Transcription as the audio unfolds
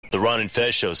The Ron and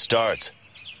Fez show starts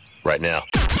right now.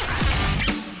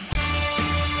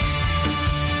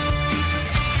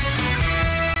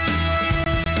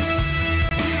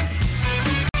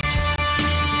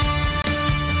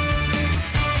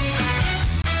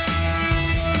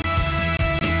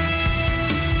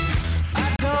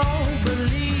 I don't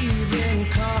believe in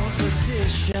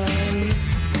competition.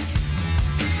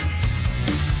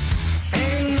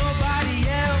 Ain't nobody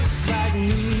else like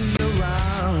me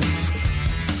around.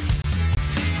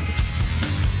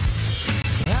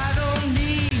 I don't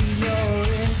need your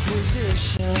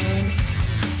inquisition.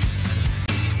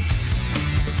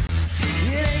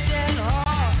 It ain't that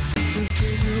hard to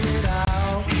figure it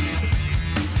out.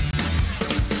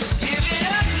 Give it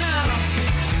up now.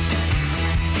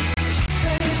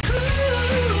 Play it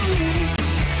cool.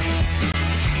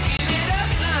 Give it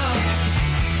up now.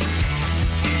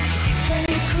 Play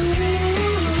it cool.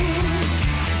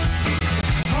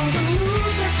 All the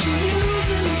rules that you use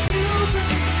and abuse it.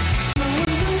 No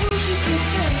illusion can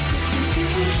take this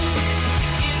confusion.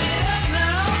 Give it up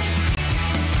now.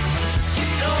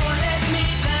 Don't let me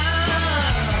down.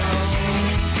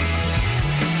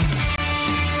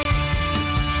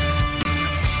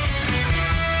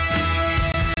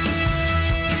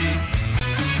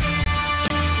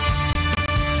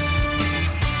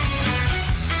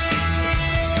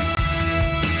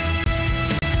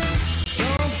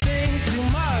 Don't think too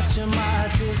much of my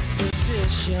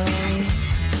disposition.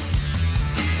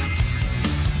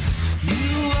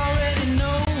 You already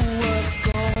know what's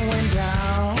going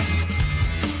down.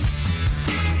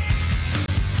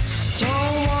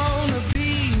 Don't wanna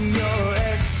be your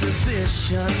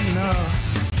exhibition, no.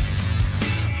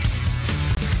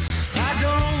 I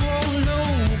don't want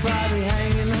nobody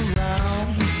hanging around.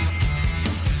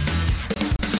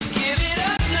 Give it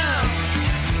up now.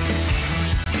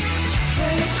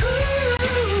 Play it cool.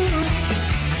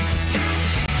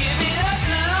 Give it up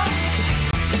now.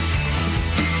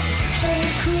 Play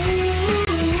it cool.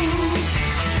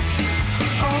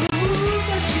 All the rules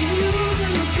that you use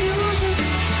and abuse it.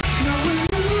 No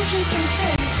illusion can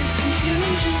take this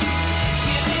confusion.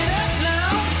 Give it up now.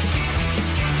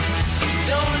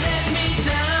 Don't let me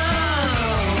down.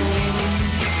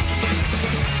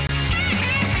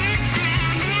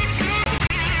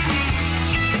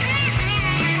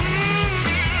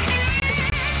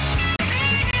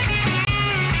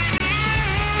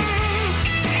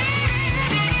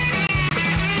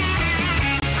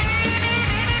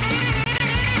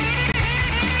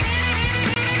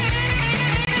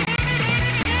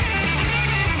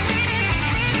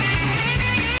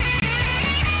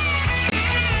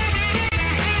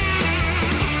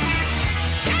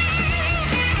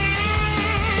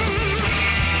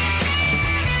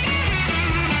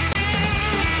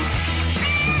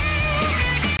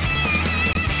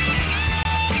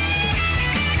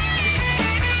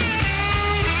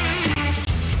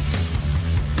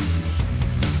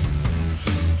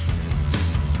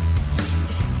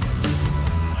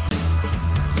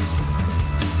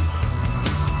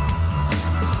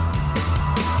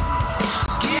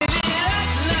 Give it up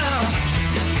now.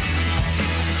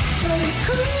 Play it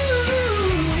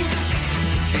cool.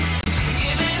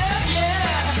 Give it up,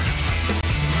 yeah.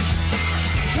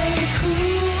 Play it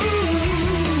cool.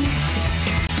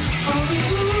 All these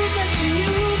rules that you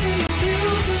use and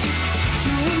abuse it.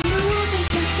 No illusion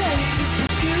can take this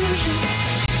confusion.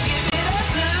 Give it up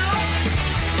now.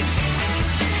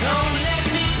 Don't let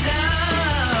me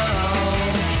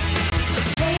down.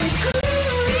 Play it cool.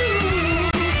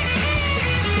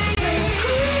 Play it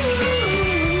cool.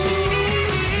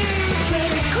 Play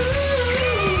it cool.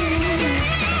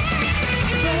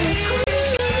 Play it cool.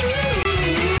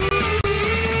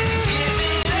 Give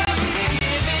it up,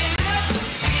 give it up,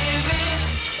 give it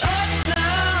up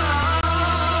now.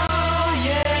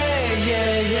 Yeah,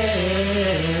 yeah, yeah.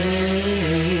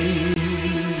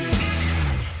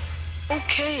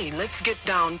 Okay, let's get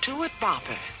down to it,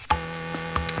 Bopper.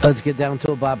 Let's get down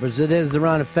to it, boppers. It is the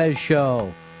Ron and Fez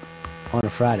show on a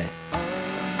Friday.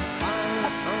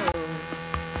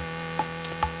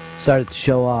 Started the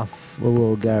show off with a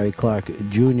little Gary Clark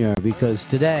Jr. because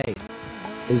today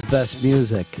is Best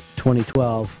Music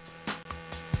 2012.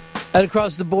 And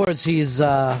across the boards, he's,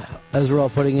 as we're all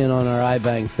putting in on our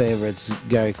iBang favorites,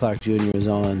 Gary Clark Jr. is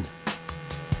on.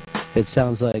 It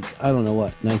sounds like, I don't know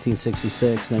what,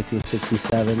 1966,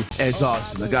 1967. It's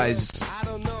awesome. The guy's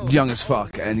young as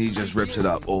fuck, and he just rips it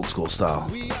up, old school style.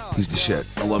 He's the shit.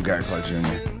 I love Gary Clark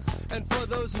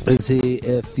Jr. Is he,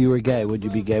 if you were gay, would you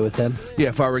be gay with him? Yeah,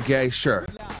 if I were gay, sure.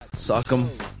 Suck him,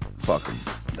 fuck him.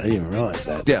 I didn't even realize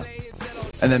that. Yeah.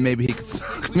 And then maybe he could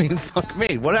suck me and fuck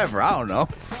me. Whatever, I don't know.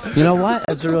 You know what?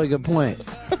 That's a really good point.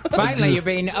 Finally, you're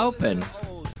being open.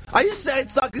 I just said I'd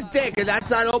suck his dick, and that's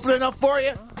not open enough for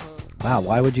you? Wow,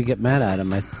 why would you get mad at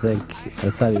him? I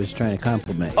thought he was trying to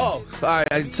compliment you. Oh, sorry.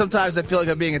 Sometimes I feel like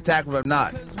I'm being attacked, but I'm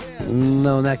not.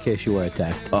 No, in that case, you were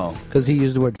attacked. Oh. Because he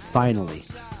used the word finally.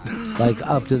 Like,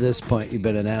 up to this point, you've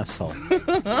been an asshole.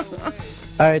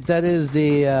 All right, that is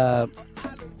the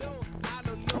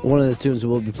one of the tunes that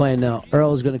we'll be playing now.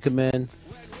 Earl's going to come in,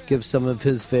 give some of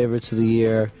his favorites of the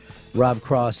year. Rob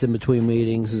Cross, in between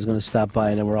meetings, is going to stop by,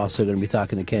 and then we're also going to be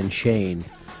talking to Ken Shane,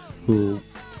 who,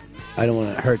 I don't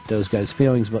want to hurt those guys'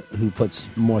 feelings, but who puts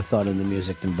more thought into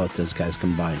music than both those guys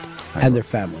combined, and their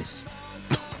families.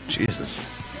 Jesus.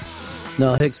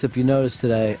 No, Hicks, if you notice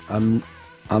today, I'm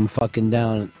fucking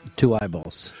down 2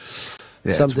 eyeballs.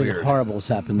 Yeah, Something it's weird. horrible's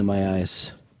happened to my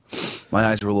eyes. My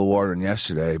eyes were a little watering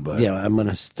yesterday, but... Yeah, I'm going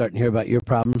to start to hear about your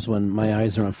problems when my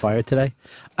eyes are on fire today.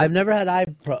 I've never had eye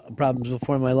problems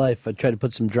before in my life. I tried to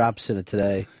put some drops in it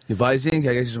today. You Visine? Can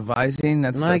I get you some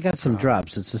Visine? I got some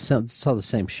drops. It's all the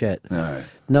same shit. All right.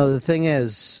 No, the thing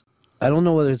is, I don't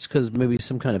know whether it's because maybe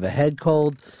some kind of a head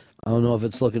cold. I don't know if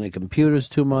it's looking at computers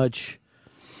too much.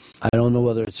 I don't know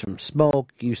whether it's from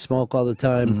smoke. You smoke all the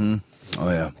time. Mm-hmm. Oh,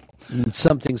 yeah.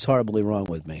 Something's horribly wrong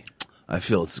with me. I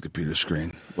feel it's the computer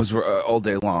screen. Was all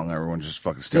day long, everyone's just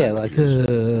fucking staring Yeah, at like,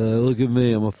 computers. look at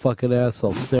me. I'm a fucking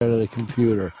asshole staring at a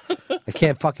computer. I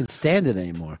can't fucking stand it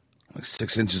anymore. Like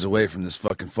 6 inches away from this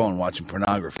fucking phone watching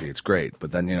pornography. It's great.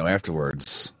 But then,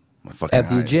 afterwards, my fucking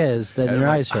After you eyes... jizz, then your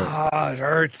eyes hurt. Ah, it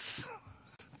hurts.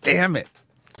 Damn it.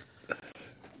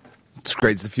 It's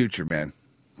great. It's the future, man.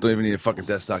 Don't even need a fucking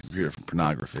desktop computer for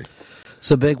pornography.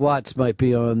 So Big Watts might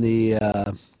be on the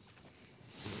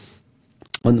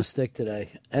stick today.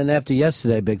 And after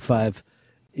yesterday, Big Five,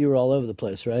 you were all over the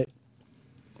place, right?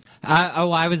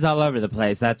 I was all over the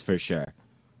place, that's for sure.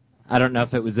 I don't know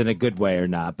if it was in a good way or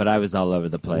not, but I was all over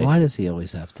the place. Why does he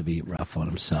always have to be rough on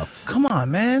himself? Come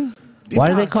on, man. Be Why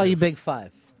do they positive. call you Big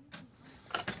Five?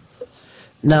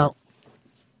 Now,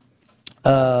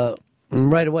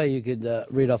 right away you could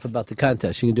read off about the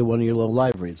contest. You can do one of your little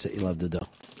live reads that you love to do.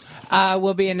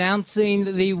 We'll be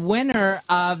announcing the winner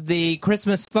of the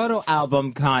Christmas photo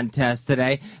album contest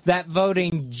today. That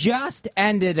voting just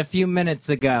ended a few minutes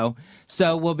ago.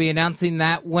 So we'll be announcing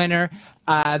that winner.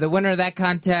 The winner of that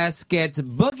contest gets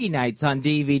Boogie Nights on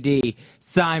DVD,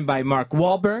 signed by Mark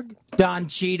Wahlberg, Don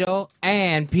Cheadle,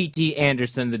 and P.T.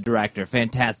 Anderson, the director.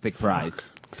 Fantastic prize.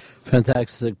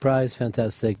 Fantastic prize,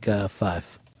 fantastic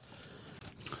five.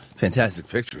 Fantastic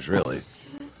pictures, really.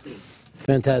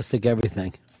 Fantastic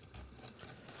everything.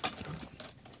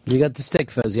 You got the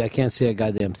stick, Fuzzy. I can't see a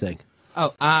goddamn thing.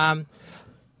 Oh,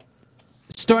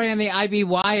 story on the IB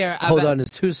Wire. Hold on,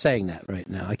 who's saying that right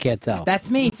now? I can't tell. That's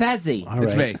me, Fezzy. All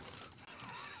It's right.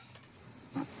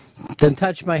 me. Then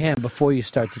touch my hand before you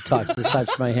start to talk. Just touch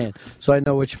my hand so I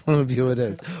know which one of you it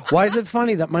is. Why is it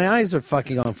funny that my eyes are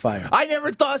fucking on fire? I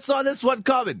never saw this one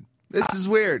coming. This is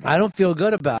weird. I don't feel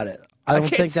good about it. I don't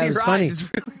can't think see that was your funny. eyes.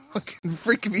 It's really fucking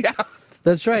freaking me out.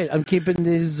 That's right. I'm keeping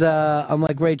these. I'm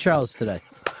like Ray Charles today.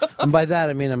 And by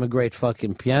that, I mean I'm a great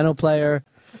fucking piano player.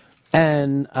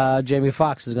 And Jamie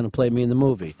Foxx is going to play me in the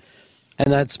movie.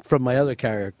 And that's from my other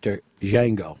character,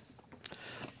 Django.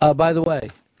 By the way,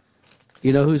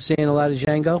 you know who's seeing a lot of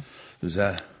Django? Who's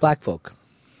that? Black folk.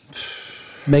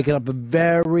 Making up a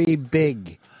very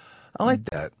big I like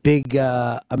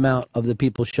that. amount of the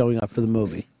people showing up for the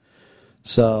movie.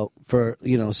 So for,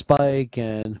 Spike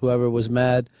and whoever was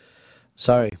mad,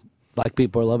 sorry, black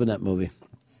people are loving that movie.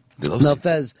 Now,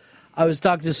 Fez, I was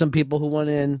talking to some people who went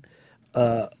in.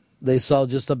 They saw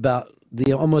just about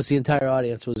almost the entire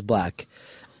audience was black,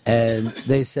 and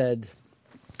they said,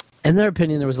 in their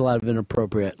opinion, there was a lot of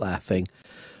inappropriate laughing.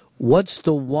 What's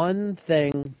the one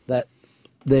thing that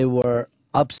they were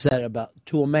upset about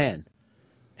to a man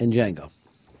in Django?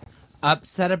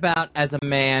 Upset about as a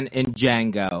man in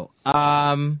Django.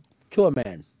 To a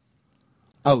man.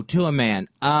 Oh, to a man.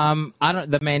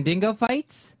 The Mandingo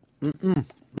fights?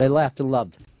 They laughed and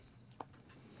loved.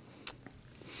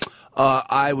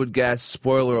 I would guess,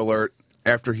 spoiler alert,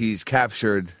 after he's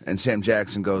captured and Sam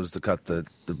Jackson goes to cut the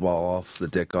ball off, the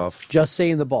dick off. Just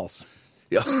seeing the balls.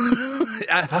 Yeah.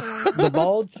 The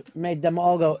bulge made them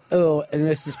all go, ooh, and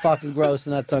this is fucking gross,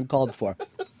 and that's uncalled for.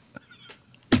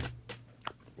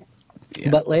 Yeah.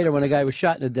 But later, when a guy was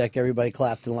shot in the dick, everybody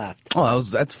clapped and laughed. Oh,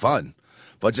 that's fun.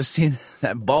 But just seeing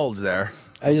that bulge there.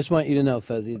 I just want you to know,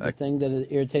 Fuzzy, the thing that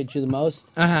irritates you the most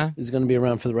Uh-huh. is going to be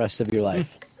around for the rest of your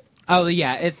life. Oh,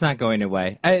 yeah, it's not going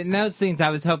away. In those scenes, I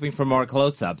was hoping for more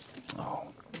close-ups.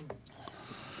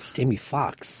 It's Jamie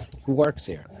Foxx, who works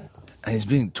here. And he's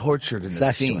being tortured in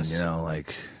the scene, Sexuous.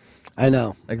 I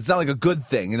know. Like, it's not like a good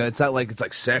thing. You know, it's not like it's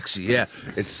like sexy. Yeah,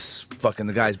 it's fucking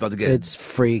the guy's about to get. It's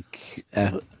freak,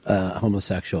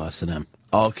 homosexual S&M.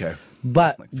 Oh, okay.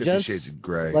 But Like 50 just Shades of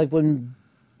Grey. like when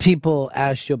people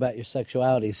ask you about your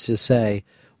sexuality, just say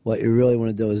what you really want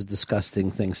to do is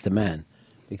disgusting things to men,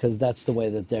 because that's the way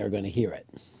that they're going to hear it.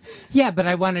 Yeah, but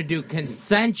I want to do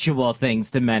consensual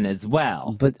things to men as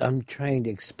well. But I'm trying to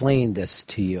explain this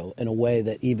to you in a way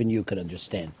that even you could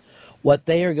understand. What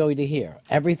they are going to hear,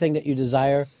 everything that you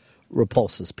desire,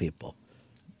 repulses people.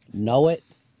 Know it,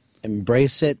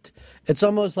 embrace it. It's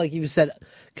almost like you said,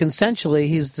 consensually,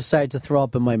 he's decided to throw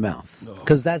up in my mouth.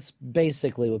 Because that's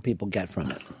basically what people get from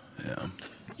it. Yeah.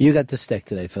 You got the stick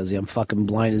today, Fuzzy. I'm fucking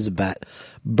blind as a bat.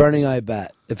 Burning eye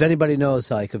bat. If anybody knows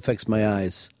how I can fix my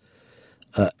eyes,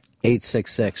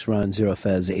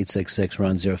 866-RON-0-FEZ,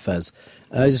 866-RON-0-FEZ.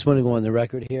 I just want to go on the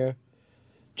record here.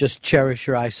 Just cherish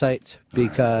your eyesight,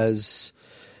 because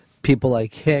people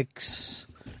like Hicks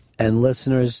and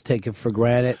listeners take it for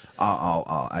granted.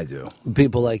 I do.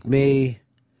 People like me,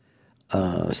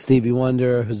 Stevie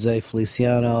Wonder, Jose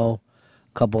Feliciano,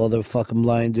 a couple other fucking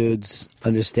blind dudes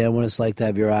understand what it's like to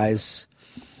have your eyes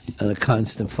in a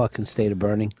constant fucking state of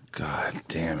burning. God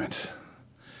damn it.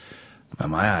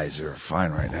 My eyes are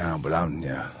fine right now, but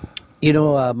yeah. You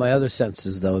know, my other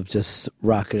senses, though, have just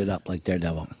rocketed up like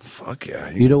Daredevil. Fuck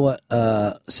yeah. You know what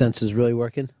sense is really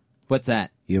working? What's that?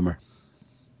 Humor.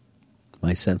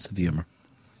 My sense of humor.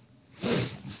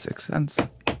 6 cents.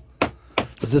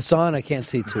 Is this on? I can't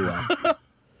see too well.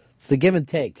 It's the give and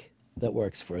take that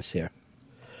works for us here.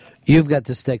 You've got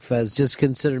the stick, Fez. Just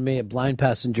consider me a blind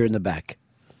passenger in the back.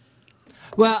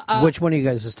 Well, Which one of you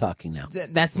guys is talking now?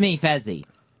 That's me, Fezzy.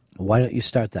 Why don't you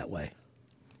start that way?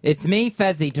 It's me,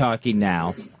 Fezzy, talking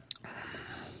now.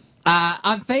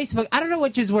 On Facebook, I don't know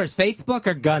which is worse, Facebook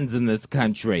or guns in this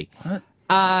country. What?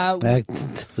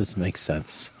 This makes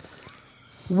sense.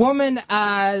 Woman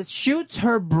shoots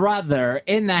her brother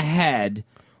in the head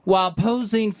while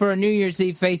posing for a New Year's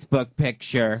Eve Facebook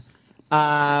picture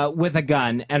with a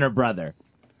gun and her brother.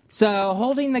 So,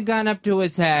 holding the gun up to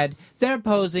his head, they're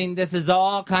posing. This is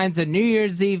all kinds of New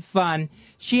Year's Eve fun.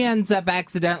 She ends up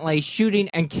accidentally shooting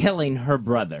and killing her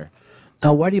brother.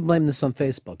 Now, why do you blame this on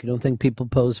Facebook? You don't think people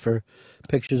pose for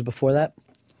pictures before that?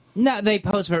 No, they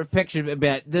pose for a picture,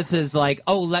 but this is like,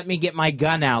 oh, let me get my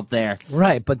gun out there.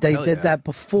 Right, but they Hell did yeah. that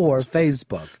before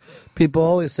Facebook. People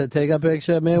always said, take a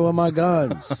picture of me with my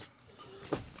guns.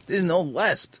 In the Old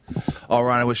West. Oh,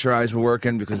 Ron, I wish your eyes were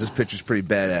working, because this picture's pretty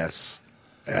badass.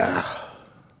 Yeah.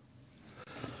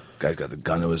 Guy's got the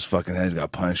gun to his fucking head. He's got a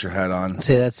Punisher hat on.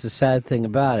 See, that's the sad thing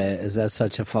about it, is that's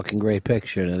such a fucking great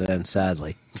picture, and it ends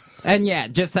sadly. And yeah,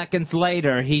 just seconds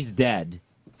later, he's dead.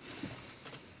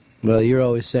 Well, you're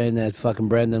always saying that fucking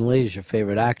Brandon Lee is your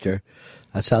favorite actor.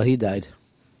 That's how he died.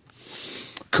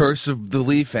 Curse of the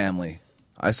Lee family.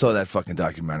 I saw that fucking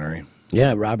documentary.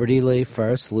 Yeah, Robert E. Lee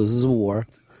first, loses a war.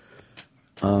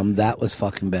 That was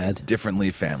fucking bad. Different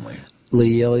Lee family.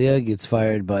 Lee Ilya gets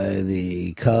fired by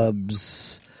the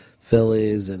Cubs,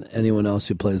 Phillies, and anyone else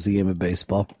who plays the game of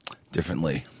baseball. Different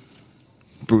Lee.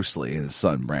 Bruce Lee and his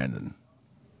son, Brandon.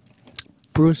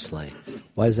 Bruce Lee.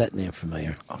 Why is that name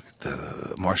familiar?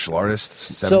 The martial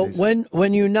artist. 70s. So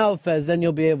when you know, Fez, then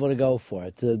you'll be able to go for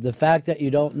it. The fact that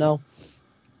you don't know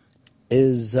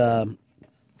is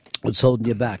what's holding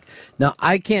you back. Now,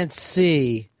 I can't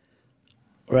see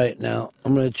right now.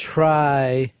 I'm going to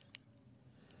try.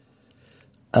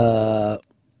 I'm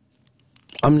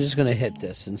just going to hit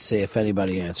this and see if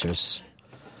anybody answers.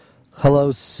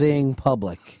 Hello, Seeing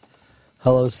Public.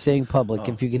 Hello, Seeing Public.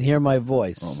 If you can hear my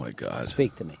voice, Oh, my God.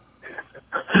 speak to me.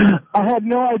 I had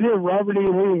no idea Robert E.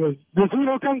 Lee was. Does he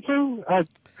know Kung Fu? I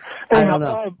don't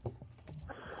know.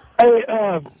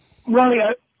 Ronnie,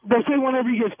 they say whenever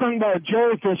you get stung by a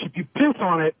jellyfish, if you piss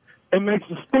on it, it makes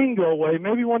the sting go away.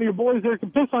 Maybe one of your boys there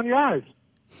can piss on your eyes.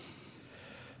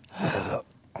 I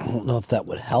don't know if that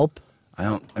would help.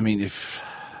 I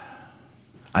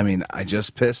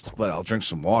just pissed, but I'll drink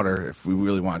some water if we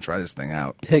really want to try this thing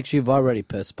out. Hicks, you've already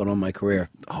pissed, but on my career.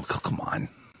 Oh, come on.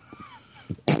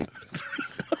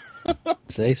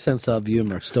 See, sense of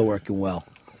humor, still working well.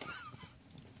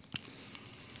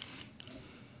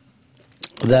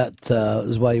 That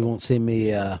is why you won't see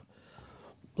me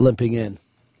limping in.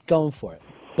 Going for it.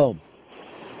 Boom.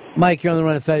 Mike, you're on the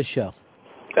Run and Fez show.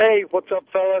 Hey, what's up,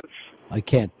 fellas? I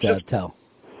can't tell.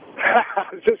 I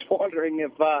was just wondering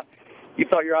if you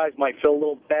thought your eyes might feel a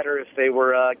little better if they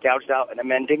were gouged out in a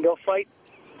Mandingo fight.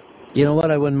 You know what?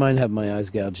 I wouldn't mind having my eyes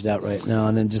gouged out right now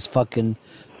and then just fucking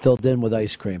filled in with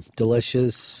ice cream.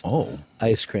 Delicious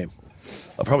ice cream.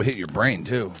 I'll probably hit your brain,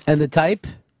 too. And the type?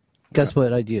 Guess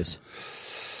what I'd use?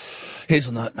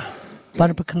 Hazelnut.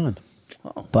 Butter pecan.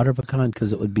 Oh. Butter pecan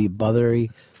because it would be buttery,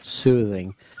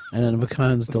 soothing, and then the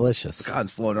pecan's delicious.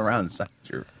 Pecan's floating around inside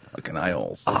your fucking eye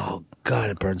holes. Oh, God,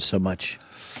 it burns so much.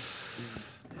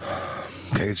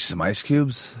 Can I get you some ice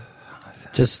cubes?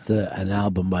 Just an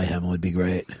album by him would be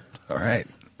great. All right.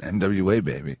 NWA,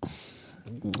 baby.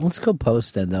 Let's go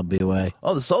post NWA.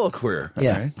 Oh, the solo career. Okay.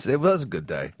 Yeah. It was a good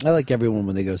day. I like everyone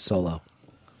when they go solo.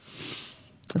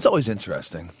 It's always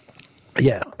interesting.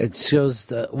 Yeah, it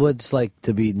shows what it's like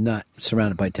to be not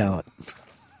surrounded by talent.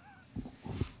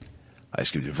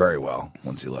 Ice Cube did very well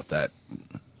once he left that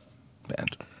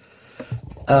band.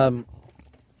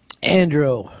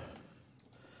 Andrew,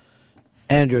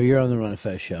 you're on the Run of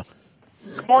Fez show.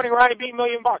 Good morning, Ronnie B.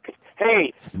 $1,000,000.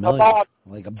 Hey, Million, about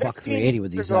like a $15 $1.380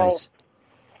 with these ago, eyes.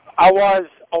 I was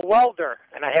a welder,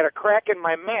 and I had a crack in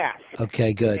my mask.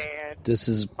 Okay, good. And This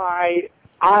is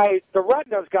the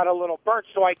retinas got a little burnt,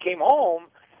 so I came home,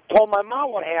 told my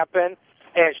mom what happened,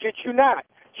 and shit you not,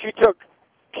 she took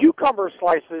cucumber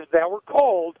slices that were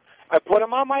cold, I put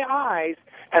them on my eyes,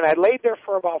 and I laid there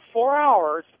for about 4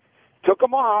 hours, took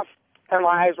them off, and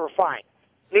my eyes were fine.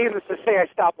 Needless to say, I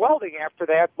stopped welding after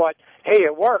that, but hey,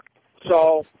 it worked.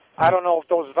 So I don't know if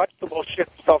those vegetable shit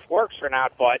stuff works or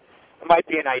not, but it might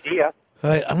be an idea. all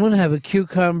right. I'm gonna have a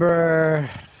cucumber.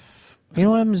 You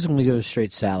know what? I'm just gonna go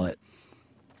straight salad.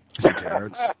 Some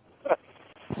carrots.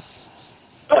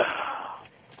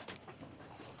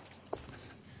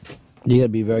 You gotta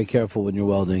be very careful when you're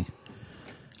welding,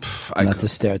 I not to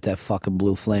stare at that fucking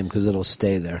blue flame because it'll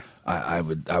stay there. I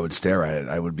would stare at it.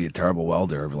 I would be a terrible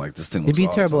welder. I'd be like, this thing You'd looks be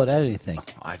awesome. terrible at anything.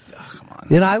 Come on.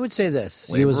 You know, I would say this: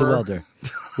 you as a Laborer. welder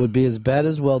would be as bad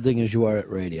as welding as you are at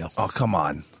radio. Oh, come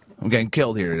on. I'm getting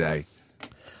killed here today.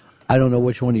 I don't know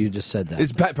which one of you just said that.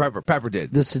 It's Pepper. Pepper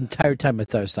did. This entire time I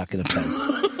thought I was talking to Fez.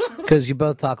 Because you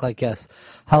both talk like this.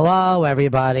 Hello,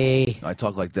 everybody. I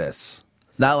talk like this.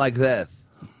 Not like this.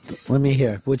 Let me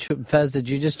hear. Which Fez, did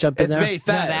you just jump in It's there? me, Fez.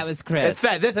 No, that was Chris. It's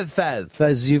Fez. This is Fez.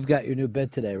 Fez, you've got your new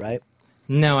bit today, right?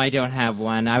 No, I don't have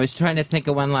one. I was trying to think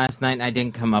of one last night, and I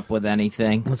didn't come up with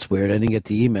anything. That's weird. I didn't get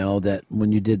the email that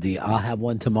when you did the I'll have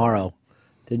one tomorrow,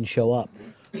 didn't show up.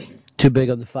 Too big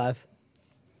on the 5?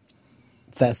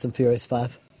 Fast and Furious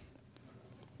 5?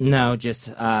 No, just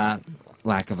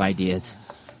lack of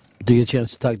ideas. Do you get a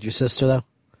chance to talk to your sister, though?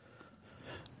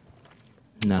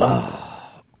 No.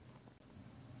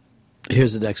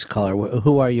 Here's the next caller.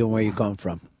 Who are you and where are you calling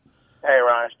from? Hey,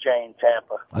 Ron, it's Jane,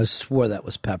 Tampa. I swore that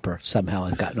was Pepper. Somehow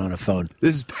I'd gotten on a phone.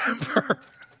 This is Pepper.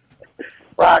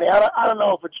 Ronnie, I don't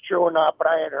know if it's true or not, but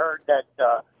I had heard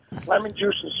that lemon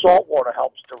juice and salt water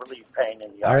helps to relieve pain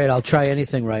in the All eye. right, I'll try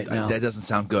anything right now. That doesn't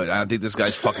sound good. I don't think this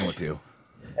guy's fucking with you.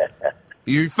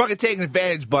 You're fucking taking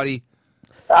advantage, buddy.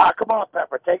 Come on,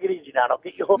 Pepper. Take it easy now. Don't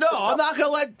get you hooked. No, I'm not going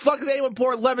to let fucking anyone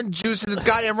pour lemon juice in the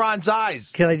goddamn Ron's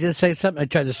eyes. Can I just say something? I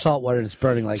tried the salt water and it's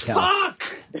burning like hell. Fuck!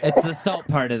 It's the salt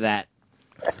part of that.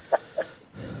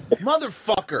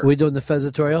 Motherfucker. Are we doing the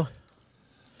Fezzitorial?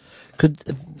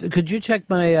 Could you check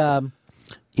my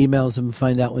emails and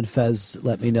find out when Fez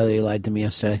let me know that he lied to me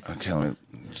yesterday? Okay, let me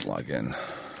just log in.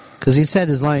 Because he said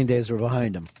his lying days were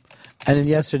behind him. And then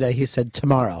yesterday he said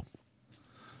tomorrow.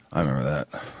 I remember that.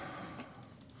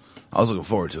 I was looking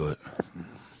forward to it.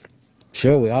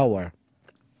 Sure, we all were.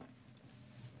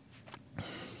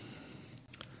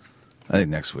 I think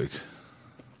next week.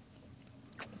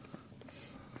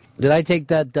 Did I take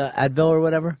that Advil or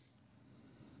whatever?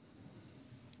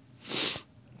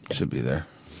 Should be there.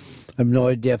 I have no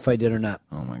idea if I did or not.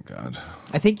 Oh, my God.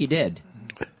 I think you did.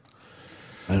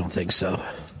 I don't think so.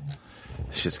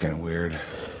 Shit's getting weird.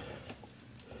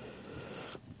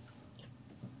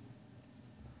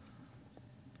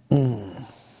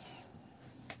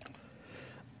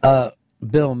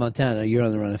 Bill Montana, you're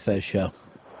on the Run of Fez show.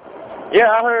 Yeah,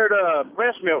 I heard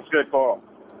breast milk's good for 'em.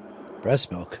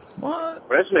 Breast milk. What?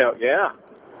 Breast milk, yeah.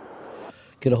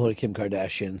 Get a hold of Kim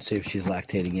Kardashian and see if she's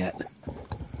lactating yet.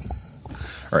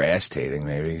 Or ass-tating,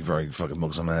 maybe. Probably fucking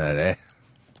milk some of that, eh?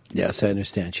 Yes, I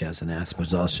understand she has an ass,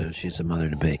 but also she's a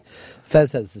mother-to-be.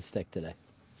 Fez has the stick today.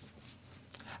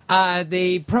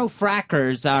 The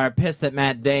pro-frackers are pissed at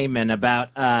Matt Damon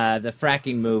about the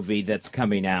fracking movie that's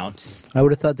coming out. I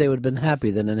would have thought they would have been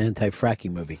happy that an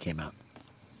anti-fracking movie came out.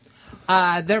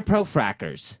 They're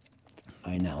pro-frackers.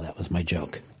 I know, that was my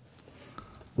joke.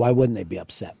 Why wouldn't they be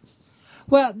upset?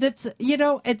 Well, that's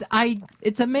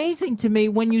it's amazing to me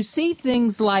when you see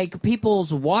things like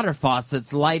people's water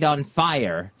faucets light on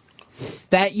fire,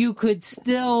 that you could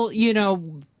still,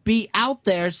 be out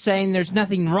there saying there's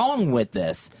nothing wrong with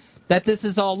this, that this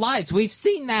is all lies. We've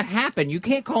seen that happen. You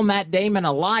can't call Matt Damon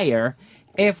a liar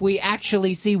if we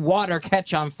actually see water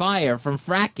catch on fire from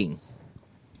fracking.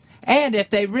 And if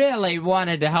they really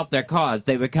wanted to help their cause,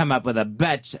 they would come up with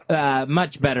a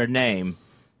much better name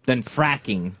than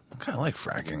fracking. I kind of like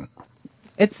fracking.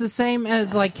 It's the same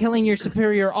as like killing your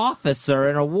superior officer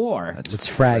in a war. It's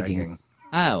fragging.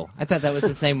 Oh, I thought that was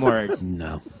the same word.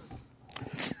 No.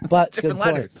 But Different good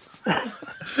point. letters.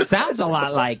 Sounds a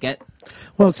lot like it.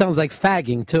 Well, it sounds like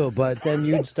fagging, too, but then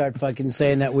you'd start fucking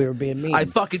saying that we were being mean. I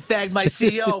fucking fagged my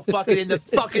CEO fucking in the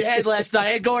fucking head last night.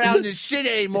 I ain't going out in this shit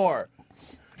anymore.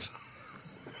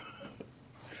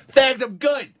 Fagged him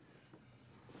good.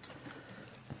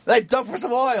 They dug for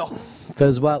some oil.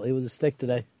 Because, well, he was a stick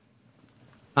today.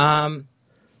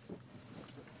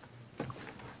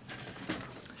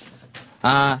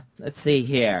 Let's see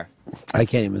here. I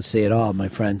can't even see it all, my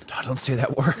friend. I don't say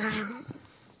that word.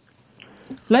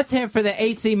 Let's hear for the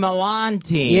AC Milan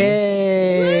team.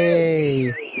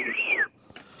 Yay!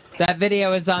 That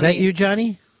video is on That you,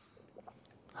 Johnny?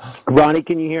 Ronnie,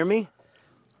 can you hear me?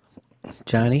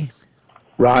 Johnny?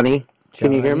 Ronnie,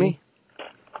 can you hear Johnny? me?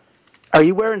 Are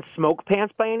you wearing smoke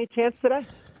pants by any chance today?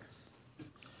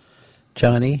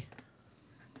 Johnny?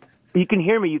 You can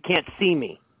hear me. You can't see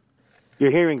me.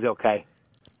 Your hearing's okay.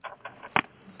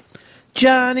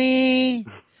 Johnny,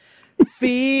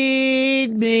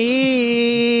 feed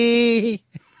me.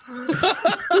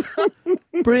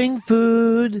 Bring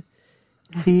food.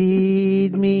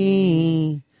 Feed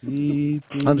me.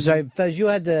 I'm sorry, Fez, you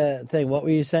had the thing. What were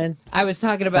you saying? I was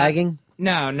talking about Fagging?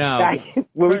 No. Fagging.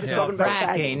 We were First just of all, talking about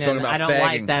fracking, fagging. and Talking about I don't fagging.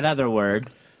 like that other word.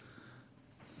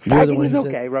 You're the one Fagging who is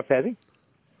said- okay, Rough Heavy.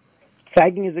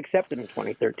 Fagging is accepted in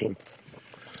 2013.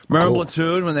 Remember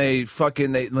Platoon when they fagged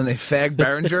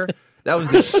Behringer? That was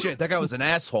the shit. That guy was an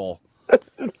asshole.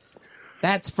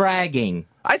 That's fragging.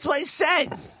 That's what I said.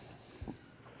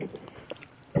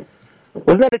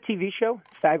 Wasn't that a TV show?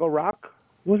 Faggle Rock?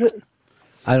 Was it?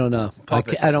 I don't know.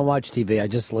 Puppets. I don't watch TV. I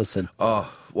just listen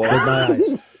Oh, with well. my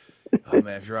eyes. Oh,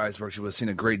 man, if your eyes worked, you would have seen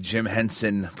a great Jim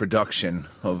Henson production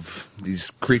of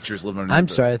these creatures living under I'm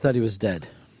the- sorry. I thought he was dead.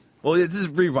 Well, this is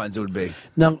reruns, it would be.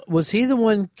 Now, was he the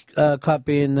one caught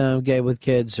being gay with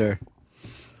kids, or?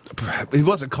 He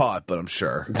wasn't caught, but I'm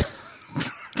sure.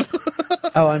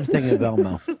 Oh, I'm thinking of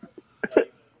Elmo.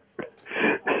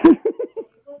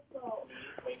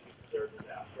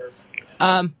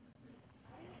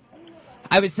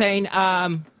 I was saying,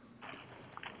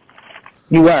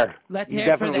 You were. Let's you hear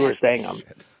it for definitely were saying them.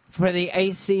 for the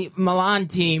AC Milan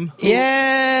team. Yay!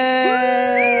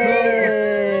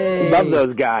 Love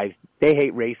those guys. They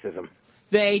hate racism.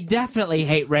 They definitely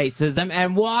hate racism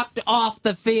and walked off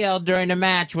the field during a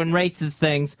match when racist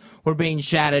things were being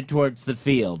shouted towards the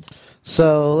field.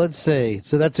 So let's see.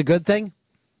 So that's a good thing.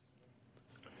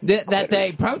 That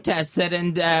they protested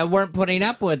and weren't putting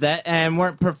up with it and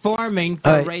weren't performing for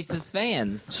All right. racist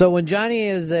fans. So when Johnny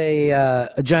is a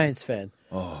Giants fan,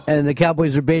 and the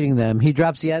Cowboys are beating them, he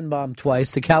drops the N-bomb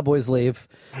twice. The Cowboys leave,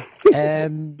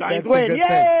 and Giants that's a win. good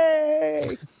Yay!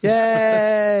 thing.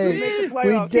 Yay! We made the We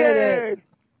playoffs. did Yay! it.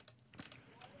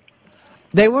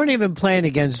 They weren't even playing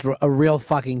against a real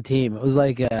fucking team. It was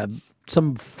like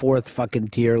some fourth fucking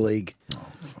tier league.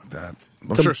 Fuck that.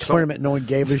 I'm Some sure tournament no one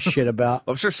gave a shit about.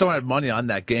 I'm sure someone had money on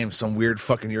that game. Some weird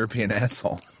fucking European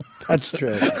asshole. That's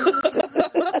true. I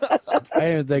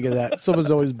didn't even think of that.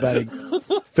 Someone's always betting.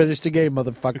 Finish the game,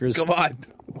 motherfuckers. Come on.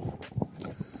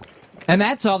 And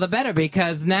that's all the better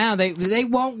because now they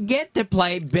won't get to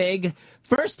play big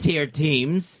first-tier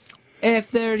teams if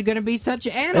they're going to be such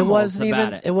animals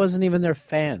about it. It wasn't even their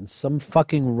fans. Some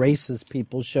fucking racist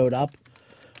people showed up,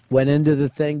 went into the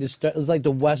thing to start. It was like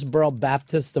the Westboro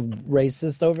Baptist of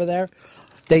racist over there.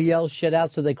 They yell shit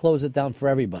out, so they close it down for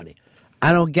everybody.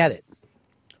 I don't get it.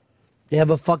 You have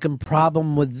a fucking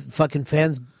problem with fucking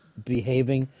fans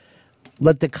behaving.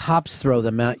 Let the cops throw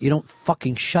them out. You don't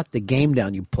fucking shut the game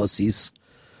down, you pussies.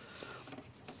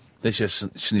 They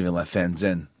shouldn't even let fans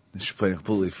in. They should play a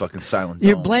completely fucking silent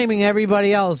You're dome. blaming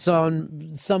everybody else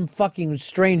on some fucking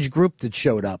strange group that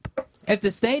showed up. If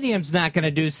the stadium's not going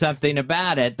to do something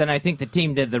about it, then I think the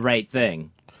team did the right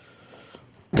thing.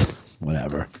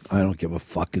 Whatever. I don't give a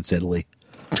fuck. It's Italy.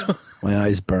 My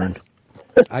eyes burn.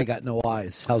 I got no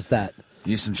eyes. How's that?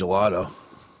 Use some gelato.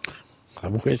 I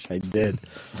wish I did.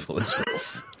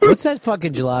 Delicious. What's that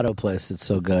fucking gelato place that's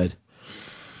so good?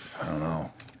 I don't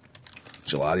know.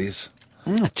 Gelatis?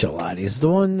 Not Gelati's. The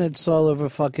one that's all over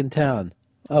fucking town.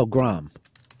 Oh, Grom.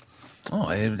 Oh,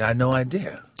 I had no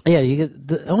idea. Yeah, you get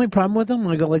the only problem with them.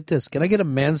 I go like this. Can I get a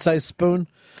man-sized spoon?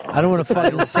 I don't want to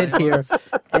fucking sit here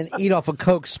and eat off a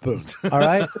Coke spoon. All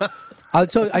right. I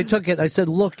took it. I said,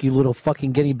 "Look, you little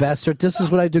fucking guinea bastard. This is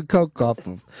what I do Coke off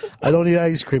of. I don't eat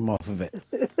ice cream off of it."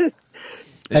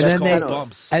 And then, called they,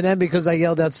 bumps. and then because I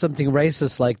yelled out something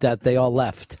racist like that, they all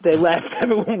left. They left.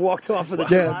 Everyone walked off of the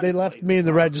Yeah, they left me in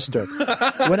the register.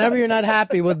 Whenever you're not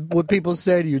happy with what people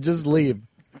say to you, just leave.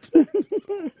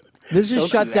 This is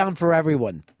shut down for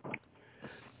everyone.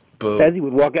 Fezzy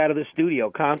would walk out of the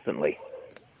studio constantly.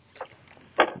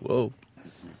 Whoa.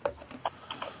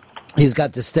 He's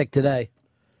got the stick today.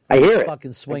 I hear He's it.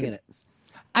 fucking swinging it.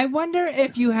 I wonder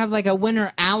if you have like a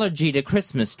winter allergy to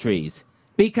Christmas trees.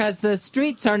 Because the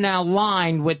streets are now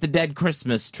lined with the dead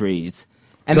Christmas trees.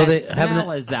 And So that haven't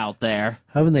smell is out there.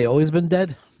 Haven't they always been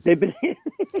dead? They've been.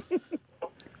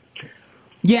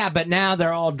 Yeah, but now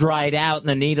they're all dried out and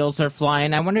the needles are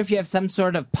flying. I wonder if you have some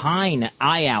sort of pine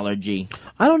eye allergy.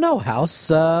 I don't know, House.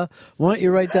 Why don't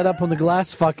you write that up on the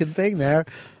glass fucking thing there?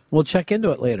 We'll check into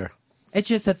it later. It's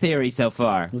just a theory so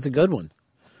far. It's a good one.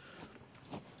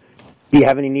 Do you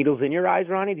have any needles in your eyes,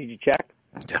 Ronnie? Did you check?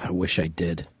 I wish I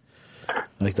did. I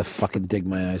like to fucking dig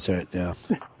my eyes right now.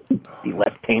 Be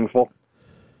less painful.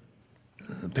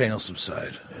 The pain will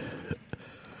subside.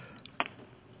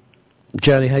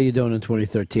 Johnny, how you doing in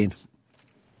 2013?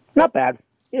 Not bad.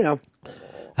 You know,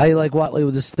 How you like Watley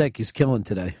with the stick? He's killing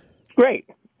today. great.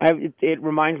 It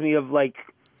reminds me of like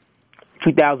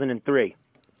 2003.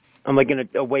 I'm like in a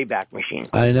Wayback Machine.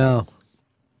 I know.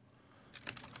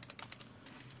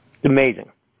 It's amazing.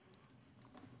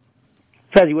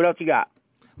 Fezzy, what else you got?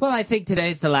 Well, I think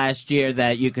today's the last year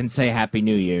that you can say Happy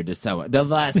New Year to someone. The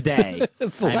last day.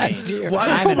 last year.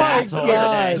 I'm an asshole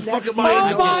today. Fucking I'm Mayans.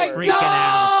 just freaking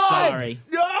out. Sorry.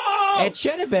 No! It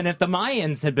should have been if the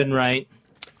Mayans had been right.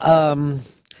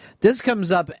 This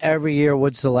comes up every year.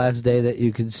 What's the last day that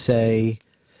you could say?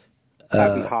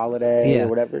 Happy holiday yeah. or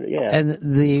whatever. Yeah. And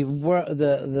the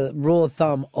rule of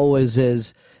thumb always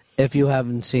is, if you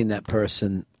haven't seen that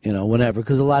person, whenever,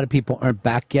 because a lot of people aren't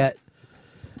back yet.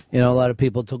 A lot of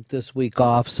people took this week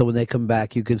off, so when they come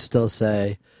back, you can still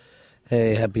say,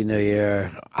 "Hey, Happy New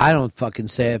Year." I don't fucking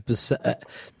say it.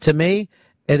 To me,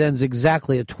 it ends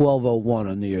exactly at 12:01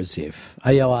 on New Year's Eve.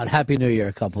 I yell out "Happy New Year"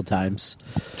 a couple times,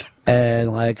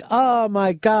 and like, "Oh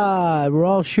my God, we're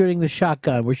all shooting the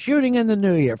shotgun. We're shooting in the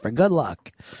New Year for good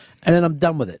luck," and then I'm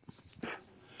done with it.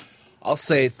 I'll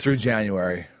say it through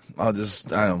January. I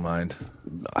don't mind.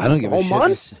 I don't give a whole shit.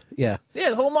 month? Yeah,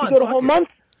 the whole month. You go the Fuck whole it. month?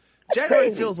 January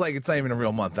crazy. feels like it's not even a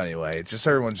real month anyway. It's just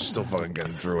everyone's just still fucking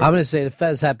getting through it. I'm going to say to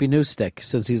Fez, Happy New Stick,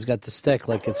 since he's got the stick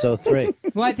like it's 03.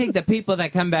 Well, I think the people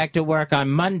that come back to work on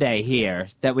Monday here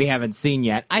that we haven't seen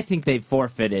yet, I think they've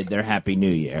forfeited their Happy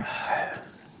New Year.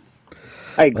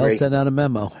 I agree. Well, send out a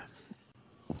memo.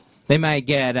 They might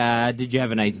get, did you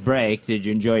have a nice break? Did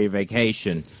you enjoy your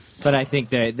vacation? But I think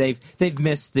they've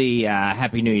missed the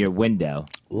Happy New Year window.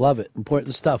 Love it.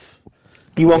 Important stuff.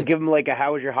 You won't give them like a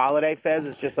 "How was your holiday," Fez?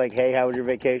 It's just like, "Hey, how was your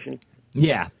vacation?"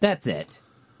 Yeah, that's it.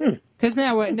 Because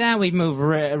now we move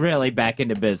really back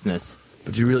into business.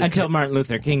 But you really Until Martin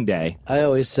Luther King Day. I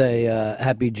always say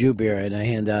Happy Jew beer, and I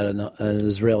hand out an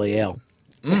Israeli ale.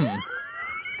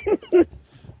 it's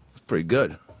pretty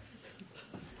good.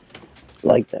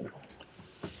 Like them.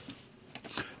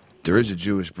 There is a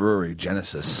Jewish brewery,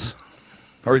 Genesis.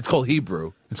 Or it's called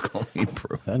Hebrew. It's called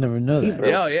Hebrew. I never know that.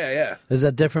 Yeah. Is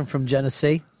that different from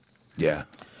Genesee? Yeah.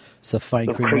 It's a fine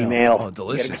The cream, cream ale. ale. Oh,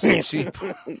 delicious. So cheap.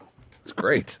 It's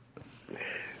great.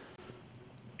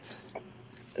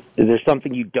 Is there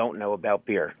something you don't know about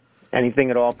beer?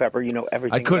 Anything at all, Pepper? You know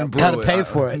everything. I couldn't brew about Gotta it. pay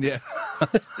for it. Yeah.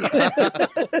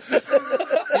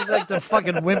 He's like the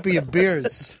fucking wimpy of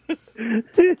beers.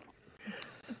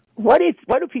 Why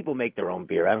do people make their own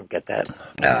beer? I don't get that.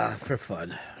 For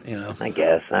fun, I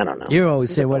guess. I don't know. You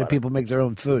always say, why do people make their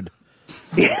own food?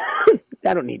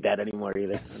 I don't need that anymore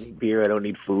either. I need beer. I don't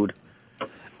need food.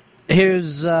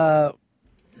 Here's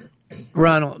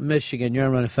Ronald, Michigan. You're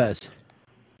on Run Fest.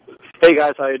 Hey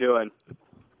guys, how you doing?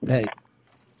 Hey,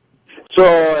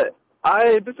 So,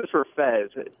 this is for Fez.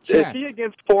 Sure. Is he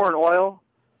against foreign oil?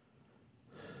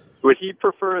 Would he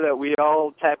prefer that we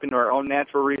all tap into our own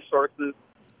natural resources?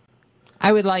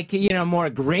 I would like,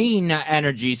 more green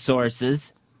energy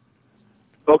sources.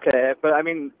 Okay, but I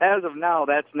mean, as of now,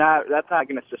 that's not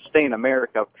going to sustain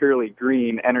America. Purely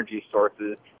green energy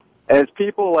sources. And it's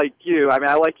people like you. I mean,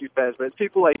 I like you, Fez, but it's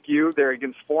people like you. They're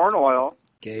against foreign oil.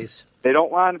 gays. They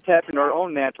don't want to tap into our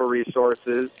own natural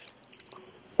resources.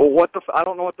 Well, I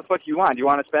don't know what the fuck you want. Do you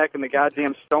want us back in the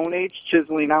goddamn Stone Age,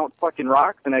 chiseling out fucking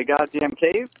rocks in a goddamn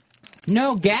cave?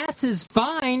 No, gas is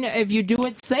fine if you do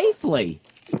it safely.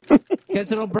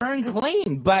 Because it'll burn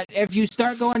clean. But if you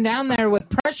start going down there with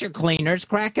pressure cleaners,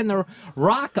 cracking the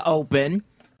rock open,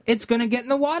 it's going to get in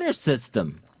the water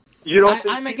system. You don't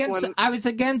think I was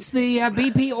against the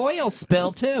BP oil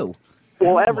spill, too.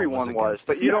 Well, everyone was,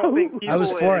 but you don't think people I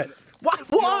was for it.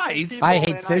 Why? I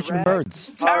hate fish and birds.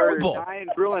 It's terrible. Dying,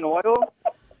 drilling oil.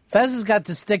 Fez has got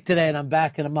the stick today, and I'm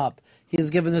backing him up. He has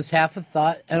given this half a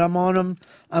thought, and I'm on him.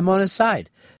 I'm on his side.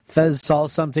 Fez saw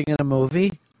something in a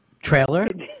movie trailer,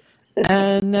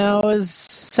 and now is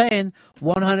saying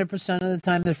 100% of the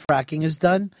time that fracking is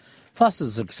done,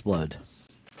 faucets explode.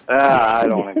 I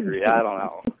don't agree. I don't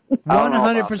know.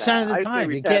 100% of the I say time.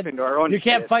 we You tap into our own you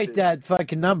can't shit. fight that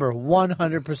fucking number.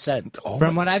 100%.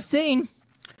 From what I've seen.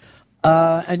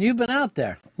 And you've been out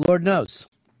there. Lord knows.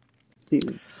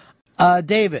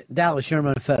 David, Dallas,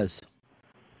 Sherman, and Fez.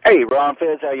 Hey, Ron,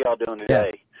 Fez, how y'all doing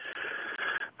today?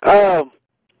 I'm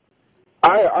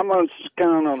on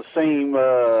kind of on the same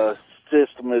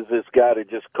system as this guy that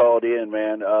just called in,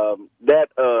 man. That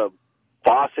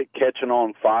faucet catching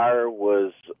on fire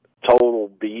was total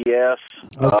BS.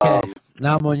 Okay.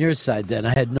 Now I'm on your side then.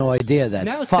 I had no idea that.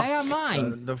 No, Fuck. stay on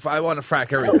mine. I want to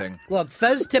frack everything. Look,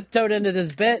 Fez tiptoed into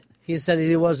this bit. He said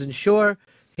he wasn't sure.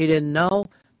 He didn't know.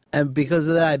 And because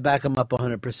of that, I back him up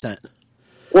 100%.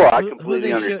 Well, I Who completely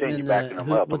they understand shooting you in backing the,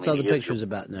 him up. what's I all mean, the he is pictures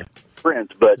about in there? friends,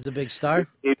 but Is it a big star?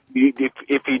 if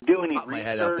you do any my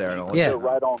head out there and I'll Yeah. go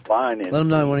right on fine. And, Let him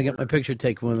know I want to get my picture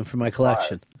taken with him for my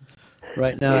collection.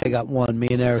 Right now, I got one, me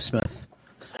and Aerosmith.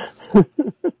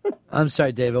 I'm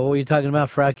sorry, David. What were you talking about,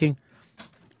 fracking?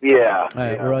 yeah. All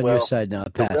right, yeah, we're on your well, side now. The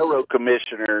Passed. railroad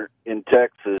commissioner in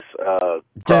Texas,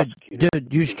 Dude,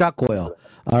 you struck oil.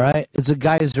 All right? It's a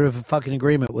geyser of a fucking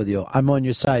agreement with you. I'm on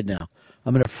your side now.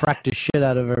 I'm going to frack the shit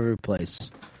out of every place.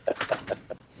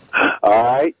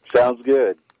 all right, sounds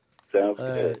good. Sounds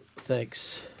good.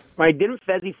 Thanks. Right, didn't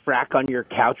Fezzy frack on your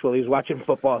couch while he was watching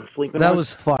football and sleeping? That on?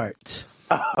 was fart.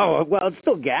 Oh, well, it's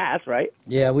still gas, right?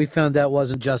 Yeah, we found out it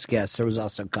wasn't just gas. There was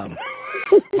also cum.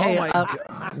 Hey,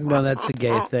 well, that's a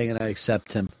gay thing, and I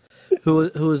accept him. Who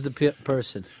is the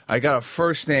person? I got a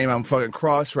first name I'm fucking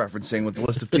cross-referencing with the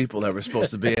list of people that were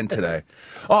supposed to be in today.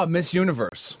 Oh, Miss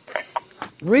Universe.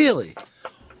 Really?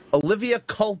 Olivia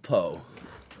Culpo.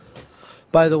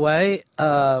 By the way,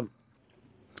 I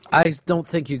don't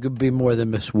think you could be more than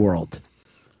Miss World.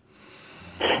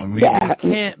 You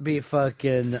can't be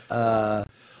fucking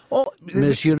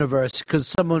Miss Universe because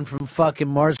someone from fucking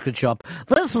Mars could show up.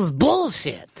 This is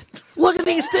bullshit. Look at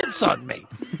these tits on me.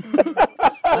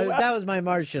 That was my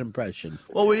Martian impression.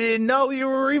 Well, we didn't know you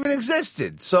were even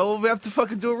existed, so we have to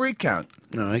fucking do a recount.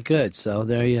 All right, good. So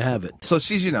there you have it. So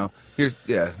she's,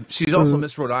 she's also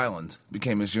Miss Rhode Island,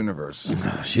 became Miss Universe.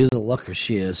 She's a looker,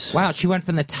 she is. Wow, she went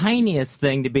from the tiniest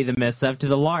thing to be the miss of to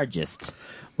the largest.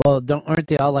 Well, aren't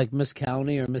they all like Miss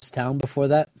County or Miss Town before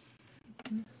that?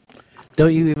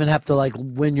 Don't you even have to like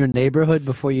win your neighborhood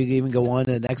before you even go on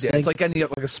to the next thing? It's like any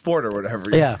like a sport or whatever.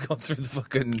 Yeah. You go through the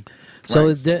fucking. So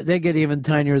ranks. they get even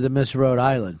tinier than Miss Rhode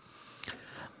Island.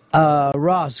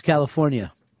 Ross,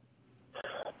 California.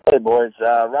 Hey, boys.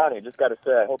 Ronnie, just got to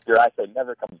say, I hope your eyesight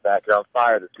never comes back. You're on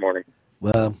fire this morning.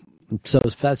 Well, so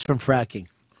that's from fracking.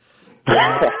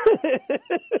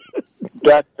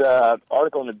 Got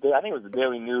article in the I think it was the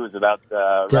Daily News about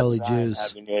Daily Rex Ryan Jews.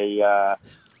 having a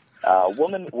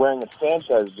woman wearing a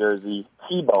Sanchez jersey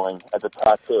T-bowing at the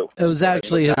tattoo. It was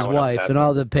actually his That one wife, up and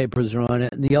all the papers are on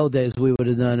it. In the old days, we would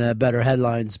have done better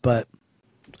headlines, but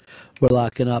we're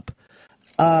locking up.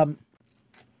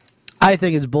 I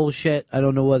think it's bullshit. I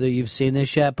don't know whether you've seen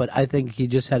this yet, but I think he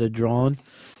just had a drone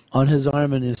on his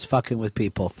arm and is fucking with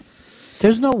people.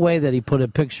 There's no way that he put a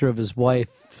picture of his wife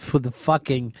with the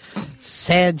fucking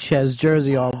Sanchez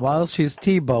jersey on while she's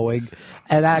T-bowing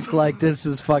and act like this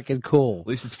is fucking cool. At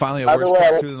least it's finally a worse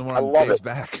tattoo than the one on Dave's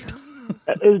back.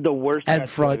 That is the worst And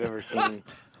tattoo front. I've ever seen.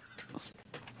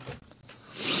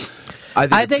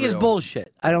 I think it's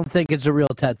bullshit. I don't think it's a real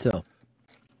tattoo.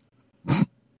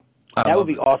 That would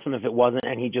be awesome if it wasn't,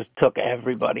 and he just took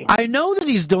everybody. I know that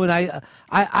he's doing.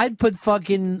 I'd put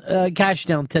fucking cash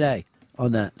down today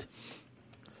on that.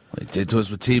 He did to us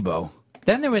with Tebow.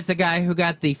 Then there was the guy who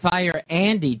got the Fire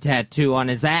Andy tattoo on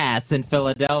his ass in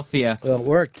Philadelphia. Well, it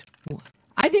worked.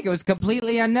 I think it was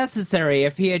completely unnecessary.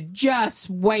 If he had just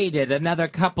waited another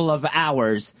couple of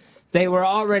hours, they were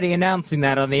already announcing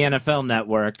that on the NFL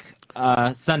Network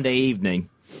Sunday evening.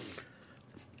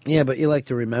 Yeah, but you like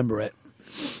to remember it.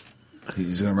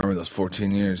 He's going to remember those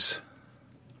 14 years.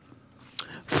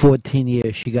 14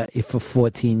 years. She got you for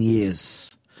 14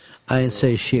 years. I ain't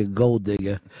say she a gold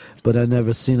digger, but I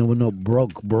never seen her with no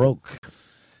broke.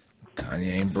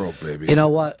 Kanye ain't broke, baby. You know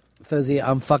what, Fezzy?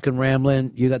 I'm fucking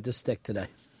rambling. You got the stick today.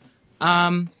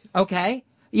 Okay.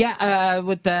 Yeah,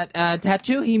 with that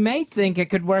tattoo, he may think it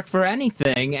could work for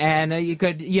anything, and you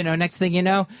could, next thing you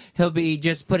know, he'll be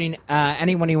just putting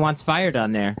anyone he wants fired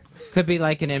on there. Could be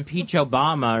like an impeach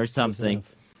Obama or something.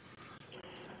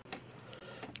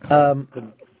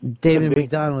 David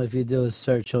McDonald, if you do a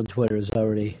search on Twitter, is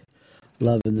already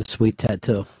loving the sweet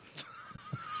tattoo,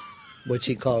 which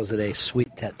he calls it a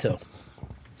sweet tattoo.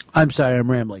 I'm sorry, I'm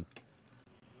rambling.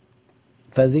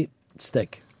 Fezzi,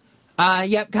 stick.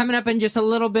 Yep, coming up in just a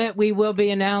little bit, we will be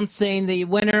announcing the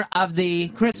winner of the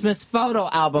Christmas photo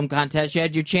album contest. You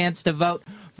had your chance to vote.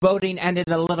 Voting ended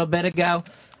a little bit ago.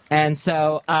 And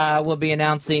so we'll be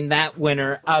announcing that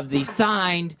winner of the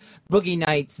signed Boogie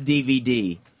Nights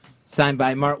DVD. Signed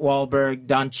by Mark Wahlberg,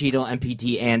 Don Cheadle, and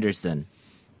P.T. Anderson.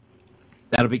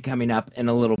 That'll be coming up in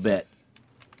a little bit.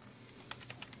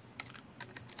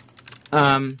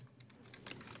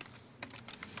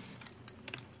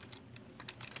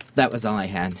 That was all I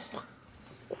had.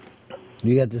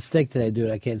 You got the stick today,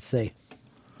 dude. I can't see.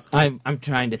 I'm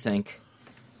trying to think.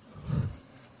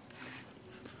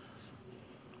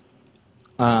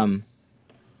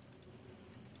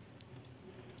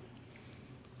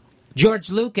 George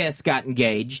Lucas got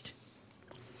engaged.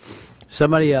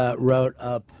 Somebody wrote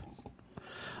up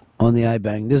on the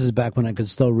iBang. This is back when I could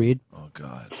still read. Oh,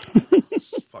 God.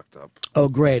 It's fucked up. Oh,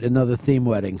 great. Another theme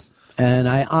wedding. And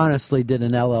I honestly did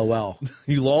an LOL.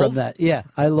 You lolled? From that. Yeah,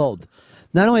 I lolled.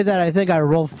 Not only that, I think I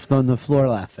rolled on the floor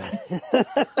laughing.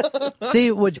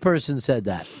 See which person said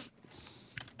that.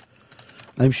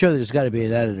 I'm sure there's got to be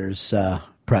an editor's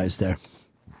prize there.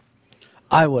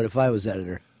 I would if I was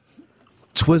editor.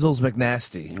 Twizzles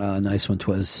McNasty. Nice one,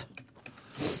 Twiz.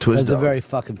 Twiz That's a dog. very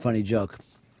fucking funny joke.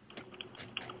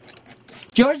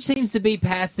 George seems to be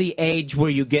past the age where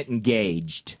you get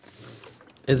engaged.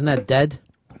 Isn't that dead?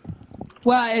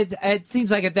 Well, it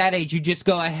seems like at that age you just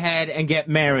go ahead and get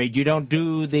married. You don't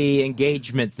do the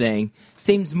engagement thing.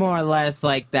 Seems more or less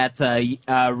like that's a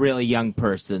really young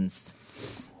person's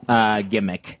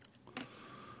gimmick.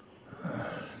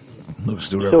 Lucas,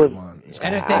 do whatever you want.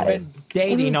 And if they've been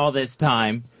dating all this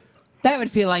time, that would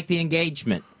feel like the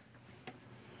engagement.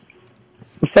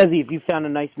 Fezzi, if you found a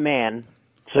nice man,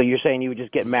 so you're saying you would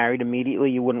just get married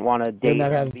immediately? You wouldn't want to date? You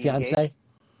never have a be fiance? engaged?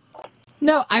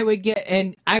 No, I would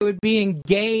I would be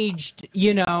engaged,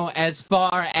 as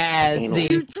far as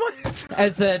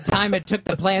the time it took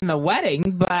to plan the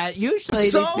wedding. But usually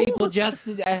these people just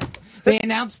they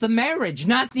announce the marriage,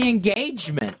 not the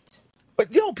engagement.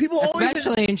 But people always,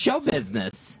 especially in show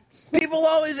business, people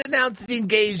always announce the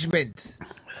engagement.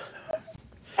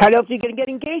 How else are you going to get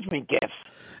engagement gifts?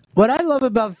 What I love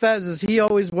about Fez is he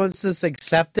always wants this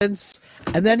acceptance,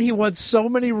 and then he wants so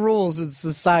many rules in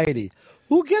society.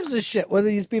 Who gives a shit whether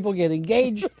these people get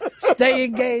engaged, stay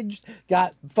engaged,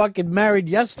 got fucking married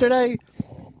yesterday?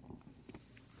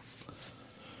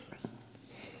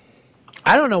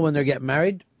 I don't know when they're getting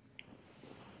married.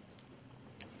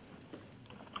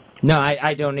 No,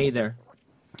 I don't either.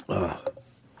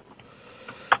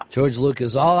 George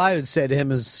Lucas, all I would say to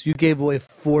him is, you gave away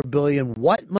 $4 billion.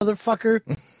 What, motherfucker?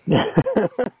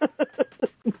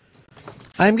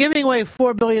 I'm giving away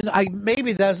 $4 billion.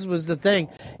 Maybe that was the thing.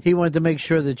 He wanted to make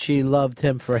sure that she loved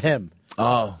him for him.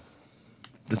 Oh,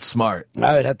 that's smart.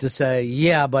 I would have to say,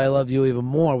 yeah, but I love you even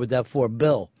more with that $4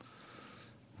 billion.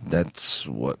 That's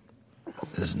what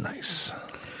is nice.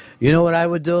 You know what I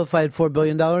would do if I had $4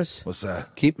 billion? What's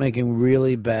that? Keep making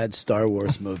really bad Star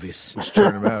Wars movies. Just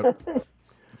turn them out.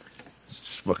 It's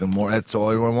just fucking more. That's all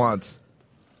everyone wants.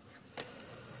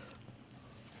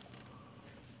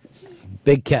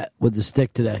 Big Cat with the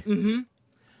stick today.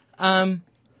 Mm-hmm.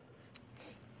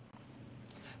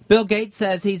 Bill Gates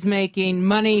says he's making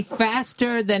money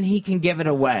faster than he can give it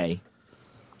away.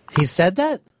 He said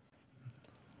that?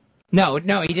 No,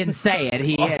 he didn't say it.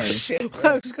 He is. Shit.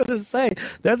 I was going to say,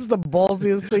 that's the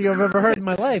ballsiest thing I've ever heard in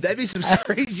my life. That'd be some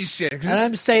crazy shit. And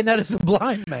I'm saying that as a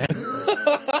blind man.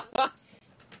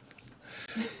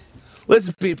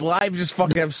 Listen, people, I just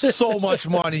fucking have so much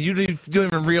money. You don't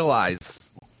even realize.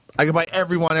 I can buy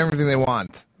everyone everything they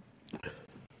want.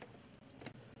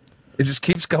 It just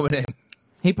keeps coming in.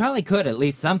 He probably could at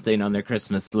least something on their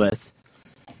Christmas list.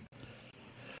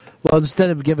 Well, instead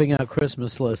of giving out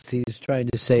Christmas lists, he's trying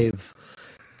to save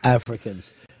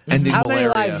Africans. Ending How many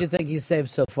malaria. lives do you think he's saved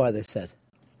so far, they said?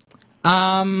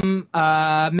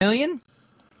 Million?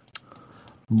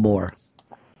 More.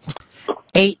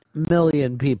 8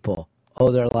 million people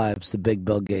owe their lives to Big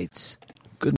Bill Gates.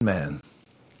 Good man.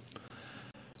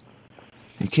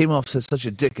 He came off as such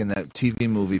a dick in that TV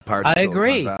movie, Parts of I Silicon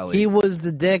agree. Valley. He was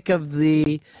the dick of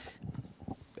the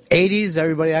 80s.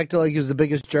 Everybody acted like he was the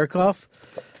biggest jerk off.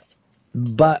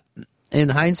 But in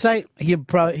hindsight, he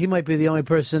might be the only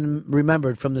person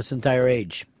remembered from this entire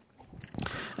age.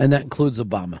 And that includes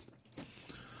Obama.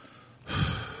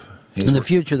 In the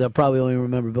future, they'll probably only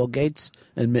remember Bill Gates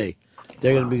and me.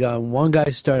 They're going to be going, one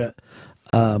guy started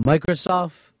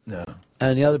Microsoft,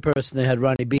 and the other person, they had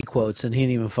Ronnie B quotes, and he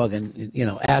didn't even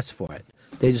fucking, ask for it.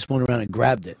 They just went around and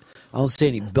grabbed it. I don't see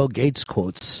any Bill Gates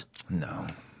quotes. No.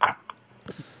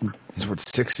 He's worth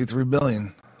 $63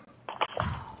 billion.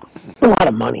 A lot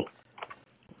of money.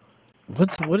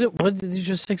 What did you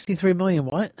just $63 million?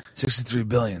 What? $63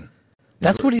 billion.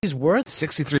 That's what he's worth?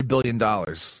 $63 billion.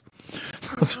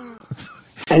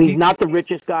 And he's not the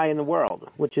richest guy in the world,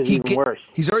 which is even worse.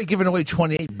 He's already given away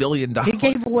 $28 billion. He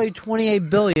gave away $28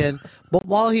 billion, but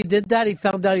while he did that, he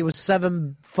found out he was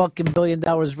 $7 fucking billion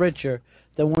richer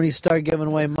than when he started giving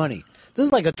away money. This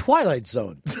is like a Twilight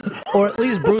Zone, or at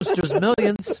least Brewster's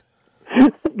Millions.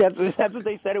 That's what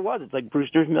they said it was. It's like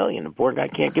Brewster's Million. The poor guy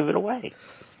can't give it away.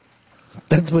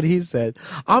 That's what he said.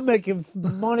 I'm making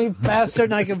money faster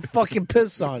than I can fucking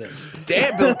piss on it.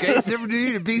 Damn, Bill Gates never knew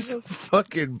you to be so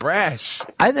fucking brash.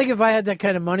 I think if I had that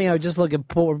kind of money, I would just look at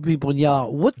poor people and yell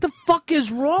out, "What the fuck is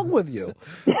wrong with you?"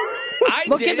 I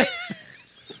did it.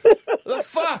 The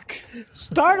fuck?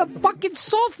 Start a fucking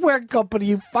software company,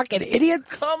 you fucking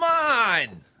idiots. Come on.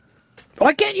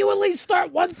 Why can't you at least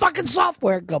start one fucking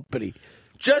software company?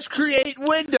 Just create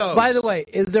Windows. By the way,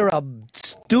 is there a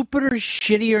stupider,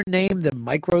 shittier name than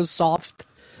Microsoft?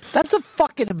 That's a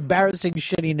fucking embarrassing,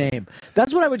 shitty name.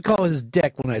 That's what I would call his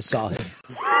dick when I saw him.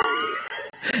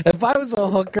 If I was a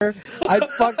hooker, I'd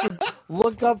fucking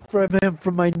look up from him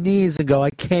from my knees and go, I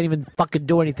can't even fucking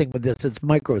do anything with this. It's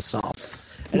Microsoft.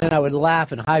 And then I would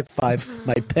laugh and high-five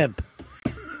my pimp.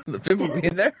 The pimp would be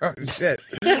in there? Oh, shit.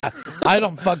 Yeah. I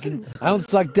don't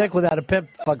suck dick without a pimp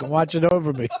fucking watching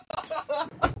over me.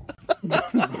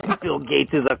 Bill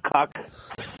Gates is a cuck.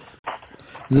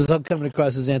 Is this coming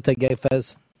across as anti-gay,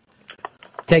 Fez?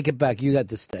 Take it back. You got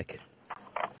the stick.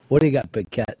 What do you got, Big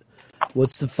Cat?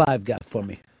 What's the 5 got for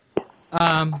me?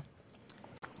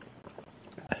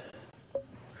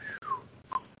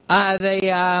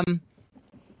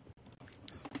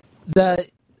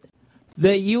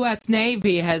 The U.S.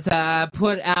 Navy has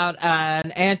put out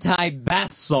an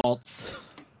anti-bath salts,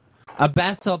 a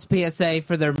bath salts PSA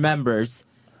for their members.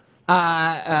 What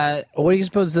are you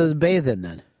supposed to bathe in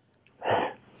then?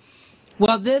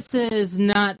 Well, this is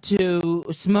not to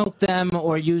smoke them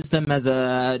or use them as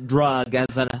a drug.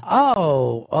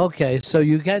 Oh, okay. So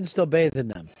you can still bathe in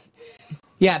them.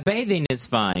 Yeah, bathing is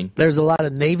fine. There's a lot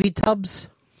of Navy tubs.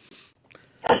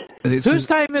 Whose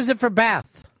time is it for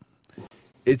bath?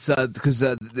 It's because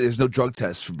there's no drug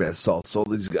test for bath salts. All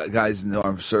these guys in the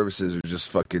armed services are just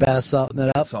fucking bath salting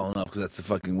it up. Salting up because that's the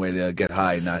fucking way to get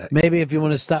high. Not maybe if you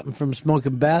want to stop them from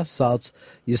smoking bath salts,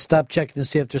 you stop checking to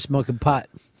see if they're smoking pot.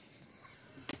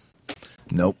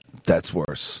 Nope, that's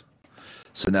worse.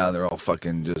 So now they're all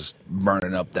fucking just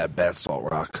burning up that bath salt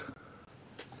rock,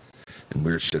 and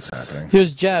weird shit's happening.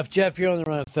 Here's Jeff. Jeff, you're on the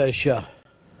Run of Fez show.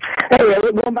 Hey,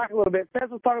 going back a little bit, Fez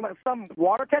was talking about some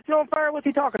water catching on fire. What's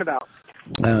he talking about?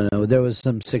 I don't know. There was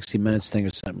some 60 Minutes thing or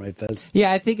something, right, Fez?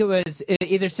 Yeah, I think it was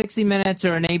either 60 Minutes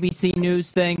or an ABC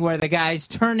News thing where the guy's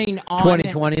turning on...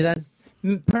 2020 then?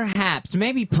 Perhaps.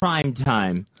 Maybe Prime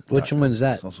Time. Which one's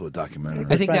that? It's also a documentary.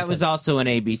 I think that was also an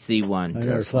ABC one. I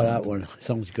never saw that one.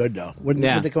 Sounds good, though. What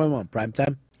Yeah. they call on? Prime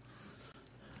Time?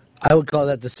 I would call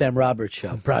that the Sam Roberts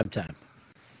show. Prime Time.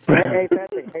 Hey,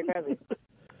 Fezzy.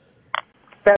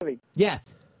 Fezzy.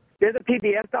 Yes. There's a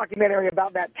PBS documentary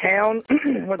about that town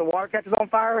where the water catches on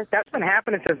fire. That's been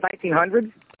happening since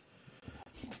 1900s.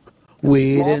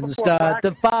 We Long didn't before start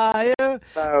the fire.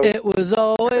 It was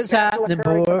always happening.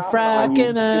 Poor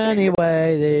fracking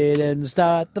anyway. They didn't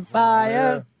start the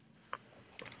fire.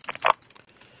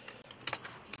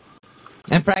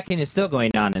 And fracking is still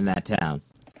going on in that town.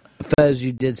 Fez,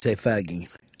 you did say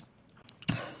fagging.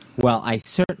 Well, I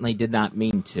certainly did not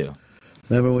mean to.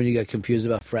 Remember when you got confused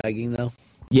about fragging, though?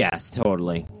 Yes,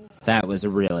 totally. That was a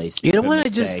really stupid You know what?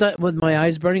 mistake. I just thought with my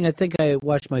eyes burning, I think I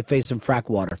washed my face in frack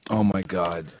water. Oh my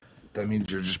god, that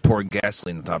means you're just pouring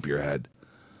gasoline on top of your head.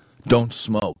 Don't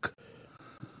smoke.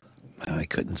 I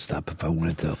couldn't stop if I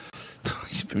wanted to.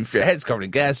 If your head's covered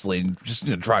in gasoline, just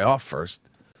dry off first.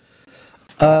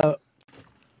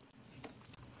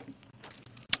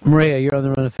 Maria, you're on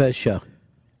the Run of Fez show.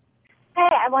 Hey,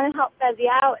 I want to help Fezzy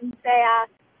out and say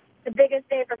the biggest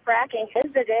day for fracking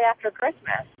is the day after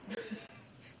Christmas.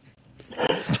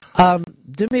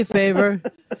 Do me a favor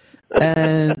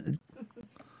and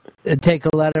take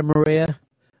a letter, Maria.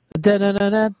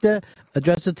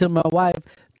 Address it to my wife.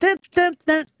 All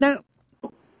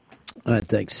right,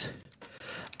 thanks.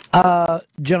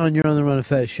 John, you're on the Run of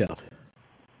Fez show.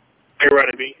 Hey,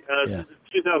 Rodney. Yeah. Since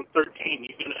 2013, you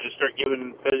going to start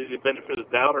giving Fezzy the benefit of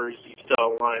the doubt, or is he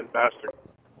still a lying bastard?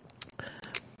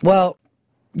 Well,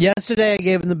 yesterday I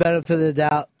gave him the benefit of the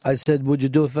doubt. I said, would you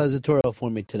do a Fezzatorial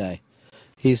for me today?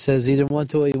 He says he didn't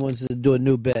want to. He wants to do a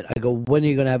new bit. I go, when are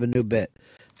you going to have a new bit?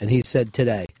 And he said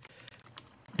today.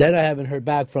 Then I haven't heard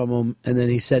back from him, and then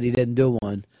he said he didn't do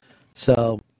one.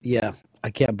 So, yeah,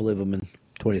 I can't believe him in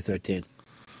 2013.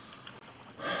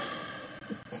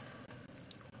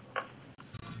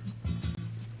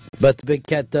 But the big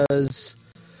cat does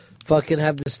fucking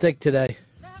have the stick today.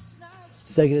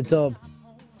 He's taking it to him.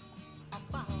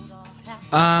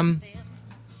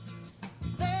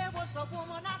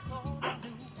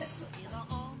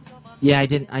 Yeah,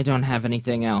 I don't have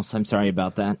anything else. I'm sorry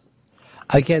about that.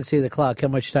 I can't see the clock. How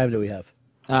much time do we have?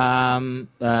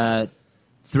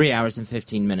 3 hours and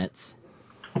 15 minutes.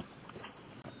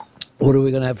 What are we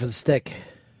going to have for the stick?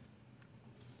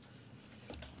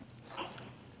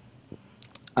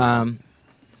 I'm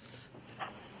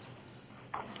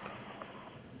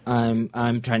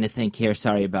trying to think here.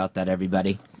 Sorry about that,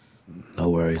 everybody. No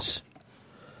worries.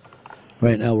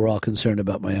 Right now, we're all concerned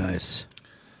about my eyes.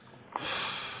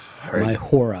 My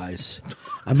whore eyes.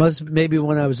 Maybe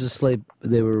when I was asleep,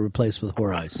 they were replaced with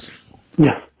whore eyes.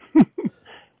 Yeah.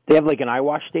 They have like an eye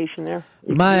wash station there?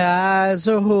 My eyes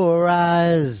are whore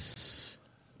eyes.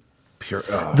 Pure.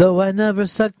 Though I never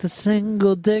sucked a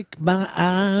single dick, my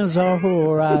eyes are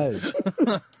whore eyes.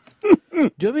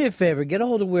 Do me a favor, get a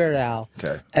hold of Weird Al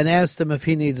and ask him if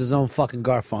he needs his own fucking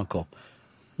Garfunkel.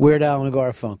 Weird Al and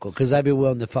Garfunkel, because I'd be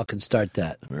willing to fucking start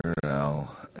that. Weird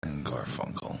Al and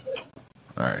Garfunkel.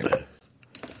 All right.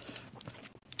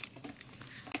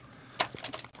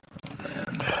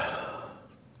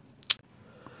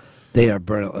 They are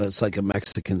burning. It's like a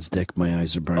Mexican's dick. My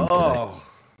eyes are burning today.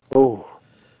 Oh.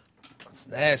 That's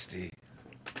nasty.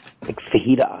 Like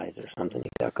fajita eyes or something you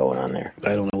got going on there.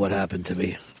 I don't know what happened to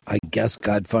me. I guess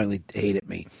God finally hated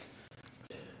me.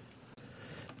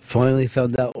 Finally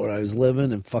found out where I was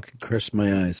living and fucking cursed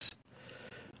my eyes.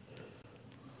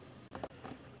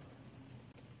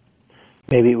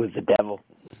 Maybe it was the devil.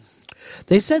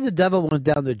 They said the devil went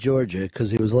down to Georgia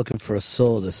because he was looking for a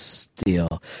soul to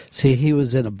steal. See, he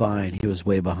was in a bind. He was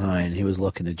way behind. He was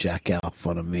looking to jack off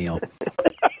on a meal.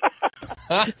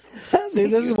 See,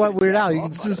 this is what Weird Al. You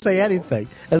can just say anything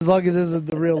as long as it isn't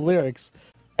the real lyrics.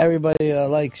 Everybody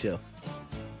likes you.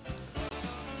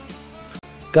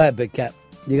 Go ahead, Big Cat.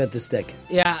 You got the stick.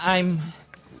 Yeah, I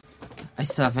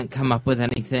still haven't come up with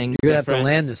anything. You're going to have to different.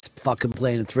 land this fucking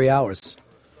plane in 3 hours.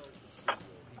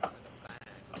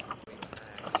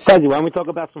 Fuzzy, why don't we talk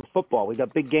about some football? We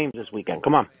got big games this weekend.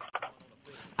 Come on.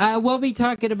 We'll be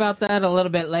talking about that a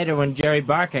little bit later when Jerry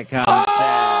Barca comes.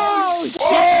 Oh,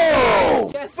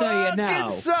 shit! Just so you know.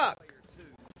 Suck.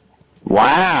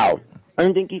 Wow. I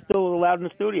didn't think he's still allowed in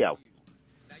the studio.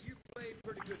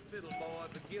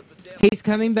 He's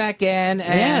coming back in.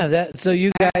 And, Yeah, so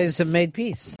you guys have made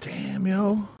peace. Damn,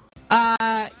 yo.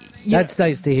 That's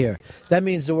nice to hear. That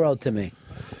means the world to me.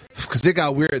 Because it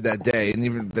got weird that day, and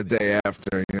even the day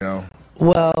after, you know.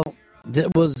 Well,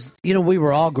 it was, we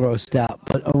were all grossed out,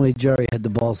 but only Jerry had the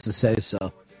balls to say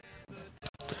so.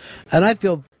 And I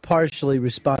feel partially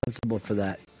responsible for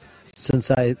that,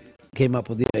 since I came up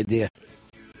with the idea.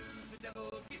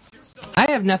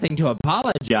 I have nothing to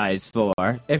apologize for.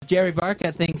 If Jerry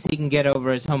Barca thinks he can get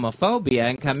over his homophobia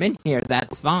and come in here,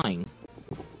 that's fine.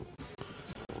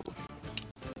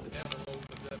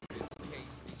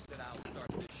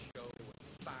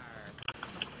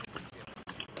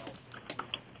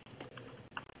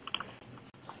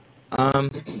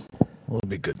 It'll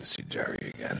be good to see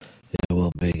Jerry again. It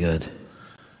will be good.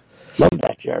 Love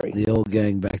that, Jerry. The old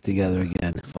gang back together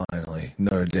again. Finally.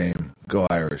 Notre Dame. Go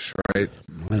Irish, right?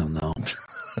 I don't know.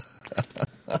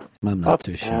 I'm not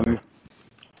too sure.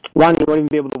 Ron, you won't even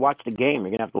be able to watch the game.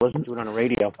 You're going to have to listen to it on the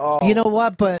radio. You know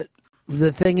what? But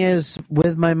the thing is,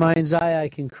 with my mind's eye, I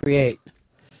can create.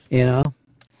 See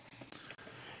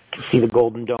the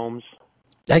Golden Domes.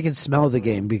 I can smell the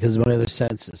game because of my other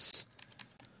senses.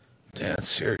 Damn, that's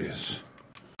serious.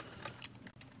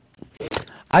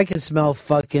 I can smell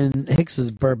fucking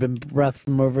Hicks's bourbon breath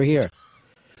from over here.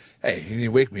 Hey, you need to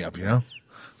wake me up, you know?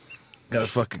 Gotta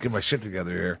fucking get my shit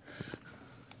together here.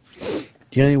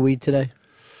 You got any weed today?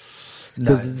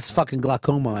 Because No. this fucking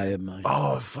glaucoma I have.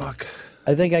 Oh, fuck.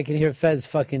 I think I can hear Fez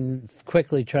fucking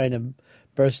quickly trying to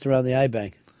burst around the eye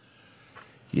bank.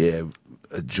 Yeah,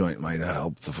 a joint might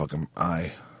help the fucking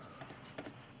eye.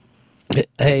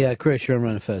 Hey, Chris, you're on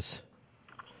Run Fez.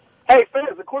 Hey,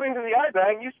 Fizz, according to the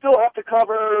iBang, you still have to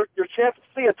cover your chance to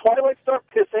see a Twilight start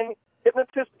pissing,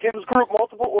 hypnotist gives group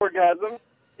multiple orgasms,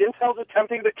 Intel's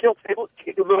attempting to kill cable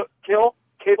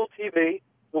TV,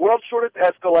 the world's shortest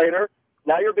escalator,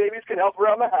 now your babies can help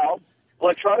around the house,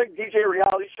 electronic DJ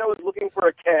reality show is looking for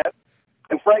a cat,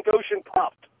 and Frank Ocean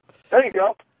popped. There you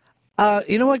go.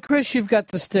 You know what, Chris? You've got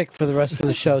the stick for the rest of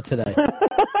the show today.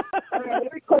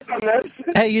 Let me click on this.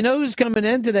 Hey, you know who's coming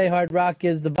in today, Hard Rock,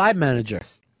 is the vibe manager.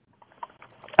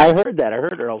 I heard that. I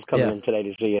heard Earl's coming in today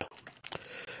to see you.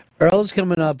 Earl's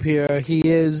coming up here. He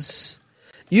is,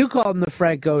 you call him the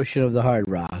Frank Ocean of the Hard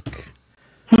Rock.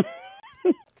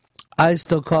 I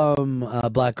still call him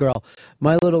Black Girl.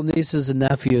 My little nieces and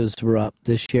nephews were up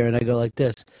this year, and I go like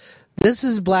this. This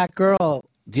is Black Girl.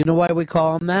 Do you know why we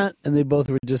call him that? And they both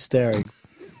were just staring.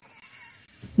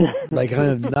 Like I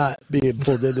am not being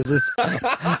pulled into this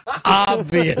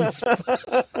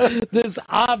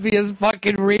obvious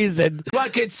fucking reason. Come on,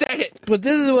 kid, say it. But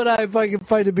this is what I fucking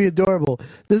find to be adorable.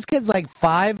 This kid's like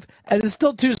 5 and is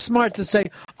still too smart to say,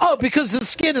 "Oh, because his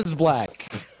skin is black."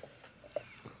 It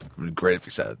would be great if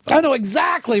he said it. I know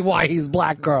exactly why he's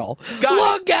Black Girl.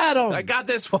 Look at him. I got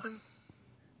this one.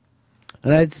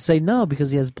 And I had to say no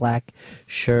because he has black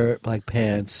shirt, black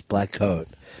pants, black coat.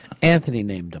 Anthony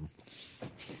named him.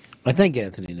 I think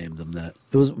Anthony named him that.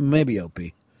 It was maybe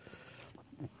Opie.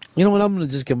 You know what? I'm going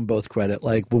to just give them both credit.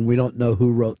 Like when we don't know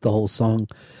who wrote the whole song,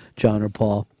 John or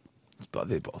Paul.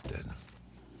 They both did.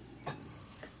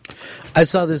 I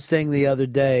saw this thing the other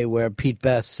day where Pete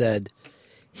Best said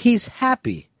he's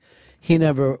happy he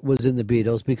never was in the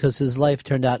Beatles because his life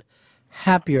turned out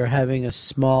happier having a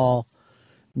small,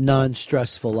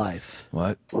 non-stressful life.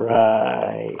 What?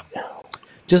 Right.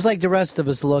 Just like the rest of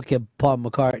us look at Paul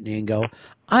McCartney and go,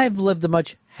 I've lived a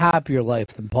much happier life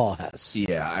than Paul has.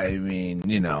 Yeah, I mean,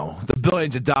 you know, the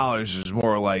billions of dollars is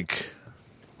more like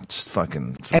just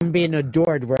fucking... And being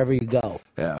adored wherever you go.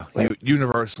 Yeah,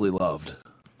 universally loved.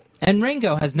 And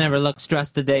Ringo has never looked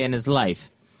stressed a day in his life.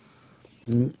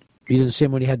 You didn't see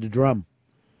him when he had to drum.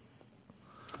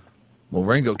 Well,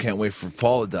 Ringo can't wait for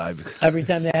Paul to die. Every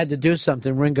time they had to do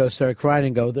something, Ringo started crying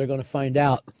and go, they're going to find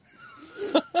out.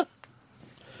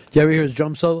 Do you ever hear his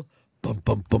drum solo? Bum,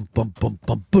 bum, bum, bum, bum,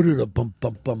 bum, bum, bum,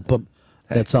 bum, bum, bum.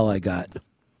 That's all I got.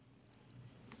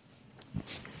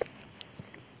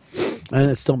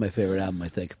 And it's still my favorite album, I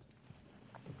think.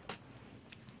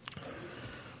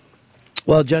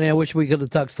 Well, Johnny, I wish we could have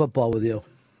talked football with you.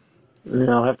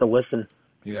 No, I'll have to listen.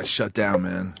 You got shut down,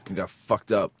 man. You got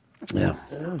fucked up. Yeah.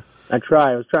 I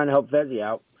try. I was trying to help Fezzi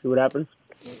out. See what happens.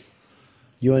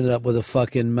 You ended up with a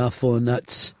fucking mouthful of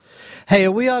nuts. Hey,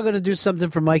 are we all going to do something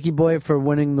for Mikey Boy for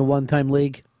winning the one-time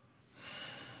league?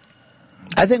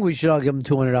 I think we should all give him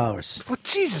 $200. Well,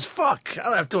 Jesus, fuck. I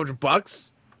don't have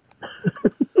 $200.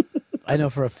 I know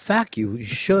for a fact you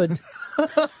should.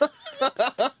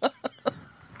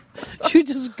 You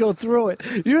just go through it.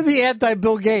 You're the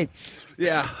anti-Bill Gates.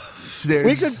 Yeah.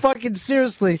 We could fucking,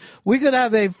 seriously, we could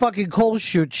have a fucking coal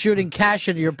chute shooting cash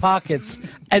into your pockets,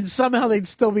 and somehow they'd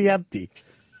still be empty.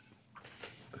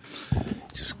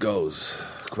 Just goes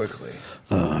quickly.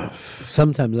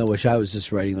 Sometimes I wish I was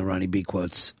just writing the Ronnie B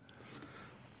quotes.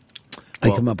 I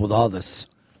come up with all this.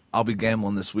 I'll be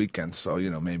gambling this weekend, so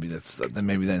maybe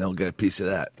then he'll get a piece of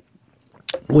that.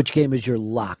 Which game is your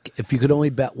lock? If you could only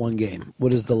bet one game,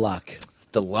 what is the lock?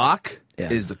 The lock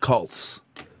is the Colts,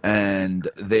 and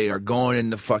they are going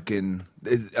into fucking.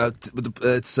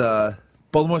 It's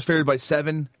Baltimore's favored by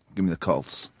 7. Give me the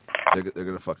Colts. They're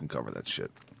gonna fucking cover that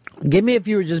shit. Give me if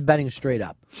you were just betting straight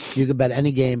up. You could bet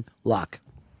any game, lock.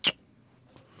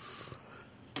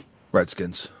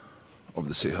 Redskins over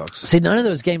the Seahawks. See, none of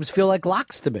those games feel like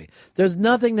locks to me. There's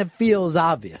nothing that feels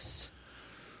obvious.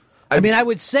 I mean, I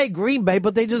would say Green Bay,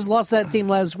 but they just lost that team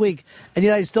last week, and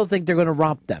yet I still think they're going to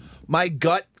romp them. My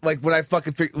gut, like when I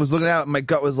fucking was looking at it, my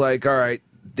gut was like, all right,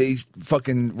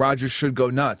 Rodgers should go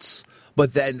nuts.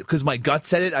 But then, because my gut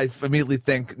said it, I immediately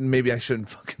think maybe I shouldn't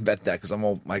fucking bet that because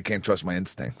I can't trust my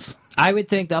instincts. I would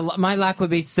think that my lock would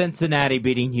be Cincinnati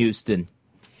beating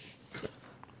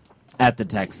at the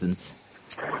Texans.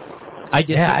 I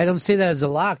don't see that as a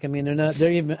lock. I mean,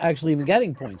 they're even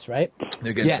getting points, right?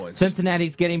 They're getting points.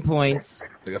 Cincinnati's getting points.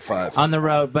 They got 5 on the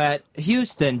road, but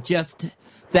Houston, just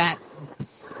that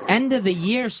end of the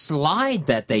year slide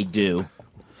that they do.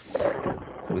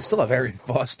 We still have Arian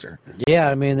Foster. Yeah,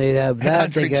 I mean they have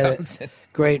that. They get Johnson.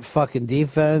 Great fucking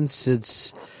defense.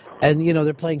 And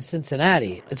they're playing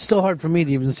Cincinnati. It's still hard for me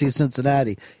to even see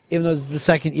Cincinnati, even though it's the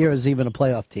second year as even a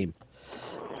playoff team.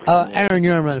 Aaron,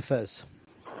 you're on Memphis.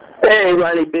 Hey,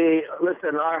 Ronnie B.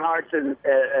 Listen, our hearts and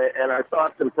our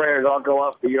thoughts and prayers all go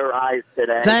up to your eyes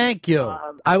today. Thank you.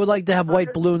 I would like to have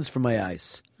white balloons for my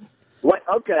eyes. What?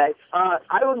 Okay. I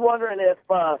was wondering if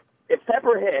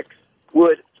Pepper Hicks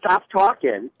would stop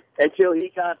talking until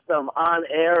he got some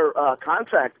on-air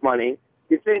contract money.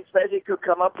 You think Fezzi could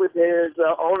come up with his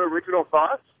own original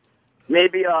thoughts?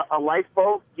 maybe a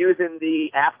lifeboat using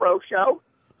the Afro Show?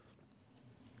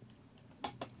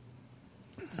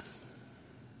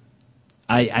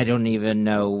 I don't even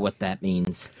know what that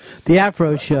means. The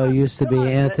Afro Show used to be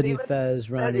Anthony Fez,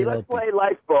 Ronnie Let's Lope. play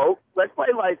lifeboat. Let's play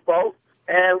lifeboat,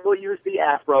 and we'll use the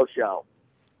Afro Show.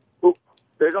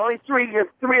 There's only three. If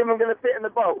three of them going to fit in the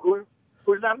boat,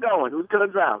 who's not going? Who's going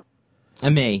to drown?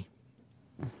 And me.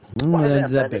 That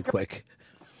ended that bit quick.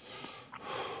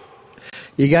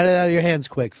 You got it out of your hands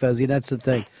quick, Fezzy. That's the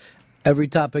thing. Every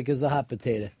topic is a hot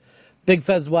potato. Big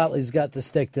Fez Watley's got the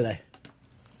stick today.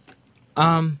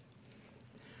 I'm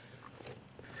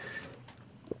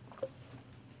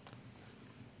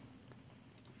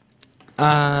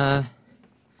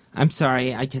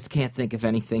sorry. I just can't think of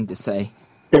anything to say.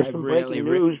 There's I some really,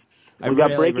 breaking news. I We got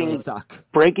really, breaking, really suck.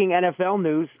 breaking NFL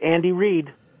news. Andy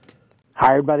Reid,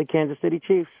 hired by the Kansas City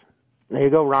Chiefs. There you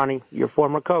go, Ronnie, your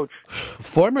former coach.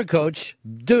 Former coach?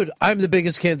 Dude, I'm the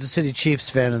biggest Kansas City Chiefs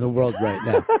fan in the world right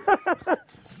now.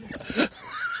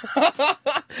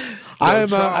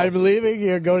 I'm leaving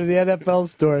here, going to the NFL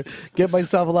store, get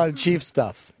myself a lot of Chiefs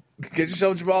stuff. Get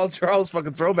yourself Jamal Charles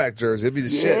fucking throwback jersey. It'd be the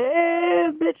shit.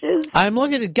 Yeah, bitches. I'm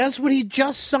looking at, guess what he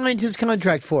just signed his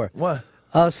contract for? What?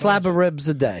 A slab of ribs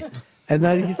a day. And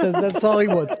then he says that's all he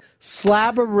wants.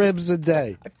 Slab of ribs a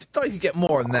day. I thought you could get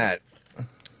more than that.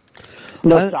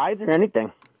 No sides or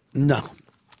anything. No.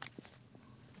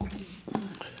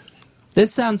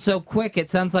 This sounds so quick. It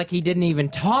sounds like he didn't even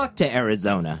talk to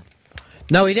Arizona.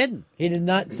 No, he didn't. He did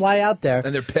not fly out there.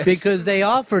 And they're pissed. Because they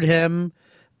offered him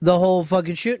the whole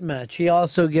fucking shooting match. He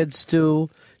also gets to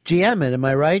GM it. Am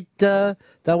I right? That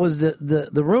was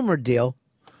the rumored deal.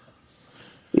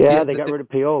 Yeah, they got rid of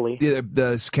Pioli. Yeah,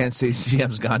 the Kansas City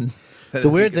GM's gone. The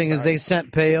weird thing is they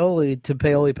sent Paoli to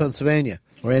Paoli, Pennsylvania,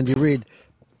 where Andy Reid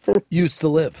used to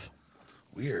live.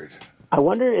 Weird. I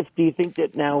wonder if, do you think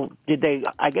that now,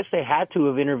 I guess they had to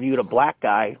have interviewed a black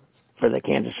guy for the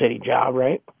Kansas City job,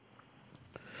 right?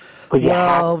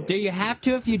 Well, do you have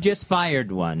to if you just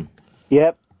fired one?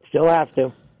 Yep, still have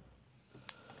to.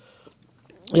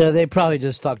 Yeah, they probably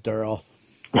just talked to Earl.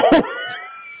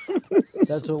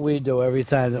 That's what we do every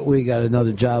time that we got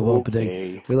another job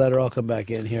opening. We let Earl come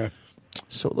back in here.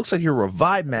 So it looks like you're a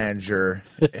Revive manager,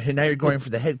 and now you're going for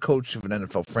the head coach of an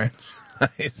NFL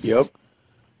franchise. Yep.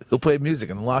 He'll play music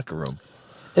in the locker room.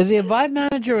 Is he a Vibe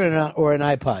manager or an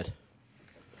iPod?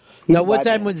 Now, what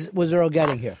time was Earl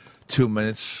getting here? 2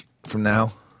 minutes from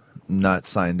now. Not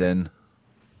signed in.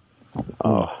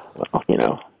 Oh, well, you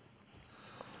know.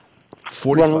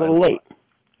 45. Run a little late.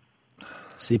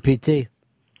 CPT.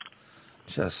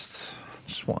 Just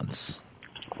once.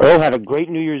 Earl had a great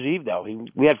New Year's Eve, though.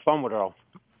 We had fun with Earl.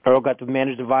 Earl got to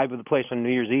manage the vibe of the place on New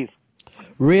Year's Eve.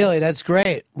 Really? That's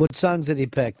great. What songs did he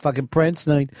pick? Fucking Prince,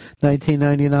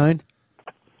 1999?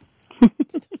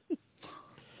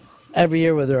 Every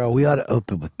year with Earl, we ought to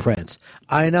open with Prince.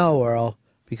 I know, Earl,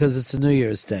 because it's a New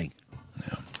Year's thing.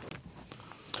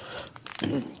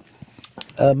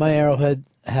 Yeah. My Arrowhead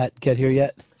hat get here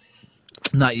yet?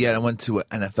 Not yet. I went to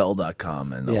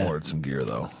NFL.com and ordered some gear,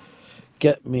 though.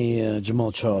 Get me a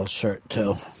Jamal Charles shirt,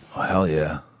 too. Oh, hell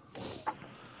yeah.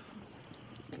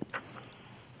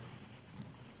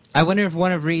 I wonder if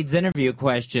one of Reed's interview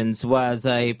questions was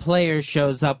a player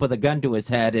shows up with a gun to his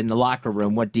head in the locker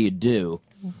room. What do you do?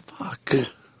 Fuck.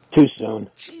 Too soon.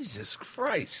 Jesus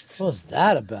Christ. What was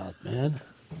that about, man?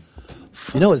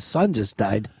 You know his son just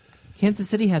died. Kansas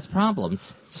City has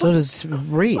problems. So does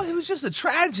Reed. Well, it was just a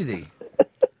tragedy.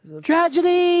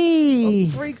 Tragedy! A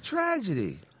freak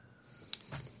tragedy.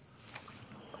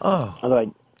 Oh.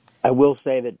 Although I will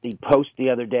say that the Post the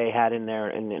other day had in there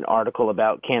an article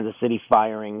about Kansas City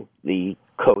firing the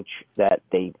coach that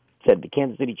they said the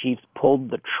Kansas City Chiefs pulled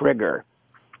the trigger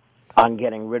on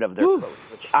getting rid of their coach,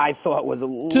 which I thought was a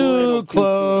little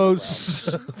close.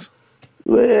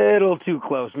 Little too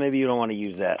close. Maybe you don't want to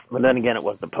use that. But then again, it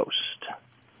was the Post.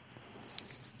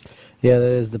 Yeah, that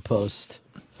is the Post.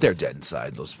 They're dead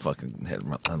inside, those fucking head.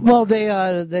 Well, they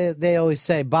always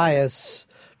say bias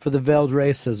for the veiled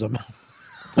racism.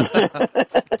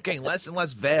 It's getting less and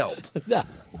less veiled. No,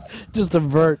 just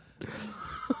avert.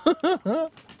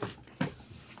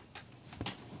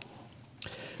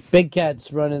 Big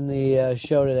Cat's running the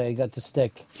show today. Got the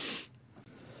stick.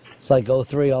 It's like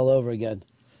 03 all over again.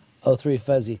 03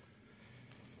 Fezzy.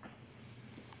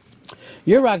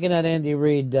 You're rocking that Andy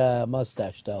Reid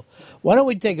mustache, though. Why don't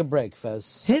we take a break,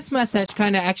 Fez? His mustache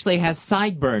kind of actually has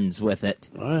sideburns with it.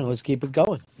 All right, let's keep it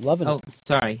going. Loving it. Oh,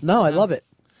 sorry. No, I love it.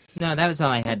 No, that was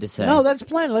all I had to say. No, that's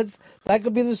plenty. That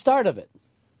could be the start of it.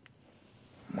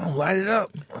 I'll light it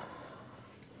up.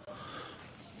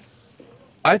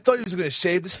 I thought he was going to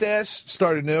shave the stash,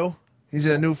 start anew. He's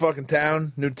in a new fucking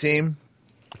town, new team.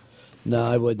 No,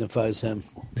 I wouldn't if I was him.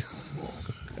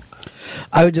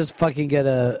 I would just fucking get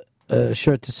a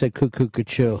shirt that said cuckoo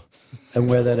cuckoo and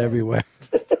wear that everywhere.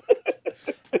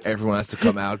 Everyone has to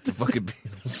come out to fucking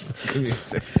Beatles fucking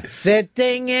music.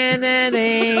 Sitting in an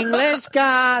English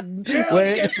garden. Yeah,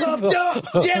 let's get pumped up.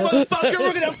 Yeah, motherfucker,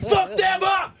 we're gonna fuck them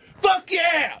up. Fuck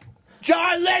yeah.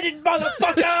 John Lennon,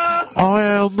 motherfucker. I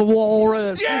am the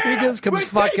walrus. Yeah, He just comes we're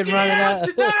fucking taking running it out out.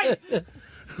 tonight.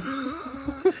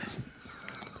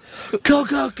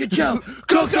 Coco Cacho.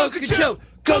 Coco Cacho.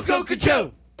 Coco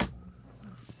Cacho.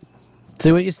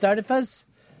 See what you started, Fez?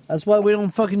 That's why we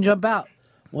don't fucking jump out.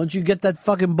 Once you get that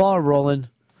fucking ball rolling.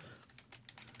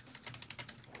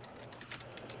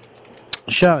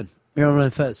 Sean, you're on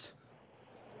Fez.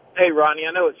 Hey, Ronnie,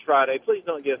 I know it's Friday. Please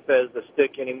don't give Fez the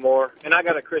stick anymore. And I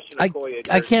got a Christian Okoye.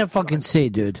 I can't fucking see,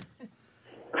 dude.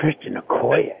 Christian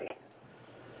Okoye.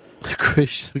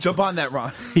 Christian. Jump on that,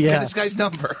 Ron. Yeah. Get this guy's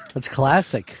number. That's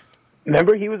classic.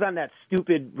 Remember he was on that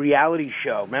stupid reality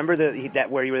show. Remember that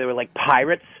where they were like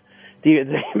pirates? Do you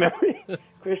remember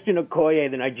Christian Okoye,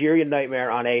 the Nigerian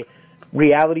Nightmare, on a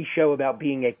reality show about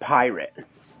being a pirate?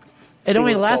 It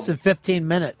only was lasted 15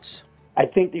 minutes. I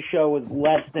think the show was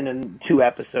less than in 2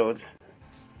 episodes.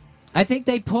 I think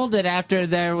they pulled it after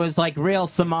there was like real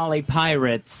Somali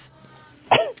pirates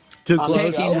Too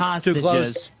taking hostages. Too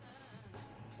close.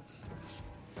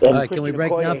 And All right, can we Christian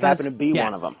break Okoye now, Fez? happened to be Yes.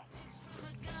 one of them.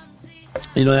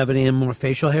 You don't have any more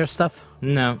facial hair stuff?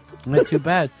 No. Not too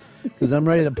bad, because I'm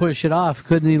ready to push it off.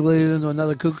 Couldn't he lead into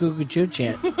another cuckoo cuckoo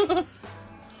chant?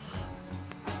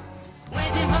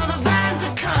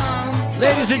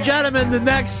 Ladies and gentlemen, the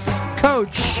next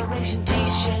coach of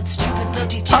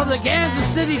the Kansas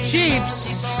City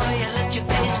Chiefs,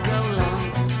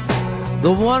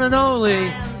 the one and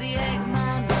only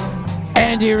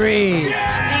Andy Reid.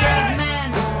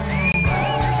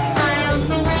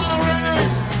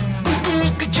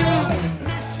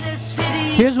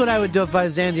 Here's what I would do if I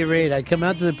was Andy Reid. I'd come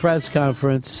out to the press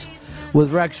conference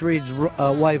with Rex Reed's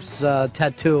wife's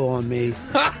tattoo on me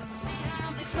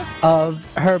of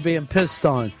her being pissed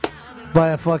on by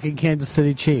a fucking Kansas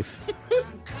City Chief.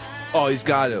 Oh, he's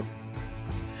got to.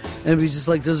 And be just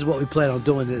like, this is what we plan on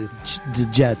doing to the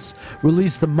Jets.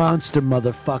 Release the monster,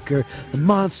 motherfucker. The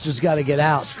monster's got to get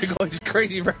out. All these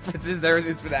crazy references,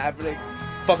 everything's been happening.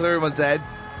 Fucking everyone's head.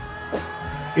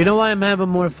 You know why I'm having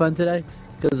more fun today?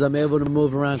 Because I'm able to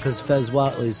move around because Fez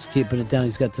Watley's keeping it down.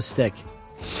 He's got the stick.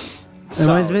 It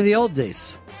reminds me of the old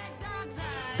days.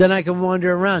 Then I can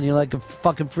wander around. You're like a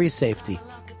fucking free safety.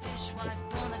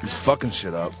 He's fucking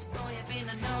shit up.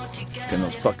 Getting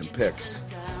those fucking picks.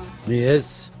 He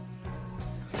is.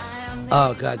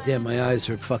 Oh, goddamn, my eyes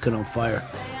are fucking on fire.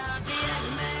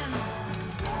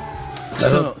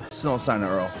 Still no sign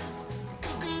of Earl.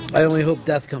 I only hope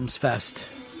death comes fast.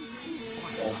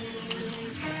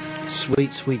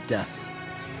 Sweet, sweet death.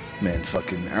 Man,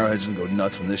 fucking Arrowhead's gonna go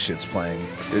nuts when this shit's playing.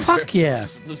 Fuck yeah.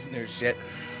 Just losing their shit.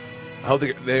 I hope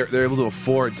they're able to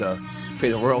afford to pay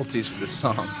the royalties for this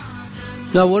song.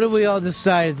 Now, what if we all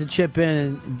decided to chip in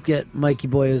and get Mikey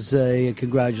Boy as a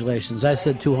congratulations? I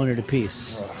said 200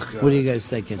 apiece. What are you guys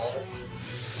thinking?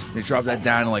 You drop that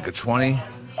down to like a 20?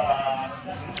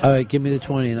 All right, give me the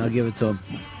 20 and I'll give it to him.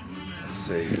 Let's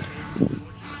see.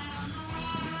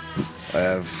 I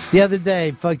have... The other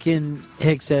day, fucking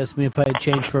Hicks asked me if I had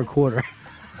change for a quarter.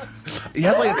 You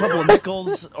have like a couple of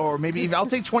nickels, or maybe even... I'll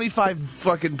take 25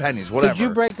 fucking pennies, whatever. Could you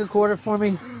break a quarter for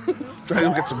me? Try to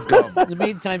go get some gum. In the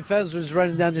meantime, Fez was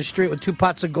running down the street with 2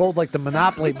 pots of gold like the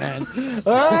Monopoly man.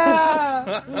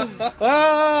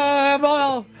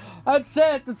 Well, that's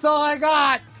it. That's all I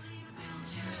got.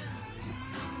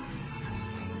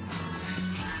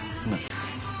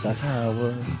 That's how it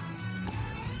was.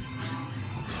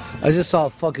 I just saw a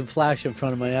fucking flash in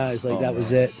front of my eyes like that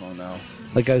was it. Oh, no.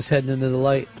 Like I was heading into the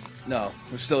light. No,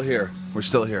 we're still here. We're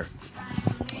still here.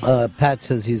 Pat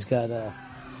says he's got a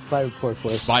spy report for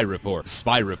us. Spy report.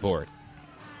 Spy report.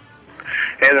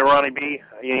 Hey there, Ronnie B.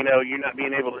 You know, you not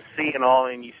being able to see and all,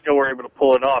 and you still were able to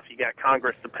pull it off. You got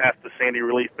Congress to pass the Sandy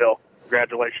relief bill.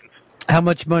 Congratulations. How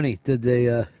much money did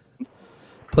they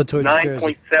put towards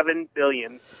Jersey? $9.7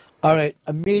 billion. All right,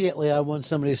 immediately I want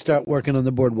somebody to start working on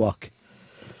the boardwalk.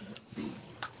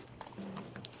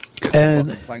 Get some And-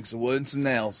 fucking planks of wood and some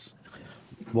nails.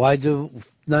 Why do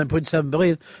 9.7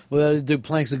 billion? We ought to do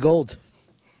planks of gold.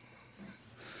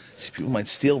 These people might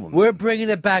steal them. We're bringing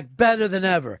it back better than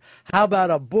ever. How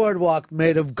about a boardwalk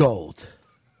made of gold?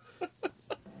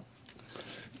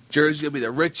 Jersey will be the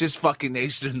richest fucking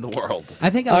nation in the world. I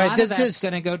think a All lot right, of this that's is-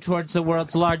 going to go towards the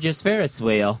world's largest Ferris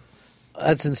wheel.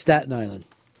 That's in Staten Island.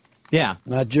 Yeah.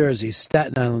 Not Jersey.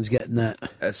 Staten Island's getting that.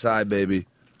 SI, baby.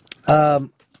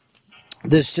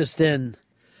 This just in.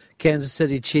 Kansas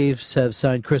City Chiefs have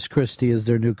signed Chris Christie as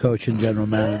their new coach and general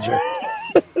manager.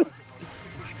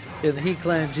 And he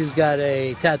claims he's got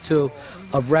a tattoo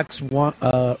of Rex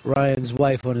Ryan's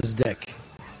wife on his dick.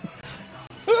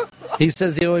 He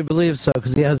says he only believes so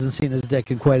because he hasn't seen his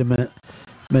dick in quite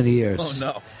many years. Oh,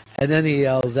 no. And then he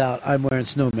yells out, "I'm wearing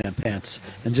snowman pants,"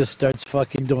 and just starts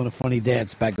fucking doing a funny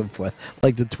dance back and forth,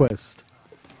 like the twist.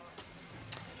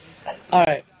 All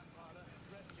right.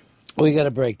 We got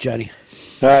a break, Johnny.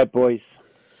 All right, boys.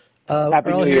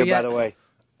 Happy Earl New here Year, yet? by the way.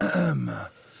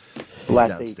 He's Last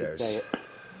downstairs. day you could say it.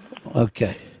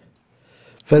 Okay.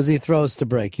 Fezzy, throw us the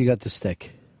break. You got the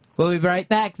stick. We'll be right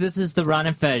back. This is the Ron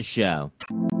and Fez Show.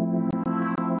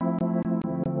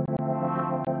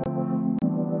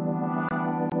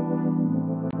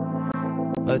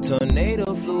 A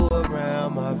tornado flew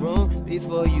around my room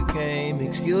before you came.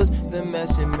 Excuse the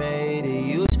mess it made. It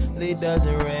usually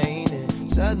doesn't rain in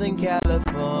Southern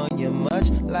California, much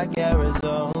like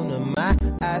Arizona. My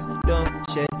eyes don't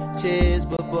shed tears,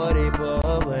 but boy, they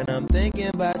pour when I'm thinking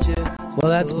about you. Well,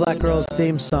 that's Black Girl's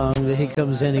theme song. He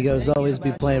comes in, he goes, always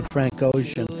be playing Frank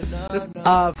Ocean.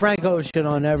 Frank Ocean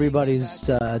on everybody's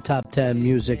top 10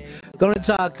 music. Going to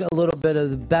talk a little bit of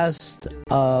the best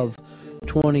of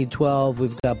 2012.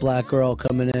 We've got Black Girl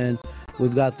coming in.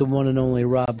 We've got the one and only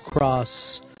Rob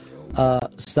Cross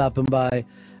stopping by.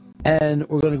 And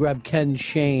we're going to grab Ken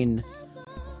Shane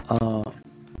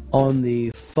on the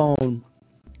phone.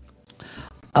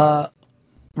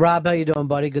 Rob, how you doing,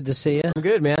 buddy? Good to see you. I'm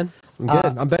good, man. I'm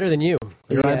good. I'm better than you.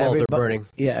 Your eyeballs are burning.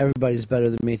 Yeah, everybody's better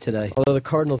than me today. Although the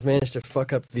Cardinals managed to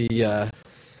fuck up the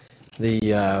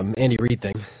Andy Reid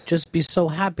thing. Just be so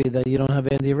happy that you don't have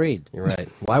Andy Reid. You're right.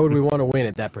 Why would we want to win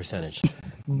at that percentage?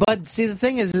 But see, the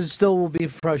thing is, it still will be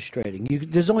frustrating.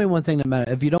 There's only one thing that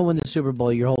matters. If you don't win the Super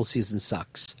Bowl, your whole season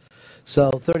sucks.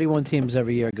 So 31 teams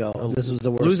every year go. This was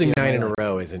the worst. Losing year 9 in of my a life.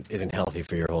 row isn't healthy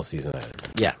for your whole season either.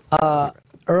 Yeah.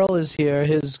 Earl is here.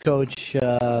 His coach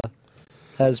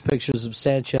has pictures of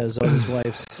Sanchez on his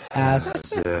wife's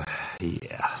ass.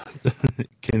 Yeah.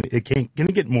 Can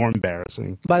it get more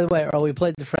embarrassing? By the way, Earl, we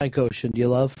played the Frank Ocean. Do you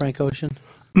love Frank Ocean?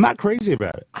 I'm not crazy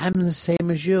about it. I'm the same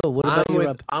as you. What about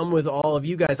you? I'm with all of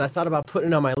you guys. I thought about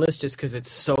putting it on my list just because it's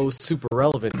so super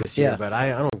relevant this year. Yeah. But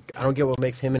I don't get what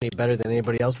makes him any better than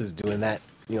anybody else who's doing that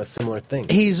similar thing.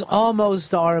 He's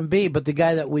almost R&B, but the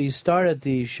guy that we started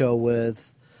the show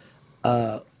with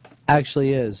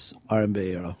actually is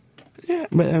R&B, Earl. Yeah,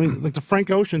 but I mean, like the Frank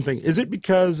Ocean thing, is it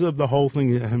because of the whole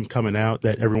thing of him coming out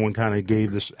that everyone kind of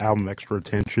gave this album extra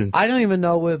attention? I don't even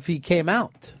know if he came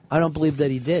out. I don't believe that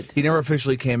he did. He never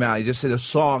officially came out. He just said a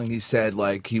song. He said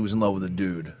like he was in love with a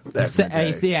dude. Back in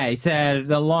the day. He said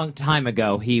a long time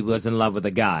ago he was in love with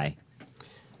a guy.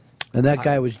 And that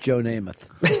guy was Joe Namath.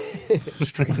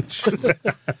 Strange.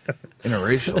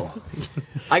 Interracial.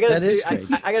 I got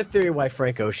a theory why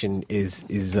Frank Ocean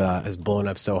is blowing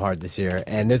up so hard this year.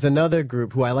 And there's another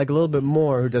group who I like a little bit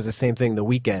more who does the same thing, The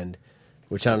Weeknd,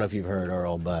 which I don't know if you've heard,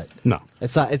 Earl, but no,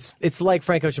 it's like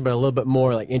Frank Ocean, but a little bit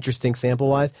more like interesting sample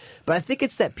wise. But I think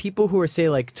it's that people who are say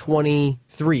like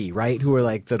 23, right, who are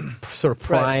like the sort of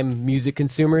prime music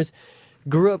consumers,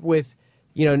 grew up with.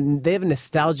 They have a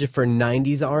nostalgia for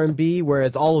 90s R&B,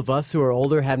 whereas all of us who are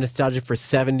older have nostalgia for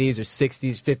 70s or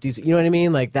 60s, 50s. You know what I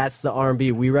mean? Like, that's the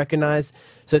R&B we recognize.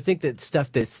 So I think that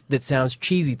stuff that sounds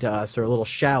cheesy to us or a little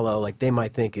shallow, like they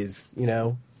might think is,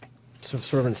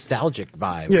 sort of a nostalgic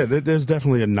vibe. Yeah, there's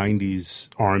definitely a 90s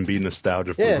R&B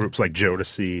nostalgia for Yeah. groups like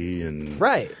Jodeci and...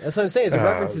 Right. That's what I'm saying. Is it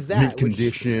references that. Mint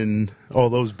Condition, all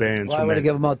those bands. Well, I from want to that.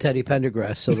 give them all Teddy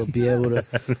Pendergrass so they'll be able to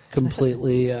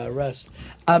completely rest.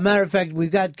 Matter of fact, we've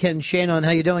got Ken Shane on.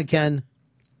 How you doing, Ken?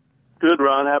 Good,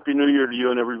 Ron. Happy New Year to you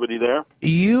and everybody there.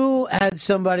 You had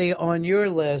somebody on your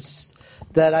list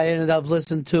that I ended up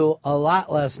listening to a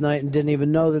lot last night and didn't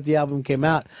even know that the album came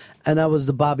out, and that was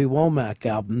the Bobby Womack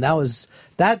album.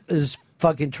 That is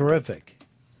fucking terrific.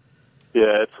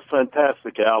 Yeah, it's a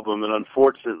fantastic album, and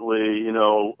unfortunately,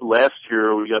 last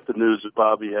year we got the news that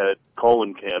Bobby had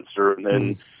colon cancer, and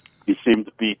then he seemed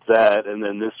to beat that, and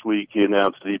then this week he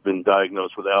announced that he'd been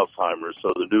diagnosed with Alzheimer's,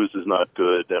 so the news is not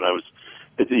good, and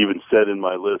it even said in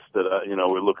my list that,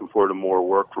 we're looking forward to more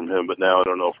work from him, but now I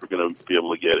don't know if we're going to be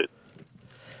able to get it.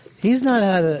 He's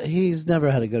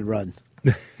never had a good run.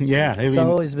 Yeah. It's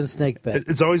always been snake bit.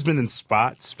 It's always been in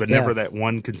spots, but Yeah. never that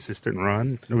one consistent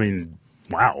run. I mean,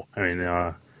 wow. I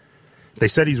mean, they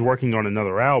said he's working on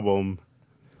another album,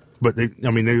 but they're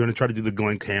going to try to do the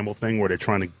Glenn Campbell thing where they're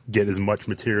trying to get as much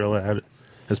material out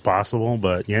as possible.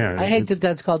 But yeah, I hate that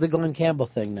that's called the Glenn Campbell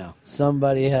thing now.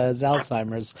 Somebody has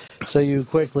Alzheimer's, so you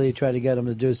quickly try to get them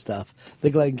to do stuff. The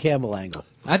Glenn Campbell angle.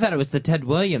 I thought it was the Ted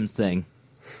Williams thing,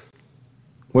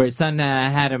 where his son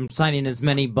had him signing as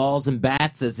many balls and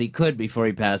bats as he could before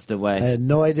he passed away. I had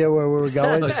no idea where we were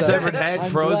going. A severed head,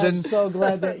 frozen. I'm so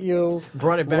glad that you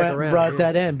brought it back around. Brought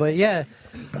that in, but yeah.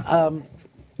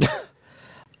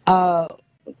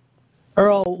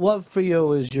 Earl, what for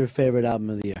you is your favorite album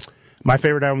of the year? My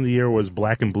favorite album of the year was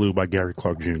Black and Blue by Gary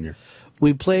Clark Jr.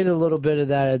 We played a little bit of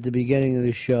that at the beginning of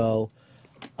the show.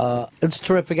 It's a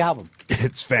terrific album.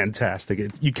 It's fantastic.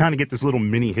 You kind of get this little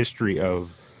mini history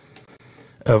of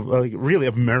really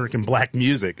of American black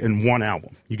music in one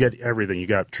album. You get everything. You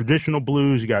got traditional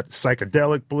blues, you got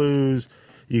psychedelic blues,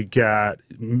 you got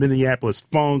Minneapolis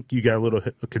funk, you got a little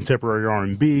contemporary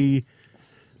R&B.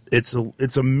 It's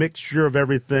a mixture of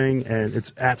everything, and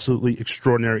it's absolutely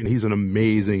extraordinary. And he's an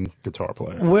amazing guitar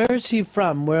player. Where is he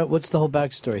from? What's the whole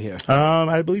backstory here?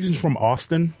 I believe he's from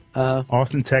Austin,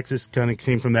 Austin, Texas. Kind of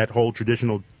came from that whole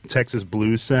traditional Texas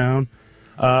blues sound.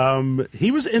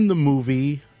 He was in the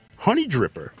movie Honey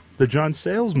Dripper, the John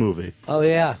Sayles movie. Oh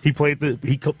yeah, he played like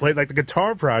the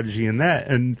guitar prodigy in that,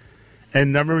 and I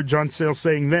remember John Sayles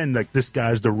saying then, like, this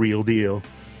guy's the real deal.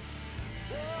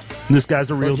 This guy's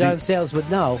the real deal. John Sayles would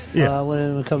know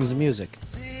when it comes to music.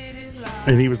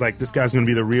 And he was like, this guy's going to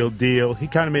be the real deal. He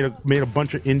kind of made a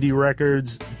bunch of indie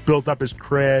records, built up his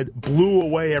cred, blew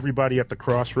away everybody at the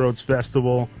Crossroads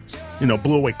Festival.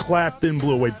 Blew away Clapton,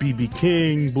 blew away B.B.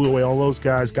 King, blew away all those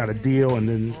guys, got a deal, and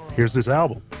then here's this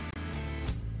album.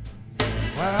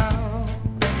 Wow.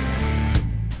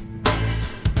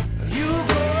 You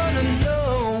gonna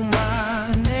know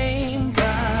my name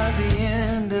by the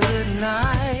end of the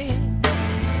night.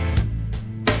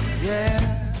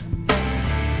 Yeah.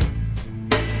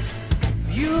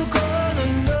 You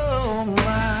gonna know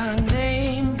my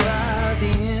name by the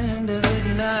end of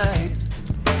the night.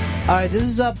 All right, this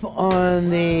is up on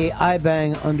the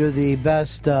iBang under the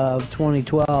best of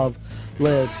 2012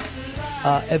 list.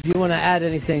 If you want to add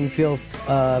anything, feel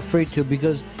free to,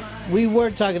 because we were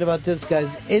talking about this,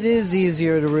 guys. It is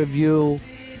easier to review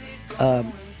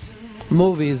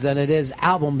movies than it is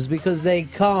albums because they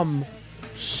come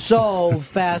so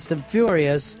fast and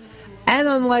furious. And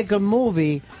unlike a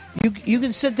movie, you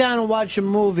can sit down and watch a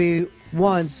movie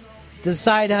once,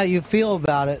 decide how you feel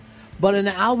about it, but an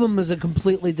album is a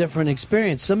completely different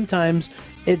experience. Sometimes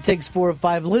it takes 4 or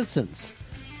 5 listens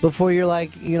before you're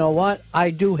like, you know what? I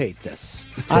do hate this.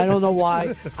 I don't know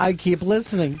why I keep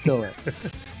listening to it.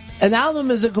 An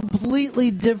album is a completely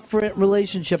different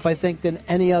relationship, I think, than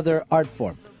any other art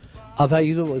form of how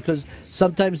you do it. Because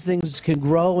sometimes things can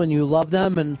grow and you love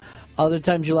them, and other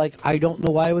times you're like, I don't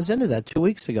know why I was into that 2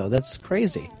 weeks ago. That's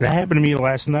crazy. That happened to me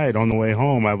last night on the way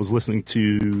home. I was listening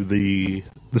to the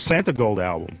Santa Gold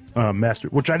album, Master,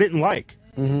 which I didn't like.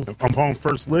 Upon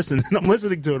first listen, and I'm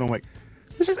listening to it, I'm like,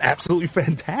 this is absolutely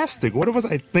fantastic. What was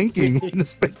I thinking when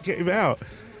this thing came out?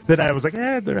 That I was like,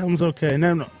 their album's okay.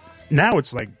 No. Now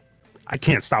it's like, I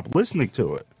can't stop listening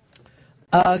to it.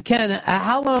 Ken,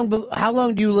 how long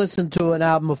do you listen to an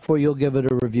album before you'll give it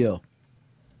a review?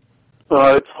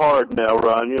 It's hard now,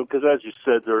 Ron, because as you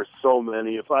said, there are so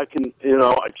many. If I can,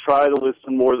 I try to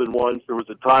listen more than once. There was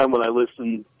a time when I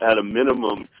listened at a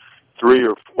minimum 3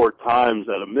 or 4 times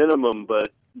at a minimum,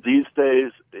 but these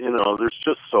days, there's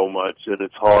just so much, and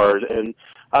it's hard. And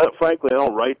frankly, I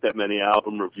don't write that many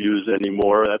album reviews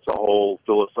anymore. That's a whole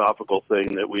philosophical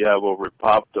thing that we have over at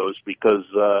Pop Dose, because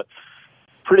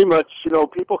pretty much,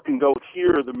 people can go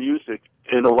hear the music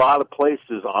in a lot of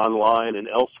places online and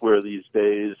elsewhere these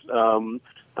days.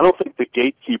 I don't think the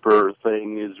gatekeeper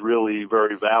thing is really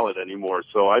very valid anymore.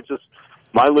 So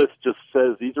my list just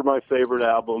says these are my favorite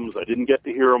albums. I didn't get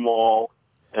to hear them all.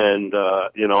 And,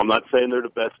 I'm not saying they're the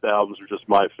best albums, they're just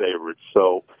my favorites.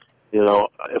 So,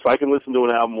 if I can listen to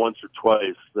an album once or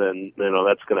twice, then,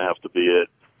 that's going to have to be it.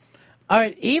 All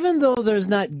right, even though there's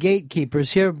not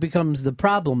gatekeepers, here becomes the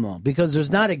problem, though, because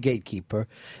there's not a gatekeeper,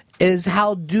 is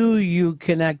how do you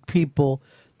connect people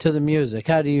to the music?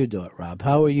 How do you do it, Rob?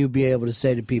 How will you be able to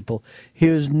say to people,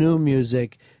 here's new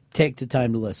music, take the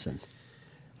time to listen?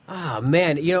 Ah,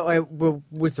 man,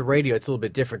 with the radio, it's a little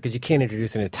bit different because you can't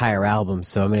introduce an entire album.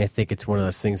 So, I think it's one of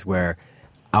those things where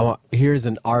here's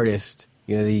an artist,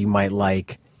 that you might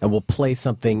like, and we'll play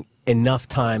something enough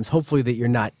times, hopefully that you're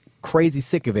not crazy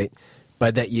sick of it,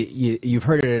 but that you've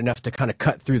heard it enough to kind of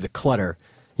cut through the clutter,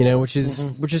 which is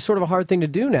sort of a hard thing to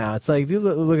do now. It's like if you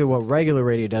look at what regular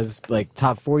radio does, like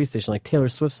top 40 station, like Taylor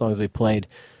Swift songs we played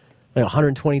like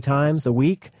 120 times a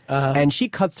week, and she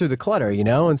cuts through the clutter,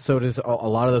 and so does a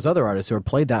lot of those other artists who are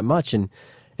played that much, and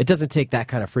it doesn't take that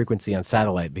kind of frequency on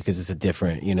satellite because it's a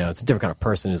different, it's a different kind of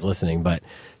person who's listening. But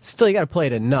still, you got to play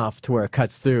it enough to where it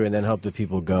cuts through, and then hope that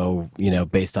people go,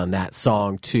 based on that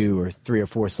song, 2 or 3 or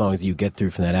 4 songs you get through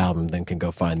from that album, then can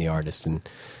go find the artist and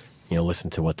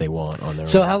listen to what they want on their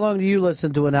own. So how long do you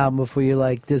listen to an album before you're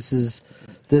like, this is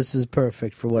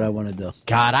perfect for what I want to do?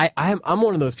 God, I'm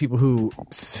one of those people who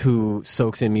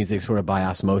soaks in music sort of by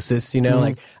osmosis,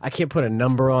 like I can't put a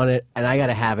number on it, and I got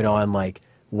to have it on like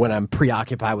when I'm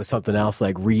preoccupied with something else,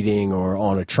 like reading or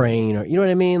on a train, or you know what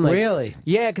I mean? Like, really?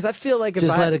 Yeah, because I feel like if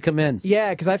just let it come in. Yeah,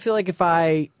 because I feel like if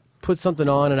I put something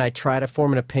on and I try to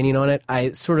form an opinion on it,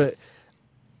 I sort of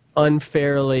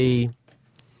unfairly.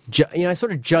 I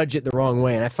sort of judge it the wrong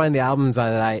way, and I find the albums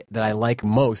that I like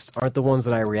most aren't the ones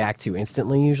that I react to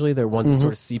instantly. Usually, they're ones that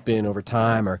sort of seep in over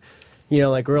time, or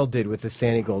like Earl did with the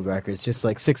Sandy Gold records. Just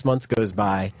like 6 months goes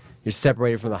by, you're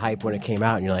separated from the hype when it came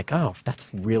out, and you're like, oh,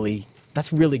 that's really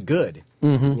good, in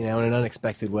an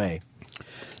unexpected way.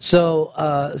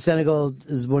 So, Sandy Gold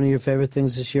is one of your favorite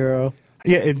things this year, Earl?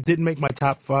 Yeah, it didn't make my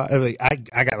top 5.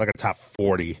 I got like a top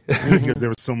 40 because there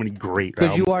were so many great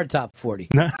albums. Because you are top 40.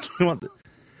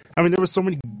 I mean, there were so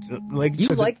many. Like you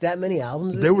like that many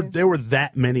albums? There were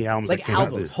that many albums. Like that came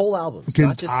albums, out this, whole albums,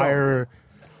 not just songs.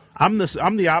 I'm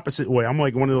the opposite way. I'm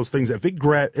like one of those things. If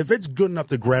it's good enough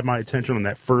to grab my attention on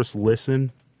that first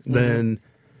listen, then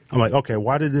I'm like, okay,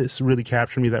 why did this really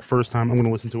capture me that first time? I'm going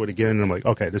to listen to it again, and I'm like,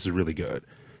 okay, this is really good.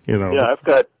 Yeah,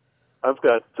 I've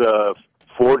got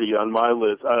 40 on my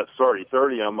list.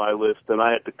 30 on my list, and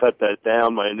I had to cut that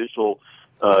down. My initial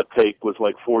take was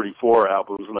like 44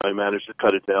 albums, and I managed to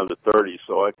cut it down to 30,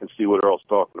 so I can see what Earl's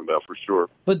talking about for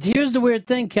sure. But here's the weird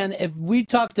thing, Ken. If we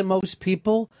talk to most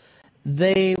people,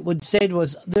 they would say to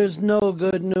us, there's no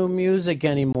good new music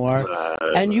anymore.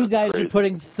 And you guys are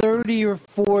putting 30 or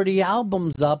 40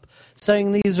 albums up,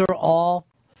 saying these are all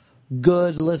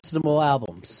good, listenable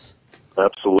albums.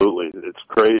 Absolutely. It's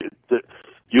crazy.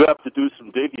 You have to do some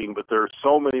digging, but there are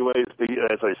so many ways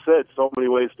as I said, so many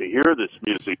ways to hear this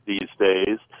music these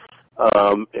days.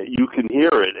 You can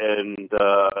hear it, and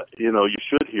you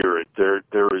should hear it. There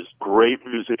is great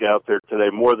music out there today,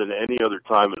 more than any other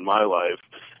time in my life.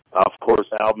 Of course,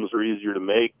 albums are easier to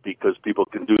make because people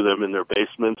can do them in their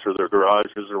basements or their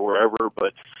garages or wherever,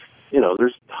 but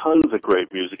there's tons of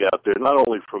great music out there, not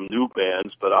only from new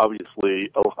bands, but obviously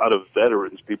a lot of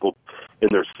veterans, people in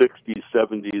their 60s,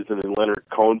 70s, and in Leonard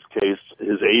Cohen's case,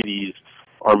 his 80s,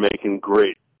 are making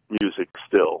great music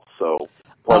still. So,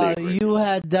 you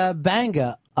had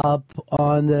Banga up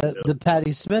on the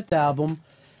Patti Smith album,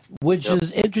 which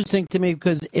is interesting to me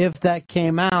because if that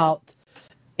came out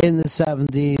in the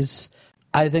 70s,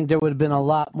 I think there would have been a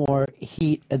lot more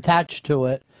heat attached to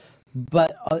it.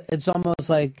 But it's almost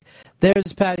like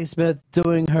there's Patti Smith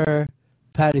doing her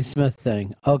Patti Smith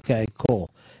thing. Okay,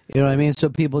 cool. You know what I mean? So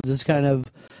people just kind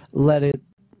of let it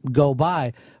go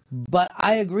by. But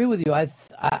I agree with you. I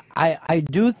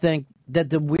do think that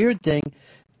the weird thing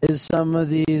is some of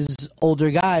these older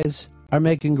guys are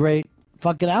making great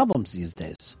fucking albums these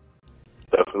days.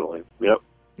 Definitely. Yep.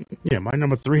 Yeah, my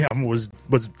number 3 album was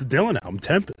the Dylan album,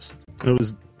 Tempest. It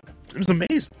was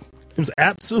amazing. It was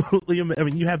absolutely amazing. I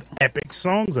mean, you have epic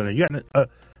songs on it. You got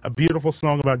a beautiful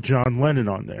song about John Lennon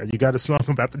on there. You got a song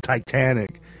about the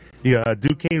Titanic. Yeah,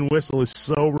 Duquesne Whistle is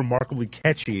so remarkably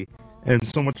catchy and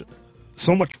so much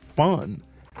fun.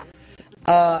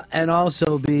 And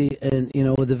also with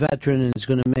the veteran, it's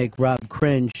going to make Rob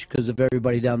cringe because of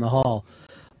everybody down the hall.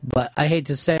 But I hate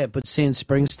to say it, but seeing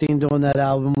Springsteen doing that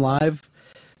album live,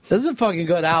 this is a fucking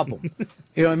good album.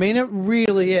 You know what I mean? It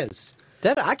really is.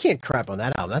 I can't crap on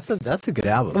that album. That's a good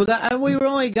album. Well, we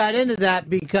only got into that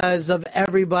because of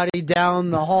everybody down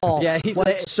the hall. Yeah,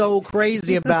 went so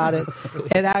crazy about it.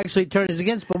 It actually turned us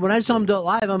against. But when I saw him do it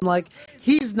live, I'm like,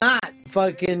 he's not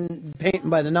fucking painting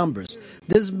by the numbers.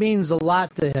 This means a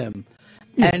lot to him.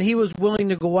 And he was willing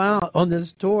to go out on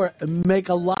this tour and make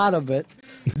a lot of it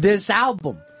this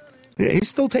album. Yeah, he's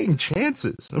still taking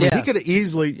chances. I mean, he could have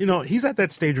easily, he's at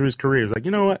that stage of his career. He's like,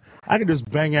 you know what? I can just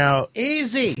bang out.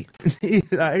 Easy.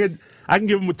 I can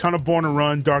give him a ton of Born to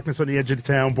Run, Darkness on the Edge of the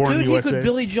Town, Born in the USA. He could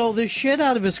Billy Joel the shit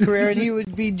out of his career, and he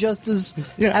would be just as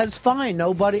fine.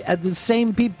 The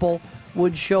same people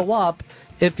would show up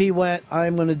if he went,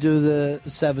 I'm going to do the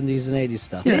 70s and 80s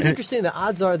stuff. It's interesting. The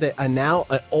odds are that now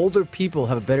older people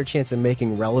have a better chance of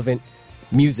making relevant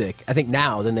music, I think,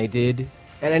 now than they did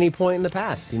at any point in the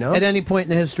past, At any point in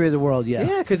the history of the world, yeah.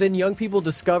 Yeah, because then young people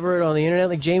discover it on the internet.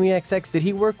 Like Jamie XX, did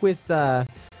he work with, God,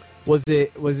 now I'm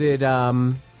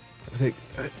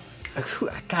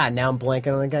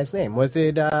blanking on the guy's name. Was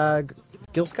it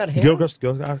Gil Scott-Heron? Gil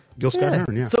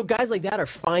Scott-Heron, yeah. So guys like that are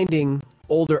finding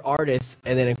older artists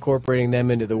and then incorporating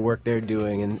them into the work they're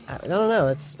doing. And I don't know.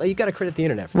 That's you got to credit the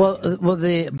internet for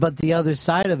that. But the other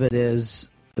side of it is,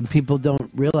 and people don't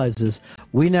realize this,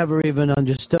 we never even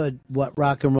understood what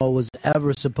rock and roll was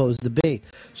ever supposed to be.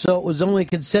 So it was only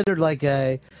considered like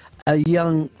a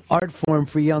young art form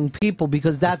for young people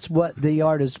because that's what the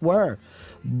artists were.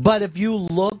 But if you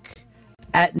look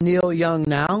at Neil Young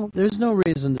now, there's no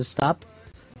reason to stop.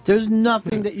 There's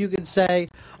nothing that you can say,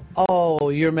 oh,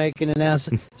 you're making an ass.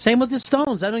 Same with the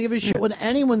Stones. I don't give a shit what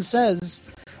anyone says.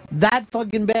 That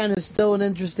fucking band is still an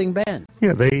interesting band.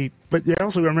 Yeah, but you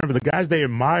also remember the guys they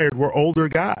admired were older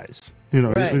guys. You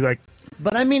know, Right. it was like,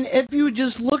 But I mean, if you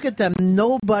just look at them,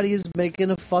 nobody is making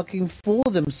a fucking fool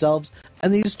of themselves,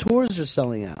 and these tours are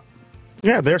selling out.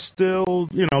 yeah, they're still,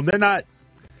 they're not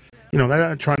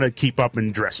trying to keep up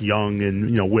and dress young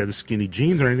and, wear the skinny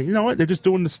jeans or anything. You know what? They're just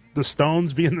doing the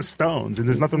Stones being the Stones, and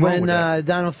there's nothing wrong When with that.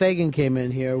 Donald Fagen came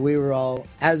in here, we were all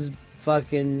as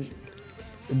fucking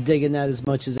digging that as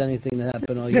much as anything that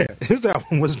happened all Yeah, year. his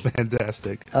album was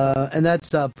fantastic. And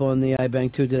that's up on the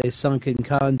iBank 2 today, Sunken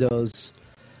Condos.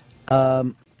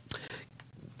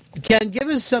 Ken, give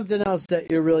us something else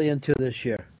that you're really into this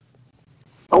year.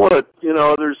 I want to,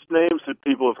 there's names that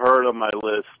people have heard on my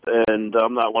list, and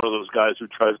I'm not one of those guys who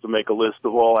tries to make a list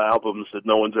of all albums that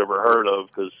no one's ever heard of,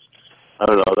 because, I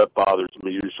don't know, that bothers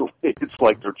me usually. It's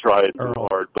like they're trying too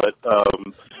hard. But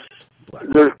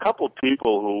there's a couple of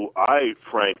people who I,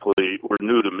 frankly, were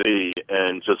new to me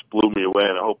and just blew me away,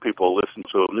 and I hope people listen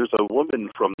to them. There's a woman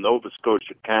from Nova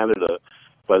Scotia, Canada,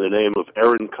 by the name of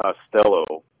Erin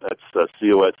Costello. That's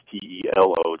Costelo,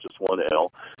 just one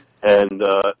L. And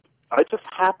I just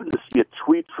happened to see a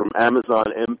tweet from Amazon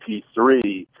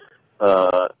MP3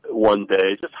 one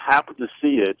day. Just happened to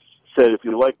see it. Said, if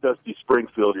you like Dusty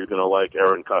Springfield, you're going to like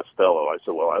Erin Costello. I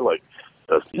said, well, I like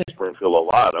Dusty Springfield a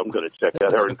lot. I'm going to check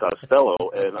out Erin Costello.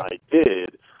 And I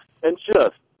did. And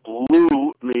just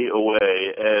blew me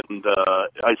away. And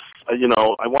I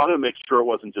wanted to make sure it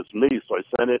wasn't just me, so I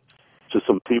sent it to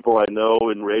some people I know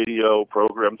in radio,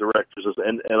 program directors,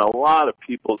 and a lot of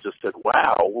people just said,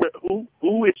 wow,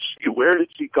 who is she? Where did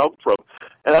she come from?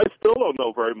 And I still don't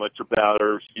know very much about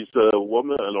her. She's a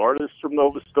woman, an artist from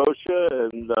Nova Scotia,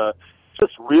 and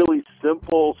just really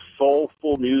simple,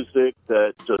 soulful music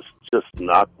that just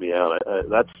knocked me out.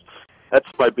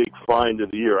 That's my big find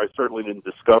of the year. I certainly didn't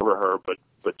discover her,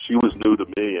 but she was new to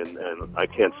me, and I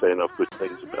can't say enough good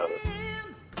things about her.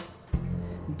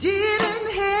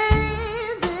 Didn't hesitate.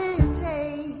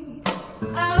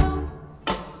 Oh,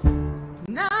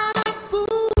 not a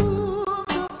fool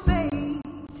for fate.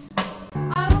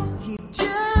 Oh, he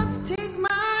just take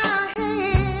my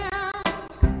hand.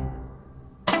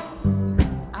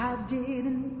 I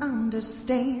didn't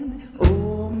understand.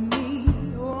 Oh me,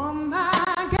 oh my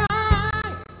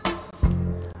God.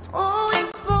 Oh,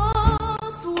 his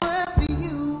faults were for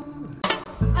you.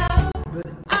 Oh, but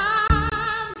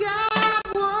I've got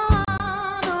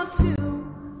one or two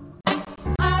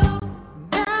that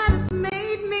have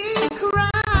made me cry,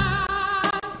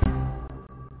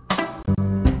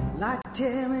 like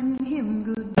telling him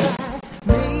goodbye.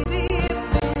 Maybe if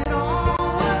it all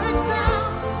works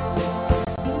out,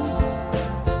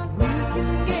 we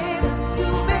can get a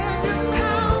two-bedroom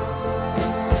house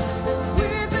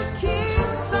with a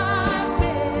king-size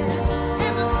bed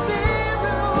and a spare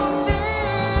room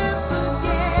there for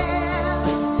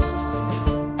guests.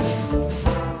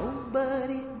 Oh, but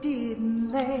it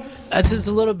didn't last. That's just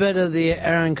a little bit of the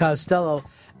Erin Costello.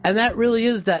 And that really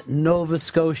is that Nova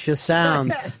Scotia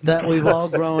sound that we've all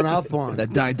grown up on.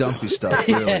 That Donnie Dumphy stuff,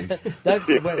 really.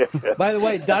 By the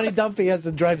way, Donnie Dumphy has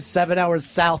to drive 7 hours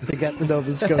south to get to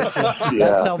Nova Scotia. Yeah.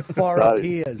 That's how far up Donnie-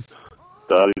 he is.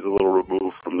 Donnie's a little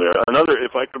removed from there. Another,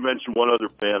 if I could mention one other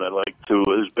band I like too,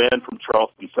 there's a band from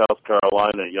Charleston, South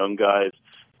Carolina, young guys,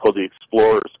 called the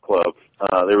Explorers Club.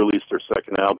 They released their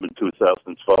second album in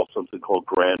 2012, something called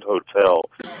Grand Hotel.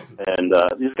 And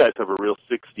these guys have a real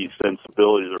 60s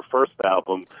sensibility. Their first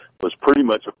album was pretty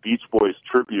much a Beach Boys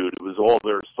tribute. It was all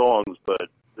their songs, but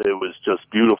it was just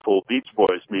beautiful Beach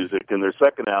Boys music. And their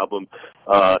second album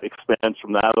expands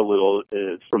from that a little.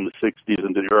 It's from the 60s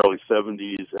into the early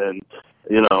 70s. And,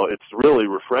 it's really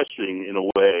refreshing in a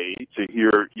way to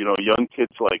hear, young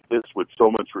kids like this with so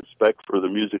much respect for the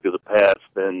music of the past.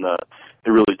 And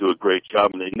they really do a great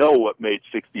job. And they know what made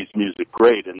 60s music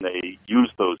great, and they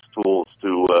use those tools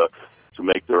to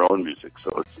make their own music.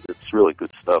 So it's really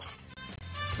good stuff.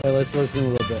 All right, let's listen a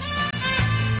little bit.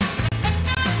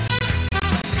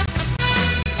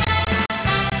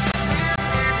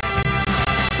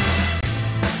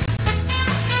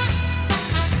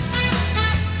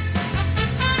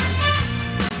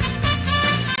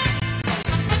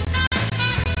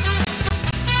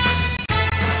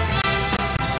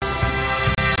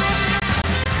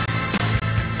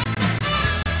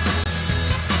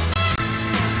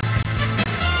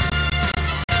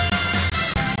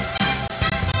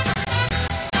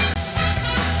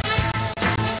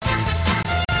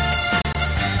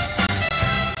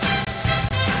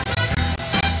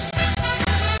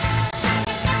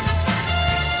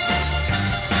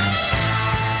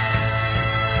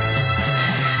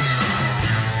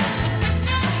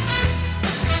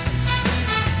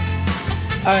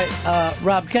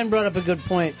 Rob, Ken brought up a good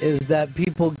point, is that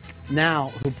people now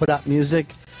who put out music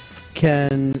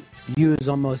can use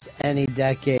almost any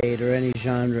decade or any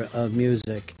genre of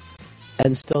music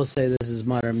and still say this is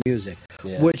modern music.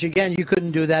 Yeah. Which, again, you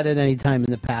couldn't do that at any time in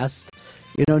the past.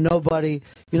 You know, nobody,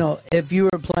 you know, if you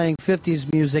were playing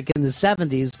 50s music in the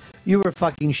 70s, you were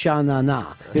fucking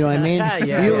sha-na-na. You know what I mean?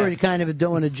 You were kind of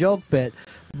doing a joke bit.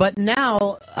 But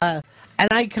now, and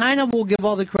I kind of will give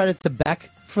all the credit to Beck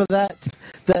for that,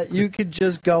 that you could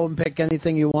just go and pick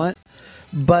anything you want.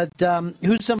 But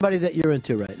who's somebody that you're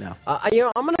into right now? You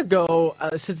know, I'm going to go,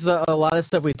 since a lot of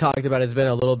stuff we talked about has been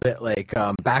a little bit like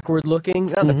backward looking,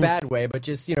 not in a bad way, but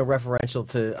just, you know, referential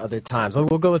to other times.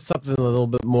 We'll go with something a little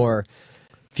bit more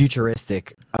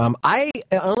futuristic.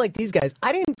 Unlike these guys,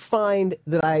 I didn't find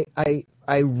that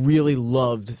I really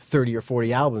loved 30 or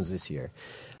 40 albums this year.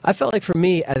 I felt like for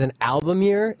me, as an album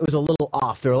year, it was a little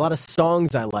off. There were a lot of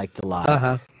songs I liked a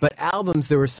lot. But albums,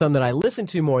 there were some that I listened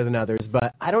to more than others,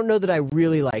 but I don't know that I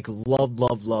really like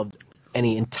loved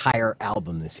any entire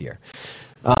album this year.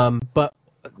 But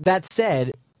that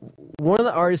said, one of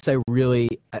the artists I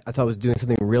thought was doing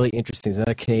something really interesting is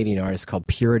another Canadian artist called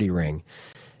Purity Ring.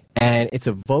 And it's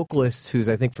a vocalist who's,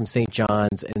 I think, from St.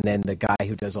 John's, and then the guy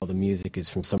who does all the music is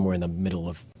from somewhere in the middle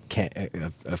of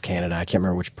Canada. I can't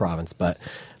remember which province, but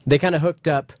they kind of hooked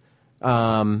up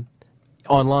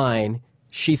online.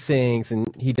 She sings,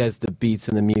 and he does the beats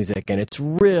and the music, and it's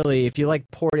really, if you like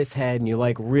Portishead and you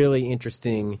like really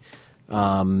interesting,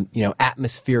 you know,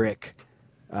 atmospheric,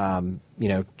 you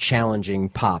know, challenging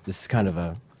pop, this is kind of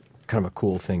a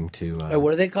cool thing to.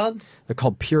 What are they called? They're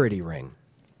called Purity Ring.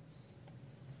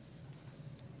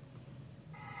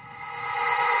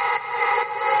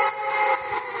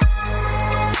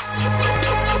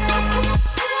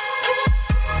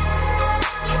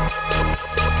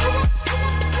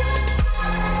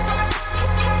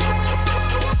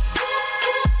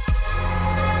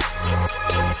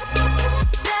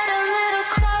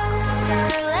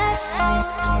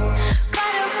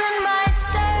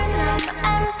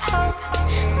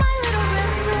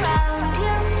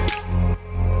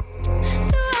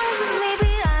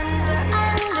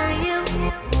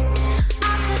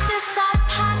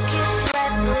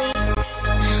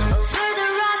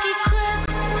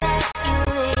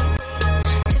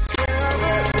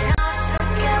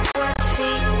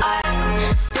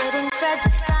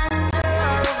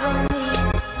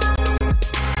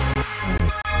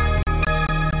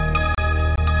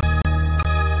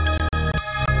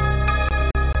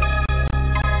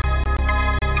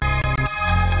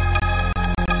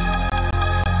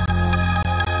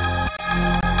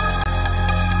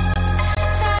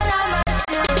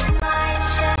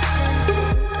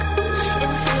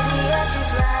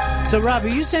 So, Rob, are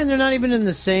you saying they're not even in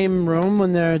the same room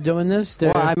when they're doing this?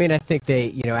 Well, I mean, I think they,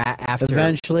 you know, after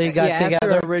eventually got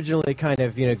together. After originally kind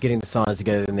of, you know, getting the songs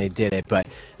together, and they did it. But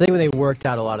I think when they worked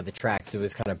out a lot of the tracks, it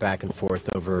was kind of back and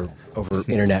forth over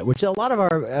internet, which a lot of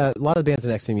the bands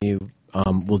in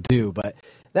XMU will do. But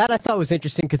that I thought was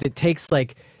interesting because it takes,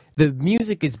 like, the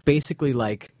music is basically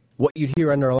like what you'd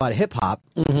hear under a lot of hip hop.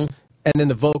 And then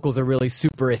the vocals are really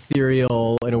super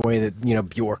ethereal in a way that, you know,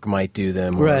 Bjork might do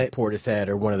them, or right. Portishead,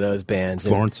 or one of those bands.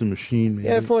 Florence and Machine, maybe?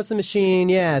 Yeah, Florence and Machine,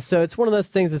 yeah. So it's one of those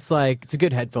things that's like, it's a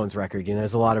good headphones record. You know,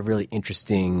 there's a lot of really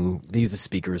interesting, they use the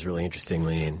speakers really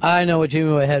interestingly. And I know what you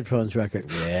mean by headphones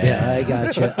record. Yeah. I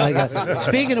got you.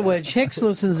 Speaking of which, Hicks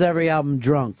listens to every album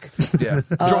drunk. Yeah.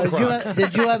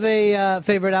 Did you have a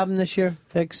favorite album this year,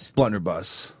 Hicks?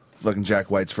 Blunderbuss. Fucking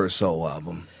Jack White's first solo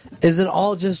album. Is it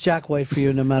all just Jack White for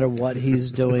you, no matter what he's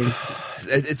doing?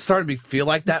 It's starting to feel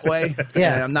like that way.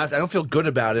 Yeah. And I don't feel good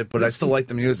about it, but I still like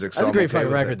the music. So That's a I'm great okay fucking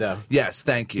with record, it. though. Yes,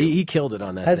 thank you. He killed it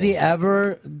on that. Has he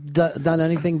ever done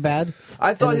anything bad?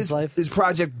 I thought in his life? his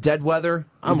project Dead Weather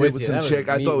I'm he did with you. some That was chick.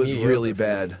 I thought it was mediocre. really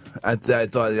bad. I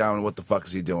thought I don't know what the fuck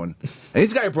is he doing. And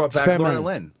he's the guy who brought back Spare Loretta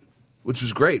money. Lynn, which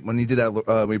was great when he did that.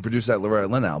 When he produced that Loretta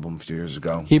Lynn album a few years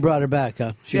ago. He brought her back,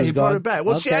 huh? She Yeah, was he brought gone? her back.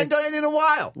 Well, she Okay. hadn't done anything in a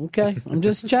while. Okay, I'm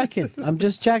just checking. I'm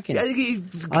Yeah,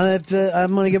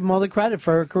 I'm going to give him all the credit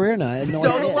for her career now. I had no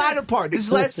No, the idea. latter part. This is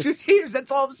the last few years.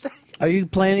 That's all I'm saying. Are you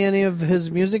playing any of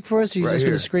his music for us, or are you Right just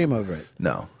going here. to scream over it?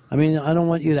 No. I mean, I don't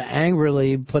want you to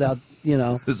angrily put out, you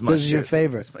know, This is my your shit.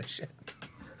 favorite. This is my shit.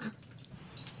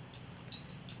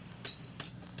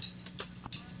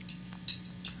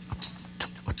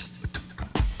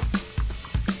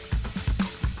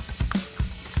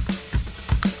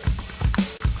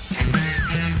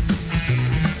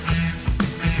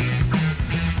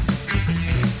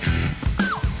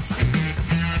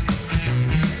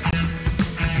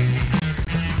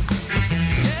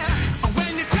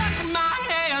 When you touch my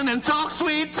hand and talk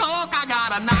sweet talk, I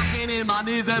got a knocking in my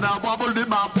knees and said I wobbled in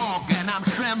my walk and I'm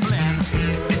trembling.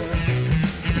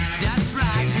 That's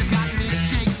right, you got me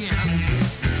shaking.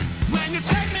 When you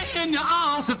take me in your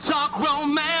arms to talk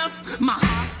romance, my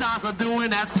heart starts a doing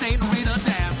that St. Rita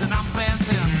dance and I'm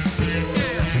dancing.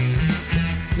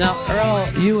 Now,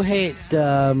 Earl, you hate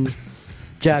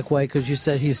Jack White because you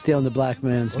said he's stealing the black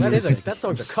man's music. That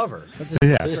song's a cover. That's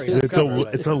Yeah, straight-up it's cover, a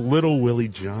right? it's a Little Willie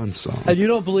John song. And you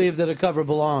don't believe that a cover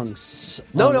belongs?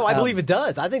 No, I believe it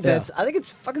does. I think Yeah. I think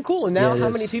it's fucking cool. And now, Yeah, it how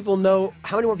is. many people know?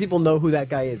 How many more people know who that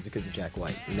guy is because of Jack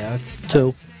White? Now it's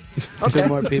Two. Okay. Two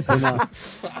more people now.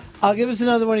 I'll give us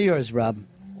another one of yours, Rob.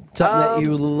 Something that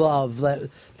you love,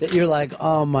 that you're like,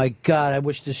 oh my God, I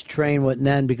wish this train wouldn't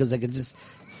end because I could just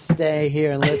stay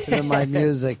here and listen to my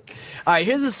music. All right,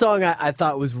 here's a song I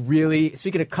thought was really,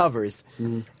 speaking of covers,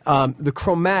 the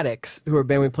Chromatics, who are a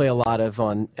band we play a lot of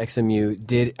on XMU,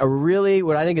 did a really,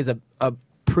 what I think is a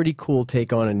pretty cool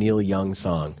take on a Neil Young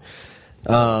song.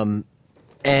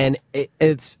 And it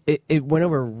went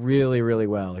over really, really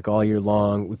well, like all year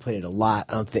long. We played it a lot.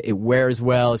 I don't think it wears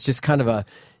well. It's just kind of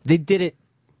they did it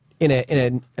in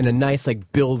a nice,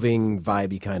 like, building,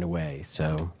 vibey kind of way,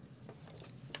 so...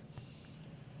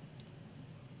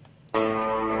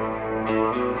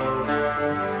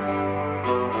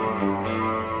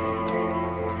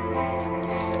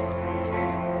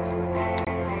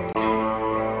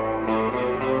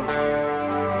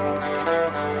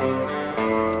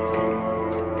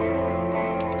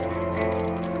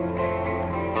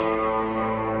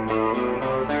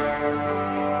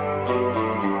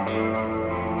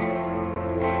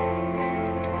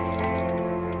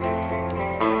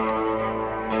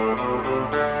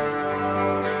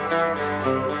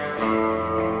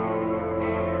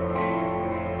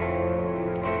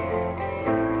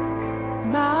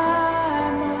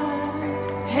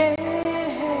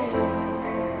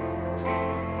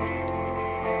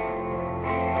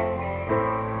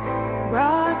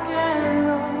 Rock and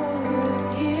roll is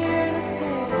here to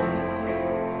stay.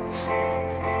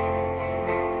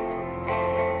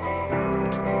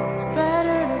 It's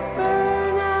better to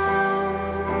burn out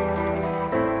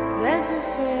than to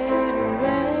fade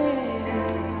away.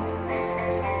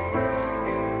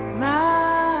 My,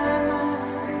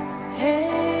 hey,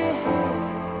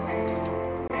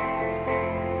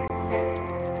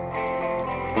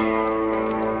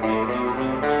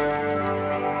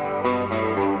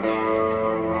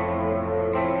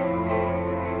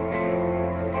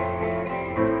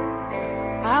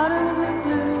 out of the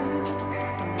blue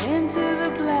and into the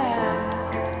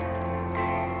black.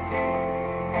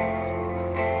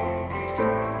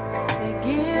 They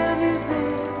give you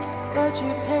this, but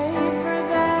you pay for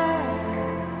that.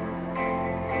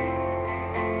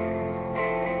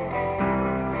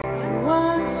 And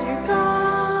once you're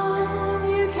gone,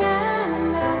 you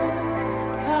can never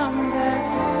come back.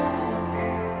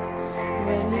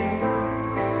 When you're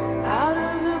out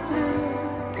of the blue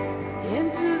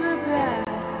into the black.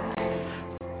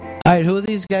 All right, who are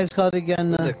these guys called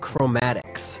again? The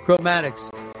Chromatics.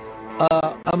 Chromatics.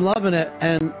 I'm loving it,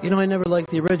 and I never liked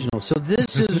the original, so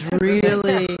this is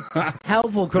really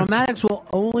helpful. Chromatics will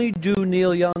only do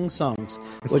Neil Young songs,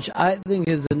 which I think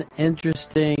is an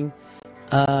interesting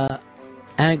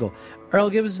angle. Earl,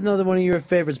 give us another one of your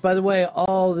favorites. By the way,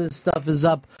 all this stuff is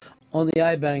up on the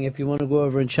iBang if you want to go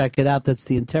over and check it out. That's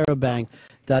the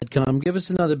interrobang.com. Give us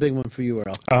another big one for you,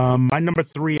 Earl. My number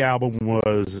 3 album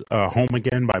was Home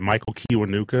Again by Michael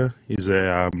Kiwanuka. He's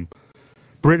a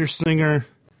British singer,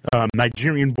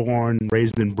 Nigerian-born,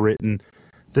 raised in Britain.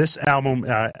 This album...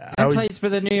 And plays for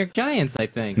the New York Giants, I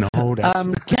think. No, that's...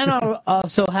 Ken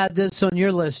also had this on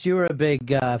your list. You were a big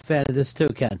fan of this too,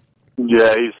 Ken.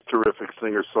 Yeah, he's a terrific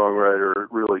singer-songwriter,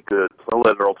 really good. I'll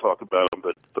let Earl talk about him,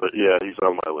 but yeah, he's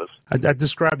on my list. I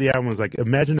described the album as like,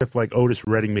 imagine if like Otis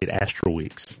Redding made Astro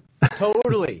Weeks.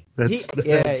 Totally.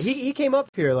 That's- He came up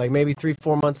here like maybe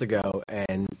 3-4 months ago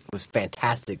and was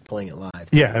fantastic playing it live.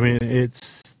 Yeah, I mean,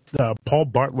 it's Paul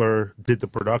Butler did the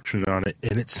production on it,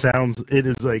 and it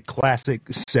is a classic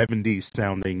 70s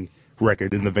sounding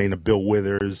record in the vein of Bill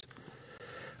Withers,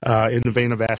 in the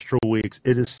vein of Astro Weeks.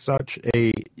 It is such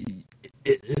a...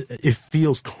 It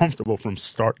feels comfortable from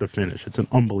start to finish. It's an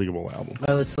unbelievable album. All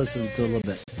right, let's listen to a little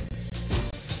bit.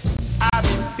 I've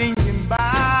been thinking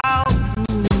about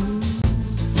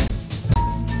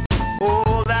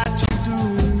all that you do.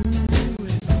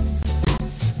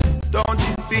 Don't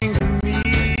you think of me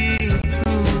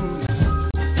too,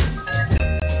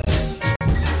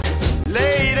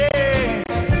 lady?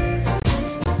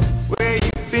 Where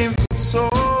you been for so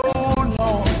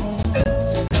long?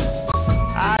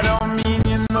 I don't mean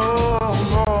you no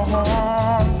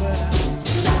wrong, but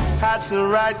I had to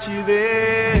write you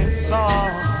this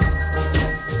song.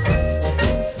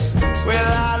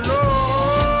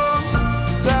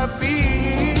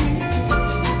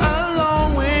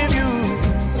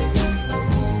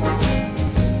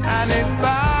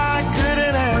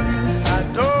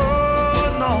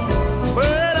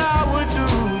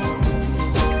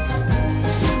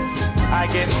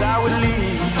 guess I would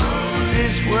leave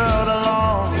this world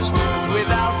alone. 'Cause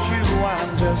without you,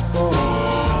 I'm just bored.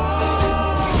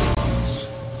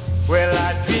 Well,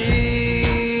 I'd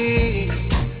be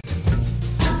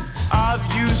of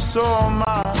you so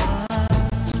much.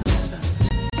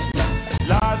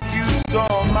 Love you so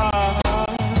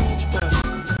much, but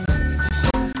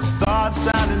thoughts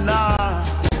aren't enough.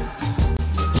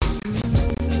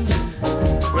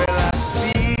 Well, I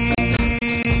speak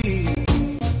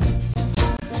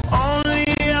only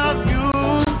of you.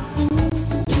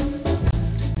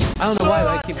 I don't know why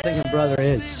I keep thinking Brother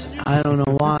Is. I don't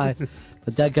know why,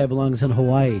 but that guy belongs in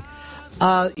Hawaii.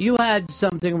 You had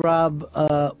something, Rob,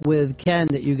 with Ken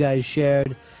that you guys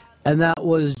shared, and that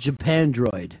was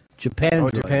Japandroid.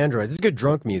 Japandroid. Japandroid. This is good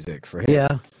drunk music for him.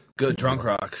 Yeah. Good drunk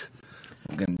rock.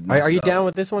 Are you down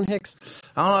with this one, Hicks?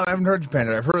 I don't know. I haven't heard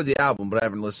Japandroid. I've heard of the album, but I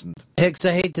haven't listened. Hicks,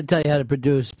 I hate to tell you how to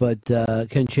produce, but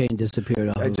Ken Chain disappeared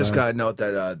off I of just our- got a note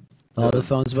that the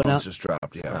phones went out? just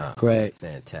dropped, yeah. Great.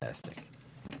 Fantastic.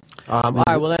 All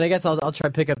right, well, then I guess I'll try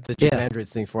to pick up the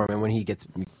Japandroids thing for him, and when he gets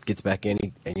back in,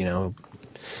 he,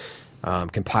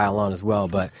 can pile on as well.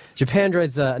 But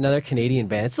Japandroid's another Canadian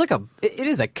band. It's like it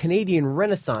is a Canadian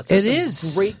renaissance. There's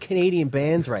some great Canadian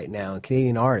bands right now and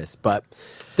Canadian artists, but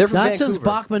they're from Not Vancouver. since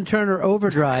Bachman Turner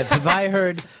Overdrive have I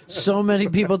heard so many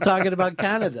people talking about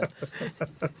Canada.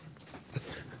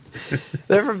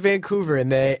 They're from Vancouver,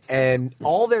 and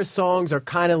all their songs are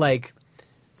kind of like,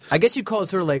 I guess you'd call it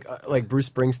sort of like Bruce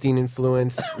Springsteen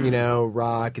influence,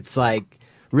 rock. It's like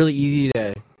really easy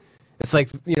to. It's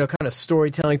like, kind of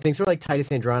storytelling things, sort of like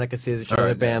Titus Andronicus is, or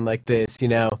another band like this,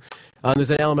 There's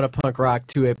an element of punk rock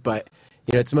to it, but,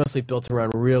 it's mostly built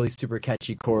around really super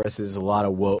catchy choruses, a lot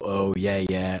of whoa, oh, yeah,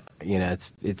 yeah.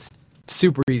 It's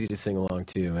super easy to sing along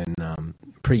to, and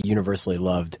pretty universally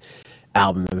loved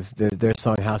album. It was their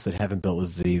song House That Heaven Built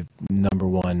was the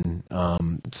 #1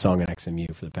 song on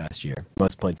XMU for the past year.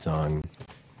 Most played song,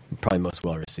 probably most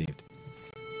well received.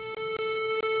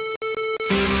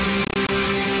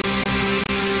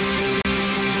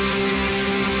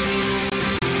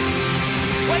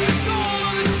 When the soul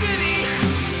of the city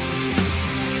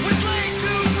was laid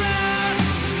to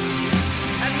rest,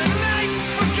 and the nights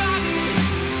forgotten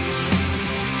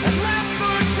and left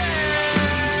for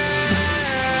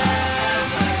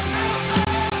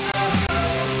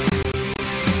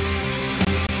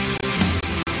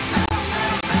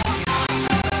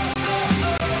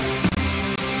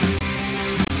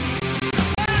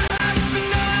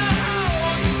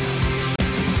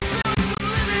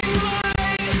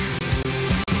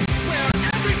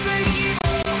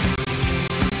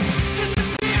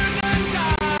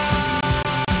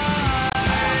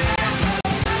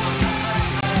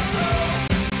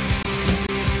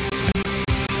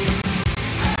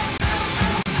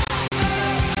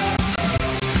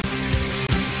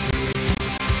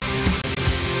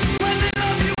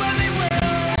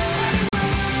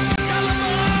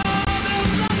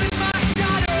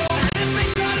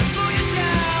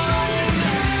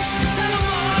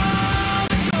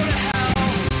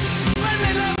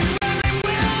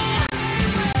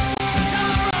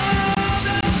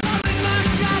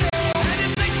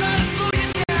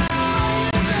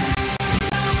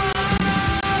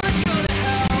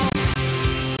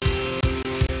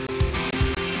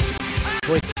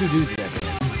Boy, two dudes in that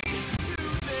band.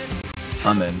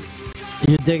 I'm in.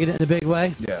 You digging it in a big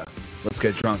way? Yeah. Let's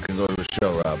get drunk and go to the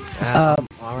show, Rob.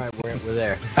 All right, we're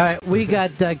there. All right, we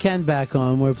got Ken back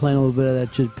on. We're playing a little bit of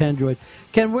that Japandroid.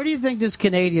 Ken, where do you think this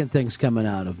Canadian thing's coming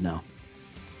out of now?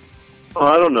 Oh,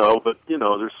 I don't know, but,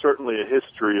 there's certainly a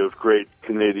history of great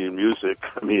Canadian music.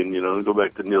 I mean, go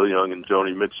back to Neil Young and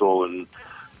Joni Mitchell and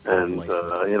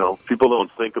people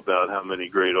don't think about how many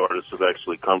great artists have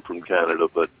actually come from Canada,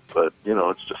 but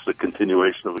it's just a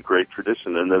continuation of a great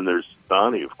tradition. And then there's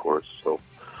Donnie, of course, so,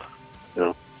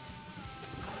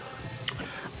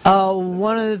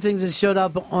 One of the things that showed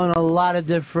up on a lot of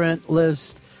different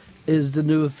lists is the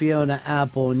new Fiona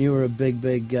Apple, and you were a big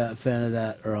fan of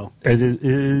that, Earl. It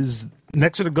is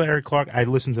next to the Gary Clark. I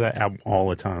listen to that album all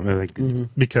the time,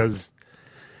 because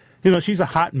she's a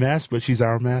hot mess, but she's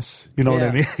our mess. You know what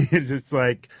I mean? It's just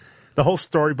like the whole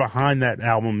story behind that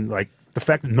album, like the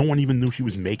fact that no one even knew she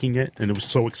was making it, and it was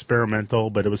so experimental,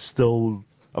 but it was still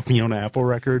a Fiona Apple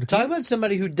record. Talk about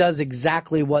somebody who does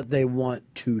exactly what they want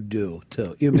to do,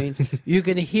 too. You mean you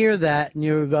can hear that, and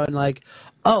you're going like,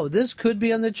 Oh, this could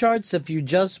be on the charts if you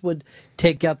just would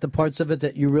take out the parts of it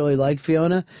that you really like,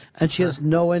 Fiona, and she has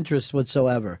no interest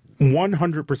whatsoever.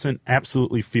 100%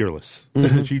 absolutely fearless.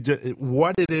 Mhm. She just,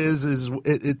 what it is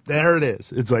there it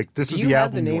is. It's like, this Do is you the have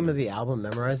album. the name of the album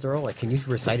memorized, Earl? Like, can you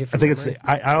recite it? I From think it's memory?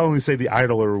 I only say the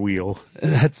Idler Wheel.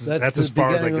 That's the as far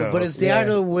as I beginning go. of- But it's the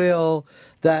idle wheel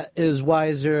that is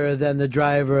wiser than the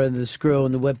driver, and the screw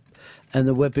and the whip. And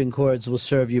the whipping cords will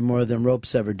serve you more than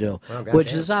ropes ever do, Oh, which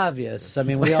goddamn. is obvious. I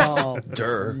mean, we all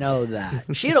know that.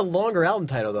 She had a longer album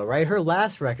title, though, right? Her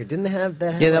last record didn't have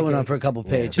that. Yeah, that went on for a couple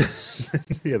pages.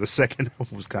 Yeah, the second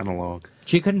album was kind of long.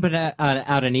 She couldn't put out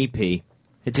an EP.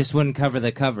 It just wouldn't cover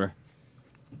the cover.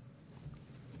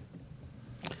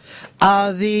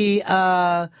 The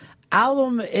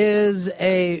album is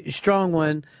a strong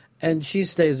one, and she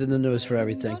stays in the news for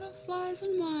everything. Butterflies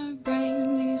in my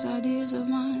brain, these ideas of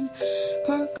mine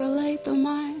percolate the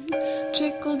mind,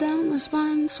 trickle down the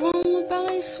spine, swell the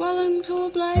belly, swelling to a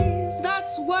blaze.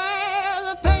 That's where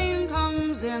the pain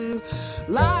comes in,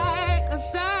 like a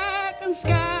second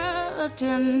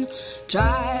skeleton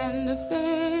trying to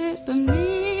fit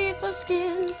beneath the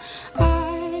skin.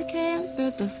 I can't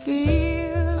fit the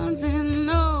feelings in,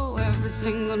 no, every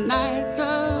single night's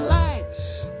a light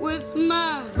with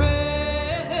my brain.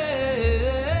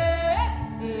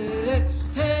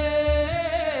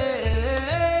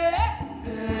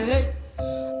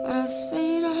 What I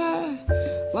say to her,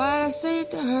 what I say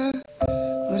to her,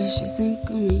 what does she think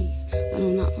of me? That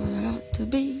I'm not what I ought to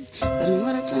be, that I'm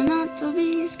what I try not to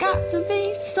be. It's got to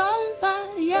be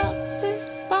somebody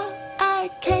else's fault. I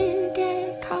can't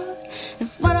get caught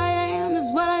if what I am is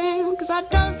what I am, cause I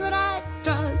does what I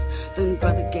does. Then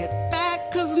brother get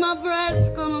back, cause my breast's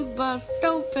gonna bust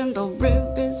open. The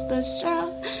rib is the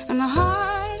shell and the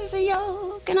heart is a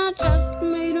yolk, and I just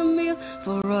made a meal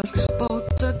for us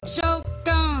both to choke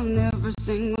on. Every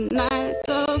single night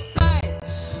to fight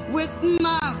with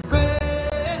my breath.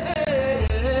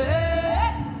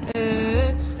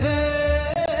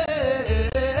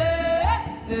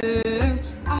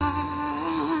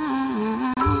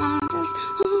 I just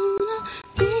wanna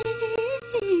feel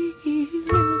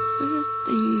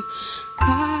everything. I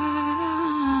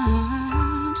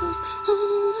just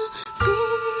wanna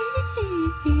feel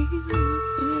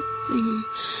everything.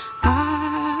 I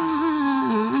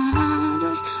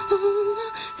just wanna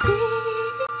feel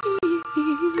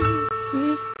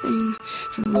everything.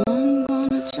 So I'm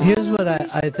gonna try. Here's what I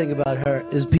think about her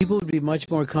is people would be much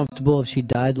more comfortable if she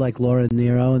died like Laura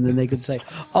Nero, and then they could say,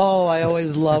 "Oh, I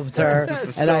always loved her,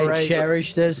 and so I right.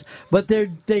 cherish this." But they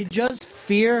just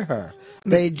fear her.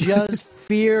 They just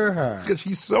fear her because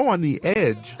she's so on the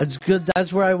edge. It's good.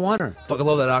 That's where I want her. Fucking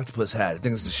love that octopus hat. I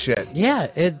think it's the shit. Yeah,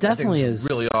 it definitely it's is.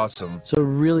 really awesome. It's a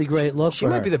really great look She for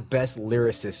might her. be the best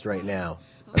lyricist right now.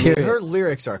 I Period. mean, her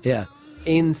lyrics are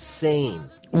insane.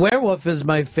 Werewolf is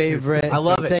my favorite I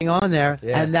love it. thing on there,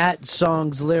 Yeah. and that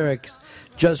song's lyrics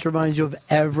just reminds you of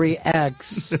every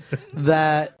ex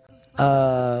that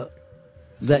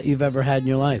you've ever had in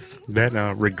your life. That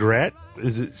regret it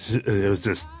was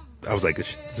just. I was like,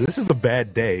 this is a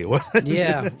bad day.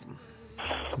 Yeah.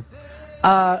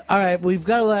 All right, we've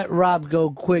got to let Rob go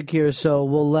quick here, so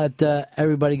we'll let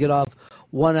everybody get off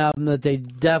one album that they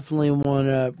definitely want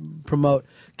to promote.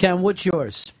 Ken, what's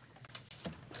yours?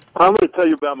 I'm going to tell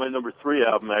you about my number 3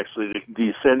 album, actually.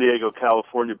 The San Diego,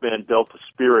 California band Delta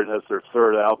Spirit has their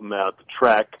 3rd album out. The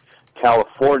track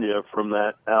California from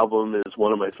that album is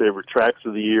one of my favorite tracks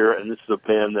of the year, and this is a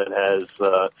band that has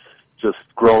just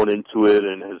grown into it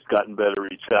and has gotten better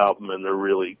each album, and they're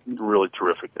really, really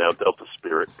terrific now, Delta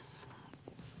Spirit.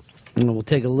 And we'll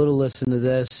take a little listen to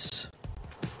this.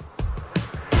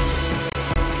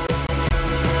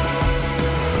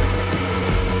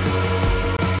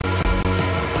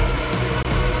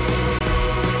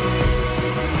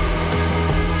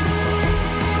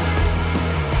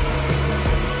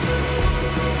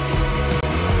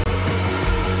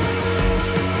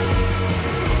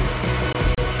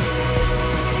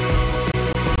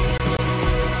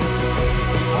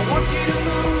 I want you to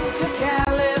move to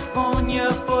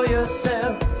California for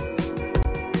yourself.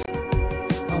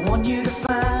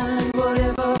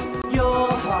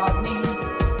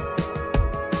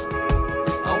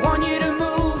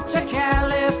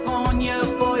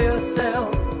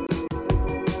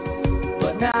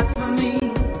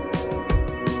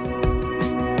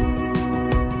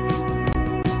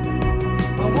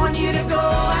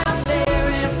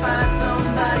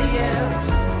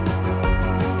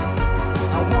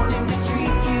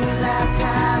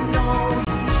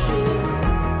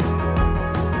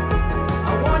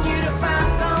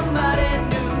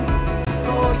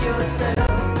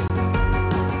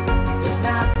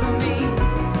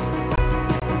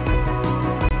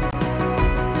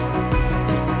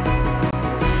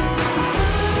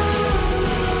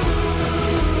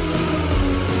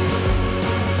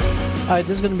 right,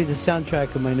 this is going to be the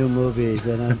soundtrack of my new movie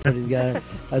that I'm putting together.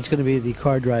 That's going to be the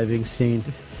car driving scene.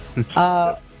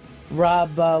 Rob,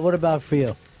 what about for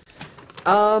you?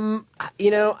 I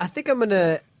think I'm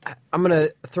gonna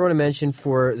throw in a mention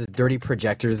for the Dirty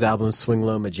Projectors album, Swing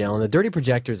Low Magellan. The Dirty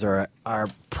Projectors are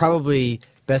probably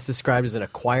best described as an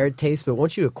acquired taste, but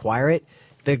once you acquire it,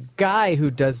 the guy who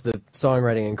does the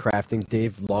songwriting and crafting,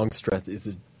 Dave Longstreth, is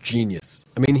a genius.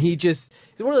 I mean, he's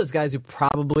one of those guys who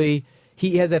probably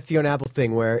he has that Fiona Apple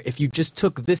thing where if you just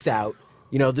took this out,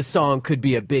 the song could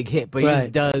be a big hit, but he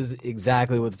just does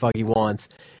exactly what the fuck he wants.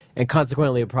 And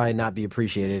consequently, it'll probably not be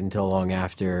appreciated until long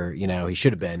after, he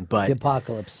should have been. But the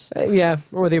apocalypse. Yeah,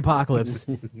 or the apocalypse.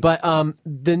 But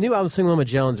the new album, Swing Low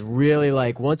Magellan's really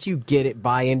once you get it,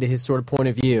 buy into his sort of point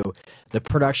of view, the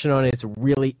production on it's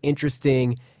really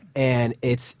interesting. And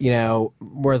it's,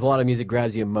 whereas a lot of music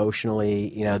grabs you emotionally,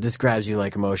 this grabs you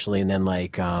emotionally and then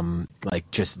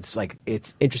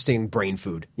it's interesting brain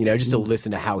food, just to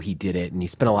listen to how he did it. And he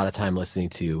spent a lot of time listening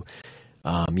to,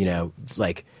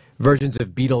 versions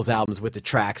of Beatles albums with the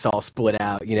tracks all split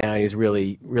out, and he was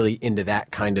really, really into that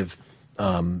kind of,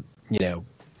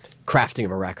 crafting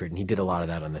of a record, and he did a lot of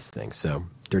that on this thing. So,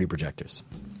 Dirty Projectors.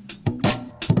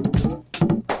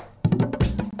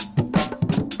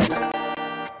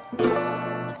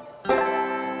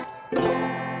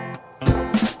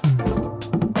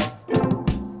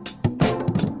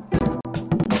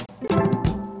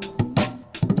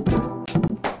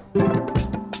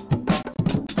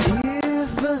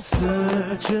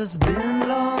 Search has been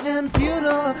long and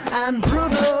futile and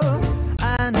brutal,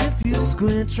 and if you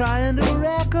squint trying to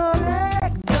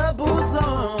recollect the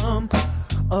bosom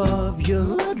of your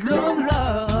hoodlum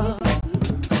love,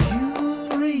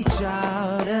 you reach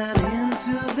out and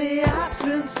into the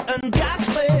absence and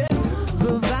gasping,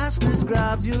 the vastness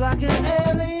grabs you like an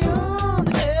alien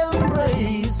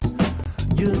embrace,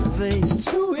 your face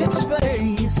to its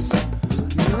face,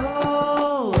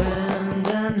 no end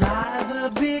and neither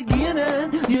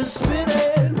beginning, you're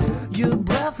spinning, your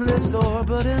breathless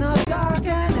orbit in a dark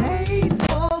and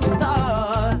hateful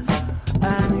star,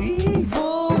 an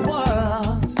evil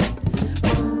world.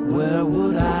 Where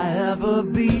would I ever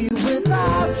be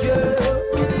without you?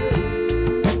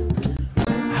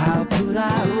 How could I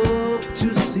hope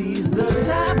to seize the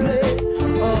tablet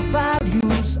of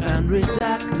values and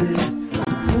redact it?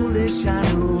 Foolish I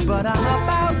know, but I'm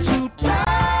about to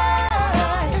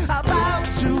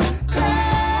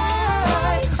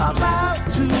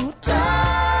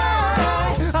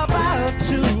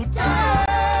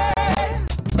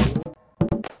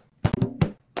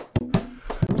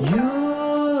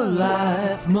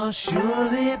must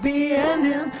surely be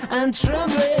ending and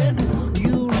trembling.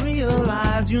 You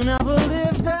realize you never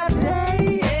lived that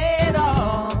day at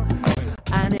all,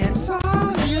 and it's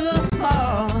all your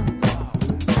fault.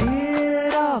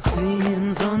 It all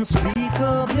seems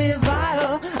unspeakably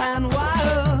vile and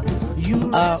wild.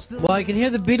 Well, I can hear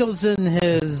the Beatles in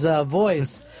his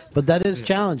voice, but that is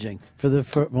challenging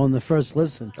on the first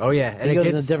listen. Oh yeah, and he goes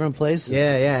into different places.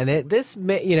 Yeah, and there's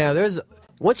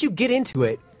once you get into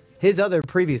it. His other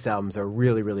previous albums are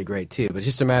really, really great too, but it's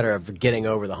just a matter of getting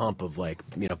over the hump of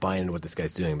buying into what this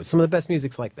guy's doing. But some of the best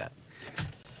music's like that.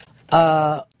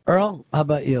 Earl, how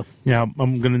about you? Yeah,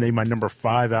 I'm going to name my number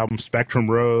 5 album, Spectrum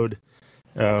Road.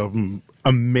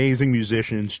 Amazing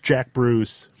musicians, Jack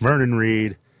Bruce, Vernon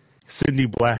Reid, Cindy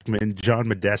Blackman, John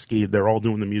Medeski. They're all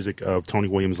doing the music of Tony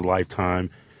Williams' lifetime.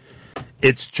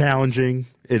 It's challenging.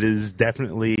 It is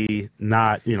definitely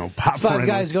not, pop Five friendly.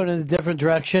 guys going in a different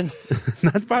direction.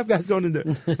 Not 5 guys going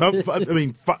into. I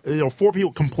mean, 4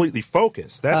 people completely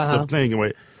focused. That's the thing,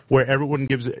 where everyone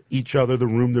gives each other the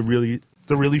room to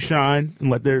really shine and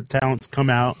let their talents come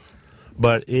out.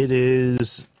 But it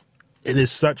is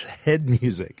such head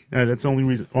music, and that's the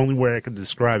only way I can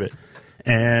describe it.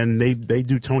 And they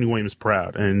do Tony Williams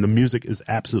proud, and the music is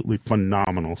absolutely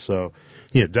phenomenal. So,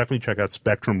 yeah, definitely check out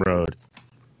Spectrum Road.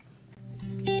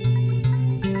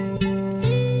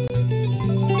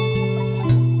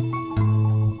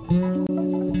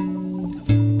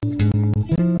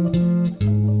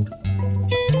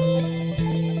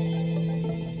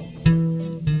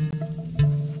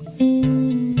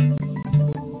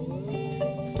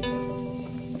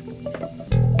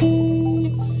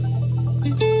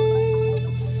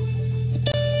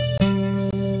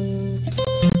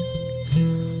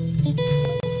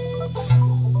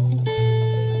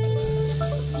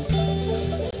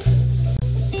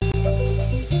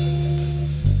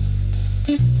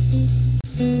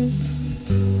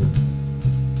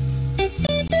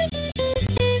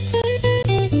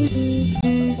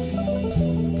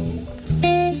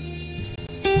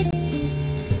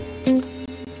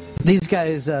 These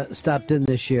guys stopped in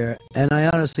this year, and I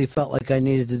honestly felt like I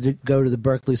needed to go to the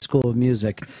Berklee School of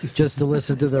Music just to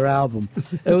listen to their album.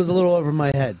 It was a little over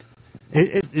my head.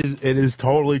 It is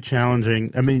totally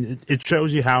challenging. I mean, it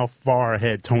shows you how far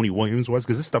ahead Tony Williams was,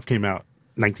 because this stuff came out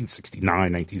 1969,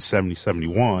 1970,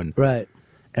 71. Right.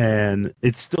 And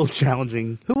it's still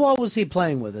challenging. Who all was he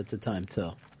playing with at the time,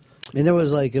 too? I mean, there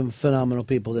was like phenomenal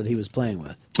people that he was playing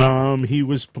with.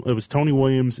 It was Tony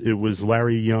Williams. It was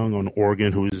Larry Young on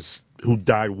organ, who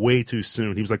died way too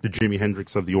soon. He was like the Jimi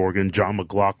Hendrix of the organ. John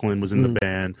McLaughlin was in the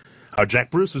band.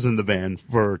 Jack Bruce was in the band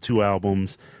for 2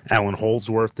 albums. Alan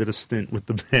Holdsworth did a stint with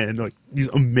the band. Like, these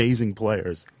amazing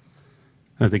players.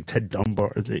 I think Ted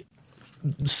Dunbar.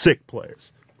 Sick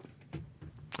players.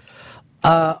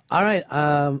 All right.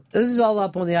 This is all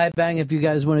up on the iBang if you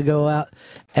guys want to go out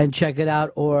and check it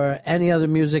out, or any other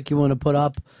music you want to put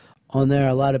up on there.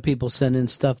 A lot of people send in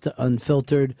stuff to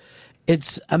Unfiltered.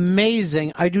 It's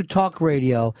amazing. I do talk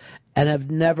radio, and I've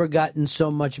never gotten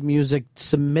so much music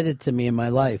submitted to me in my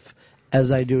life as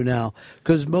I do now.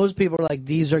 Because most people are like,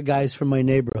 these are guys from my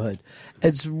neighborhood.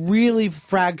 It's really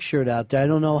fractured out there. I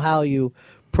don't know how you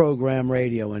program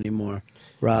radio anymore,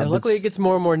 Rob. And luckily, it gets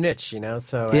more and more niche,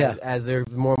 So Yeah. as there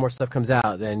more and more stuff comes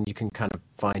out, then you can kind of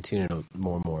fine tune it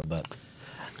more and more. But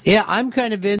Yeah, I'm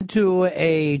kind of into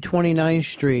a 29th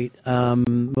Street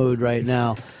mood right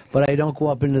now, but I don't go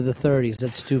up into the 30s.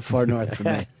 That's too far north for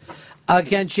me.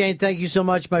 Ken Shane, thank you so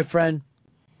much, my friend.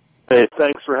 Hey,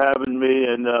 thanks for having me.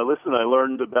 And listen, I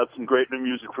learned about some great new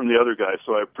music from the other guys,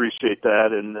 so I appreciate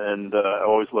that. And I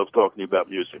always love talking to you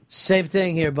about music. Same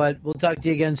thing here, bud. We'll talk to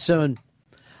you again soon.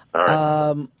 All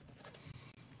right.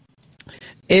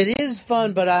 It is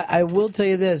fun, but I will tell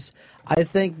you this. I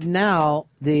think now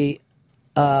the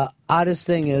oddest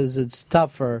thing is it's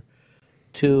tougher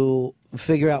to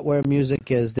figure out where music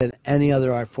is than any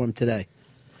other art form today.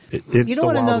 It's you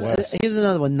know the what? Wild West. Here's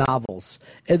another one: novels.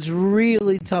 It's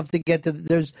really tough to get to.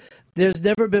 There's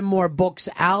never been more books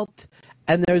out,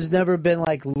 and there's never been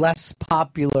like less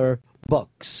popular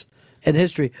books in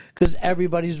history because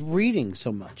everybody's reading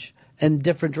so much in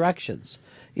different directions.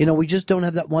 We just don't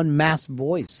have that one mass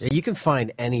voice. you can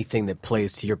find anything that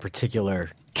plays to your particular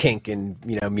kink in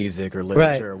music or literature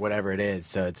Right. or whatever it is.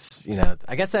 So it's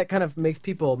I guess that kind of makes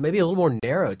people maybe a little more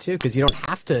narrow too, because you don't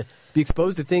have to be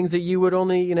exposed to things that you would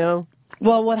only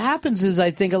Well, what happens is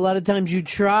I think a lot of times you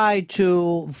try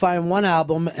to find one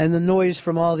album and the noise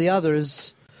from all the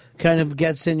others kind of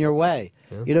gets in your way.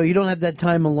 You don't have that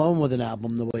time alone with an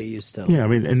album the way you used to. Yeah, I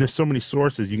mean, and there's so many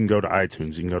sources. You can go to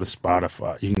iTunes, you can go to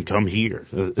Spotify, you can come here,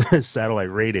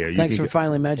 satellite radio. You Thanks can for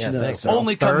finally mentioning that.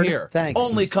 Only come here. Thanks.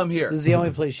 Only come here. This is the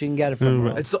only place you can get it from.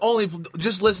 Rob. It's the only.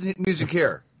 Just listen to music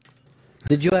here.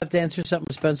 Did you have to answer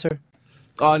something, Spencer?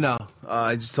 Oh no,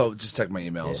 I just check my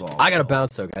emails. All. I got to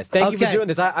bounce, though, guys. Thank you for Okay. doing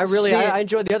this. I really See ya. I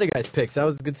enjoyed the other guys' picks. That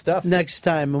was good stuff. Next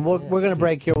time, and we're going to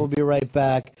break here. We'll be right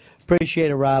back.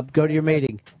 Appreciate it, Rob. Go to your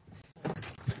meeting.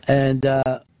 And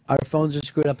our phones are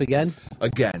screwed up again?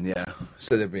 Again, yeah.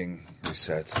 So they're being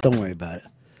reset. Don't worry about it.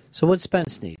 So what's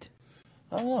Spence need?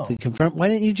 I don't know. To confirm? Why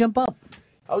didn't you jump up?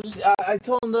 I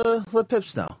told him to let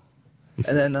Pips know.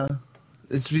 And then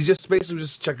it's just basically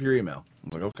just check your email.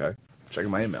 I was like, okay. Checking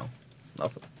my email.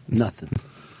 Nothing.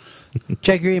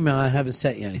 Check your email. I haven't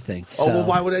sent you anything. Oh, so well,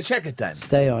 why would I check it then?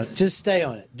 Stay on it. Just stay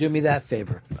on it. Do me that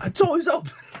favor. It's always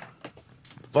open.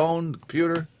 Phone,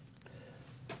 computer.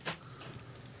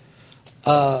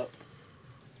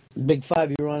 Big Five,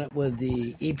 you were on it with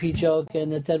the EP joke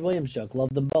and the Ted Williams joke.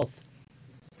 Love them both.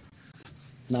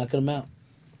 Knocking them out.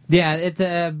 Yeah,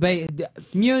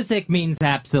 it's music means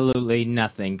absolutely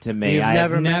nothing to me. You've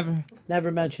I've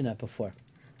never mentioned that before.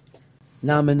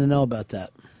 Now I'm in the know about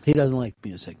that. He doesn't like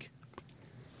music.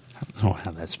 I don't know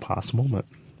how that's possible, but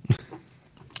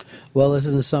Well,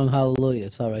 listen to the song Hallelujah.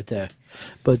 It's all right there.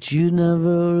 But you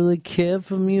never really care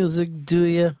for music, do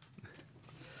you?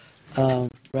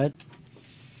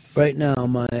 Right now,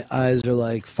 my eyes are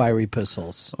like fiery piss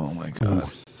holes. Oh, my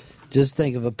God. Just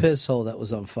think of a piss hole that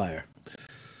was on fire.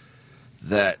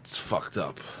 That's fucked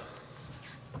up.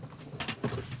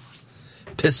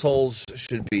 Piss holes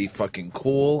should be fucking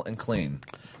cool and clean.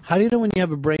 How do you know when you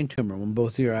have a brain tumor? When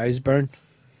both of your eyes burn?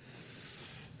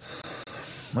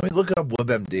 Let me look up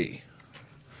WebMD.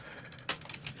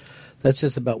 That's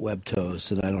just about web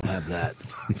toes, and I don't have that.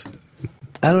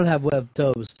 I don't have web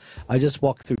toes. I just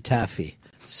walk through taffy.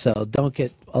 So don't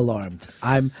get alarmed.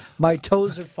 My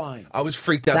toes are fine. I was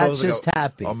freaked out. That's I was just like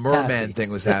happy. a merman Taffy. thing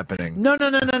was happening. No.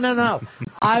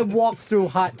 I walked through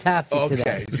hot taffy Okay,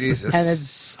 today. Jesus. And it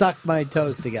stuck my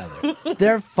toes together.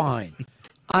 They're fine.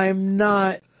 I'm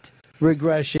not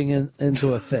regressing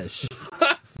into a fish.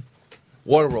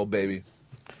 Waterworld, baby.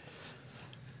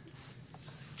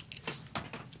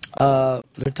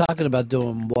 They're talking about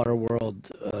doing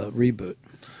Waterworld reboot.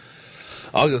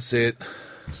 I'll go see it.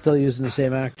 Still using the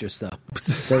same actors, though.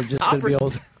 They're just going to be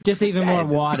old. Just even more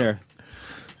water.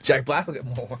 Jack Black will get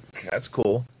more work. That's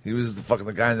cool. He was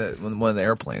the guy that one of the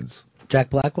airplanes. Jack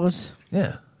Black was?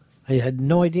 Yeah. I had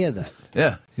no idea that.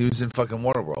 Yeah, he was in fucking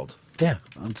Waterworld. Yeah,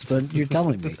 you're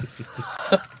telling me.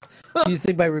 Do you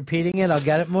think by repeating it, I'll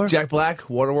get it more? Jack Black,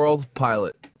 Waterworld,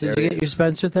 pilot. Did you get your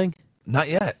Spencer thing? Not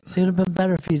yet. See, it would have been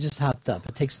better if you just hopped up.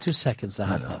 It takes 2 seconds to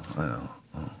hop up. I know.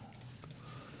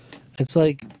 It's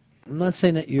like, I'm not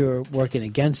saying that you're working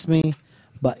against me,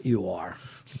 but you are.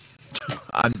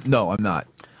 I'm not.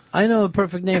 I know a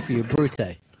perfect name for you, Brute.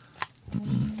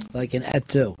 Like an et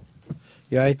tu.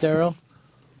 You all right there, Earl?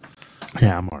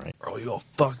 Yeah, I'm all right. Earl, you all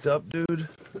fucked up, dude.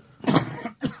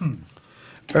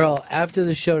 Earl, after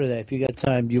the show today, if you got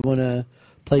time, do you want to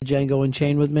play Django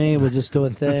Unchained with me? We'll just do a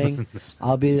thing.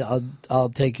 I'll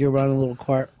take you around a little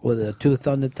cart with a tooth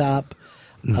on the top.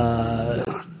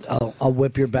 I'll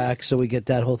whip your back so we get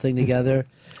that whole thing together.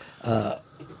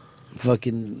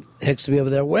 Fucking Hicks will be over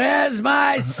there. Where's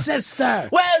my sister?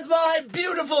 Where's my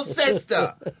beautiful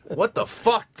sister? What the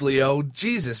fuck, Leo?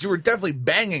 Jesus, you were definitely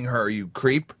banging her, you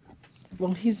creep.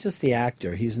 Well, he's just the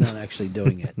actor. He's not actually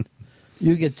doing it.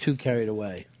 You get too carried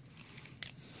away.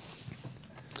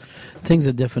 Things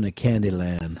are different at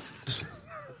Candyland. It's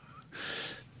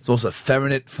the most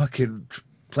effeminate fucking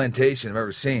plantation I've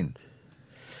ever seen.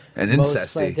 And Most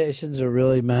incesty. plantations are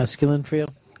really masculine for you?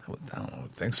 I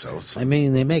don't think so. I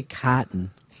mean, they make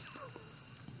cotton.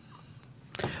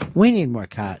 We need more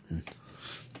cotton.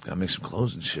 Gotta make some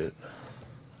clothes and shit.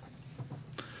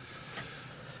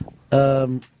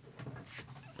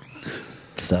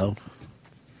 So,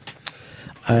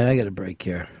 all right, I got a break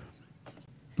here.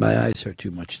 My eyes hurt too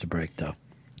much to break, though.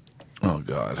 Oh,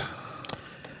 God.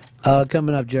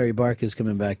 Coming up, Jerry Bark is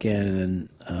coming back in,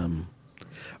 and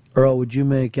Earl, would you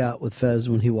make out with Fez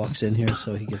when he walks in here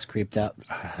so he gets creeped out?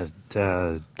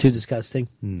 Too disgusting?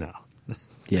 No.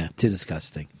 Yeah, too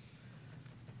disgusting.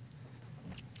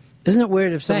 Isn't it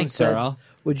weird if someone Thanks, said, Earl.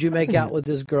 would you make out with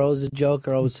this girl as a joke?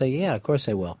 Earl would say, yeah, of course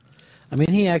I will. I mean,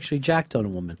 he actually jacked on a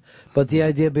woman. But the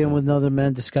idea of being with another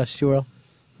man disgusts you, Earl?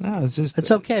 No, it's just...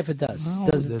 It's okay if it does. No,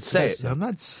 Doesn't say disgust it. you. I'm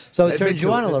not... So it turns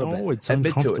you on a little bit. No, it's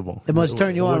Admit to it. uncomfortable. It must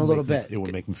turn you on a would little make me- bit. It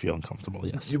would make me feel uncomfortable,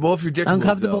 yes. Well, if your dick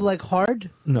Uncomfortable, moved, though. like hard?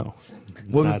 No.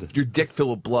 What Not if your dick filled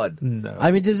with blood? No.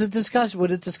 I mean,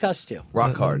 would it disgust you?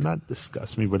 Rock hard. Not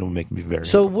disgust me, but it would make me very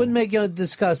So it wouldn't make you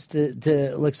disgust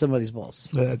to lick somebody's balls?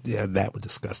 yeah, that would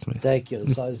disgust me. Thank you.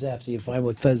 So I was after you find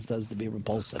what Fez does to be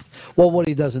repulsive. Well, what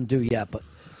he doesn't do yet, but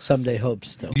someday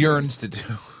hopes to. Yearns to do.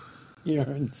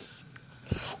 Yearns.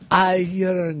 I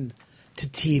yearn to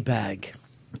teabag.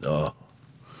 Oh.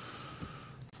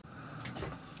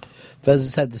 Fez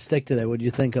has had the stick today. What do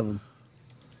you think of him?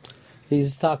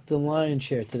 He's talked the lion's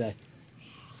share today.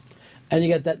 And you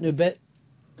got that new bit?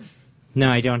 No,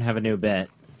 I don't have a new bit.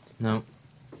 No.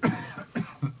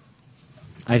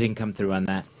 I didn't come through on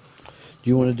that. Do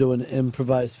you want to do an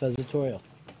improvised Fezatorial?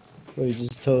 Or are you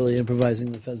just totally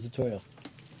improvising the Fezatorial?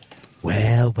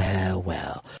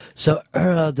 Well. So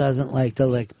Earl doesn't like to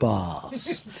lick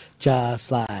balls.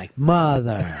 Just like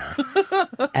Mother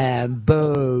and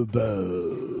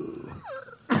Boo-Boo.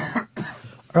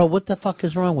 Earl, what the fuck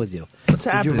is wrong with you? What's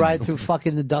Did happening? you ride through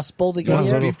fucking the Dust Bowl to get Want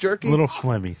here? some beef jerky? A little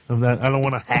phlegmy. I don't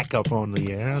want to hack up on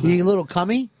the air. You a little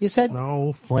cummy, you said?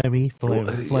 No, phlegmy.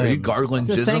 Are you gargling It's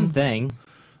the jism? same thing.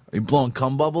 Are you blowing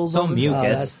cum bubbles? It's all on this? mucus. Oh,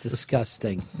 that's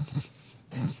disgusting.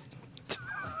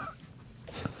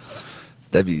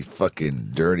 That'd be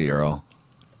fucking dirty, Earl.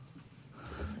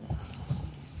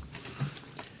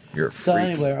 You're a freak. So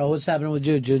anyway, Earl, what's happening with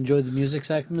you? Did you enjoy the music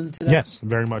segment today? Yes,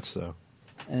 very much so.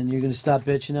 And you're going to stop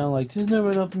bitching out like, there's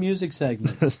never enough music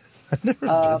segments. I never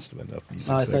bitched about enough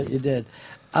music Oh, I thought you did.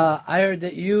 I heard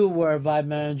that you were a vibe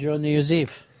manager on New Year's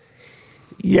Eve.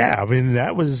 Yeah, I mean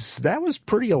that was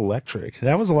pretty electric.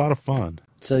 That was a lot of fun.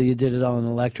 So you did it all in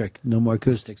electric, no more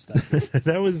acoustic stuff.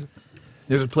 There's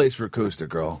a place for acoustic,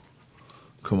 girl.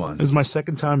 Come on. It was my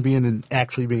second time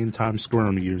actually being in Times Square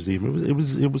on New Year's Eve. It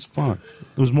was fun.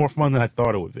 It was more fun than I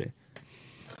thought it would be.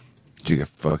 Did you get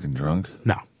fucking drunk?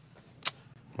 No,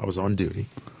 I was on duty.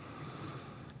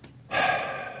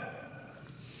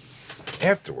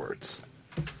 Afterwards.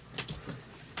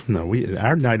 No,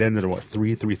 our night ended at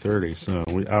 3:30. So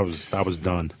I was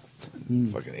done.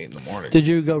 Fucking 8 in the morning. Did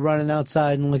you go running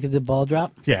outside and look at the ball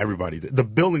drop? Yeah, everybody did. The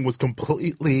building was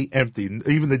completely empty.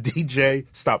 Even the DJ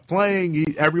stopped playing.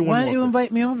 Everyone. Why didn't you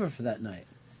invite me over for that night?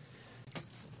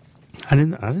 I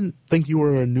didn't think you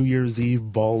were a New Year's Eve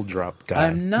ball drop guy.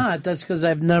 I'm not. That's because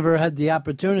I've never had the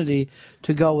opportunity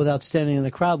to go without standing in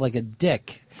the crowd like a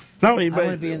dick. No, I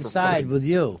want to be inside with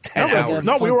you. 10 hours.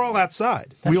 No, we were all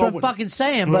outside. That's we all what I'm went- fucking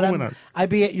saying. we But all went out. I'd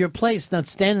be at your place, not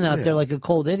standing out there like a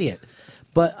cold idiot.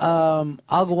 But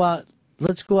I'll go out.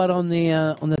 Let's go out on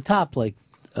the top, like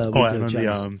we do, on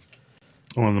Johnny's. the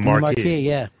the marquee. marquee,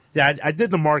 yeah. Yeah, I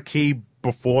did the marquee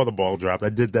before the ball dropped. I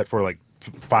did that for like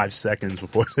 5 seconds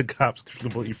before the cops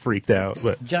completely freaked out.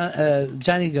 But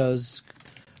Johnny goes,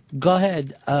 "Go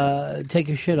ahead, take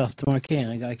your shit off the marquee."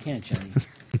 And I go, "I can't, Johnny.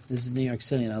 This is New York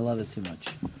City, and I love it too much."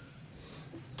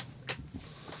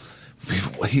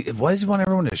 Why does he want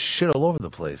everyone to shit all over the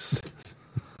place?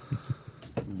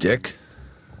 Dick.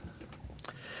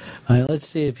 All right, let's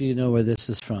see if you know where this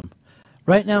is from.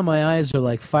 Right now, my eyes are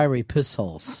like fiery piss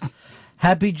holes.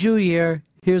 Happy Jew Year.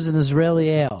 Here's an Israeli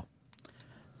ale.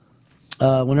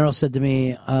 When Earl said to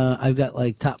me, I've got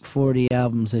like top 40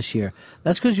 albums this year.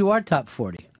 That's because you are top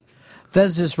 40.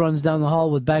 Fez just runs down the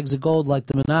hall with bags of gold like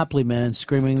the Monopoly man,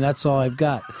 screaming, "That's all I've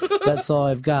got. That's all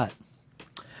I've got."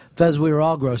 Fez, we were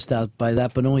all grossed out by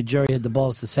that, but only Jerry had the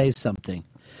balls to say something.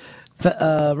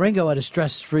 Ringo had a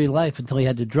stress-free life until he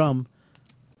had to drum.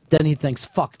 Then he thinks,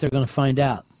 fuck, they're going to find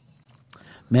out.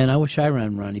 Man, I wish I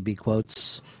ran Ronnie B.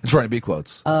 Quotes. It's Ronnie B.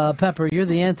 Quotes. Pepper, you're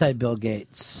the anti-Bill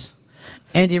Gates.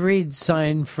 Andy Reid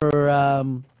signed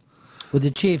for with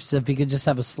the Chiefs if he could just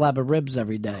have a slab of ribs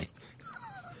every day.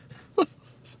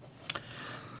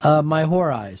 My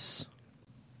whore eyes.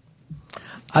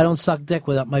 I don't suck dick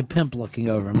without my pimp looking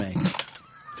over me.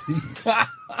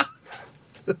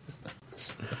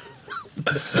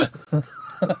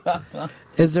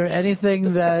 Is there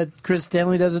anything that Chris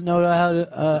Stanley doesn't know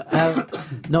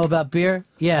know about beer?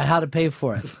 Yeah, how to pay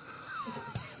for it.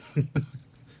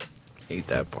 Hate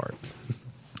that part.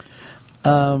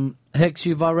 Hicks,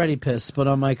 you've already pissed, but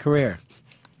on my career.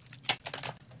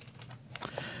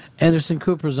 Anderson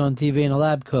Cooper's on TV in a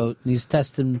lab coat, and he's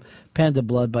testing panda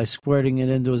blood by squirting it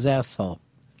into his asshole.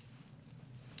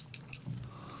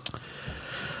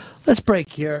 Let's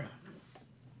break here.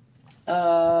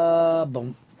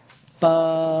 Boom.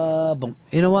 Boom.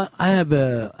 You know what? I have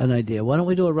an idea. Why don't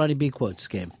we do a Ronnie B. Quotes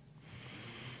game?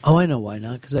 Oh, I know why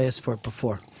not, because I asked for it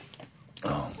before.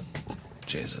 Oh,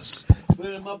 Jesus.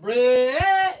 With my bread.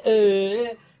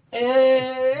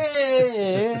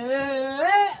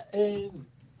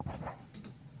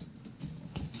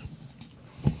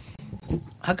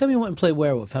 How come you went and played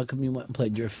Werewolf? How come you went and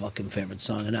played your fucking favorite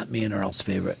song and not me and Earl's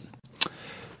favorite?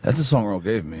 That's the song Earl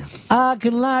gave me. I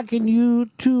can liken you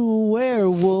to a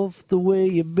werewolf the way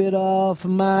you bit off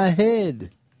my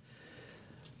head.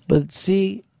 But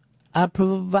see, I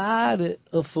provided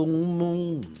a full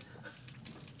moon.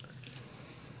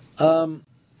 All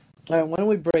right, why don't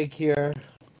we break here?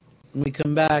 When we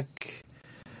come back,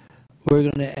 we're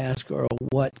going to ask Earl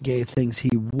what gay things he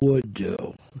would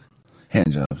do.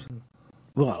 Hand jobs.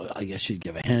 Well, I guess you'd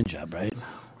give a hand job, right?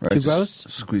 Right, Too just gross?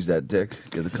 Squeeze that dick.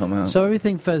 Get the cum out. So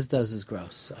everything Fez does is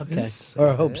gross. Okay. It's-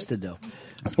 Or hopes to do.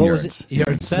 What was it?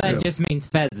 That just means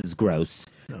Fez is gross.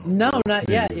 No, not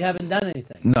yet. You haven't done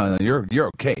anything. No, you're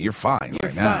okay. You're fine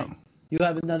You're right now. fine. You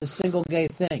haven't done a single gay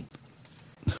thing.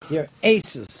 You're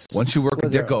aces. Once you work a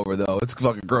with dick her. over, though, it's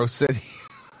fucking gross city.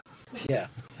 Yeah.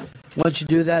 Once you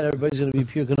do that, everybody's going to be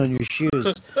puking on your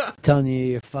shoes, telling you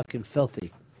you're fucking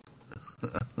filthy.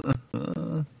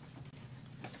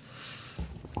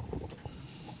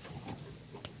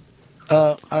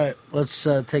 All right, let's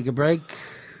take a break.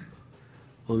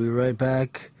 We'll be right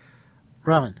back.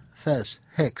 Ron, Fez,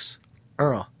 Hicks,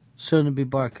 Earl, soon to be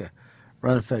Barker.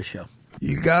 Ron and Fez Show.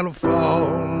 You gotta fall,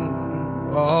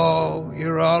 oh,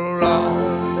 you're all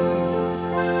alone.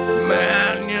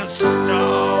 Man, you're stoned,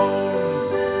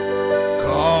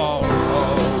 call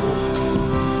home.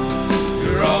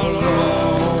 You're all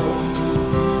alone,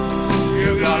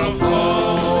 you gotta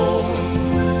fall,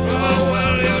 oh,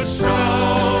 well, you're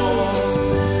stoned,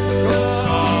 go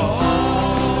home.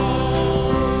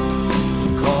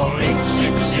 Call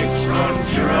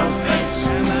 866-RUN-0-FEX,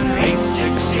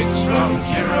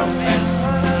 866-RUN-0-FEX.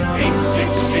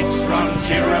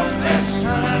 866-RUN-0-FEX.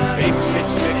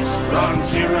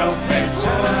 866-RUN-0-FEX.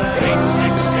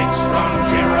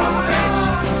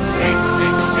 866-RUN-0-FEX.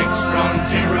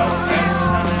 866-RUN-0-FEX.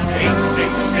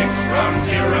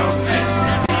 866-RUN-0-FEX.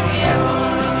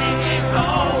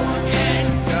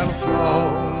 Gotta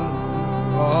fall.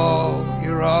 Oh,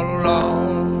 you're all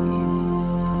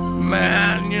alone.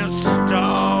 Man, you're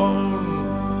stoned.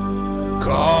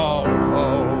 Call home.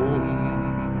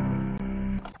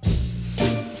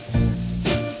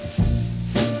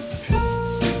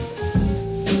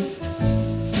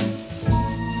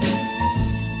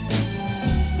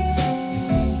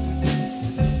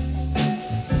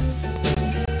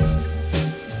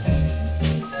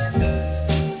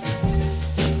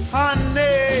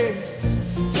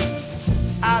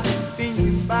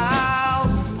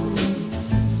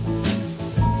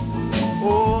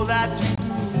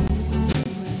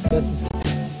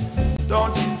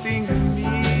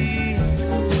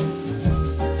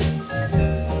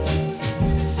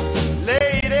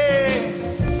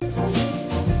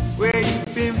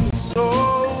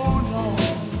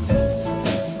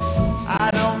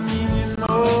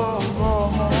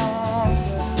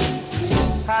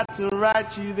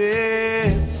 write you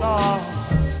this song.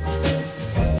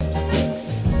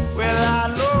 Well, I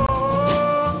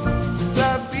long to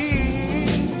be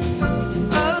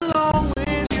alone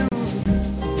with you,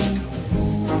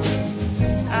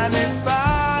 and if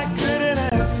I couldn't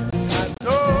have, I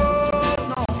don't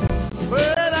know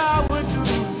what I would do.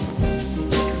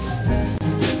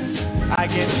 I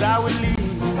guess I would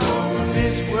leave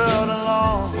this world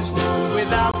alone, 'cause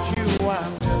without you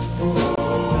I'm just broke.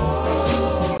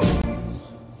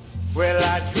 Well,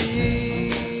 I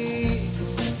dream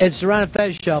It's the Ron and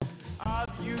Fez show. of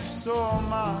you so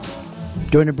much.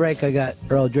 During the break, I got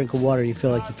Earl a drink of water. You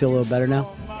feel like you feel a little better now?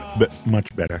 But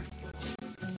much better.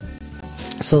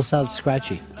 Still sounds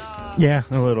scratchy. Yeah,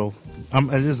 a little.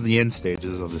 This is the end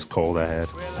stages of this cold I had.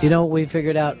 You know what we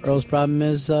figured out Earl's problem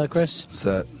is, Chris? What's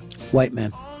that? White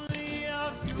man.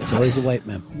 It's always a white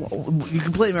man. You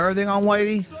can blame everything on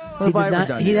Whitey? What have I ever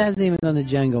done He yet? hasn't even done the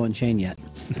Django Unchained yet.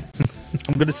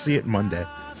 I'm going to see it Monday.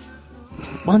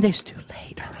 Monday's too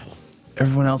late, Earl.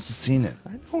 Everyone else has seen it.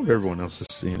 I know everyone else has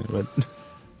seen it, but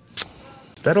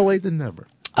better late than never.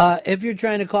 If you're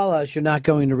trying to call us, you're not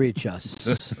going to reach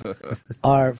us.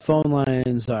 Our phone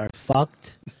lines are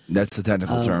fucked. That's the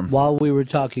technical term. While we were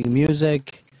talking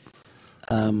music,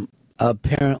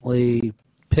 apparently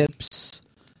Pips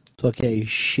took a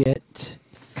shit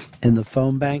in the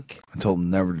phone bank. I told him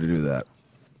never to do that.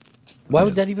 Why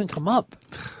would that even come up?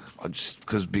 Just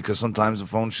because sometimes the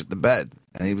phone shit the bed,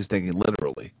 and he was thinking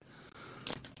literally.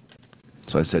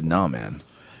 So I said, "No, man."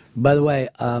 By the way,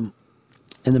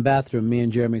 in the bathroom, me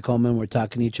and Jeremy Coleman were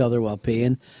talking to each other while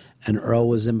peeing, and Earl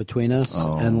was in between us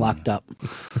and locked up.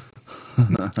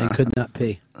 I could not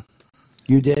pee.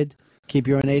 You did? Keep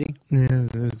urinating? Yeah,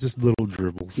 just little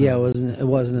dribbles. Yeah, it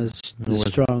wasn't as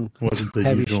strong, wasn't the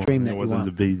heavy usual, stream that it you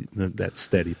wasn't want. that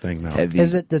steady thing. No.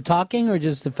 Is it the talking or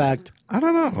just the fact? I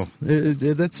don't know.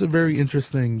 That's a very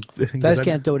interesting thing. Fez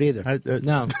can't do it either.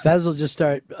 No. Fez will just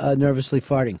start nervously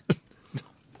farting.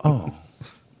 Oh.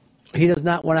 He does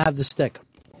not want to have the stick.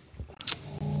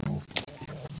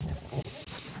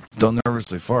 Don't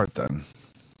nervously fart then.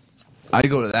 I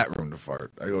go to that room to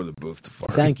fart. I go to the booth to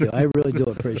fart. Thank you. I really do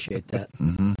appreciate that.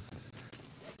 Mm-hmm.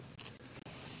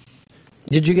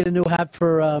 Did you get a new hat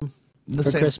for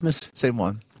Same- Christmas? Same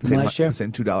one. From last year?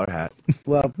 Same $2 hat.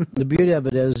 Well, the beauty of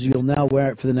it is you'll now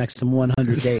wear it for the next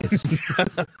 100 days.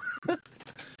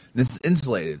 It's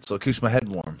insulated, so it keeps my head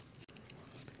warm.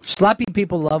 Sloppy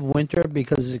people love winter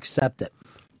because accept it.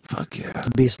 Fuck yeah.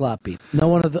 Be sloppy. No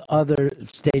one of the other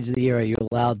stage of the year are you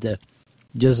allowed to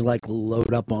just like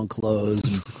load up on clothes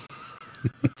and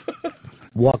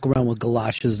walk around with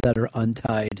galoshes that are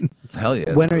untied. Hell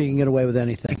yeah. Winter, you can get away with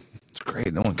anything. It's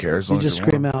great. No one cares. as You long as just you're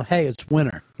scream warm. out, "Hey, it's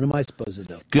winter." What am I supposed to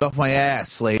do? Get off my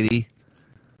ass, lady.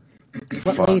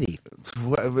 What Fuck. lady?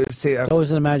 Say, It's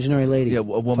always an imaginary lady. yeah, a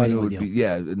woman fighting who with would you. be,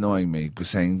 yeah, annoying me,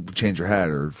 saying, change your hat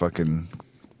or fucking.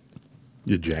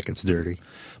 Your jacket's dirty.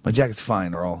 My jacket's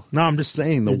fine, Earl. No, I'm just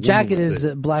saying The woman jacket with is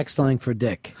it. black slang for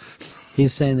dick.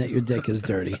 He's saying that your dick is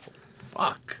dirty.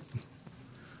 Fuck.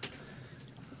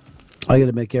 I got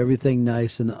to make everything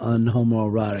nice and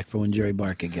unhomoerotic for when Jerry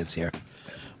Barker gets here.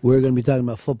 We're going to be talking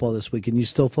about football this week. And you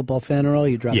still a football fan, Earl?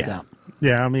 You dropped out.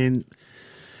 Yeah, I mean,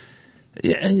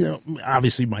 yeah,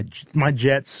 obviously my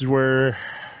Jets were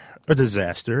a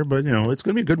disaster, but it's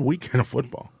going to be a good weekend of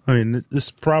football. I mean,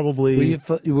 this probably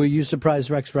Were you surprised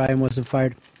Rex Ryan wasn't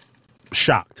fired?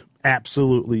 shocked,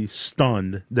 absolutely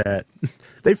stunned that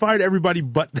they fired everybody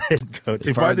but the head coach.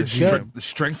 They fired the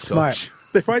strength Smart. coach.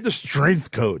 They fired the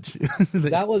strength coach.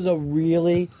 That was a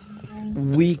really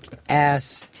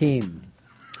weak-ass team.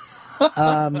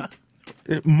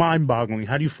 Mind-boggling.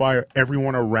 How do you fire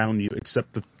everyone around you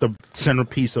except the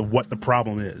centerpiece of what the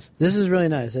problem is? This is really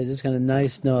nice. I just got a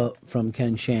nice note from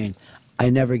Ken Shane. I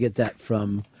never get that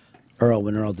from Earl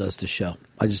when Earl does the show.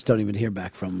 I just don't even hear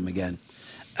back from him again.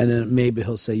 And then maybe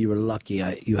he'll say, "You were lucky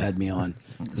you had me on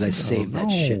because I saved that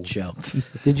shit show."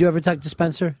 Did you ever talk to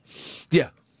Spencer? Yeah,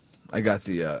 I got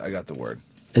the word.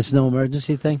 It's no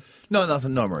emergency thing? No,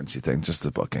 nothing. No emergency thing. Just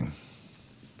the booking.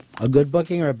 A good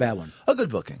booking or a bad one? A good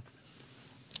booking.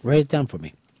 Write it down for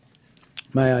me.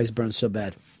 My eyes burn so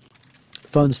bad.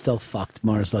 Phone's still fucked.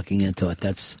 Mara's looking into it.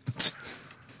 That's...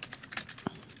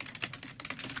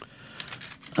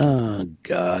 Oh,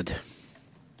 God.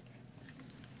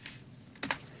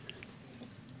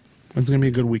 It's going to be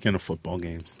a good weekend of football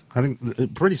games. I think a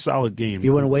pretty solid game.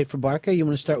 You want to wait for Barker? You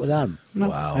want to start without him? No.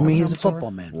 Wow. I mean, he's I'm a sorry.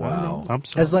 football man. Wow. I'm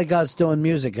sorry. That's like us doing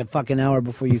music a fucking hour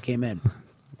before you came in.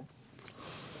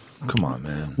 Come on,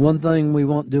 man. One thing we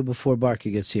won't do before Barker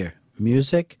gets here.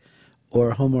 Music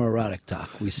or homoerotic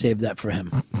talk. We saved that for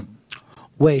him.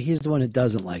 Wait, he's the one that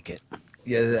doesn't like it.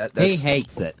 Yeah, he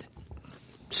hates it.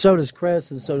 So does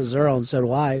Chris, and so does Earl, and so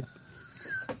do I.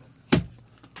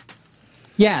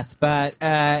 Yes, but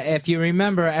if you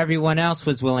remember, everyone else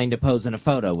was willing to pose in a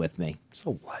photo with me.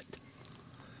 So what?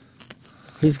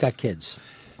 He's got kids.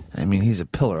 I mean, he's a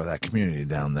pillar of that community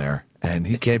down there, and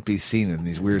he can't be seen in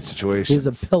these weird situations. He's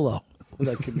a pillow of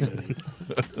that community.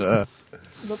 But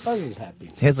Buzzy's happy.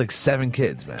 He has like 7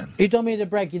 kids, man. He told me to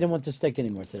break. He didn't want the steak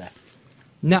anymore today.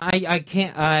 No, I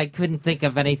can't. I couldn't think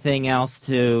of anything else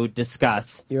to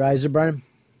discuss. Your eyes are burning?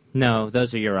 No,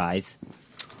 those are your eyes.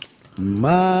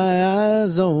 My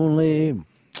eyes only.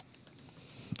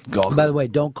 By the way,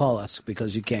 don't call us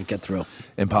because you can't get through.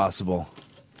 Impossible.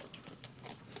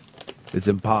 It's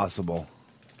impossible.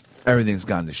 Everything's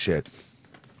gone to shit.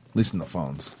 At least in the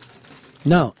phones.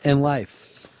 No, in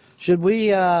life. Should we,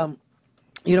 you know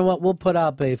what, we'll put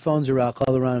up a Phones Are Out,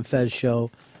 Call the Ron and Fez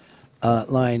show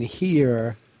line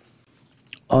here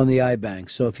on the iBank.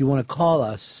 So if you want to call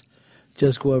us,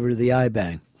 just go over to the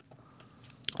iBank.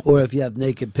 Or if you have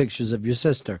naked pictures of your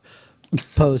sister,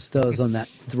 post those on that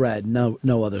thread. No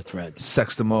other threads.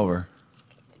 Sext them over.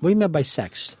 What do you mean by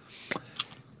sext?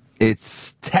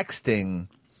 It's texting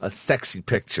a sexy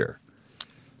picture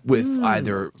with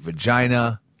either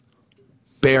vagina,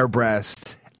 bare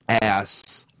breast,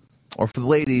 ass, or for the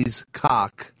ladies,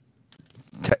 cock,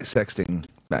 sexting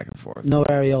back and forth. No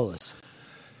areolas.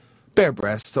 Bare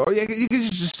breast, or you can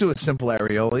just do a simple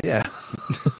areola, yeah.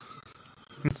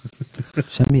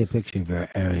 Send me a picture of your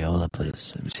areola,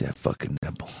 please. Let me see that fucking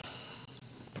nipple.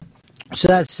 So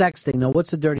that's sexting. Now,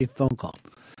 what's a dirty phone call?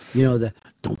 You know,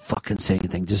 don't fucking say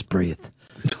anything. Just breathe.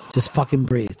 Just fucking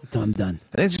breathe. I'm done.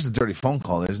 I think it's just a dirty phone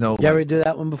call. There's no... You ever do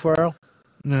that one before, Earl?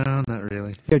 No, not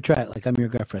really. Here, try it like I'm your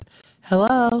girlfriend.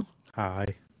 Hello?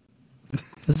 Hi.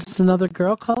 Is this another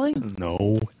girl calling?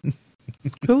 No.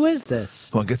 Who is this?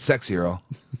 Come on, get sexy, Earl.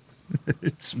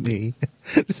 It's me.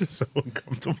 This is so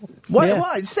uncomfortable. Why? Yeah.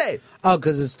 Why? Say it. Oh,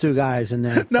 because it's two guys in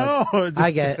there. No.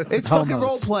 I get it. It's fucking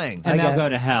role-playing. And they'll go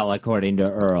to hell, according to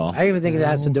Earl. I even think it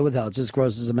has to do with hell. It just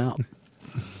grosses them out.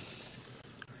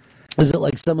 Is it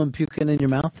like someone puking in your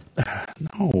mouth?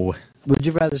 No. Would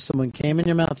you rather someone came in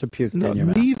your mouth or puked in your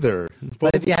mouth? Neither.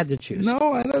 But if you had to choose.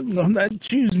 No, I don't. I'd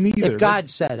choose neither. If God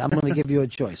said, I'm going to give you a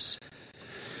choice.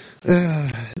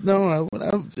 No,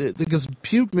 because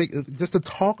puke just the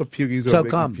talk of puking is So going to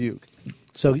come. make me puke.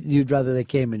 So you'd rather they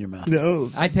came in your mouth?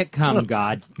 No. I pick cum,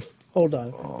 God. Hold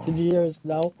on. Did you hear us?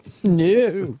 No.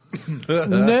 No.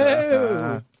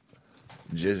 No.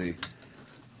 Jizzy.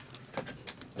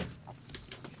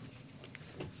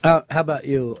 How about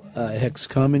you, Hicks?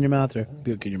 Cum in your mouth or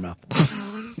puke in your mouth?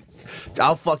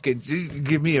 I'll fucking... You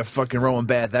give me a fucking Roman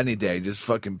bath any day. Just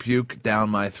fucking puke down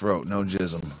my throat. No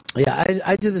jism. Yeah,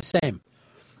 I do the same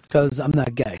because I'm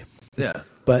not gay. Yeah.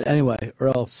 But anyway, or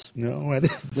else. No, I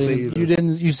didn't say you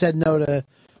didn't. You said no to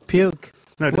puke.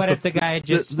 No, What if the guy had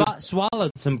just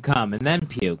swallowed some cum and then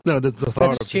puked? No, the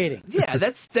thought That's cheating. Yeah,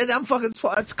 that's I'm fucking...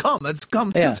 That's cum. That's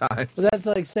cum Yeah. 2 times. But that's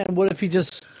like saying, what if you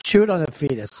just chewed on a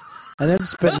fetus and then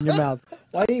spit in your mouth?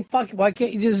 Why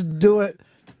can't you just do it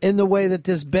in the way that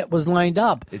this bit was lined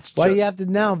up? Why do you have to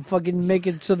now fucking make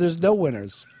it so there's no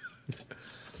winners?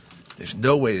 There's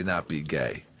no way to not be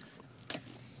gay.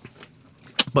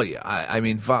 But yeah, I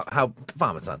mean,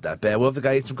 vomit's not that bad. What if the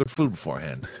guy ate some good food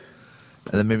beforehand?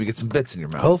 And then maybe get some bits in your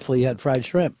mouth. Hopefully you had fried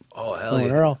shrimp. Oh, hell yeah.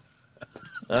 Earl.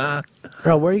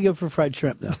 Earl, where do you go for fried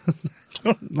shrimp now?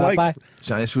 Bye-bye.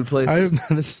 Chinese food place? I am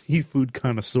not a seafood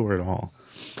connoisseur at all.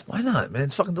 Why not, man?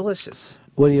 It's fucking delicious.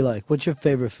 What do you like? What's your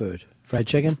favorite food? Fried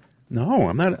chicken? No,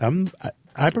 I'm not.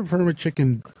 I prefer my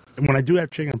chicken. When I do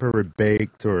have chicken, I prefer it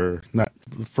baked or not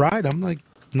fried. I'm like,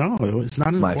 no, it's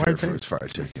not an My acquired favorite food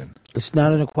is taste. fried chicken. It's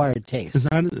not an acquired taste.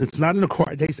 It's not an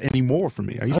acquired taste anymore for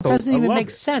me. I used It to. doesn't I even love make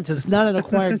it. sense. It's not an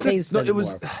acquired taste No, anymore.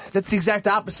 that's the exact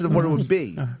opposite of what it would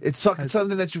be. It's fucking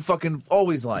something that you fucking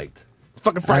always liked.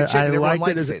 Fucking fried chicken, everyone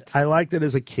liked likes it. I liked it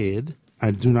as a kid.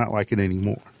 I do not like it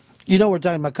anymore. You know we're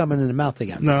talking about coming in the mouth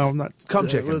again. No, I'm not. Cum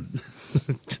chicken.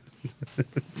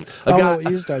 What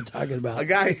you start talking about. A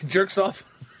guy jerks off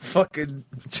fucking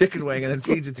chicken wing and then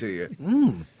feeds it to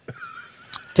you.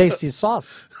 Tasty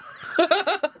sauce.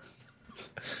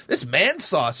 This man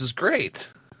sauce is great.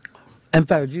 In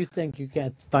fact, you think you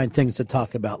can't find things to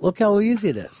talk about. Look how easy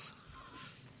it is.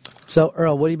 So,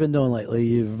 Earl, what have you been doing lately?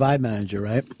 You're a Vibe manager,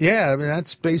 right? Yeah, I mean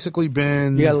that's basically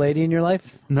been. You got a lady in your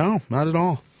life? No, not at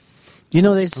all. You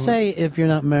know, they say if you're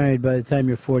not married by the time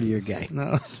you're 40, you're gay.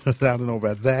 No, I don't know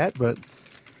about that, but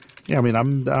yeah, I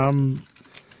mean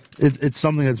it's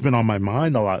something that's been on my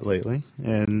mind a lot lately,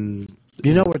 and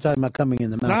you know we're talking about coming in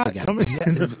the mouth not again. coming.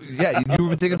 Yeah, you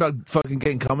were thinking about fucking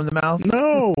getting cum in the mouth?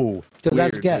 No, because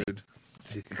that's Weird, gay. dude.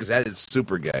 because that is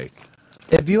super gay.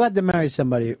 If you had to marry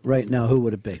somebody right now, who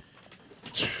would it be?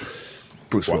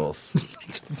 Bruce Willis.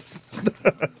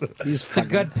 He's a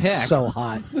good pick. So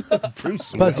hot.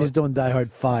 Bruce Plus, Willis. he's doing Die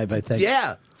Hard 5, I think.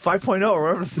 Yeah, 5.0 or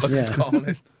whatever the fuck it's calling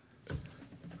it.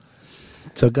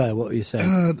 So, Guy, what were you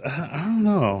saying? I don't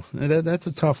know. That's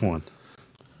a tough one.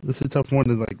 This is a tough one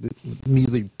to like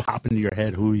immediately pop into your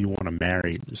head who you want to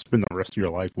marry, spend the rest of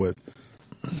your life with.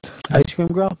 Ice Cream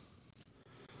Girl?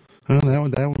 That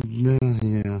would yeah.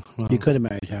 Well, You could have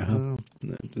married her, huh?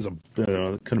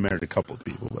 Could have married a couple of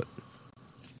people,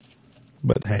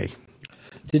 but hey.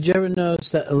 Did you ever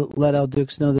notice that let Al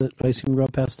Dukes know that Ice Cream Girl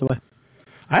passed away?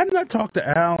 I have not talked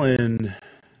to Al in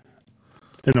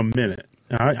a minute.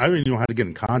 I don't even know how to get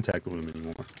in contact with him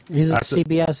anymore. He's a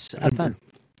CBS fan.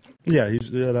 Yeah, he's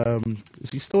is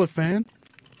he still a fan?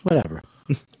 Whatever.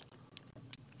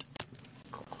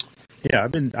 Yeah,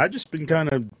 I've just been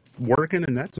kind of working,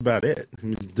 and that's about it.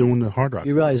 Doing the Hard Rock.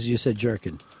 You realize you said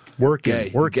jerking.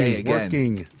 Working. Gay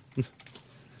again.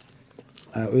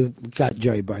 We've got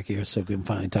Jerry Barker here, so we can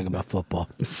finally talk about football.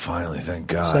 Finally, thank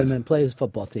God. Sedman, play his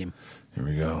football team. Here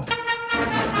we go.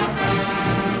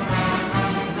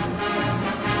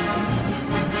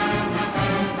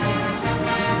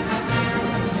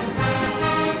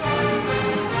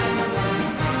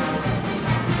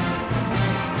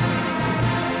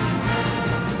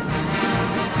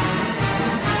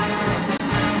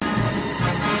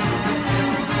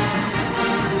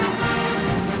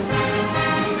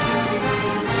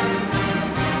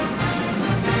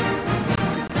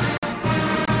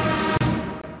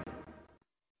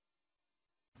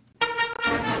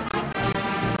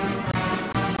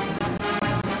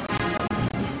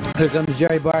 Here comes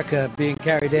Jerry Barker being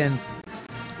carried in.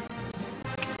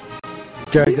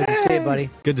 Jerry, good to see you, buddy.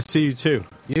 Good to see you, too.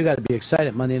 You got to be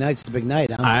excited. Monday night's the big night,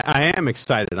 huh? I am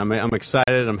excited. I'm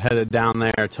excited. I'm headed down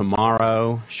there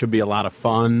tomorrow. Should be a lot of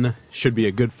fun. Should be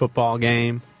a good football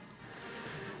game.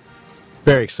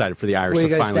 Very excited for the Irish Where you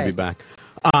to guys finally stay? be back.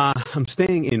 I'm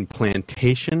staying in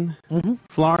Plantation,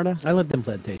 Florida. I lived in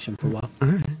Plantation for a while. All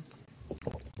right.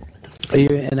 Are you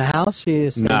in a house? Or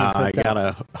you staying in a Nah, I hotel? got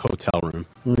a hotel room.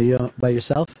 Are you by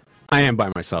yourself? I am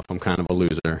by myself. I'm kind of a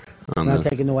loser on Not this.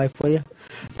 taking the wife with you?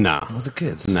 No. What's the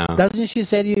kids? No. Doesn't she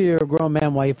say to you, you're a grown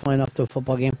man, why are you flying off to a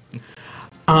football game?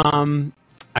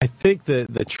 I think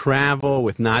the travel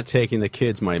with not taking the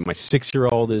kids, my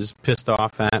 6-year-old is pissed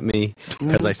off at me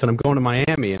because I said I'm going to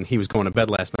Miami, and he was going to bed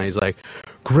last night. He's like,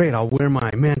 great, I'll wear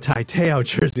my Manti Te'o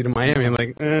jersey to Miami. I'm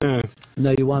like,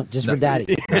 No, you won't, just for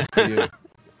daddy.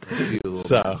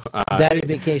 So, Daddy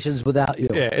vacations without you.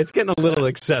 yeah, it's getting a little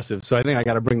excessive, so I think I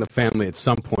got to bring the family at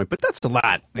some point. But that's a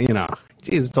lot,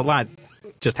 Geez, it's a lot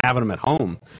just having them at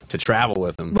home to travel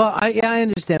with them. Well, I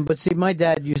understand, but see, my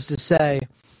dad used to say,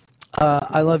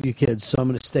 I love you kids, so I'm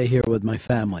going to stay here with my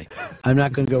family. I'm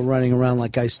not going to go running around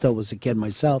like I still was a kid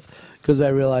myself, because I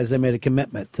realized I made a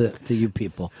commitment to you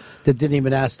people that didn't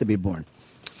even ask to be born.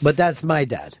 But that's my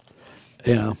dad, It's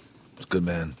a good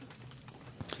man.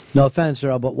 No offense,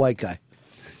 Earl, but white guy.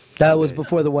 That was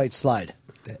before the white slide.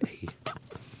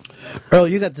 Earl,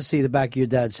 you got to see the back of your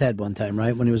dad's head one time,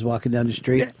 right? When he was walking down the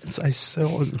street. Yes, I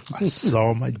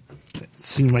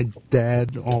seen my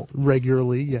dad all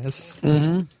regularly. Yes.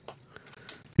 Mm-hmm.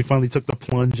 He finally took the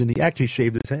plunge, and he actually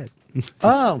shaved his head.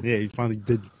 Oh. Yeah, he finally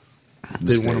did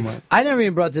one of my. I never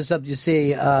even brought this up. You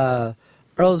see,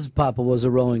 Earl's papa was a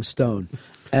Rolling Stone,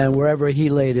 and wherever he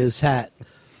laid his hat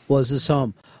was his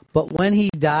home. But when he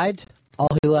died, all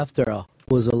he left Earl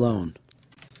was alone.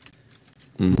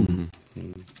 Mm-hmm.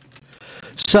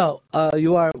 So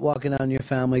you are walking out in your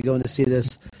family, going to see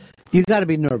this. You got to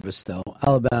be nervous, though.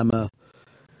 Alabama,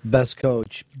 best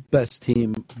coach, best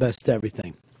team, best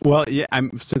everything. Well, yeah.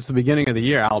 Since the beginning of the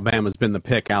year, Alabama's been the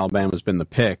pick. And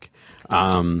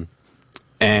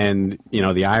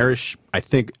the Irish. I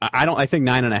think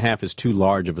 9.5 is too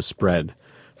large of a spread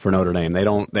for Notre Dame.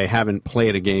 They haven't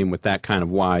played a game with that kind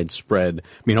of wide spread.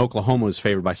 I mean, Oklahoma was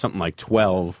favored by something like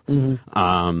 12,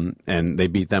 and they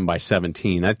beat them by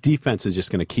 17. That defense is just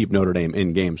going to keep Notre Dame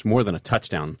in games more than a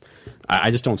touchdown.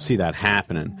 I just don't see that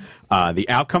happening. The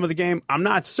outcome of the game, I'm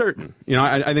not certain.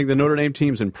 I think the Notre Dame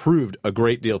team's improved a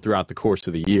great deal throughout the course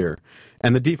of the year,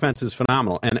 and the defense is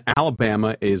phenomenal. And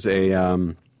Alabama is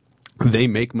they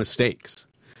make mistakes.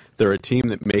 They're a team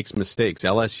that makes mistakes.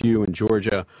 LSU and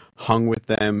Georgia hung with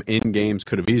them in games,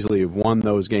 could have easily have won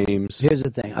those games. Here's the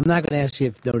thing. I'm not going to ask you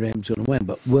if Notre Dame's going to win,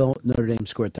 but will Notre Dame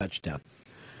score a touchdown?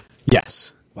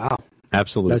 Yes. Wow.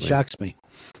 Absolutely. That shocks me.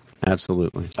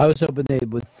 Absolutely. I was hoping they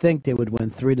would think they would win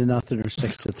 3-0 or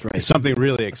 6-3. Something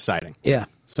really exciting. Yeah.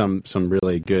 Some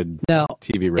really good now,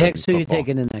 TV ratings. Hicks, who are you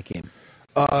taking in that game?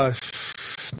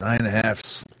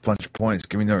 9.5's a bunch of points.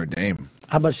 Give me Notre Dame.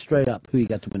 How about straight up? Who you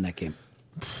got to win that game?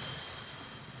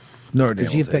 Notre Dame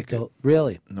Did you will pick take it.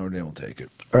 Really? Notre Dame will take it.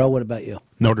 Earl, what about you?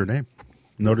 Notre Dame.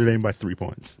 Notre Dame by 3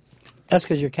 points. That's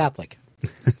because you're Catholic.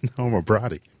 No, I'm a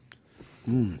Brody.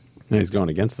 Mm. He's going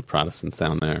against the Protestants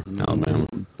down there in Alabama.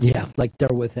 Yeah, like they're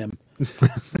with him.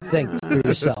 Think for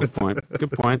yourself. Good point.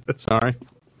 Good point. Sorry.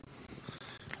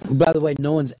 By the way,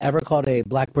 no one's ever called a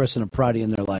black person a proddy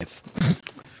in their life.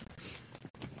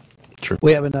 True.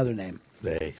 We have another name.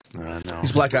 They. No.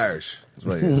 He's Black Irish. That's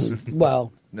what he is.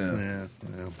 Well, No. Yeah.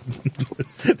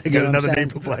 You They got know what another I'm name saying?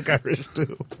 for Black Irish,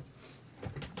 too.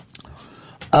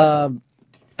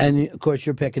 And of course,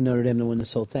 you're picking Notre Dame to win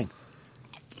this whole thing.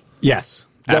 Yes,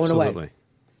 Going away.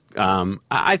 absolutely.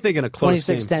 I think in a close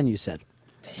game. 26-10, you said.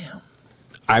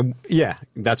 Yeah,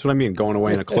 that's what I mean. Going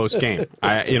away in a close game.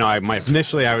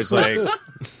 Initially I was like You're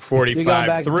going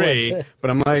back and 45-3, forth. but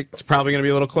I'm like it's probably going to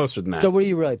be a little closer than that. So what do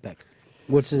you really pick?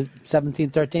 What's it,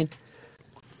 17-13?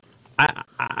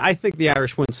 I think the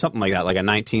Irish win something like that, like a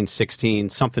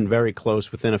 19-16, something very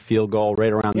close within a field goal,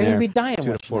 right around You're there. gonna be dying 2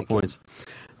 to watching 4 that game. points.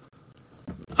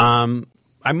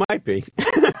 I might be.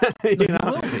 You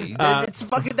will be. It's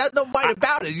fucking that. No mind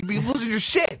about it. You'd be losing your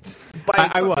shit.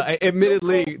 I was.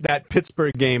 Admittedly, that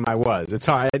Pittsburgh game, I was. It's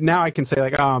hard. Now I can say,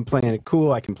 like, oh, I'm playing it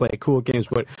cool. I can play cool games.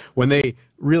 But when they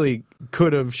really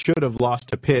could have, should have lost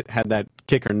to Pitt had that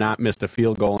kicker not missed a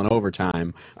field goal in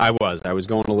overtime, I was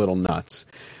going a little nuts.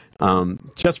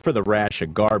 Just for the rash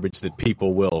of garbage that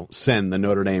people will send the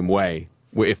Notre Dame way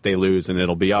if they lose, and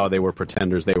it'll be, oh, they were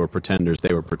pretenders, they were pretenders,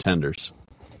 they were pretenders.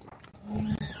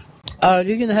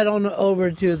 You can head on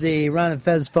over to the Ron and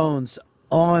Fez phones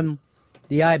on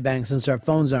the iBank since our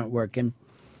phones aren't working.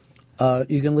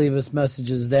 You can leave us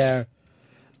messages there.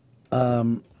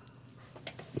 Twizzles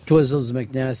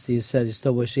McNasty said he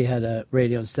still wish he had a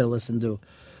radio instead of listening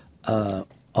to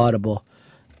Audible.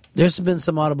 There's been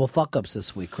some Audible fuck-ups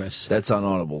this week, Chris. That's on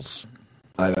Audibles.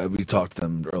 We talked to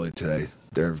them earlier today.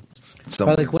 They're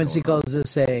Probably Quincy calls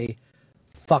this a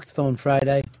fucked phone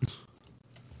Friday.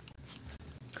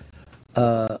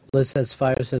 Liz says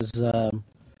fire says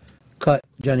cut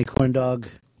Johnny Corndog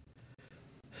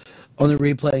on the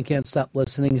replay and can't stop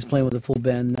listening. He's playing with a full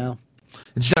band now.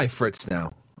 It's Johnny Fritz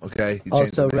now. Okay. He changed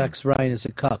Also, the name. Rex Ryan is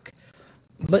a cuck.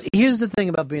 But here's the thing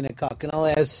about being a cuck, and I'll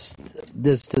ask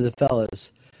this to the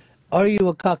fellas: are you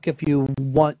a cuck if you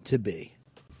want to be?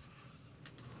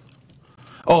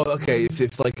 Oh, okay. If you're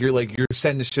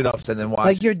setting the shit up, and then watch.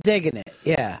 Like you're digging it,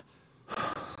 yeah.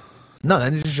 No,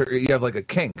 then you have like a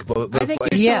kink. But I think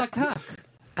you're still a cuck.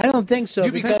 I don't think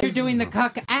so Because you're doing the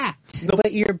cuck act. No,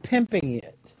 but you're pimping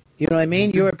it. You know what I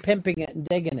mean? You're pimping it and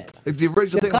digging it. The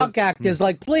original The thing cuck act is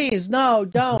like, please, no,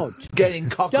 don't. Getting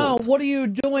cuckold. Don't. What are you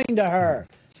doing to her?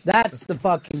 That's the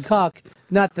fucking cuck.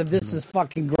 Not that this is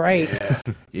fucking great.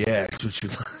 Yeah, that's what you.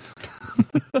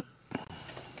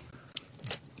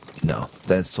 No,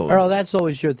 that's totally. Earl, that's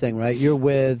always your thing, right?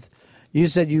 You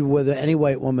said you were with any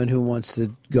white woman who wants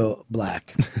to go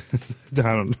black.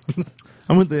 I'm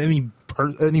with any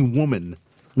woman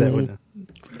that would,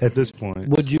 at this point.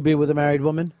 Would you be with a married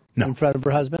woman in front of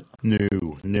her husband? No.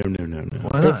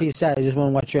 If he said, I just want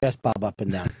to watch your ass bob up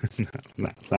and down.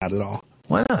 Not at all.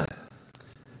 Why not?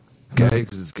 Gay?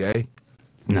 Because it's gay?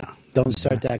 No. Don't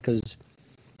start that because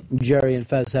Jerry and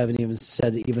Fez haven't even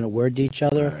said even a word to each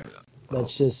other. Right.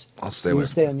 Let's just. I'll stay you away.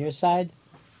 stay on your side.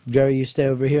 Jerry, you stay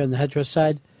over here on the hetero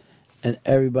side, and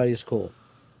everybody's cool.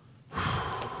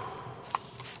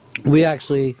 We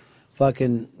actually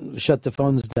fucking shut the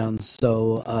phones down,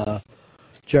 so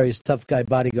Jerry's tough guy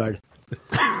bodyguard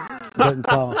doesn't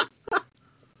call.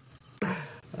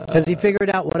 Has he figured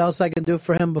out what else I can do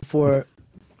for him before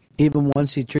even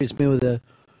once he treats me with a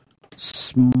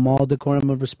small decorum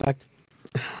of respect?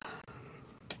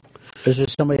 Is there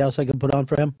somebody else I can put on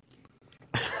for him?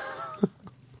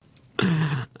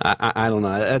 I don't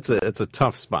know. It's a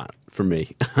tough spot for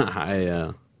me.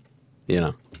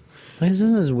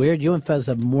 Isn't this weird? You and Fez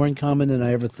have more in common than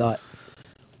I ever thought.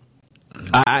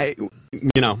 I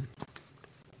think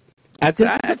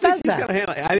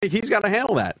he's got to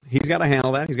handle that. He's got to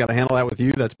handle that. He's got to handle that with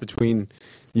you. That's between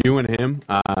you and him.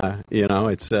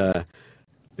 It's. I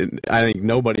think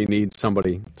nobody needs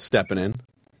somebody stepping in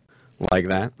like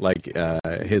that, like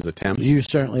his attempt. You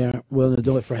certainly aren't willing to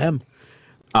do it for him.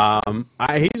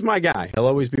 He's my guy. He'll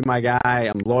always be my guy.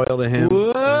 I'm loyal to him.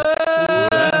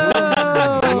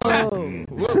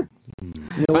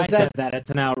 If I said that, it's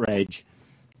an outrage.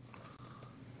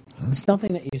 It's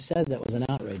nothing that you said that was an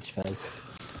outrage, Fez.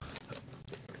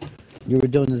 You were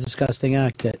doing the disgusting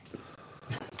act that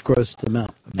grossed them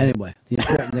out. Anyway, the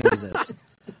important thing is this.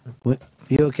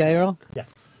 You okay, Earl? Yeah.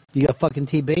 You got fucking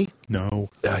TB? No.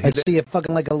 I see you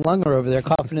fucking like a lunger over there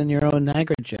coughing in your own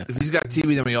handkerchief. If he's got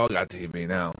TB, then we all got TB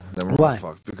now. Then we're Why? all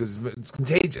fucked because it's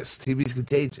contagious. TB's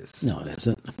contagious. No, it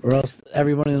isn't. Or else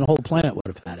everybody on the whole planet would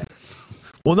have had it.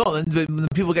 Well, no. Then when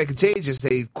people get contagious,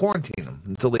 they quarantine them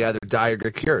until they either die or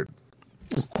get cured.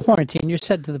 Quarantine, you're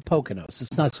sent to the Poconos.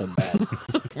 It's not so bad.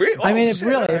 Really? I mean, Oh, if shit,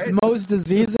 really, all right. if most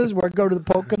diseases were to go to the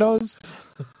Poconos,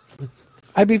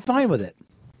 I'd be fine with it.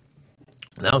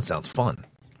 Now it sounds fun.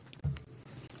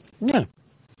 Yeah.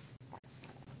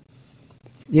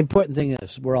 The important thing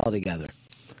is we're all together,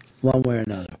 one way or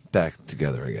another. Back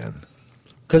together again.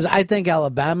 Because I think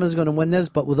Alabama's going to win this,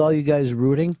 but with all you guys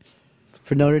rooting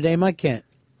for Notre Dame, I can't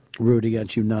root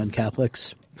against you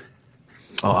non-Catholics.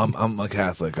 Oh, I'm a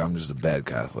Catholic. I'm just a bad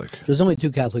Catholic. There's only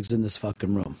 2 Catholics in this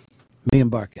fucking room. Me and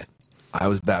Barca. I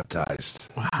was baptized.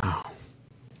 Wow.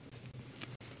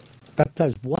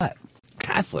 Baptized what?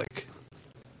 Catholic.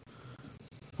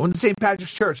 I went to St.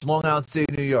 Patrick's Church, Long Island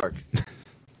City, New York.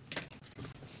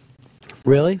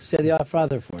 Really? Say the Our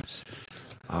Father for us.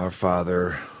 Our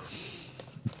Father,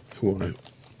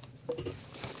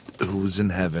 who's in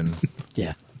heaven.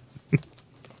 Yeah.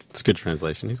 It's a good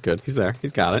translation. He's good. He's there.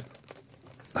 He's got it.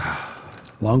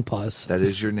 Long pause. That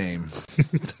is your name.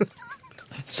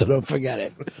 So don't forget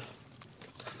it.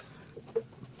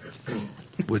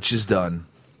 Which is done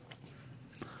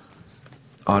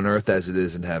on earth as it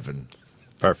is in heaven.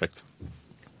 Perfect.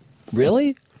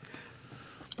 Really?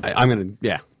 I'm going to,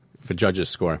 yeah. If a judge's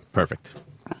score, perfect.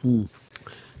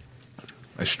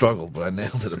 I struggled, but I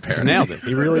nailed it apparently. Nailed it.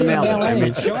 He really nailed it. I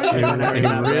mean, Sure. he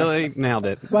really nailed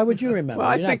it. Why would you remember?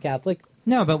 Well, You're not Catholic.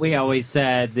 No, but we always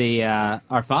said the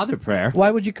Our Father prayer.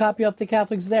 Why would you copy off the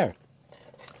Catholics there?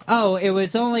 Oh, it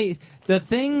was only the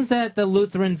things that the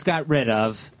Lutherans got rid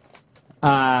of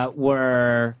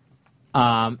were,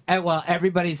 well,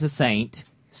 everybody's a saint,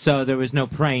 so there was no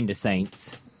praying to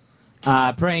saints.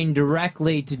 Praying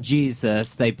directly to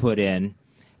Jesus, they put in.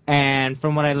 And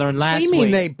from what I learned What last do you mean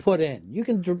week, they put in? You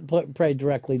can pray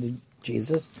directly to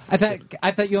Jesus. I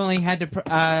thought you only had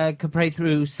to could pray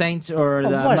through saints or the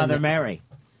what a Mother minute. Mary.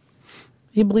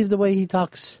 You believe the way he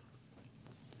talks?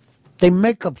 They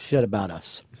make up shit about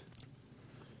us.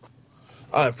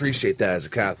 I appreciate that as a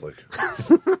Catholic.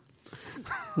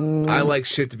 I like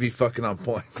shit to be fucking on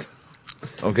point.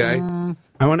 Okay?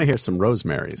 I want to hear some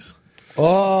Rosemary's.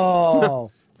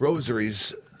 Oh.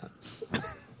 Rosaries.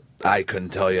 I couldn't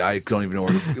tell you. I don't even know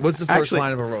what's the first Actually,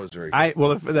 line of a rosary. I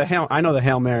know the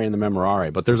Hail Mary and the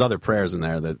Memorare, but there's other prayers in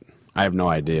there that I have no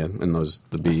idea. And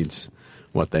the beads,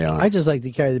 what they are. I just like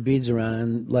to carry the beads around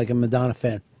and like a Madonna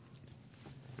fan.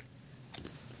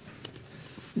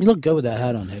 You look good with that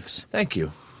hat on, Hicks. Thank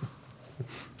you.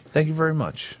 Thank you very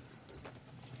much.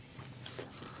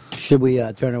 Should we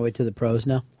turn our way to the pros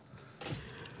now?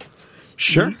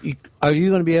 Sure. Are you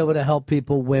going to be able to help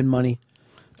people win money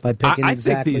by picking I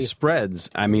exactly? think these spreads,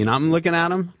 I mean, I'm looking at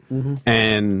them,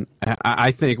 and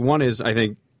I think one is, I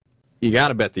think you got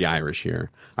to bet the Irish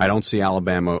here. I don't see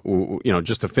Alabama,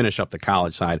 just to finish up the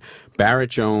college side. Barrett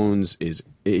Jones is,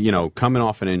 coming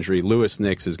off an injury. Lewis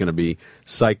Nix is going to be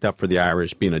psyched up for the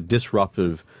Irish, being a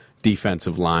disruptive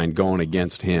defensive line going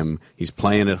against him. He's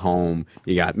playing at home.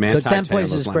 You got Manti So 10 points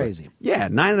Taylor's is line. crazy. Yeah,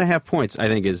 9.5 points I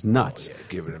think is nuts. Oh, yeah,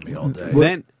 give it to me all day.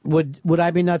 Then, Would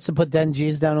I be nuts to put 10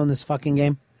 G's down on this fucking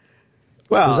game?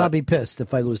 well, Because I'll be pissed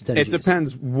if I lose 10 it G's.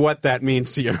 depends what that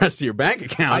means to your rest of your bank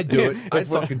account. I'd do it. I'd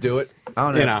fucking do it.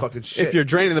 I don't have fucking shit. If you're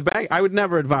draining the bank, I would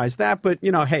never advise that. But,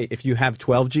 hey, if you have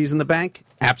 12 G's in the bank,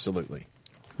 absolutely.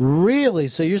 Really?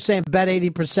 So you're saying bet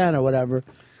 80% or whatever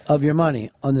of your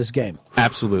money on this game?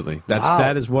 Absolutely.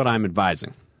 That is what I'm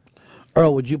advising.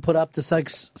 Earl, would you put up to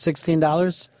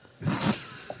 $16?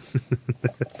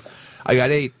 I got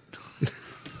 8.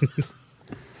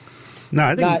 No,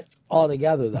 I think Not all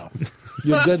together, though.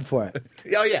 You're good for it.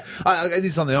 Oh, yeah. I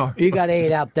need something on. You got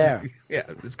 8 out there. Yeah,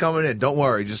 it's coming in. Don't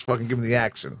worry. Just fucking give me the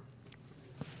action.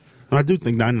 I do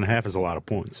think 9.5 is a lot of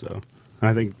points. So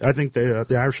I think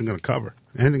the Irish are going to cover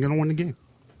and they're going to win the game.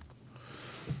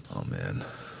 Oh man,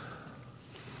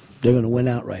 They're going to win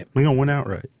outright. They're going to win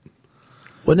outright.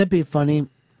 Wouldn't it be funny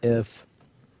if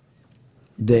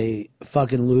they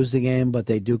fucking lose the game, but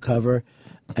they do cover,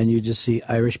 and you just see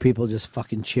Irish people just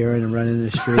fucking cheering and running in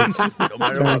the streets,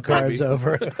 turning cars baby.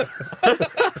 over?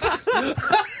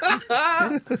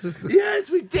 Yes,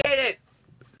 we did it.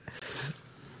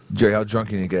 Jerry, how drunk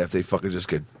can you get if they fucking just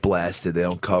get blasted? They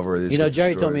don't cover. They just get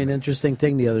Jerry told destroyed. me an interesting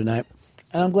thing the other night,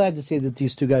 and I'm glad to see that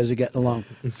these two guys are getting along.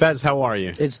 Fez, how are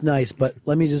you? It's nice, but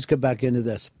let me just get back into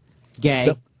this.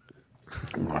 Gay.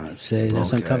 See,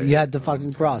 that's uncomfortable. You had to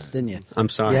fucking cross, didn't you? I'm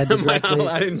sorry. You had to directly...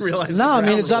 I didn't realize. No, the I mean,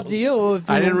 ground it's up to rules. you. If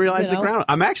I you- didn't realize you the know. ground.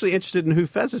 I'm actually interested in who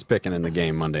Fez is picking in the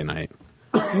game Monday night.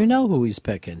 You know who he's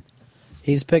picking.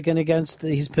 He's picking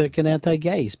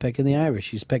anti-gay. He's picking the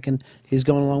Irish. He's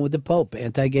going along with the Pope,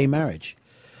 anti-gay marriage.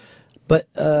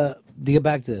 But to get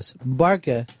back to this,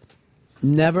 Barca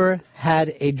never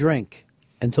had a drink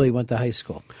until he went to high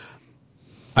school.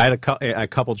 I had a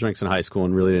couple drinks in high school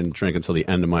and really didn't drink until the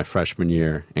end of my freshman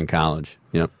year in college.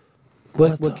 Yep.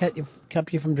 What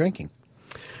kept you from drinking?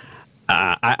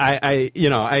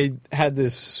 I had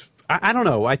this. I don't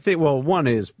know. I think, well, one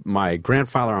is my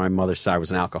grandfather on my mother's side was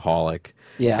an alcoholic.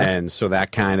 Yeah. And so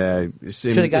that kind of...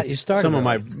 Should have got you started. Some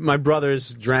of my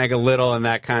brothers drank a little, and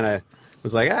that kind of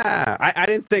was like,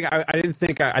 I think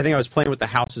I was playing with the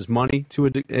house's money to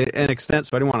an extent,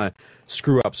 so I didn't want to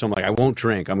screw up. So I'm like, I won't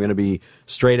drink. I'm going to be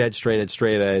straight edge.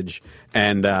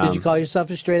 And did you call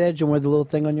yourself a straight edge and wear the little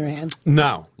thing on your hand?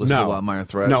 No. Listen to a lot of Minor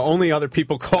Threat. No, only other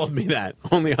people called me that.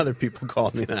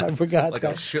 I forgot. Like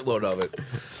a shitload of it.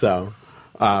 So,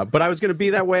 but I was going to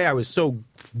be that way. I was so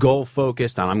goal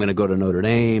focused on I'm going to go to Notre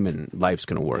Dame and life's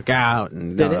going to work out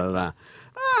and Did it?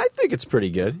 I think it's pretty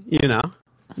good.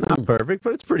 Not perfect,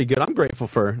 but it's pretty good. I'm grateful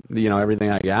for everything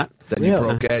I got. Then you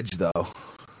broke edge though.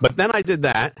 But then I did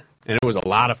that, and it was a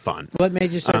lot of fun. What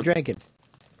made you start drinking?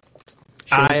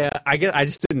 I guess I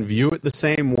just didn't view it the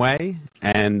same way,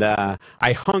 and I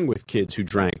hung with kids who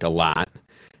drank a lot,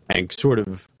 and sort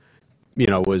of,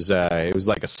 it was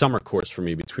like a summer course for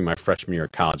me between my freshman year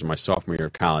of college and my sophomore year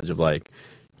of college of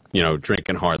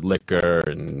drinking hard liquor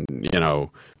and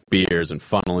beers and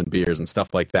funneling beers and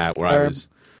stuff like that. Where I was,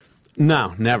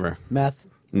 no, never meth,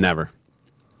 never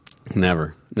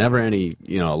any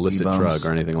illicit E-bombs. drug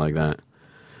or anything like that.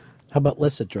 How about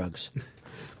illicit drugs?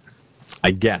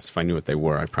 I guess if I knew what they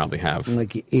were, I'd probably have.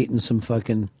 Like you eating some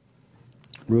fucking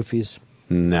roofies?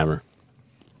 Never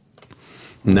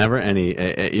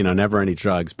any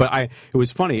drugs. But it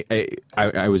was funny.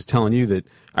 I was telling you that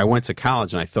I went to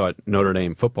college and I thought Notre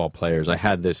Dame football players, I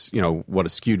had this, what a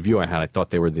skewed view I had. I thought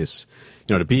they were this,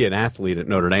 to be an athlete at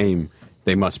Notre Dame,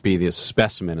 they must be this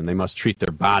specimen and they must treat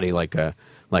their body like a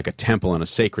temple and a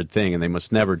sacred thing, and they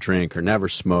must never drink or never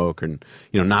smoke and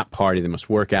not party. They must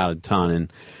work out a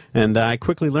ton, and I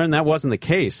quickly learned that wasn't the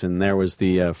case, and there was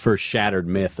the first shattered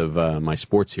myth of my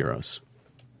sports heroes,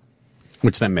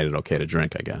 which then made it okay to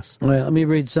drink, I guess. All right, let me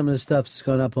read some of the stuff that's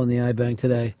going up on the iBank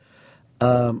today.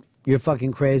 You're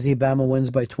fucking crazy. Bama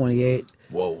wins by 28.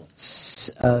 Whoa.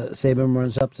 Saban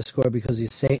runs up the score because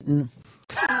he's Satan.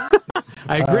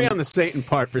 I agree on the Satan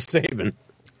part for Saban.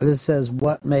 This says,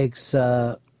 what makes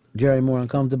Jerry more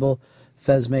uncomfortable?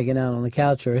 Fez making out on the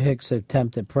couch or Hicks'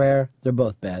 attempt at prayer? They're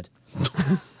both bad.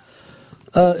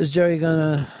 Is Jerry going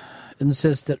to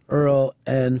insist that Earl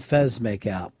and Fez make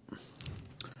out?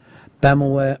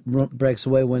 Bama breaks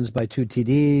away, wins by 2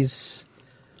 TDs.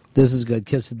 This is good.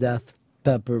 Kiss of death.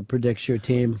 Pepper predicts your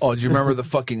team. Oh, do you remember the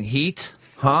fucking Heat?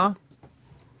 Huh?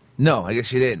 No, I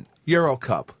guess you didn't. Euro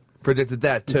Cup. Predicted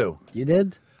that, too. You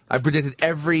did? I predicted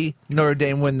every Notre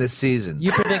Dame win this season.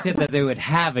 You predicted that they would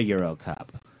have a Euro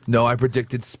Cup. No, I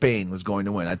predicted Spain was going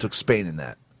to win. I took Spain in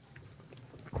that.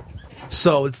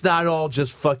 So it's not all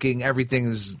just fucking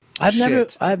everything's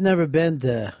shit. I've never been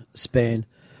to Spain,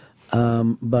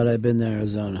 but I've been to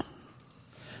Arizona.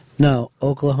 No,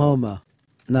 Oklahoma,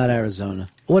 not Arizona.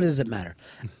 What does it matter?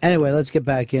 Anyway, let's get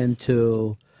back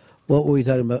into what were we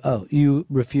talking about? Oh, you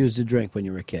refused to drink when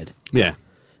you were a kid. Yeah.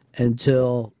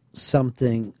 Until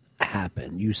something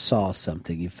happened. You saw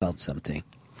something. You felt something.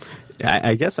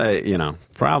 I guess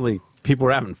probably people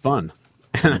were having fun.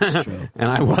 That's true.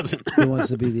 And I wasn't. He wants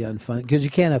to be the unfun because you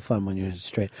can't have fun when you're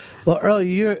straight. Well, Earl,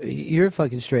 you're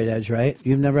fucking straight edge, right?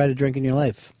 You've never had a drink in your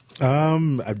life.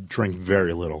 I drank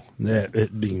very little.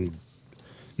 It being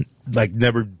like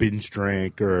never binge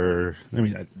drank or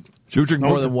Did you drink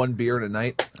more than one beer in a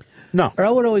night? No.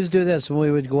 Earl would always do this when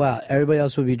we would go out. Everybody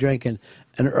else would be drinking,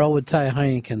 and Earl would tie a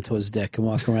Heineken to his dick and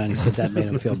walk around. He said that made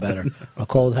him feel better. A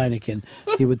cold Heineken.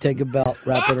 He would take a belt,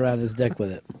 wrap it around his dick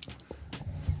with it.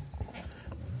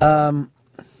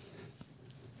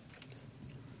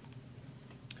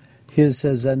 Here it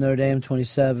says Notre Dame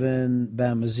 27,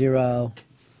 Bama 0.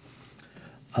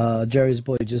 Jerry's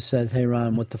boy just said, "Hey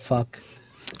Ron, what the fuck?"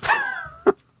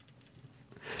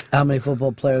 How many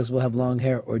football players will have long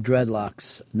hair or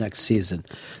dreadlocks next season?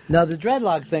 Now, the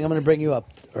dreadlock thing, I'm going to bring you up,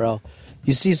 Earl.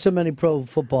 You see so many pro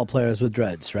football players with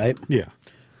dreads, right? Yeah.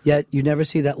 Yet you never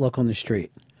see that look on the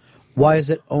street. Why is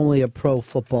it only a pro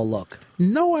football look?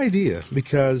 No idea,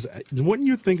 because wouldn't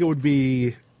you think it would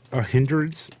be a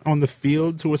hindrance on the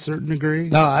field to a certain degree?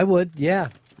 No, I would, yeah.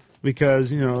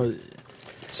 Because,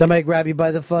 Somebody grab you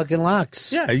by the fucking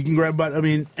locks. Yeah, you can grab by. I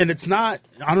mean, and it's not.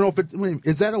 I don't know if it. I mean,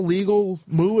 is that a legal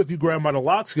move if you grab by the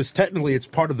locks? Because technically, it's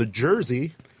part of the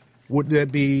jersey. Would that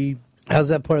be? How's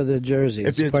that part of the jersey?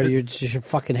 It's part of your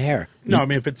fucking hair. No, I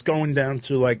mean if it's going down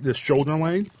to like the shoulder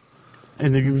length,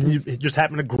 and if you just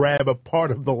happen to grab a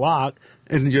part of the lock,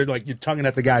 and you're tugging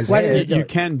at the guy's head. You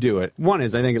can do it. One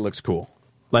is, I think it looks cool.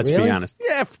 Let's be honest.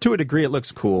 Yeah, to a degree, it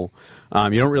looks cool.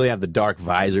 You don't really have the dark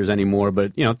visors anymore,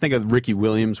 but think of Ricky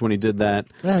Williams when he did that.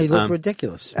 Yeah, he looked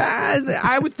ridiculous.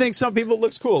 I would think some people it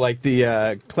looks cool, like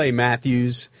the Clay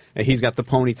Matthews. He's got the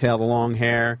ponytail, the long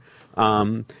hair.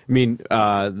 The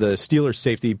Steelers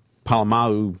safety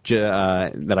Palomau,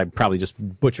 that I probably just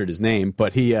butchered his name,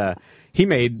 but he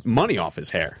made money off his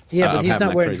hair. Yeah, but he's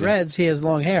not wearing dreads. He has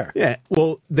long hair. Yeah,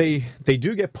 well, they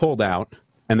do get pulled out.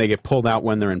 And they get pulled out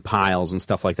when they're in piles and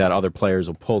stuff like that. Other players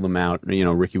will pull them out.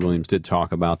 Ricky Williams did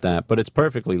talk about that. But it's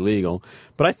perfectly legal.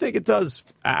 But I think it does,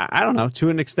 I don't know, to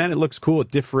an extent it looks cool. It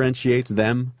differentiates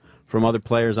them from other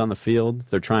players on the field.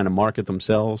 They're trying to market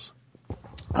themselves.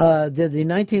 Did the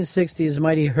 1960s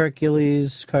Mighty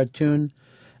Hercules cartoon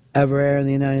ever air in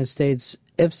the United States?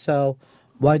 If so,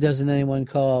 why doesn't anyone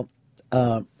call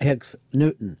Hicks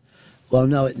Newton? Well,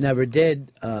 no, it never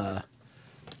did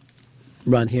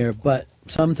run here, but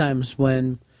sometimes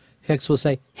when Hicks will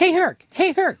say, hey, Herc,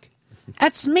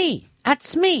 that's me,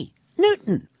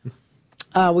 Newton.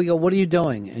 We go, what are you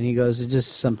doing? And he goes, it's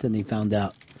just something he found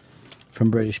out from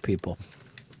British people.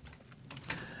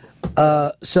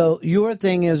 So your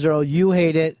thing is, Earl, you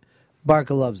hate it,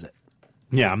 Barca loves it.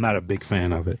 Yeah, I'm not a big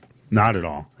fan of it. Not at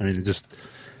all. I mean, it just,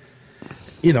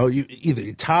 you either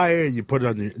you tie it, you put it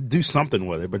on, do something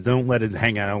with it, but don't let it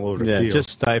hang out all over the field. Just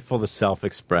stifle the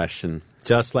self-expression,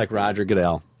 just like Roger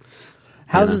Goodell.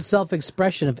 How's the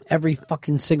self-expression if every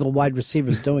fucking single wide receiver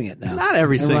is doing it now? Not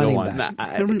every single one.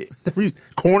 Every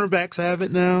cornerbacks have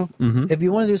it now. Mm-hmm. If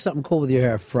you want to do something cool with your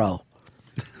hair, fro.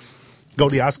 Go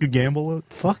the Oscar Gamble look?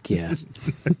 Fuck yeah.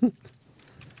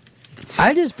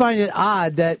 I just find it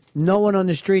odd that no one on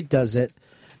the street does it,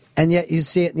 and yet you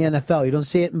see it in the NFL. You don't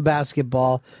see it in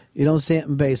basketball. You don't see it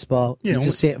in baseball. You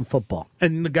just see it in football.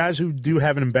 And the guys who do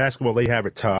have it in basketball, they have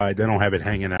it tied. They don't have it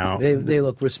hanging out. They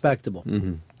look respectable.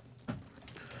 Mm-hmm.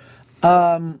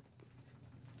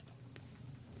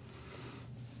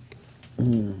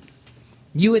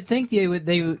 You would think you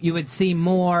would see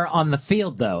more on the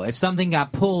field, though. If something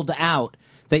got pulled out,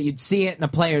 that you'd see it in a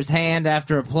player's hand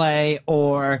after a play,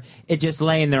 or it just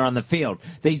laying there on the field.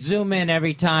 They zoom in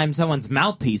every time someone's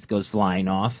mouthpiece goes flying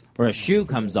off, or a shoe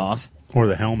comes off. Or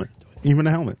the helmet. Even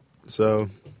the helmet. So,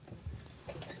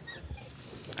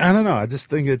 I don't know. I just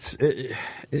think it's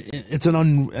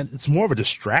more of a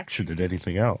distraction than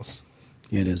anything else.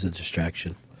 It is a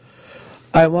distraction.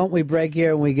 All right, why don't we break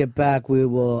here? When we get back, we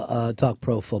will talk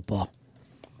pro football.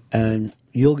 And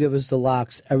you'll give us the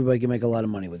locks. Everybody can make a lot of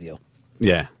money with you.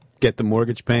 Yeah. Get the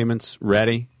mortgage payments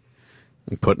ready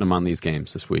and putting them on these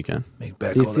games this weekend.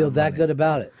 Do you feel that good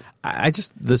about it?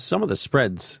 Some of the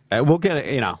spreads, we'll get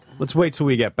it, let's wait till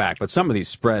we get back. But some of these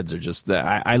spreads are just,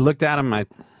 I looked at them,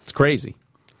 it's crazy.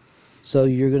 So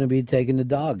you're going to be taking the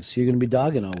dogs. You're going to be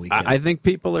dogging all weekend. I think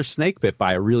people are snake bit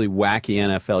by a really wacky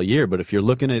NFL year. But if you're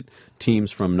looking at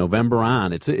teams from November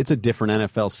on, it's a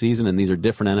different NFL season, and these are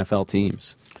different NFL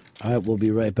teams. All right, we'll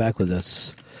be right back with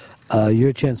this.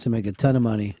 Your chance to make a ton of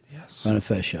money. Yes. On a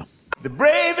Fez Show. The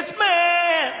bravest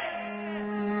man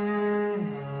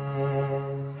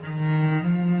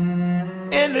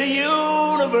in the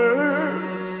universe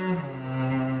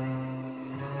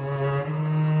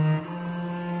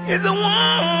is the one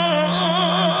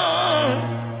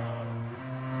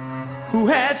who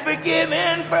has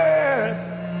forgiven first.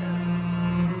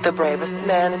 The bravest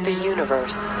man in the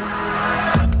universe.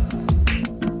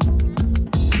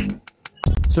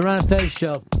 It's the Ron Fez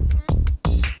Show.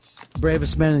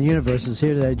 Bravest man in the universe is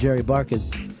here today, Jerry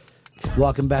Barkin.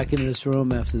 Walking back into this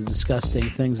room after the disgusting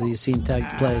things that he's seen take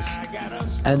place.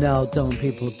 And now telling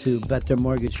people to bet their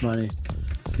mortgage money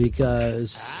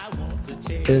because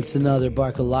it's another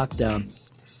Barca lockdown.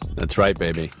 That's right,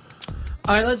 baby.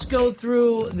 All right, let's go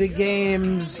through the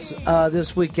games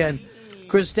this weekend.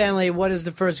 Chris Stanley, what is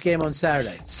the first game on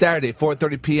Saturday? Saturday,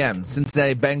 4:30 p.m.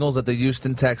 Cincinnati Bengals at the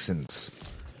Houston Texans.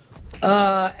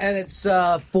 And it's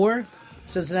 4?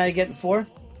 Cincinnati getting 4?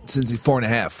 Cincy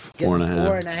 4.5.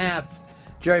 4.5. 4.5.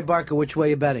 Jerry Barker, which way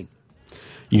you betting?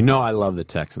 I love the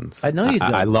Texans. I know you do.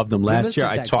 I loved them last year. Mr.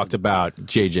 I Texan. talked about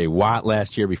J.J. Watt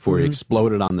last year before he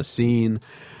exploded on the scene.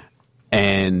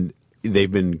 And they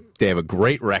have a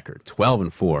great record,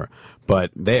 12-4,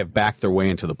 but they have backed their way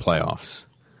into the playoffs.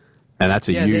 And that's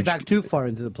a They huge. backed too far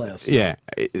into the playoffs. Yeah,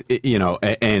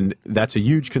 and that's a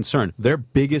huge concern. Their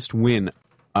biggest win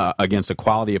against a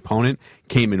quality opponent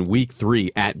came in Week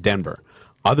 3 at Denver.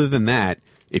 Other than that,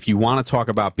 if you want to talk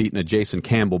about beating a Jason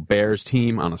Campbell Bears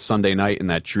team on a Sunday night in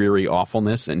that dreary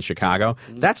awfulness in Chicago,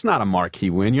 that's not a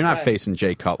marquee win. You're not facing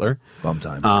Jay Cutler. Bum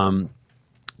time.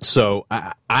 So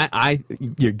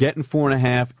you're getting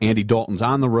 4.5. Andy Dalton's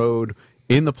on the road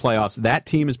in the playoffs. That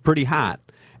team is pretty hot.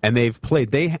 And they've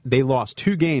played. They lost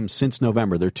 2 games since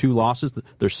November. Their 2 losses.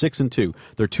 They're 6-2.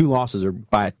 Their 2 losses are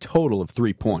by a total of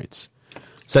 3 points.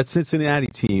 So that Cincinnati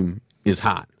team is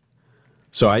hot.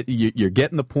 So you're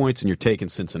getting the points and you're taking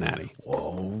Cincinnati.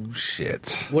 Whoa,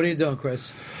 shit! What are you doing,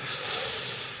 Chris?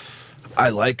 I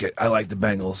like it. I like the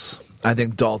Bengals. I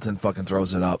think Dalton fucking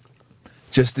throws it up.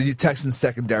 Just the Texans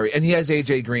secondary, and he has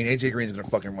AJ Green. AJ Green's gonna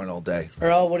fucking run all day.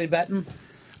 Earl, what are you betting?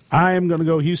 I am going to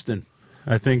go Houston.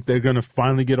 I think they're going to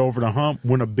finally get over the hump,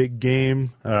 win a big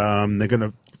game. They're going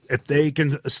to, if they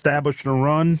can establish the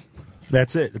run,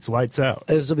 that's it. It's lights out.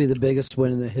 This will be the biggest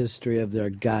win in the history of their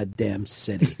goddamn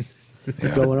city.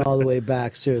 Going all the way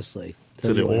back, seriously.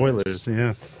 To the Oilers,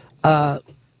 yeah.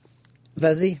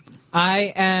 Vezzy?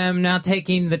 I am now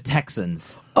taking the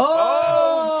Texans.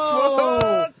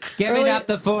 Oh! Giving up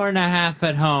the 4.5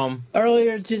 at home.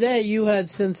 Earlier today, you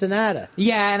had Cincinnati.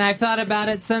 Yeah, and I've thought about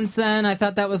it since then. I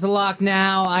thought that was a lock.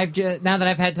 Now now that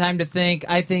I've had time to think,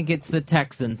 I think it's the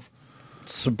Texans.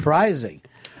 Surprising.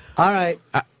 All right.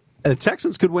 The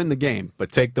Texans could win the game,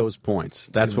 but take those points.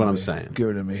 That's what I'm saying. Give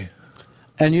it to me.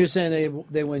 And you're saying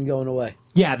they win going away?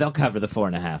 Yeah, they'll cover the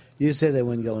 4.5. You say they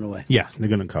win going away? Yeah, they're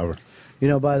going to cover. You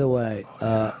know, by the way,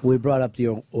 we brought up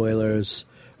the Oilers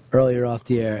earlier off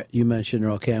the air. You mentioned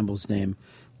Earl Campbell's name.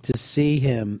 To see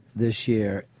him this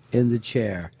year in the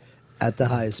chair at the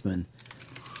Heisman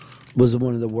was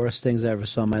one of the worst things I ever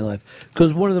saw in my life.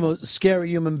 Because one of the most scary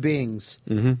human beings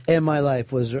in my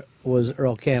life was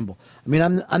Earl Campbell. I mean,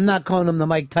 I'm not calling him the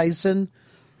Mike Tyson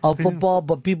of football,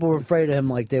 but people were afraid of him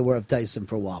like they were of Tyson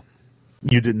for a while.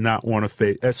 You did not want to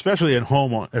face, especially at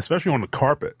home, especially on the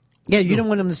carpet. Yeah, you didn't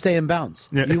want him to stay in bounds.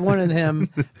 Yeah. You wanted him,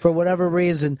 for whatever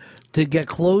reason, to get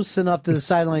close enough to the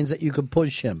sidelines that you could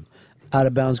push him out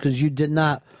of bounds because you did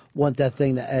not want that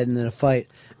thing to end in a fight.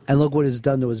 And look what it's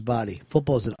done to his body.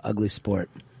 Football's an ugly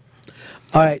sport.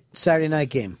 All right, Saturday night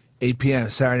game. 8 p.m.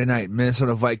 Saturday night.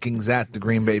 Minnesota Vikings at the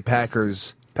Green Bay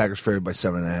Packers. Packers favored by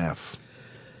 7.5.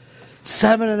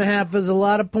 7.5 is a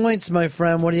lot of points, my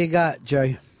friend. What do you got,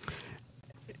 Jerry?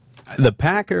 The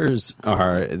Packers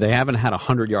they haven't had a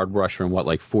 100-yard rusher in,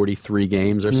 like 43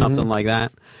 games or something like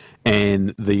that.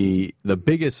 And the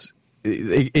biggest,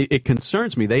 it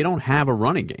concerns me, they don't have a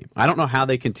running game. I don't know how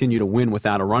they continue to win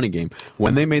without a running game.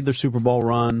 When they made their Super Bowl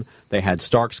run, they had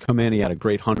Starks come in, he had a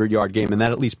great 100-yard game, and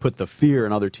that at least put the fear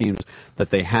in other teams that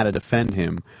they had to defend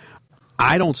him.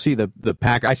 I don't see the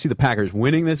Packers. I see the Packers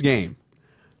winning this game,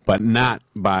 but not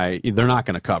by, they're not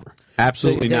going to cover.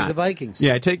 Absolutely so you not. take the Vikings.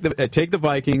 Yeah, I take the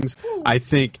Vikings. I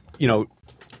think,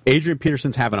 Adrian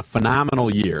Peterson's having a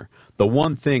phenomenal year. The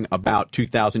one thing about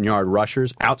 2,000-yard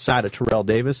rushers outside of Terrell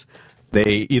Davis,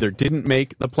 they either didn't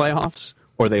make the playoffs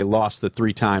or they lost the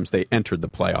 3 times they entered the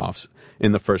playoffs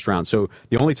in the first round. So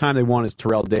the only time they won is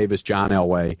Terrell Davis, John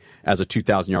Elway as a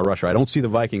 2,000-yard rusher. I don't see the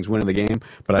Vikings winning the game,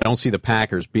 but I don't see the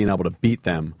Packers being able to beat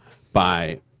them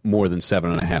by more than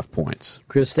 7.5 points.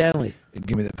 Chris Stanley.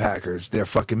 Give me the Packers. They're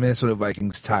fucking Minnesota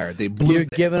Vikings tired. They blew. You're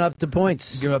giving up the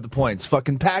points. Giving up the points.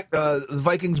 Fucking the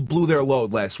Vikings blew their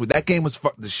load last week. That game was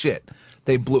the shit.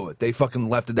 They blew it. They fucking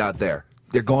left it out there.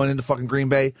 They're going into fucking Green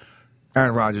Bay.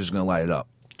 Aaron Rodgers is going to light it up.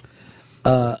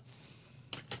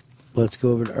 Let's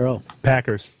go over to Earl.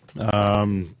 Packers.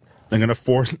 They're going to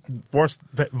force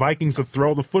Vikings to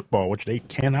throw the football, which they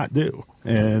cannot do.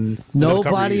 And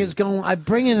nobody is going. I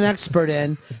bring in an expert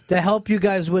in to help you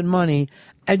guys win money,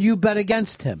 and you bet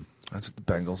against him. That's what the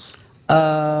Bengals.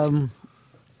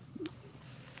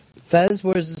 Fez,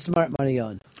 where's the smart money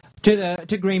on?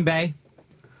 To Green Bay.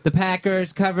 The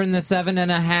Packers covering the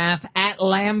 7.5 at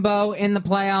Lambeau in the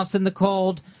playoffs in the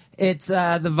cold. It's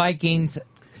the Vikings.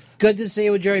 Good to see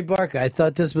you with Jerry Barker. I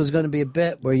thought this was going to be a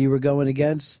bit where you were going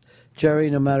against Jerry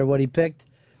no matter what he picked,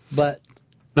 but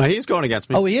no, he's going against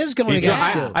me. Oh, he is going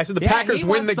against you. I said the Packers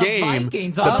win the game.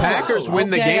 The Packers win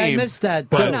the game. I missed that.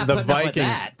 But the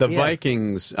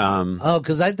Vikings.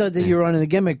 Because I thought that you were running a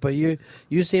gimmick, but you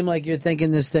seem like you're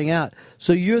thinking this thing out.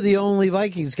 So you're the only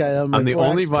Vikings guy. I'm the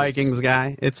only Vikings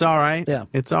guy. It's all right. Yeah,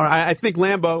 it's all right. I think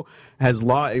Lambeau has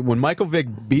lost when Michael Vick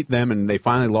beat them and they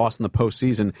finally lost in the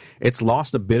postseason. It's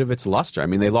lost a bit of its luster. I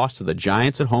mean, they lost to the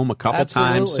Giants at home a couple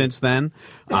times since then.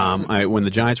 When the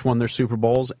Giants won their Super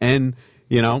Bowls, and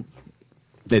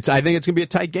I think it's going to be a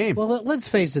tight game. Well, let's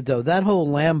face it, though. That whole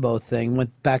Lambeau thing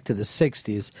went back to the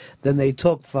 60s. Then they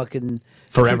took fucking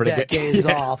Forever 2 to get- decades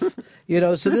off. You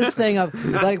know, so this thing of,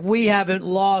 like, we haven't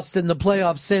lost in the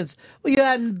playoffs since. Well, you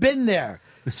hadn't been there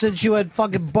since you had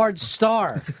fucking Bart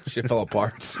Starr. Shit fell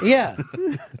apart. Yeah.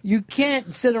 You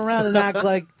can't sit around and act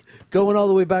like going all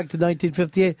the way back to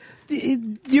 1958.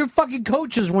 Your fucking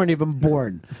coaches weren't even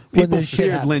born when People this shit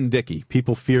feared happened. Lynn Dickey.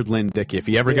 People feared Lynn Dickey. If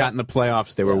he ever got in the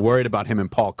playoffs, they were worried about him and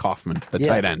Paul Kaufman, the Yeah,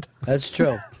 tight end. That's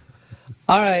true.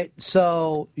 All right,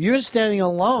 so you're standing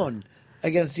alone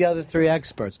against the other 3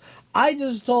 experts. I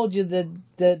just told you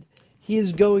that he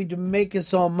is going to make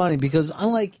us all money because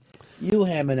unlike you,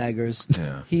 Ham and Eggers,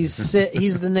 he's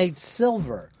the Nate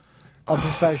Silver of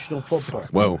professional football.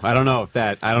 Whoa, I don't know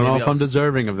if I'm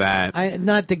deserving of that.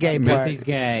 Not the gay part. He's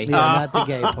gay. Yeah, not the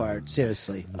gay part.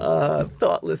 Seriously.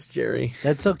 Thoughtless Jerry.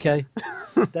 That's okay.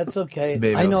 That's okay.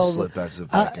 Maybe I I'll know. slip back to the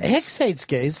Vikings. Hicks hates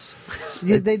gays.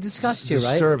 They discussed you, It's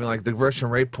right? disturbing, like the Russian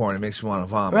rape porn. It makes me want to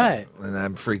vomit. Right. And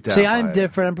I'm freaked out. See, by I'm it.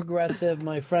 different. I'm progressive.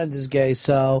 My friend is gay,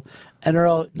 so and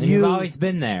Earl, You've always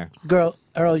been there.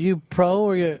 Earl, you pro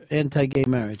or you anti-gay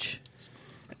marriage?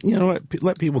 You know what?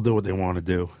 Let people do what they want to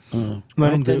do. Let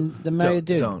Right, them do. then marry a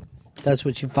dude. Don't. That's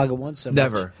what you fucking want so much.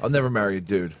 Never. I'll never marry a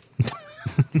dude.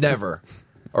 Never.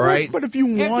 All right. But if you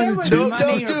wanted no, to,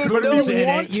 no, dude, but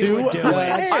if you no, want to,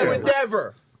 I would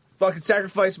never fucking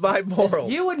sacrifice my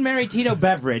morals. You would marry Tito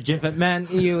Beveridge if it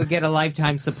meant you would get a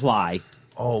lifetime supply.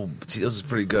 Oh, Tito's is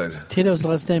pretty good. Tito's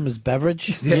last name is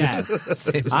Beveridge? Yes.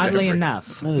 His name is Oddly Beveridge.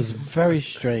 enough. That is very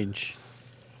strange.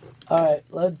 All right,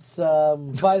 let's...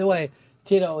 by the way,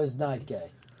 Tito is not gay.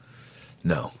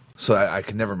 No. So I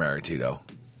could never marry Tito.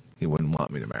 He wouldn't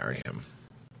want me to marry him.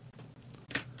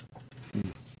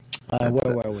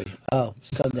 Where were we? Oh,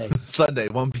 Sunday. Sunday,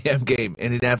 1 p.m. game.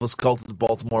 Indianapolis Colts at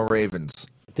Baltimore Ravens.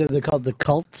 They're called the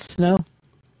Cults now?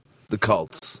 The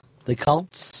Colts. The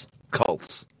Cults?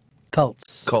 Colts.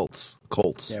 Colts.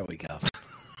 Colts. There we go.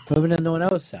 Moving into an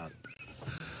O sound.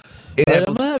 But I'm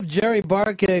going to have Jerry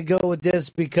Barca go with this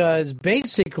because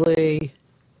basically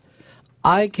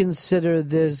I consider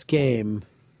this game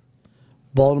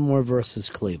Baltimore versus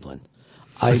Cleveland.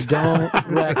 I don't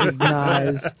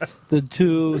recognize the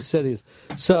two cities.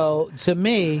 So to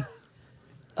me,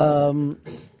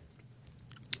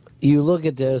 you look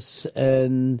at this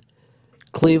and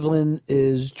Cleveland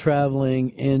is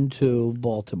traveling into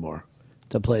Baltimore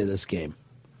to play this game.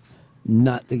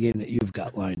 Not the game that you've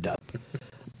got lined up.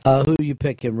 Who are you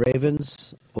picking,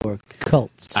 Ravens or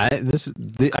Colts? I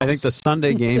think the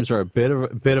Sunday games are a bit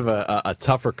of a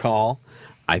tougher call.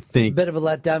 I think bit of a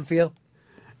letdown for you.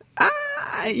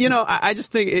 I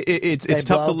just think it's Hey,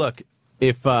 tough to Bob? look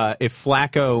if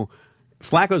Flacco's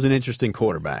an interesting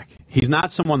quarterback. He's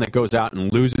not someone that goes out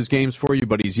and loses games for you,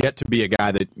 but he's yet to be a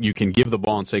guy that you can give the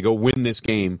ball and say, "Go win this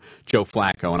game, Joe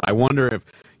Flacco." And I wonder if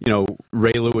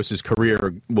Ray Lewis's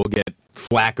career will get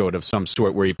Flacco'd of some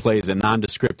sort, where he plays a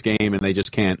nondescript game and they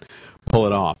just can't pull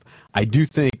it off. I do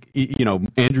think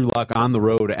Andrew Luck on the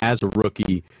road as a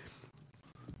rookie.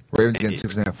 Ravens getting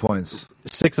 6.5 points.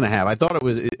 6.5. I thought it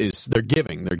was. They're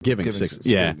giving six. six,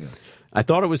 Yeah. yeah. I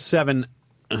thought it was 7.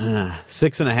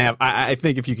 6.5. I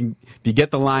think if you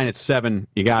get the line at 7,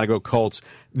 you got to go Colts.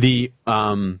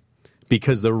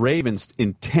 Because the Ravens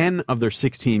in 10 of their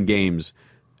 16 games,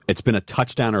 it's been a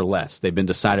touchdown or less. They've been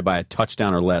decided by a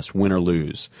touchdown or less, win or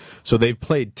lose. So they've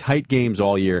played tight games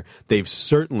all year. They've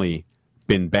certainly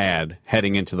been bad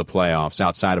heading into the playoffs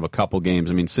outside of a couple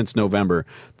games. I mean, since November,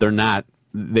 they're not.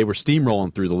 They were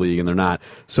steamrolling through the league, and they're not.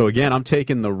 So again, I'm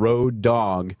taking the road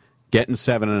dog, getting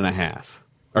 7.5,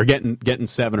 or getting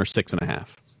 7 or 6.5.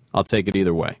 I'll take it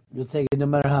either way. You'll take it no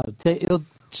matter how. You'll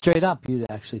straight up. You'd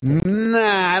actually take it.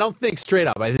 Nah, I don't think straight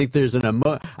up. I think there's I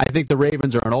think the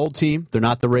Ravens are an old team. They're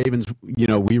not the Ravens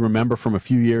we remember from a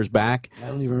few years back. I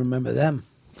don't even remember them.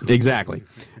 Exactly.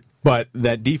 But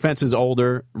that defense is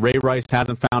older. Ray Rice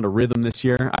hasn't found a rhythm this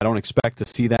year. I don't expect to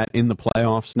see that in the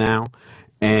playoffs now.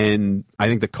 And I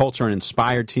think the Colts are an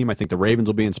inspired team. I think the Ravens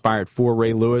will be inspired for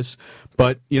Ray Lewis.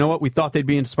 But you know what? We thought they'd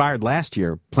be inspired last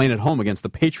year, playing at home against the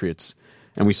Patriots,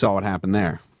 and we saw what happened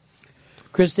there.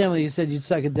 Chris Stanley, you said you'd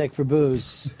suck a dick for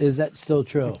booze. Is that still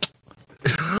true?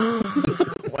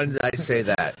 When did I say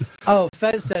that? Oh,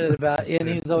 Fez said it about you, and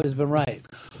he's always been right.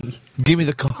 Give me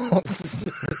the Colts.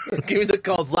 Give me the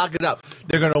Colts. Lock it up.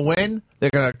 They're going to win. They're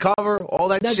going to cover all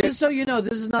that Now, shit. just so you know,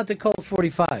 this is not the Colt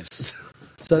 45s.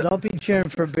 So don't be cheering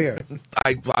for beer.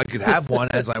 I could have one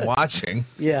as I'm watching.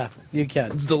 Yeah, you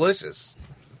can. It's delicious.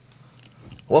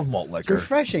 Love malt It's liquor.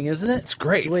 refreshing, isn't it? It's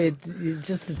great. The way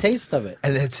just the taste of it.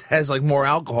 And it has like more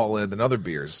alcohol in it than other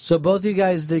beers. So both you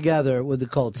guys together with the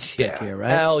Colts pick Yeah. here, right?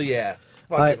 Hell yeah.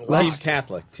 All right, Team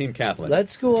Catholic. Team Catholic.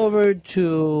 Let's go over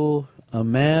to a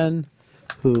man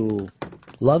who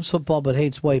loves football but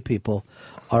hates white people.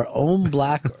 Our own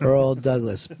Black Earl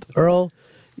Douglas. Earl,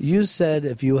 you said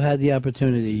if you had the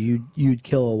opportunity, you'd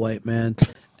kill a white man.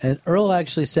 And Earl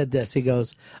actually said this. He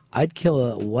goes, I'd kill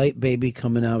a white baby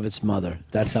coming out of its mother.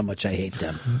 That's how much I hate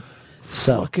them.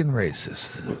 So, fucking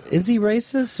racist. Is he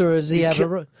racist or is he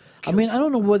I mean, I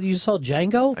don't know whether you saw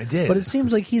Django. I did. But it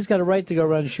seems like he's got a right to go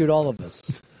around and shoot all of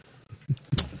us.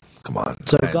 Come on.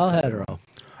 So go ahead, Earl.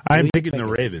 I'm picking the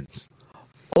Ravens.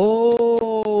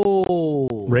 Oh.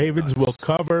 Ravens will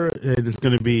cover, and it's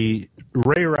going to be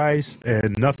Ray Rice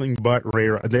and nothing but Ray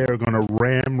Rice. They are going to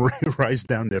ram Ray Rice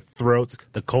down their throats.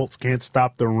 The Colts can't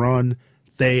stop the run.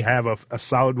 They have a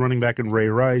solid running back in Ray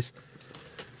Rice.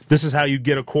 This is how you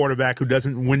get a quarterback who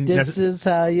doesn't win. This is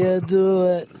how you do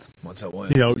it. Once I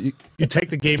win. You know, you take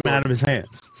the game out of his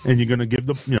hands, and you're going to give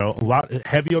them, you know, a lot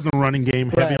heavy on the running game,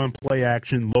 heavy on play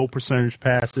action, low percentage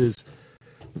passes.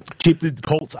 Keep the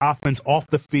Colts offense off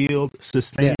the field,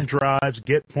 sustain drives,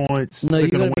 get points. No, They're you're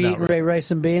going to be win eating outright. Ray Rice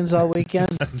and beans all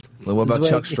weekend? Well, what about Is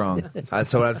Chuck Strong?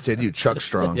 That's what I'd say to you, Chuck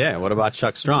Strong. Yeah, what about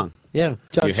Chuck Strong? Yeah,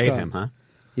 Chuck You hate Strong. him, huh?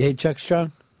 You hate Chuck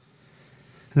Strong?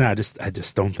 No, I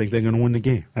just don't think they're going to win the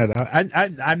game.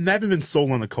 I've never been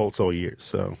sold on the Colts all year,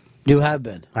 so You have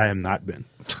been. I have not been.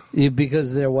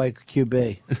 Because they're white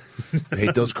QB. You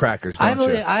hate those crackers, I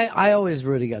don't you? always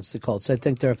root against the Colts. I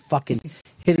think they're a fucking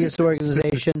hideous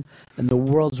organization, and the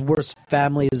world's worst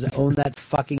families own that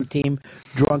fucking team.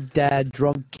 Drunk dad,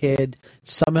 drunk kid.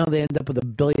 Somehow they end up with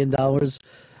 $1 billion.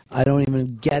 I don't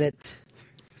even get it.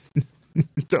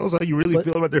 Tell us how you really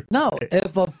feel about their. No,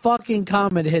 if a fucking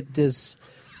comet hit this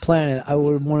planet, I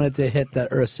would want it to hit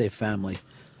that Ursay family,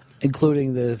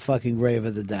 including the fucking grave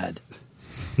of the dad.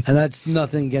 And that's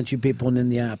nothing against you people in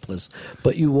Indianapolis,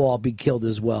 but you will all be killed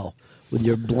as well with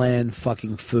your bland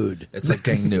fucking food. It's like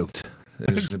getting nuked.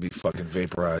 They're just going to be fucking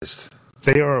vaporized.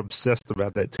 They are obsessed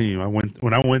about that team.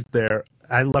 When I went there.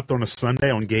 I left on a Sunday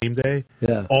on game day.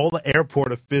 Yeah. All the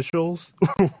airport officials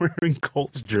were wearing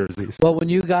Colts jerseys. Well, when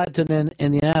you got to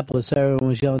Indianapolis, everyone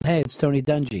was yelling, "Hey, it's Tony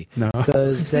Dungy!" No,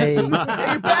 because they was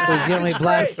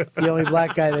the only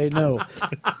black guy they knew.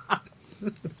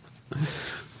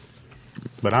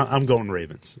 But I'm going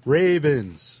Ravens.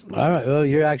 Ravens. All right. Well,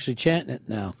 you're actually chanting it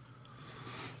now.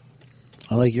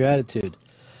 I like your attitude.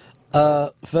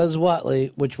 Fez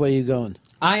Watley, which way you going?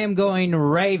 I am going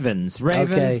Ravens.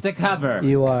 Ravens to cover.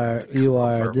 You are.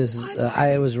 This is.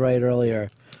 I was right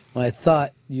earlier. When I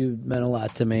thought you meant a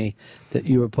lot to me that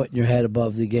you were putting your head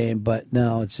above the game, but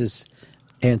no, it's just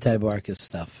anti-Barkus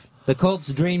stuff. The Colts'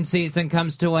 dream season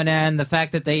comes to an end. The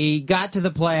fact that they got to the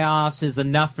playoffs is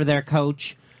enough for their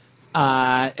coach.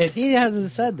 He hasn't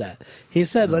said that. He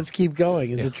said, "Let's keep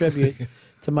going" as a tribute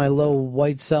to my low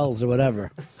white cells or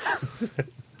whatever.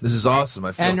 This is awesome.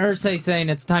 I feel. And Ursay saying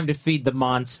it's time to feed the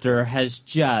monster has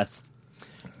just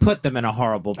put them in a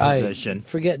horrible position.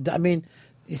 I mean,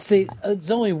 you see,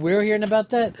 it's only we're hearing about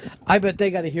that. I bet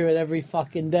they got to hear it every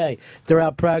fucking day. They're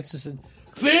out practicing.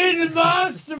 Feed the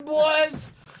monster, boys,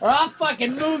 or I'll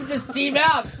fucking move this team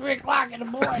out 3 o'clock in the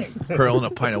morning. Hurling a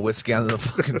pint of whiskey onto the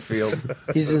fucking field.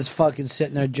 He's just fucking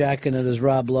sitting there jacking at his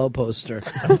Rob Lowe poster.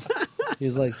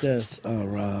 He's like this. Oh,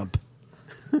 Rob.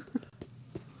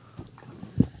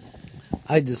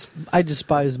 I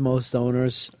despise most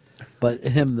owners, but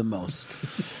him the most.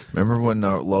 Remember when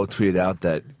Lowe tweeted out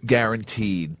that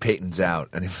guaranteed Peyton's out,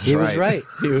 and He was right.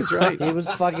 He was right. He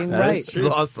was fucking That right. is true.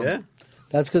 It's awesome. Yeah.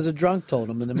 That's because a drunk told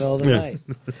him in the middle of the night.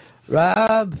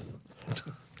 Rob,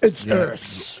 it's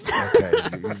Earth.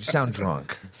 Okay, you sound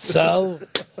drunk. So,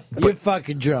 you're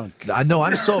fucking drunk. I know,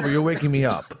 I'm sober. You're waking me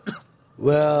up.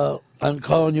 Well, I'm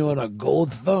calling you on a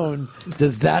gold phone.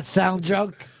 Does that sound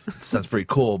drunk? Sounds pretty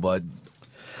cool, but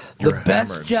The you're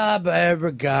best hammered. job I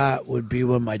ever got would be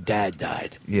when my dad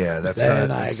died. Yeah, that's then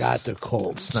not. I got the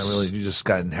Colts. It's not really. You just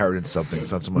got inherited something.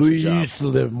 It's not so much We a job. used to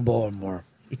live in Baltimore.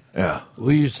 Yeah,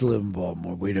 We used to live in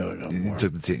Baltimore. We don't know he more.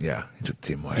 took the team. Yeah, he took the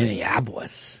team away.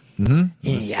 Indianapolis. Mm-hmm.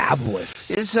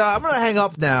 Indianapolis. I'm gonna hang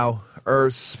up now,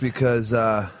 Urs, because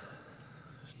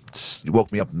you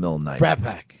woke me up in the middle of the night. Brat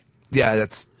Pack. Yeah,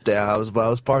 I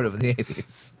was part of it in the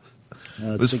 80s.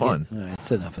 It was fun. All right,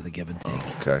 it's enough of the give and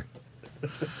take. Okay.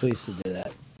 We used to do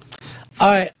that. All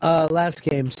right, last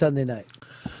game, Sunday night.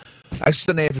 Actually,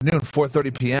 Sunday afternoon,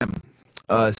 4:30 p.m.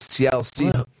 Seattle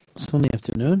Seahawks. Sunday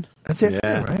afternoon? That's the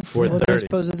afternoon, right? 4:30. What are you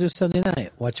supposed to do Sunday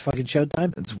night? Watch fucking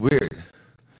Showtime? It's weird.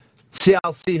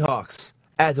 Seattle Seahawks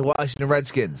at the Washington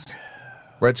Redskins.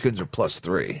 Redskins are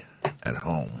 +3 at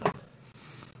home.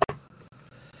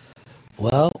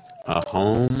 Well, A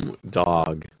home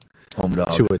dog. Home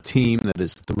dog. to a team that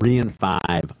is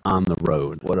 3-5 on the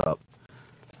road. What up?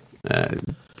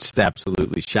 It's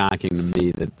absolutely shocking to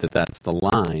me that that's the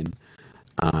line.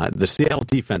 The Seattle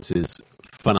defense is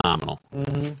phenomenal.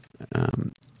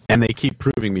 And they keep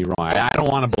proving me wrong. I don't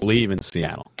want to believe in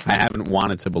Seattle. I haven't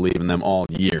wanted to believe in them all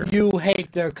year. You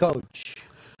hate their coach.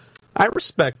 I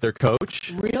respect their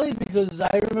coach. Really? Because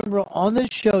I remember on the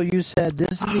show you said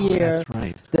this is the year that's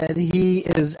right. that he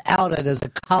is outed as a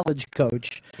college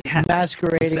coach,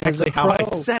 masquerading as a exactly pro. how I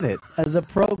said it. As a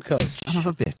pro coach. Son of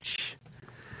a bitch.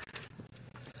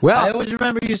 Well, I always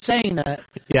remember you saying that.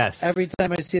 Yes. Every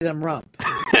time I see them rump.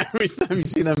 Every time you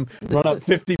see them run up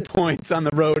 50 points on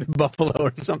the road in Buffalo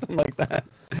or something like that.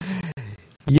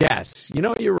 Yes. You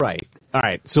know, you're right. All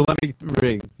right. So let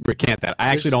me recant that. I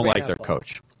actually don't like their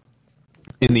coach.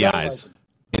 In the eyes.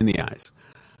 In the eyes.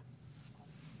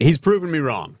 He's proven me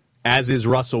wrong, as is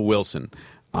Russell Wilson.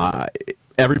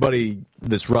 Everybody,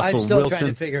 this Russell I'm still Wilson.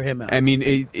 trying to figure him out. I mean,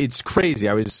 it's crazy.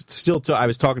 I was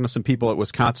talking to some people at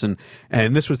Wisconsin,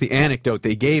 and this was the anecdote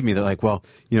they gave me. They're like, well,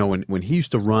 you know, when he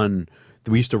used to run,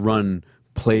 we used to run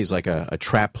plays like a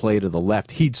trap play to the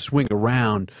left. He'd swing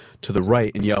around to the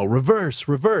right and yell, reverse,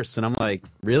 reverse. And I'm like,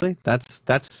 really?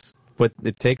 That's what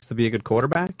it takes to be a good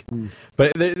quarterback?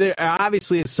 But there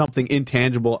obviously is something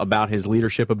intangible about his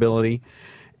leadership ability,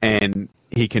 and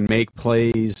he can make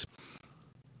plays.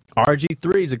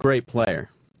 RG3 is a great player.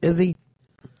 Is he?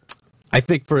 I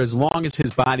think for as long as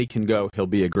his body can go, he'll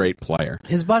be a great player.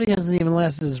 His body hasn't even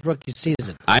lasted his rookie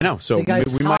season. I know. So The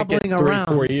guy's we might get hobbling 3-4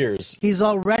 around. years. He's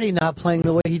already not playing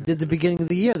the way he did the beginning of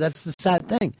the year. That's the sad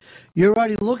thing. You're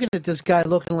already looking at this guy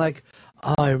looking like,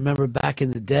 oh, I remember back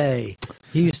in the day,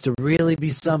 he used to really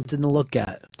be something to look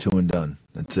at. 2 and done.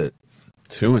 That's it.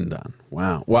 2 and done.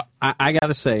 Wow. Well, I got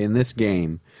to say, in this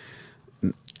game,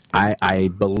 I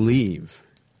believe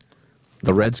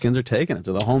the Redskins are taking it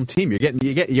to the home team.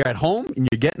 You're at home and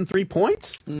you're getting 3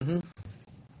 points. Mm-hmm.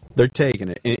 They're taking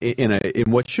it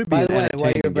in what should be By an the way, while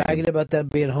entertaining you're game. bragging about them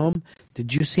being home,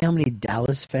 did you see how many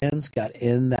Dallas fans got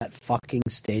in that fucking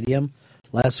stadium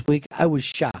last week? I was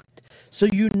shocked. So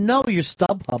you know you're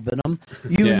StubHubbing them.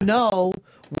 You Yeah. know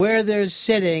where they're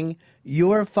sitting.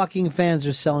 Your fucking fans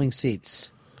are selling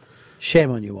seats. Shame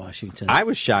on you, Washington. I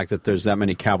was shocked that there's that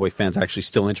many Cowboy fans actually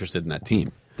still interested in that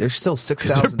team. There's still 'Cause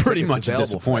 6,000 they're pretty tickets much a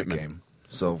available for that disappointment. game.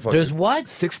 So fucking There's what?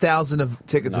 6,000 of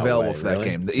tickets No available way, for that really?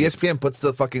 game. The ESPN puts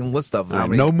the fucking list of how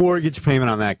many No mortgage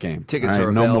payment on that game. tickets All are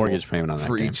right, available no mortgage payment on that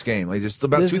for game. each game. Like just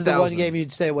about This is the one 2,000. game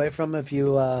you'd stay away from if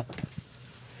you...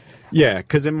 Yeah,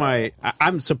 because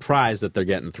I'm surprised that they're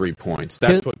getting 3 points.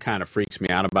 That's what kind of freaks me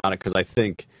out about it, because I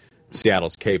think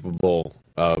Seattle's capable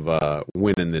of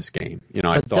winning this game. You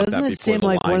know, I But thought doesn't that it before seem the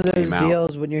like line one of those came out.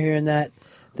 deals when you're hearing that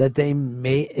they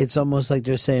may? It's almost like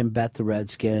they're saying bet the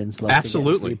Redskins. Like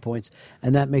Absolutely. 3 points,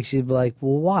 and that makes you be like,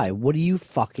 well, why? What do you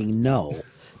fucking know?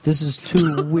 This is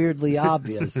too weirdly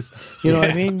obvious. You know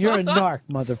what I mean? You're a narc,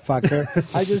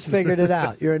 motherfucker. I just figured it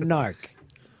out. You're a narc.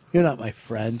 You're not my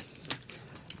friend.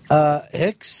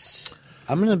 Hicks,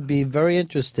 I'm going to be very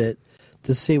interested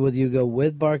to see whether you go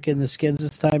with Bark in the Skins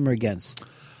this time or against.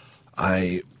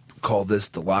 I called this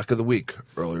the lock of the week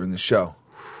earlier in the show.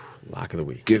 Lock of the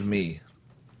week. Give me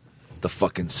the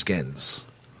fucking Skins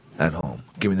at home.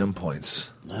 Give me them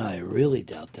points. I really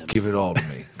doubt them. Give it all to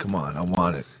me. Come on, I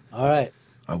want it. All right.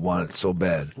 I want it so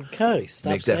bad. Okay,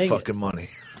 stop Make that saying fucking money.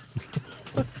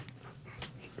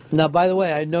 Now, by the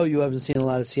way, I know you haven't seen a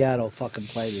lot of Seattle fucking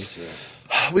play this year.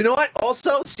 You know what?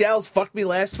 Also, Seattle's fucked me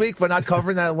last week by not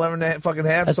covering that 11 and a fucking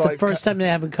half. That's so the first time they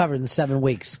haven't covered in 7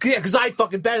 weeks. Yeah, because I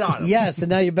fucking bet on them. Yes, and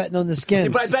now you're betting on the Skins.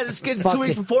 Yeah, but I bet the Skins 2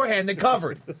 weeks beforehand. They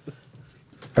covered.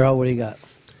 Earl, what do you got?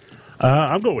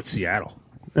 I'm going with Seattle.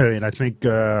 I mean, I think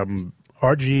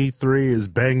RG3 is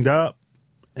banged up,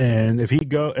 and if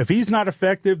he's not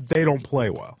effective, they don't play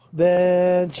well.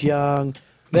 Vince Young,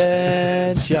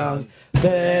 Vince Young,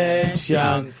 Vince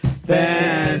Young,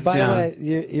 Vince. By the way,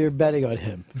 you're betting on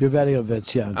him. You're betting on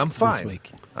Vince Young. I'm This fine.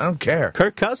 week. I don't care.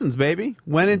 Kirk Cousins, baby,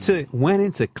 went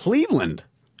into Cleveland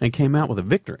and came out with a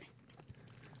victory.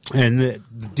 And the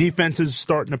defense is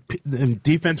starting to. And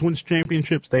defense wins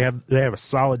championships. They have a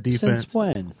solid defense. Since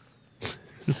when?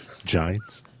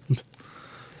 Giants.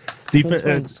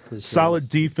 Since when? Solid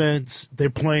defense. They're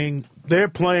playing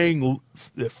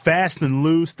fast and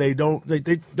loose.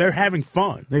 They're having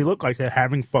fun. They look like they're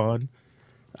having fun.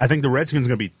 I think the Redskins are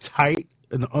going to be tight.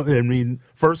 And I mean,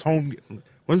 first home.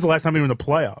 When's the last time they were in the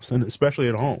playoffs, and especially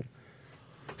at home?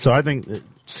 So I think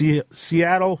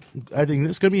Seattle. I think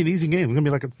it's going to be an easy game. It's going to be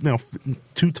like a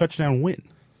 2-touchdown win.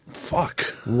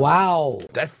 Fuck. Wow.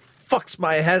 That fucks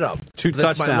my head up. 2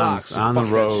 That's my lock, touchdowns so on the fuck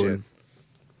that road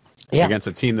shit. against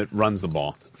a team that runs the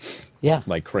ball. Yeah.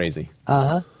 Like crazy.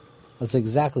 That's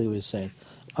exactly what he's saying.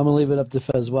 I'm going to leave it up to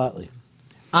Fez Watley.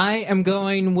 I am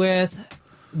going with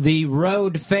the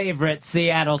road favorite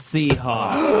Seattle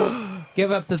Seahawks.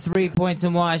 Give up the 3 points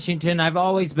in Washington. I've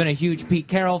always been a huge Pete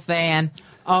Carroll fan.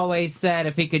 Always said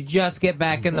if he could just get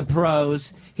back in the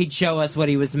pros, he'd show us what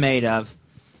he was made of.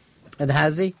 And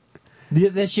has he?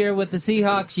 This year with the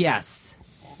Seahawks, yes.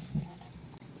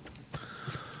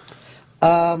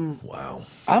 Wow.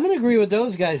 I'm going to agree with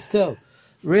those guys, too.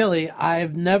 Really,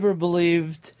 I've never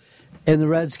believed in the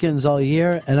Redskins all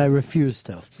year, and I refuse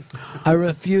to. I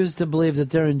refuse to believe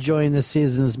that they're enjoying the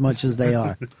season as much as they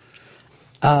are.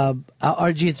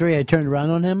 RG3, I turned around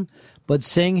on him, but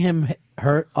seeing him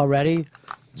hurt already,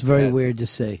 it's very weird to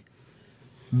see.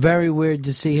 Very weird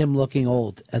to see him looking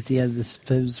old at the end of his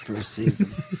first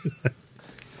season.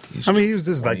 I mean, he was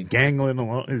just like gangling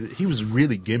along. He was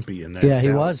really gimpy in that Yeah, he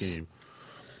Dallas was. game.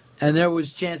 And there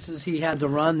was chances he had to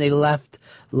run. They left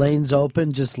lanes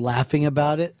open, just laughing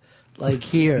about it. Like,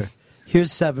 here's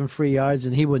 7 free yards,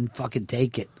 and he wouldn't fucking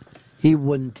take it. He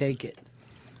wouldn't take it.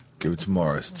 Give it to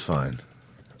Morris. It's fine.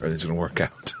 Everything's going to work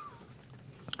out.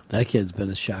 That kid's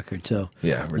been a shocker, too.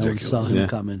 Yeah, No one ridiculous. saw him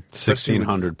coming.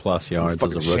 1,600 plus yards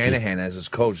as a Fucking rookie. Shanahan as his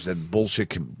coach. That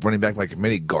bullshit running back like a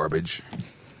mini garbage.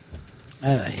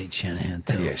 I hate Shanahan,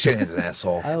 too. Yeah, Shanahan's an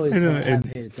asshole. I always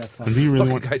hated that fucking do you really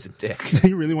fucking want? guy's a dick. Do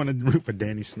you really want to root for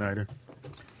Danny Snyder?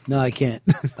 No, I can't.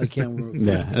 I can't root.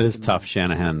 Yeah, it is tough,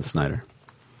 Shanahan and Snyder.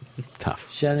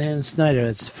 Tough. Shanahan and Snyder,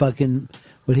 it's fucking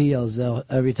what he yells out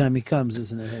every time he comes,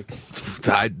 isn't it, Hicks?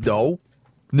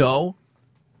 No.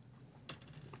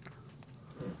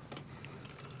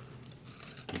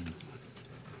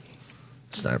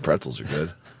 Snyder pretzels are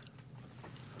good.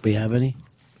 Do you have any?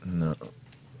 No.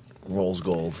 Rolls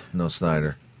Gold. No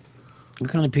Snyder. What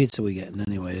kind of pizza we getting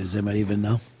anyway? Does anybody even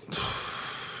know?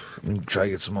 Try to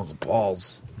get some Uncle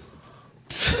Paul's.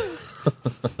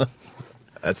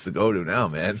 That's the go-to now,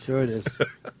 man. Sure it is.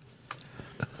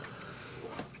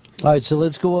 All right, so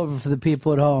let's go over for the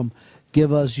people at home.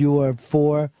 Give us your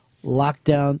 4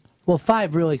 lockdown. Well,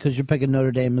 5 really, because you're picking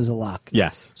Notre Dame as a lock.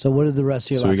 Yes. So what are the rest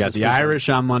of your So we locks got this the weekend? Irish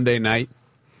on Monday night.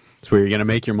 It's where you're going to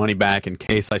make your money back in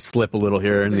case I slip a little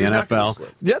here in the You're not gonna NFL.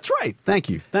 slip. That's right. Thank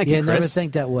you. Thank Yeah, you, never Chris.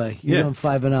 think that way. You're doing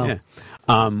 5-0.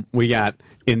 Yeah. We got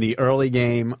in the early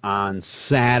game on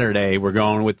Saturday, we're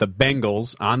going with the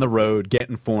Bengals on the road,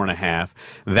 getting 4.5.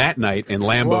 That night in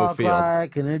Lambeau Walk Field.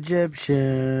 like an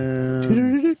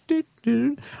Egyptian.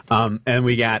 And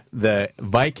we got the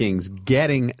Vikings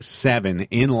getting 7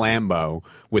 in Lambeau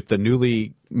with the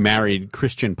newly married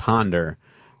Christian Ponder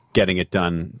getting it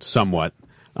done somewhat.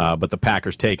 But the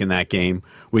Packers taking that game.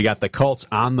 We got the Colts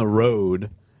on the road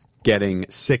getting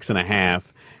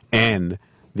 6.5. And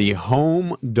the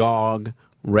home dog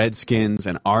Redskins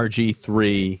and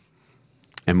RG3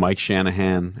 and Mike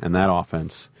Shanahan and that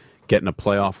offense getting a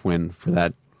playoff win for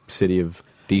that city of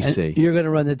D.C. And you're going to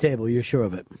run the table. You're sure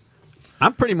of it.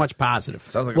 I'm pretty much positive.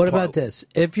 Sounds like What about this?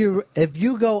 If you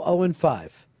go 0-5,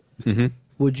 Mm-hmm.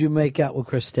 would you make out with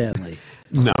Chris Stanley?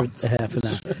 No. For half an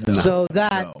hour. No. So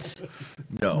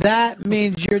that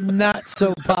means you're not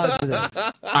so positive.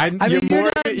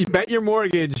 You bet your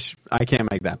mortgage. I can't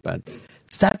make that bet.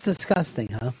 That's disgusting,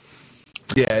 huh?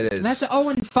 Yeah, it is. And that's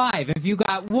 0-5. If you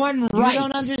got one right. You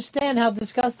don't understand how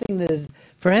disgusting this is.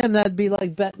 For him, that'd be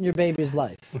like betting your baby's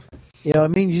life. You know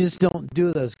what I mean? You just don't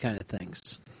do those kind of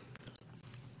things.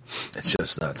 It's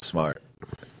just not smart.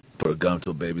 Put a gun to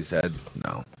a baby's head?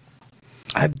 No.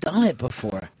 I've done it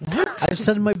before. I've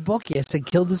said in my book, I said,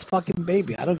 kill this fucking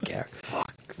baby. I don't care.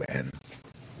 Fuck, man.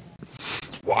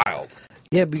 It's wild.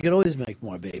 Yeah, but you can always make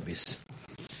more babies.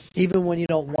 Even when you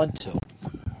don't want to.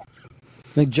 I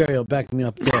think Jerry will back me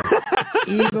up there.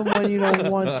 Even when you don't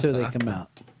want to, they come out.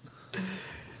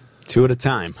 2 at a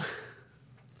time.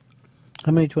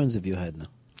 How many twins have you had now?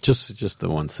 Just the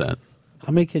one set.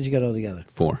 How many kids you got altogether?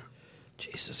 4.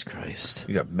 Jesus Christ.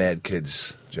 You got mad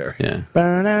kids, Jerry. Yeah.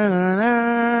 And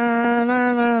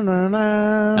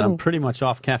And I'm pretty much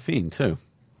off caffeine, too.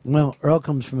 Well, Earl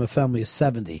comes from a family of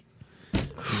 70.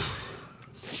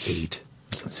 8.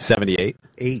 78.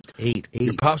 8.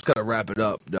 Your pop's got to wrap it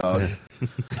up, dog.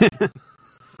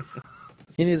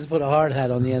 He needs to put a hard hat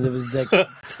on the end of his dick.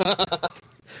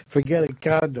 Forget a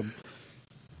condom.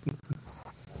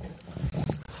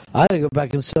 I gotta go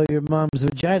back and sew your mom's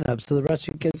vagina up so the rest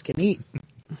of your kids can eat.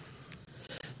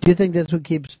 Do you think that's what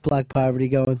keeps black poverty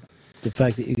going? The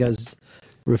fact that you guys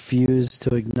refuse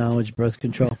to acknowledge birth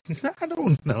control? I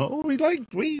don't know. We Do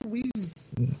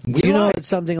you know it's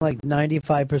something like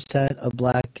 95% of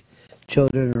black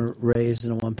children are raised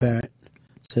in a one-parent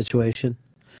situation?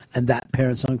 And that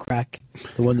parent's on crack?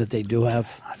 The one that they do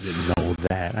have? I didn't know know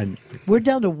that. We're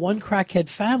down to one crackhead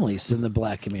families in the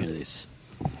black communities.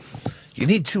 You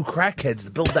need 2 crackheads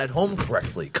to build that home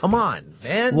correctly. Come on,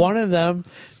 man. One of them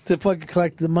to fucking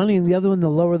collect the money, and the other one to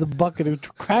lower the bucket of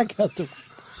crack out the.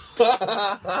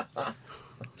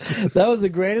 That was the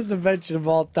greatest invention of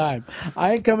all time.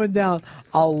 I ain't coming down.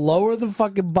 I'll lower the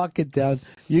fucking bucket down.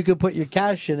 You can put your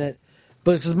cash in it.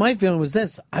 But because my feeling was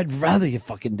this, I'd rather you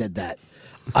fucking did that.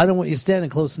 I don't want you standing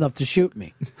close enough to shoot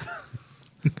me.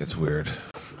 It's weird.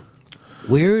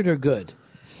 Weird or good?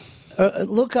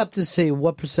 Look up to see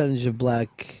what percentage of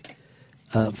black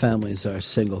families are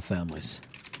single families.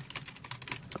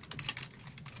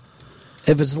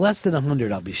 If it's less than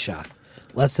 100, I'll be shocked.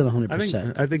 Less than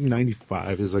 100%. I think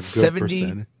 95 is a good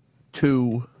percentage.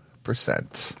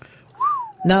 72%.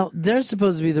 Now, they're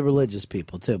supposed to be the religious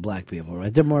people, too, black people,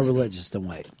 right? They're more religious than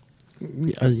white.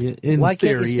 Why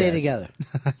can't you stay together?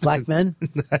 Black men?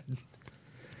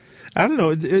 I don't know.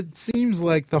 It seems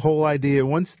like the whole idea,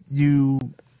 once you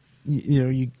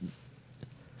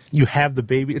have the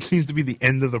baby, it seems to be the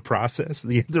end of the process,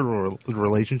 the end of the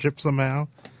relationship somehow,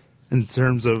 in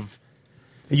terms of,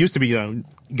 it used to be, you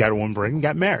got one brain,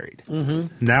 got married.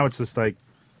 Mm-hmm. Now it's just like,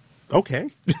 okay,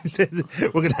 we're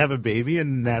going to have a baby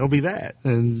and that'll be that.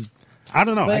 And I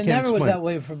don't know. But I it can't never was explain. that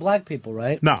way for black people,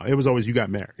 right? No, it was always you got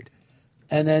married.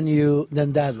 And then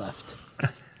dad left.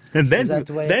 And then, Is that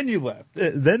the way then you left.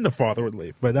 Then the father would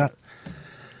leave. But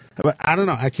I don't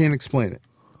know. I can't explain it.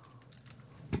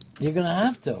 You're going to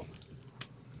have to.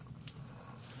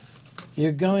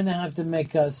 You're going to have to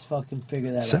make us fucking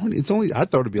figure that 70. It's only. I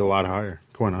thought it'd be a lot higher.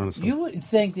 Quite honestly. You would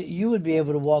think that you would be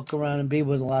able to walk around and be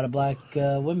with a lot of black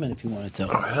women if you wanted to.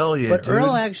 Oh, hell yeah, But dude.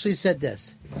 Earl actually said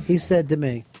this. He said to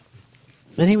me,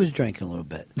 and he was drinking a little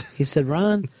bit. He said,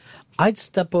 Ron, I'd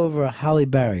step over a Halle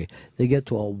Berry to get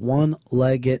to a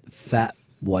one-legged fat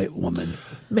white woman.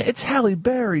 Man, it's Halle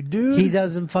Berry, dude. He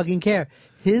doesn't fucking care.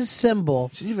 His symbol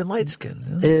She's even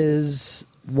light-skinned. is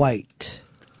white.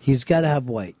 He's got to have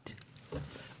white.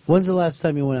 When's the last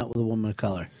time you went out with a woman of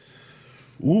color?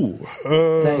 Ooh.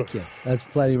 Thank you. That's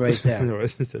plenty right there.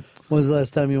 When's the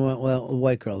last time you went with a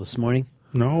white girl? This morning?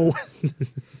 No.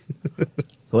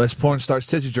 The last porn star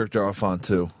Stitch jerked her off on,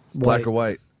 too. Black or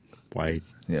white? White.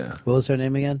 Yeah. What was her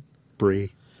name again?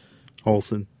 Bree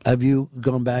Olsen. Have you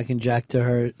gone back and jacked to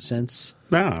her since?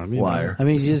 No, I mean, liar. I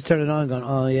mean, you just turn it on going,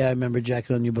 oh, yeah, I remember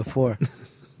jacking on you before.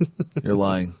 You're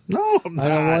lying. No, I'm not. I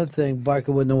know one thing.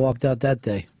 Barker wouldn't have walked out that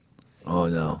day. Oh,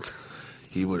 no.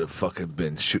 He would have fucking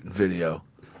been shooting video.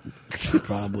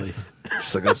 Probably.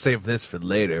 It's like, I'm saving this for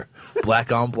later.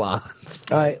 Black on blondes.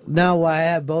 All right. Now, while I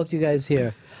have both you guys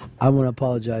here, I want to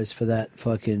apologize for that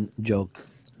fucking joke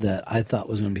that I thought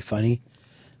was going to be funny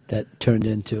that turned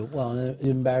into, well, it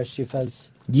embarrassed you,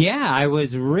 Fez? Yeah, I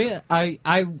was real. I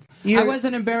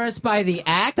wasn't embarrassed by the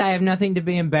act. I have nothing to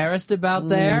be embarrassed about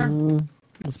there.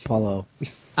 It's Paulo.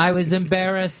 I was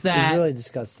embarrassed It's that really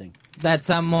disgusting. that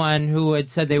someone who had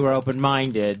said they were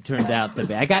open-minded turned out to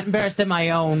be. I got embarrassed in my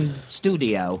own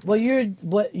studio. Well,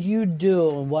 what you do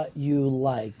and what you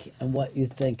like and what you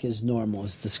think is normal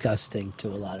is disgusting to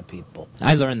a lot of people.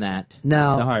 I learned that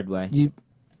Now, the hard way.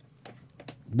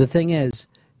 The thing is,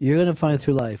 you're going to find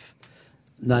through life,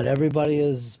 not everybody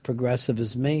is progressive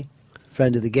as me.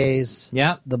 Friend of the gays,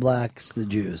 Yep. the blacks, the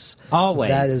Jews. Always.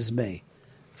 That is me.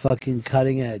 Fucking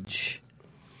cutting edge.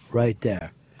 Right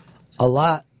there. A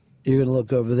lot, you're going to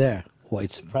look over there. White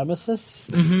supremacists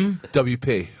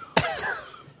WP.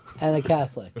 and a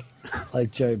Catholic,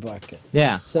 like Jerry Barker.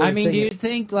 Yeah. So I the mean, thing do you is-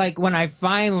 think, like, when I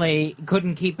finally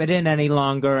couldn't keep it in any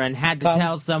longer and had to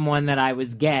tell someone that I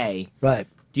was gay, Right.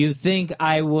 do you think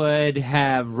I would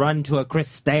have run to a Chris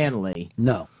Stanley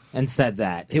No. and said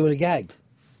that? He would have gagged.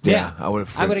 Yeah. I would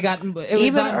have. I would have gotten. It was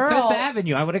Even on Earl- Fifth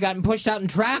Avenue. I would have gotten pushed out in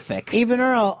traffic. Even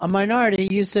Earl, a minority,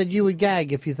 you said you would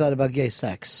gag if you thought about gay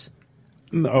sex.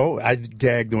 No, I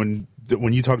gagged when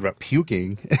you talked about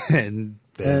puking and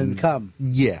come.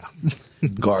 Yeah.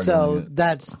 So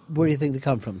that's where do you think they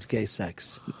come from? Gay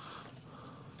sex.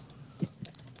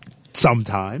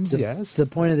 Sometimes, yes. The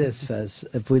point of this, Fez,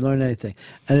 if we learn anything,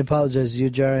 and I apologize to you,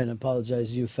 Jerry, and I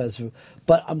apologize to you, Fez,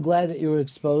 but I'm glad that you were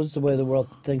exposed to the way the world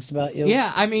thinks about you.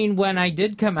 Yeah, I mean, when I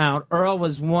did come out, Earl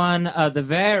was one of the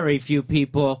very few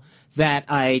people that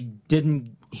I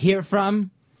didn't hear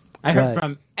from. I heard Right.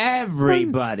 from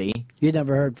everybody. You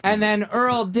never heard from And then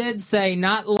Earl did say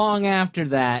not long after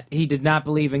that he did not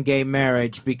believe in gay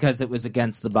marriage because it was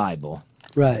against the Bible.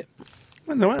 Right.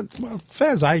 Well,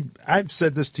 Fez, I've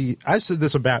said this to you. I've said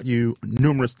this about you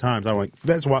numerous times. I'm like,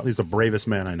 Fez Whatley's the bravest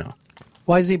man I know.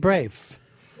 Why is he brave?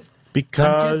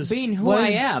 Because I'm just being who What I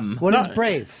is- am. What is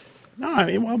brave? No, I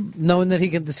mean, well, knowing that he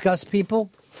can discuss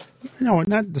people. No,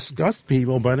 not disgust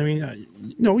people, but I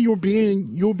mean, no, you were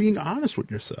being honest with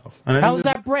yourself. And I How think is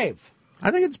that brave? I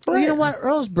think it's brave. Well, you know what?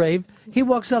 Earl's brave. He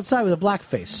walks outside with a black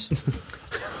face.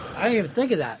 I didn't even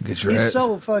think of that. Get your He's head-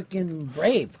 so fucking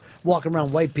brave walking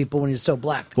around white people when he's so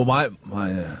black. Well, my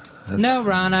No,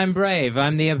 Ron, I'm brave.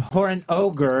 I'm the abhorrent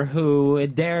ogre who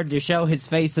dared to show his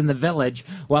face in the village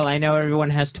while I know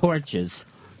everyone has torches.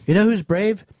 You know who's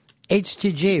brave?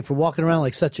 HTG for walking around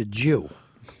like such a Jew.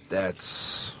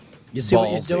 That's You see what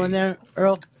ballsy. you're doing there,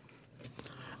 Earl?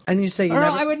 And you say you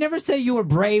Earl, never... I would never say you were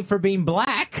brave for being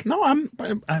black. No, I'm.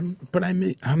 Let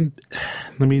me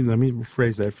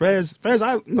rephrase that. Fez,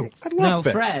 I love No,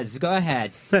 Fez. Frez, go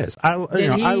ahead. Fez,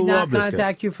 Did he I not love this guy.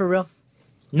 contact you for real?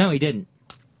 No, he didn't.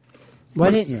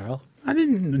 Why didn't you, Earl? I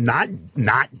didn't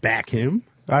not back him.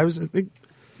 I was.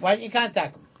 Why didn't you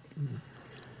contact him?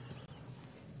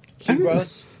 Too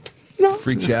gross?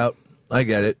 Freaks you out. I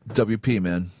get it. WP,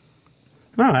 man.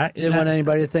 No, You didn't want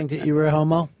anybody to think that you were a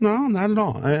homo? No, not at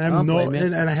all. I have Don't no,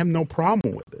 blame you. and I have no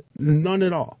problem with it. None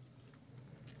at all.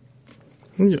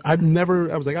 I've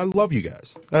never. I was like, I love you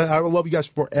guys. I will love you guys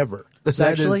forever.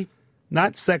 Sexually?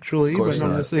 Not sexually, Of but course I'm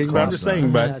not. just saying. Of But I'm course just saying.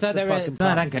 not. But That's So the fucking it's not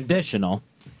problem. unconditional.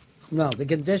 No, the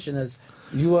condition is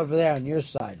you over there on your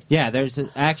side. Yeah, there's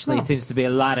actually seems to be a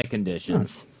lot of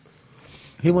conditions.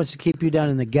 He wants to keep you down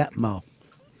in the Gitmo.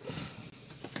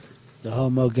 The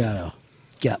homo ghetto.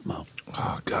 Gitmo.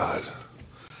 Oh God.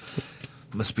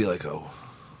 Must be like a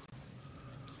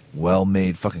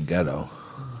well-made fucking ghetto.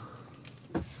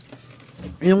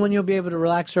 You know when you'll be able to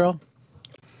relax, Earl?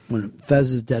 When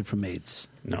Fez is dead from AIDS.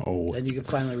 no, Then you can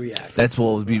finally react. That's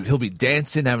what he'll be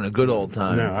dancing, having a good old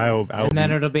time. no. I will And then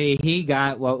be, it'll be he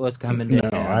got what was coming to no.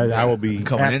 him. I will be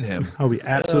Coming in him. I'll be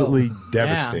absolutely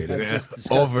devastated. That's just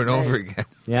disgusting. Over and over again.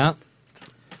 Yeah.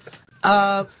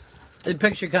 The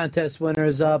picture contest winner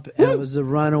is up, and it was a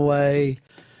runaway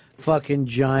fucking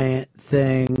giant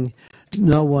thing.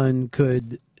 No one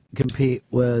could compete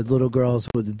with little girls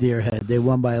with a deer head. They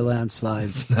won by a landslide.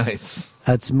 Nice.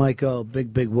 That's Michael,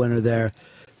 big winner there.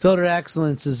 Filtered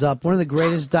Excellence is up. One of the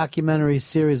greatest documentary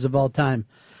series of all time.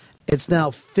 It's now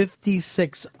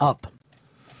 56 up.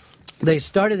 They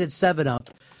started at 7 up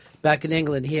back in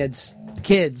England. He had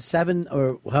kids, 7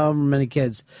 or however many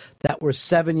kids, that were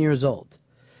 7 years old.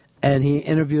 And he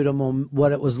interviewed them on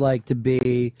what it was like to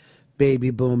be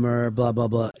baby boomer, blah, blah,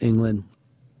 blah, England.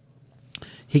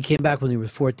 He came back when he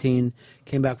was 14,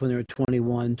 came back when they were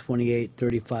 21, 28,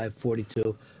 35,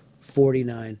 42,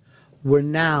 49. We're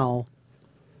now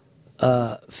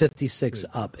 56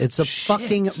 up. It's a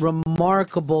fucking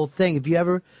remarkable thing. If you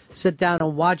ever sit down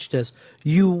and watch this,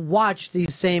 you watch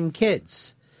these same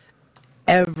kids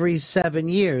every 7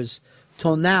 years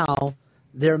till now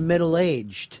they're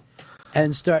middle-aged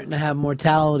and starting to have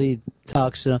mortality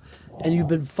talks. And you've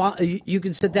been you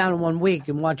can sit down in 1 week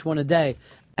and watch one a day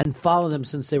and follow them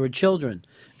since they were children.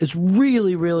 It's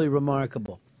really, really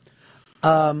remarkable.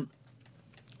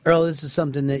 Earl, this is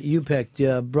something that you picked,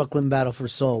 Brooklyn Battle for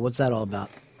Soul. What's that all about?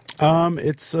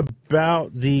 It's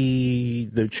about the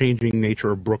changing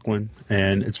nature of Brooklyn,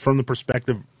 and it's from the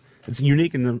perspective. It's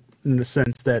unique in the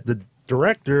sense that the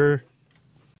director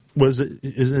is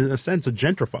in a sense a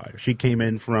gentrifier. She came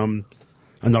in from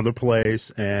another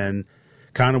place and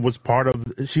kind of was part of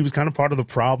the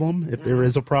problem, if there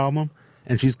is a problem.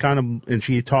 And she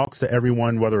talks to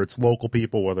everyone, whether it's local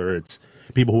people, whether it's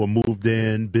people who have moved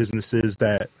in,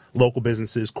 local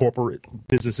businesses, corporate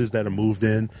businesses that have moved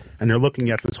in, and they're looking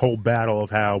at this whole battle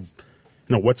of how,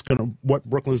 what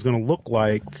Brooklyn's going to look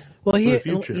like Well, for here,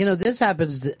 the future. this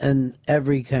happens in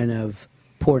every kind of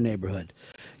poor neighborhood.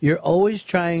 You're always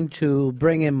trying to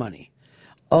bring in money.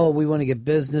 Oh, we want to get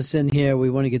business in here. We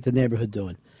want to get the neighborhood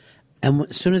doing. And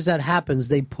as soon as that happens,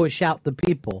 they push out the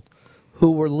people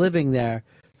who were living there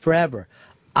forever,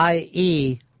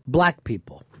 i.e., black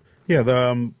people. Yeah,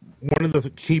 one of the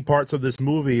key parts of this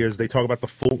movie is they talk about the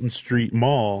Fulton Street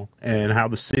Mall and how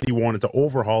the city wanted to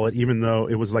overhaul it, even though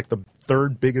it was like the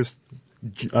third biggest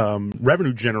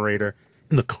revenue generator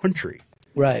in the country.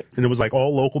 Right. And it was like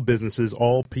all local businesses,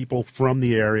 all people from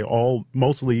the area, all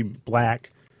mostly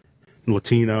black,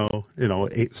 Latino,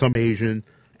 some Asian,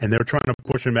 and they're trying to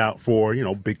push them out for,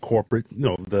 big corporate,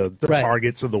 the Right.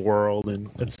 Targets of the world and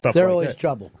stuff They're like always that.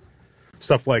 trouble.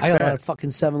 Stuff like I got a lot that. of fucking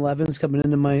 7-Elevens coming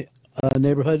into my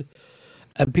neighborhood,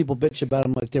 and people bitch about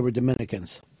them like they were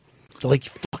Dominicans. They're like,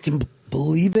 you fucking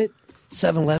believe it?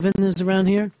 7-Eleven is around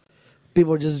here?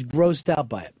 People are just grossed out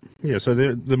by it. Yeah, so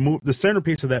the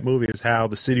centerpiece of that movie is how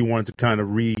the city wanted to kind of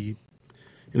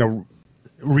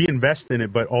reinvest in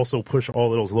it, but also push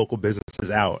all of those local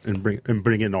businesses out and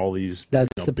bring in all these.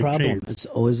 That's the big problem. chains. It's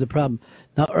always the problem.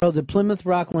 Now, Earl, did Plymouth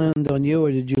Rock land on you,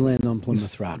 or did you land on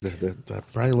Plymouth Rock?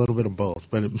 Probably a little bit of both,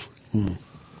 but.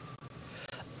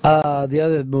 The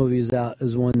other movie is out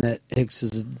is one that Hicks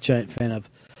is a giant fan of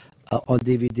on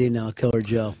DVD now, Killer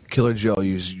Joe. Killer Joe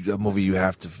is a movie you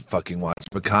have to fucking watch.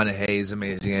 McConaughey is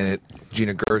amazing in it.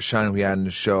 Gina Gershon, we had in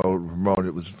the show, promoted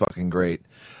it, was fucking great.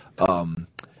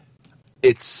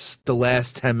 It's the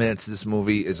last 10 minutes of this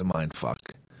movie is a mind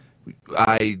fuck.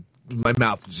 My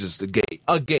mouth was just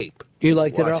agape. You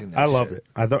liked it, Earl? I loved it.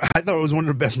 I thought it was one of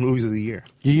the best movies of the year.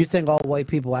 Do you think all white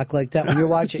people act like that when you're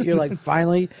watching it? You're like,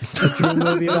 finally, a true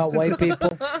movie about white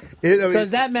people?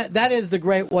 Because that is the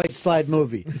Great White Slide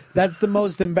movie. That's the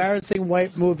most embarrassing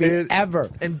white movie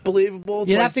ever. And believable.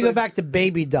 You'd have to go back to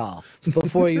Baby Doll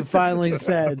before you finally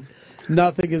said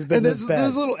nothing has been And this bad.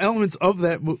 there's little elements of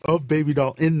that of Baby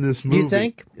Doll in this movie. You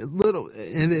think? Little,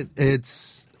 and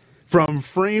it's from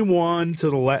frame one to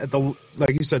the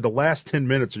like you said, the last 10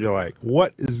 minutes. You're like,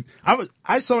 what is?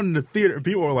 I saw it in the theater.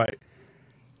 People were like,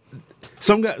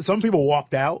 some people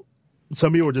walked out.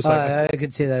 Some people were just like, I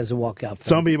could see that as a walkout.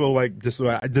 Some people like this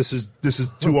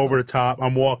is too over the top.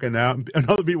 I'm walking out. And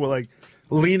other people were like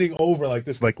leaning over like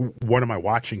this. Like, what am I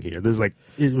watching here? This is like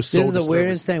it was so. This is the disturbing.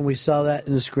 weirdest thing. We saw that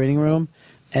in the screening room,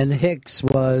 and Hicks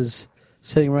was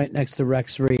sitting right next to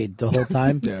Rex Reed the whole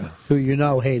time,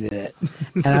 who hated it.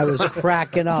 And I was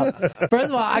cracking up. First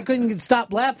of all, I couldn't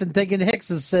stop laughing thinking Hicks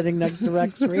is sitting next to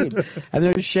Rex Reed. And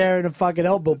they're sharing a fucking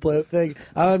elbow play thing.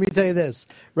 Let me tell you this.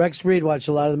 Rex Reed watched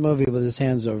a lot of the movie with his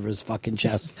hands over his fucking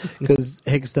chest because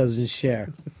Hicks doesn't share.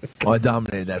 Oh, I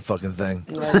dominated that fucking thing.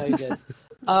 I know you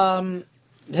did.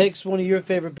 Hicks, one of your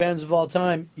favorite bands of all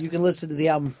time. You can listen to the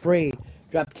album free.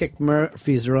 Dropkick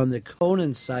Murphys are on the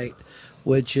Conan site,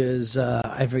 which is,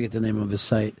 I forget the name of his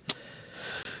site.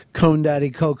 Cone Daddy,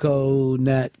 Coco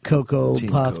Net, Coco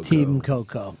Puff, Coco. Team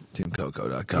Coco.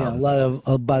 TeamCoco.com. Yeah, a lot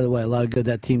of, by the way, a lot of good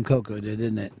that Team Coco did,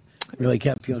 didn't it? Really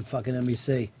kept you on fucking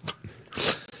MEC.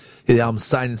 Yeah, the album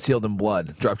Signed and Sealed in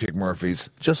Blood, Dropkick Murphys.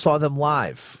 Just saw them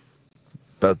live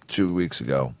about 2 weeks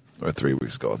ago, or 3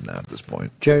 weeks ago now at this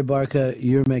point. Jerry Barca,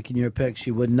 you're making your picks.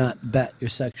 You would not bet your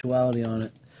sexuality on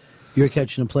it. You're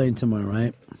catching a plane tomorrow,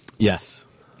 right? Yes.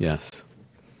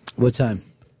 What time?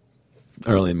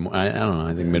 Early. I don't know.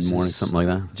 I think mid-morning, something like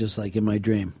that. Just like in my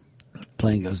dream.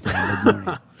 Plane goes down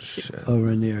mid-morning.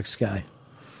 Over in New York sky.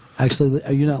 Actually,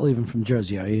 are you not leaving from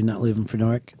Jersey? Are you not leaving for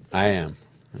Newark? I am.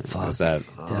 Fuck. That's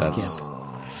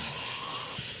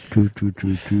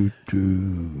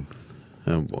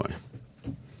oh boy.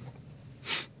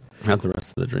 How'd the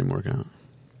rest of the dream work out?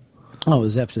 Oh, it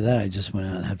was after that I just went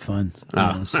out and had fun.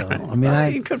 Oh. So I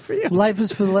mean, good for you. Life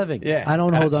is for the living. Yeah, I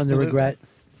don't hold on to absolutely. regret.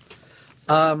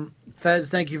 Fez,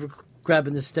 thank you for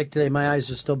grabbing the stick today. My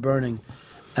eyes are still burning,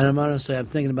 and I'm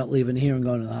thinking about leaving here and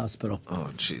going to the hospital.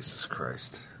 Oh, Jesus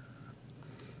Christ!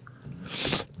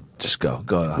 Just go.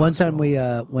 One time we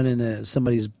went into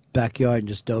somebody's backyard and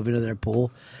just dove into their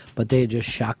pool, but they had just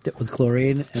shocked it with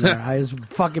chlorine, and our eyes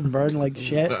fucking burned like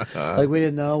shit. Like we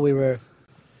didn't know we were.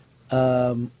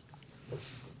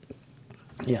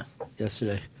 Yeah,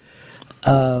 yesterday.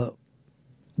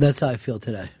 That's how I feel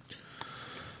today.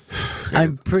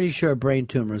 I'm pretty sure a brain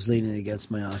tumor is leaning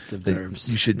against my octave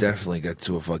nerves. You should definitely get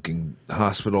to a fucking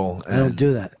hospital. I don't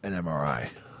do that. An MRI.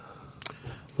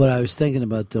 What I was thinking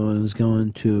about doing was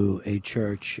going to a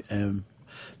church and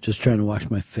just trying to wash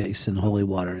my face in holy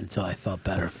water until I felt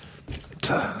better.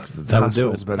 That would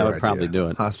do it. That would probably do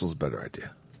it. Hospital's a better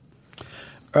idea.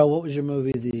 Earl, what was your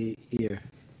movie of the year?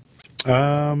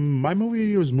 My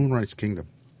movie was Moonrise Kingdom.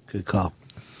 Good call.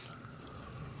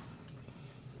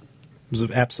 It was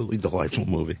an absolutely delightful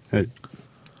movie.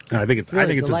 I think it's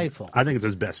delightful. I think it's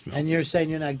his best film. And you're saying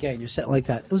you're not gay. And you're saying like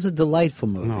that. It was a delightful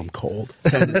movie. No, I'm cold.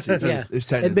 Tendencies. Yeah.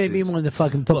 There's It made me tendencies. want to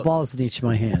fucking put balls in each of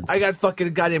my hands. I got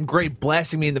fucking goddamn grape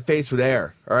blasting me in the face with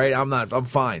air. All right, I'm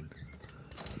fine.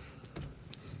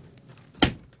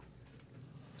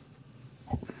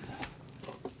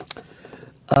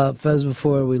 Fez,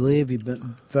 before we leave, you've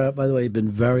been, by the way, you've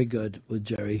been very good with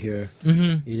Jerry here.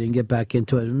 Mm-hmm. You didn't get back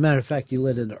into it. As a matter of fact, you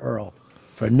lit into Earl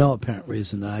for no apparent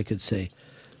reason that I could see.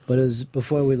 But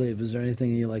before we leave, is there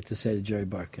anything you'd like to say to Jerry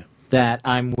Barca? That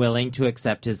I'm willing to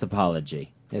accept his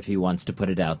apology if he wants to put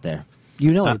it out there.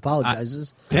 You know he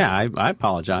apologizes. I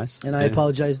apologize. And I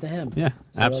apologize to him. Yeah,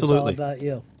 So absolutely. It's all about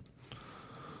you.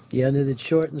 You ended it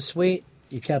short and sweet.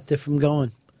 You kept it from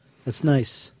going. That's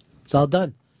nice. It's all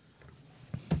done.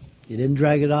 You didn't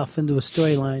drag it off into a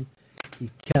storyline. You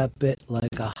kept it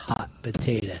like a hot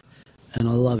potato. And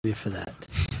I love you for that.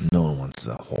 No one wants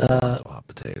a whole hot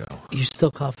potato. You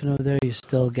still coughing over there? You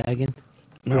still gagging?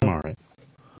 I'm all right.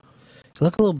 You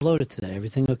look a little bloated today.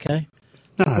 Everything okay?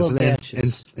 No, A it's little an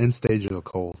patches. end stage of the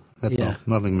cold. That's Yeah. all.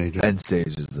 Nothing major. End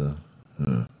stage is the.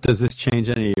 Does this change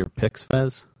any of your picks,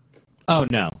 Fez? Oh,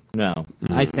 no.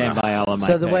 I stand by all of my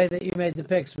So the way picks. that you made the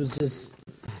picks was just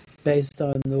based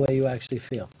on the way you actually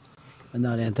feel, and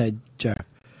not anti-jar.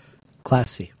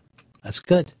 Classy. That's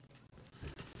good.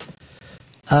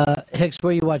 Hicks, where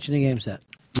are you watching the games at?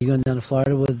 You going down to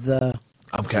Florida with?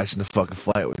 I'm catching the fucking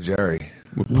flight with Jerry.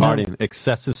 We're partying.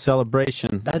 Excessive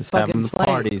celebration. That Just having fucking the flight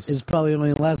parties. is probably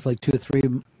only last like 2 or 3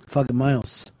 fucking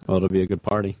miles. Well, it'll be a good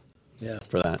party. Yeah.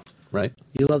 For that, right?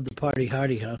 You love the party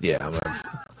hardy, huh? Yeah,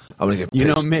 I'm gonna get. You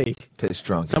know pissed- me. Pissed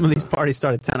drunk. Some of these parties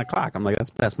start at 10 o'clock. I'm like, that's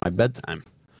past my bedtime.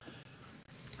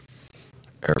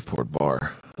 Airport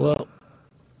bar. Well,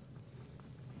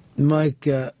 Mike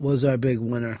was our big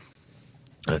winner.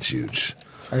 That's huge.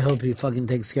 I hope he fucking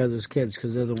takes care of those kids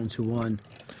because they're the ones who won.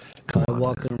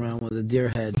 Walking around with a deer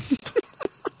head.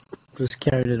 Just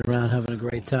carrying it around, having a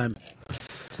great time.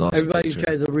 It's an awesome Everybody who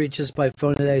picture. tried to reach us by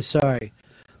phone today, sorry.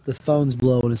 The phone's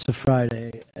blowing. It's a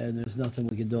Friday, and there's nothing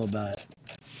we can do about it.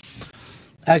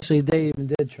 Actually, they even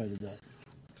did try to do it.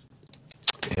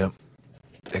 Yep.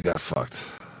 It got fucked.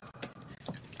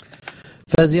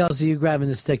 Fezzi, also you grabbing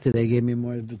the stick today gave me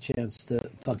more of a chance to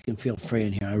fucking feel free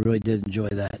in here. I really did enjoy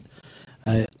that.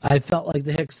 I felt like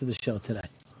the Hicks of the show today.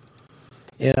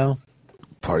 You know?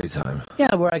 Party time.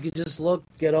 Yeah, where I could just look,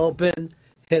 get open,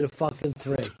 hit a fucking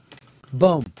 3.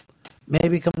 Boom.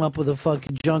 Maybe come up with a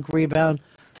fucking junk rebound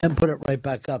and put it right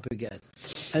back up again.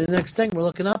 And the next thing, we're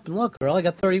looking up and look, girl, I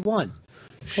got 31.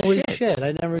 Holy shit,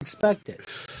 I never expected.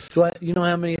 You know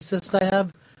how many assists I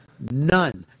have?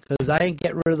 None. Because I ain't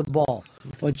getting rid of the ball.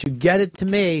 Once you get it to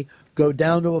me, go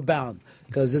down to a bound.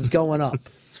 Because it's going up.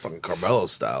 It's fucking Carmelo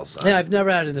style, son. Yeah, I've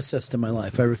never had an assist in my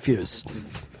life. I refuse.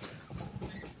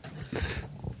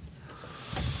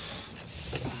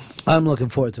 I'm looking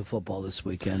forward to football this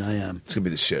weekend. I am. It's going to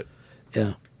be the shit.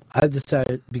 Yeah. I've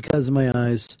decided, because of my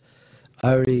eyes,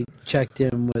 I already checked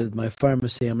in with my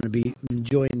pharmacy. I'm going to be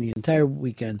enjoying the entire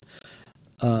weekend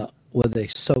with a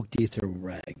soaked ether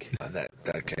rag.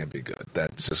 That can't be good.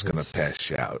 That's just going to pass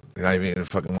you out. You're not even going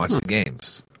to fucking watch the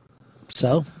games.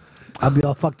 So, I'll be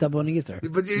all fucked up on ether.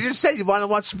 But you just said you want to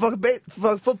watch some fucking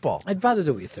football. I'd rather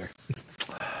do ether.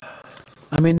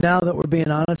 I mean, now that we're being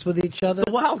honest with each other, it's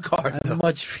the wild card.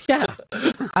 Yeah,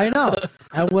 I know.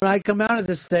 And when I come out of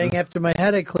this thing, after my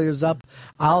headache clears up,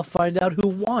 I'll find out who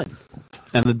won.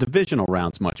 And the divisional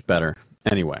round's much better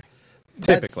anyway.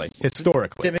 Typically,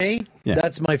 historically. To me, Yeah.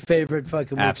 that's my favorite fucking week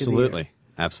of the year. Absolutely.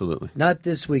 Absolutely. Not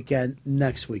this weekend,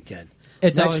 next weekend.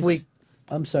 It's next always- week.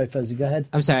 I'm sorry, Fuzzy, go ahead.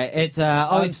 I'm sorry. It's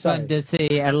always sorry. fun to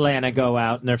see Atlanta go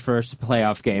out in their first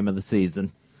playoff game of the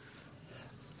season.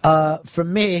 For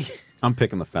me, I'm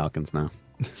picking the Falcons now.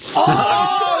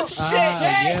 Oh,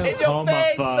 shit! you In your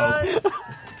face, homophobe.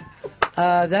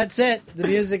 son! that's it. The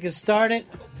music is started.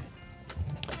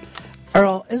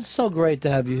 Earl, it's so great to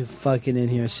have you fucking in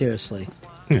here, seriously.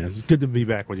 Yeah, it's good to be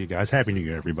back with you guys. Happy New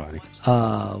Year, everybody.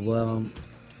 Well,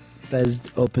 Fez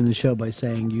opened the show by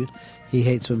saying he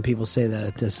hates when people say that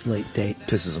at this late date.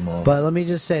 Pisses him off. But let me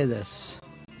just say this.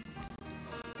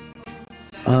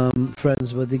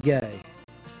 Friends with the gay,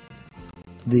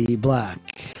 the black,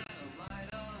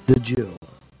 the Jew,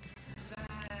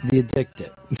 the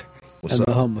addicted, What's and up?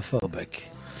 the homophobic.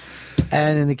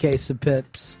 And in the case of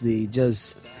Pips, the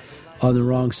just on the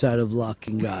wrong side of luck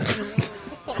and God.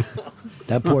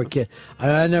 That poor kid.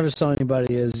 I never saw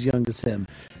anybody as young as him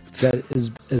that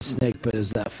is as snake bit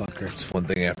as that fucker. It's one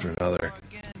thing after another.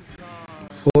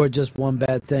 Or just one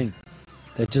bad thing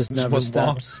that just never one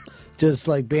stops. Just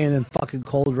like being in fucking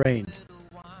cold rain.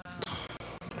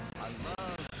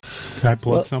 Can I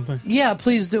plug Well, something? Yeah,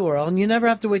 please do, Earl. And you never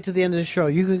have to wait till the end of the show.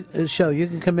 You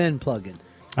can come in plugging.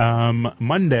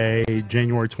 Monday,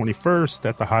 January 21st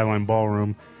at the Highline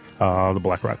Ballroom, the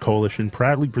Black Rock Coalition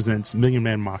proudly presents Million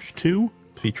Man Mosh 2,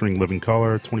 featuring Living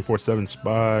Color, 24/7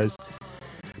 Spies,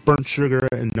 Burnt Sugar,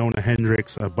 and Nona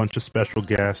Hendrix, a bunch of special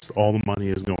guests. All the money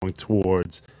is going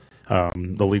towards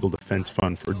the Legal Defense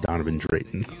Fund for Donovan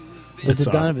Drayton. What did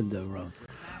Donovan do wrong?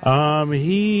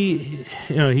 He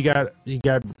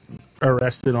got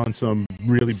arrested on some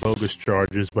really bogus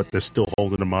charges, but they're still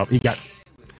holding him up. He got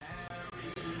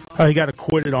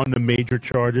acquitted on the major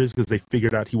charges because they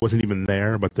figured out he wasn't even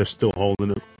there, but they're still holding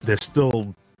him. They're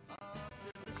still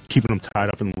keeping him tied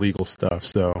up in legal stuff.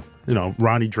 So,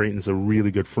 Ronnie Drayton's a really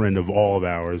good friend of all of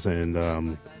ours,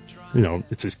 and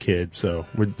it's his kid. So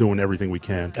we're doing everything we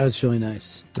can. That's really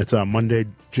nice. It's Monday,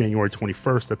 January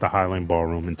 21st at the Highline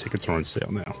Ballroom, and tickets are on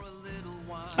sale now.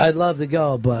 I'd love to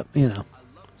go, but, you know.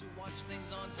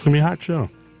 It's going to be a hot show.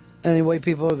 Anyway,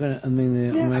 people are going to, I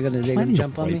mean, am I going to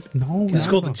jump on me? No. It's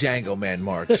called the Django Man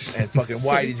March, and fucking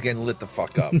Whitey's getting lit the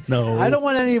fuck up. No. I don't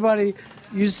want anybody,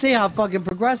 you see how fucking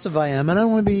progressive I am, and I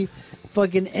don't want to be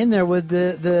fucking in there with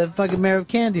the fucking mayor of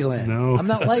Candyland. No. I'm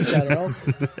not like that, Earl.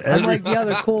 I'm like the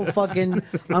other cool fucking,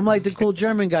 I'm like the cool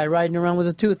German guy riding around with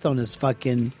a tooth on his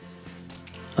fucking,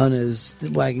 on his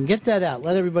wagon. Get that out.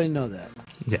 Let everybody know that.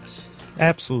 Yes,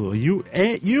 absolutely. You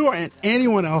and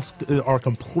anyone else are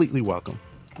completely welcome.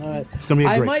 All right. It's going to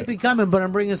be a I great might show. be coming, but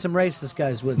I'm bringing some racist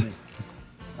guys with me.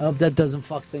 I hope that doesn't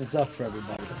fuck things up for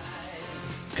everybody.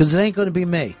 Because it ain't going to be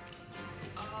me.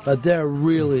 But they're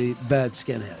really bad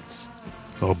skinheads.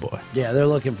 Oh, boy. Yeah, they're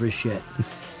looking for shit.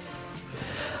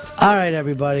 All right,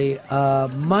 everybody.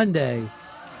 Monday,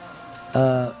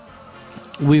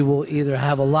 we will either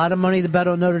have a lot of money to bet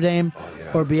on Notre Dame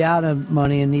or be out of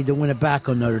money and need to win it back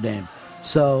on Notre Dame.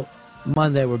 So,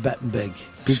 Monday, we're betting big.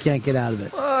 We can't get out of it.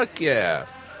 Fuck yeah.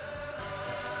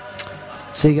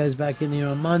 See you guys back in here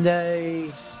on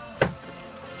Monday.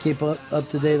 Keep up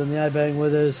to date on the iBang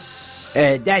with us.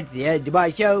 That's the end of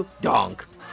my show. Donk.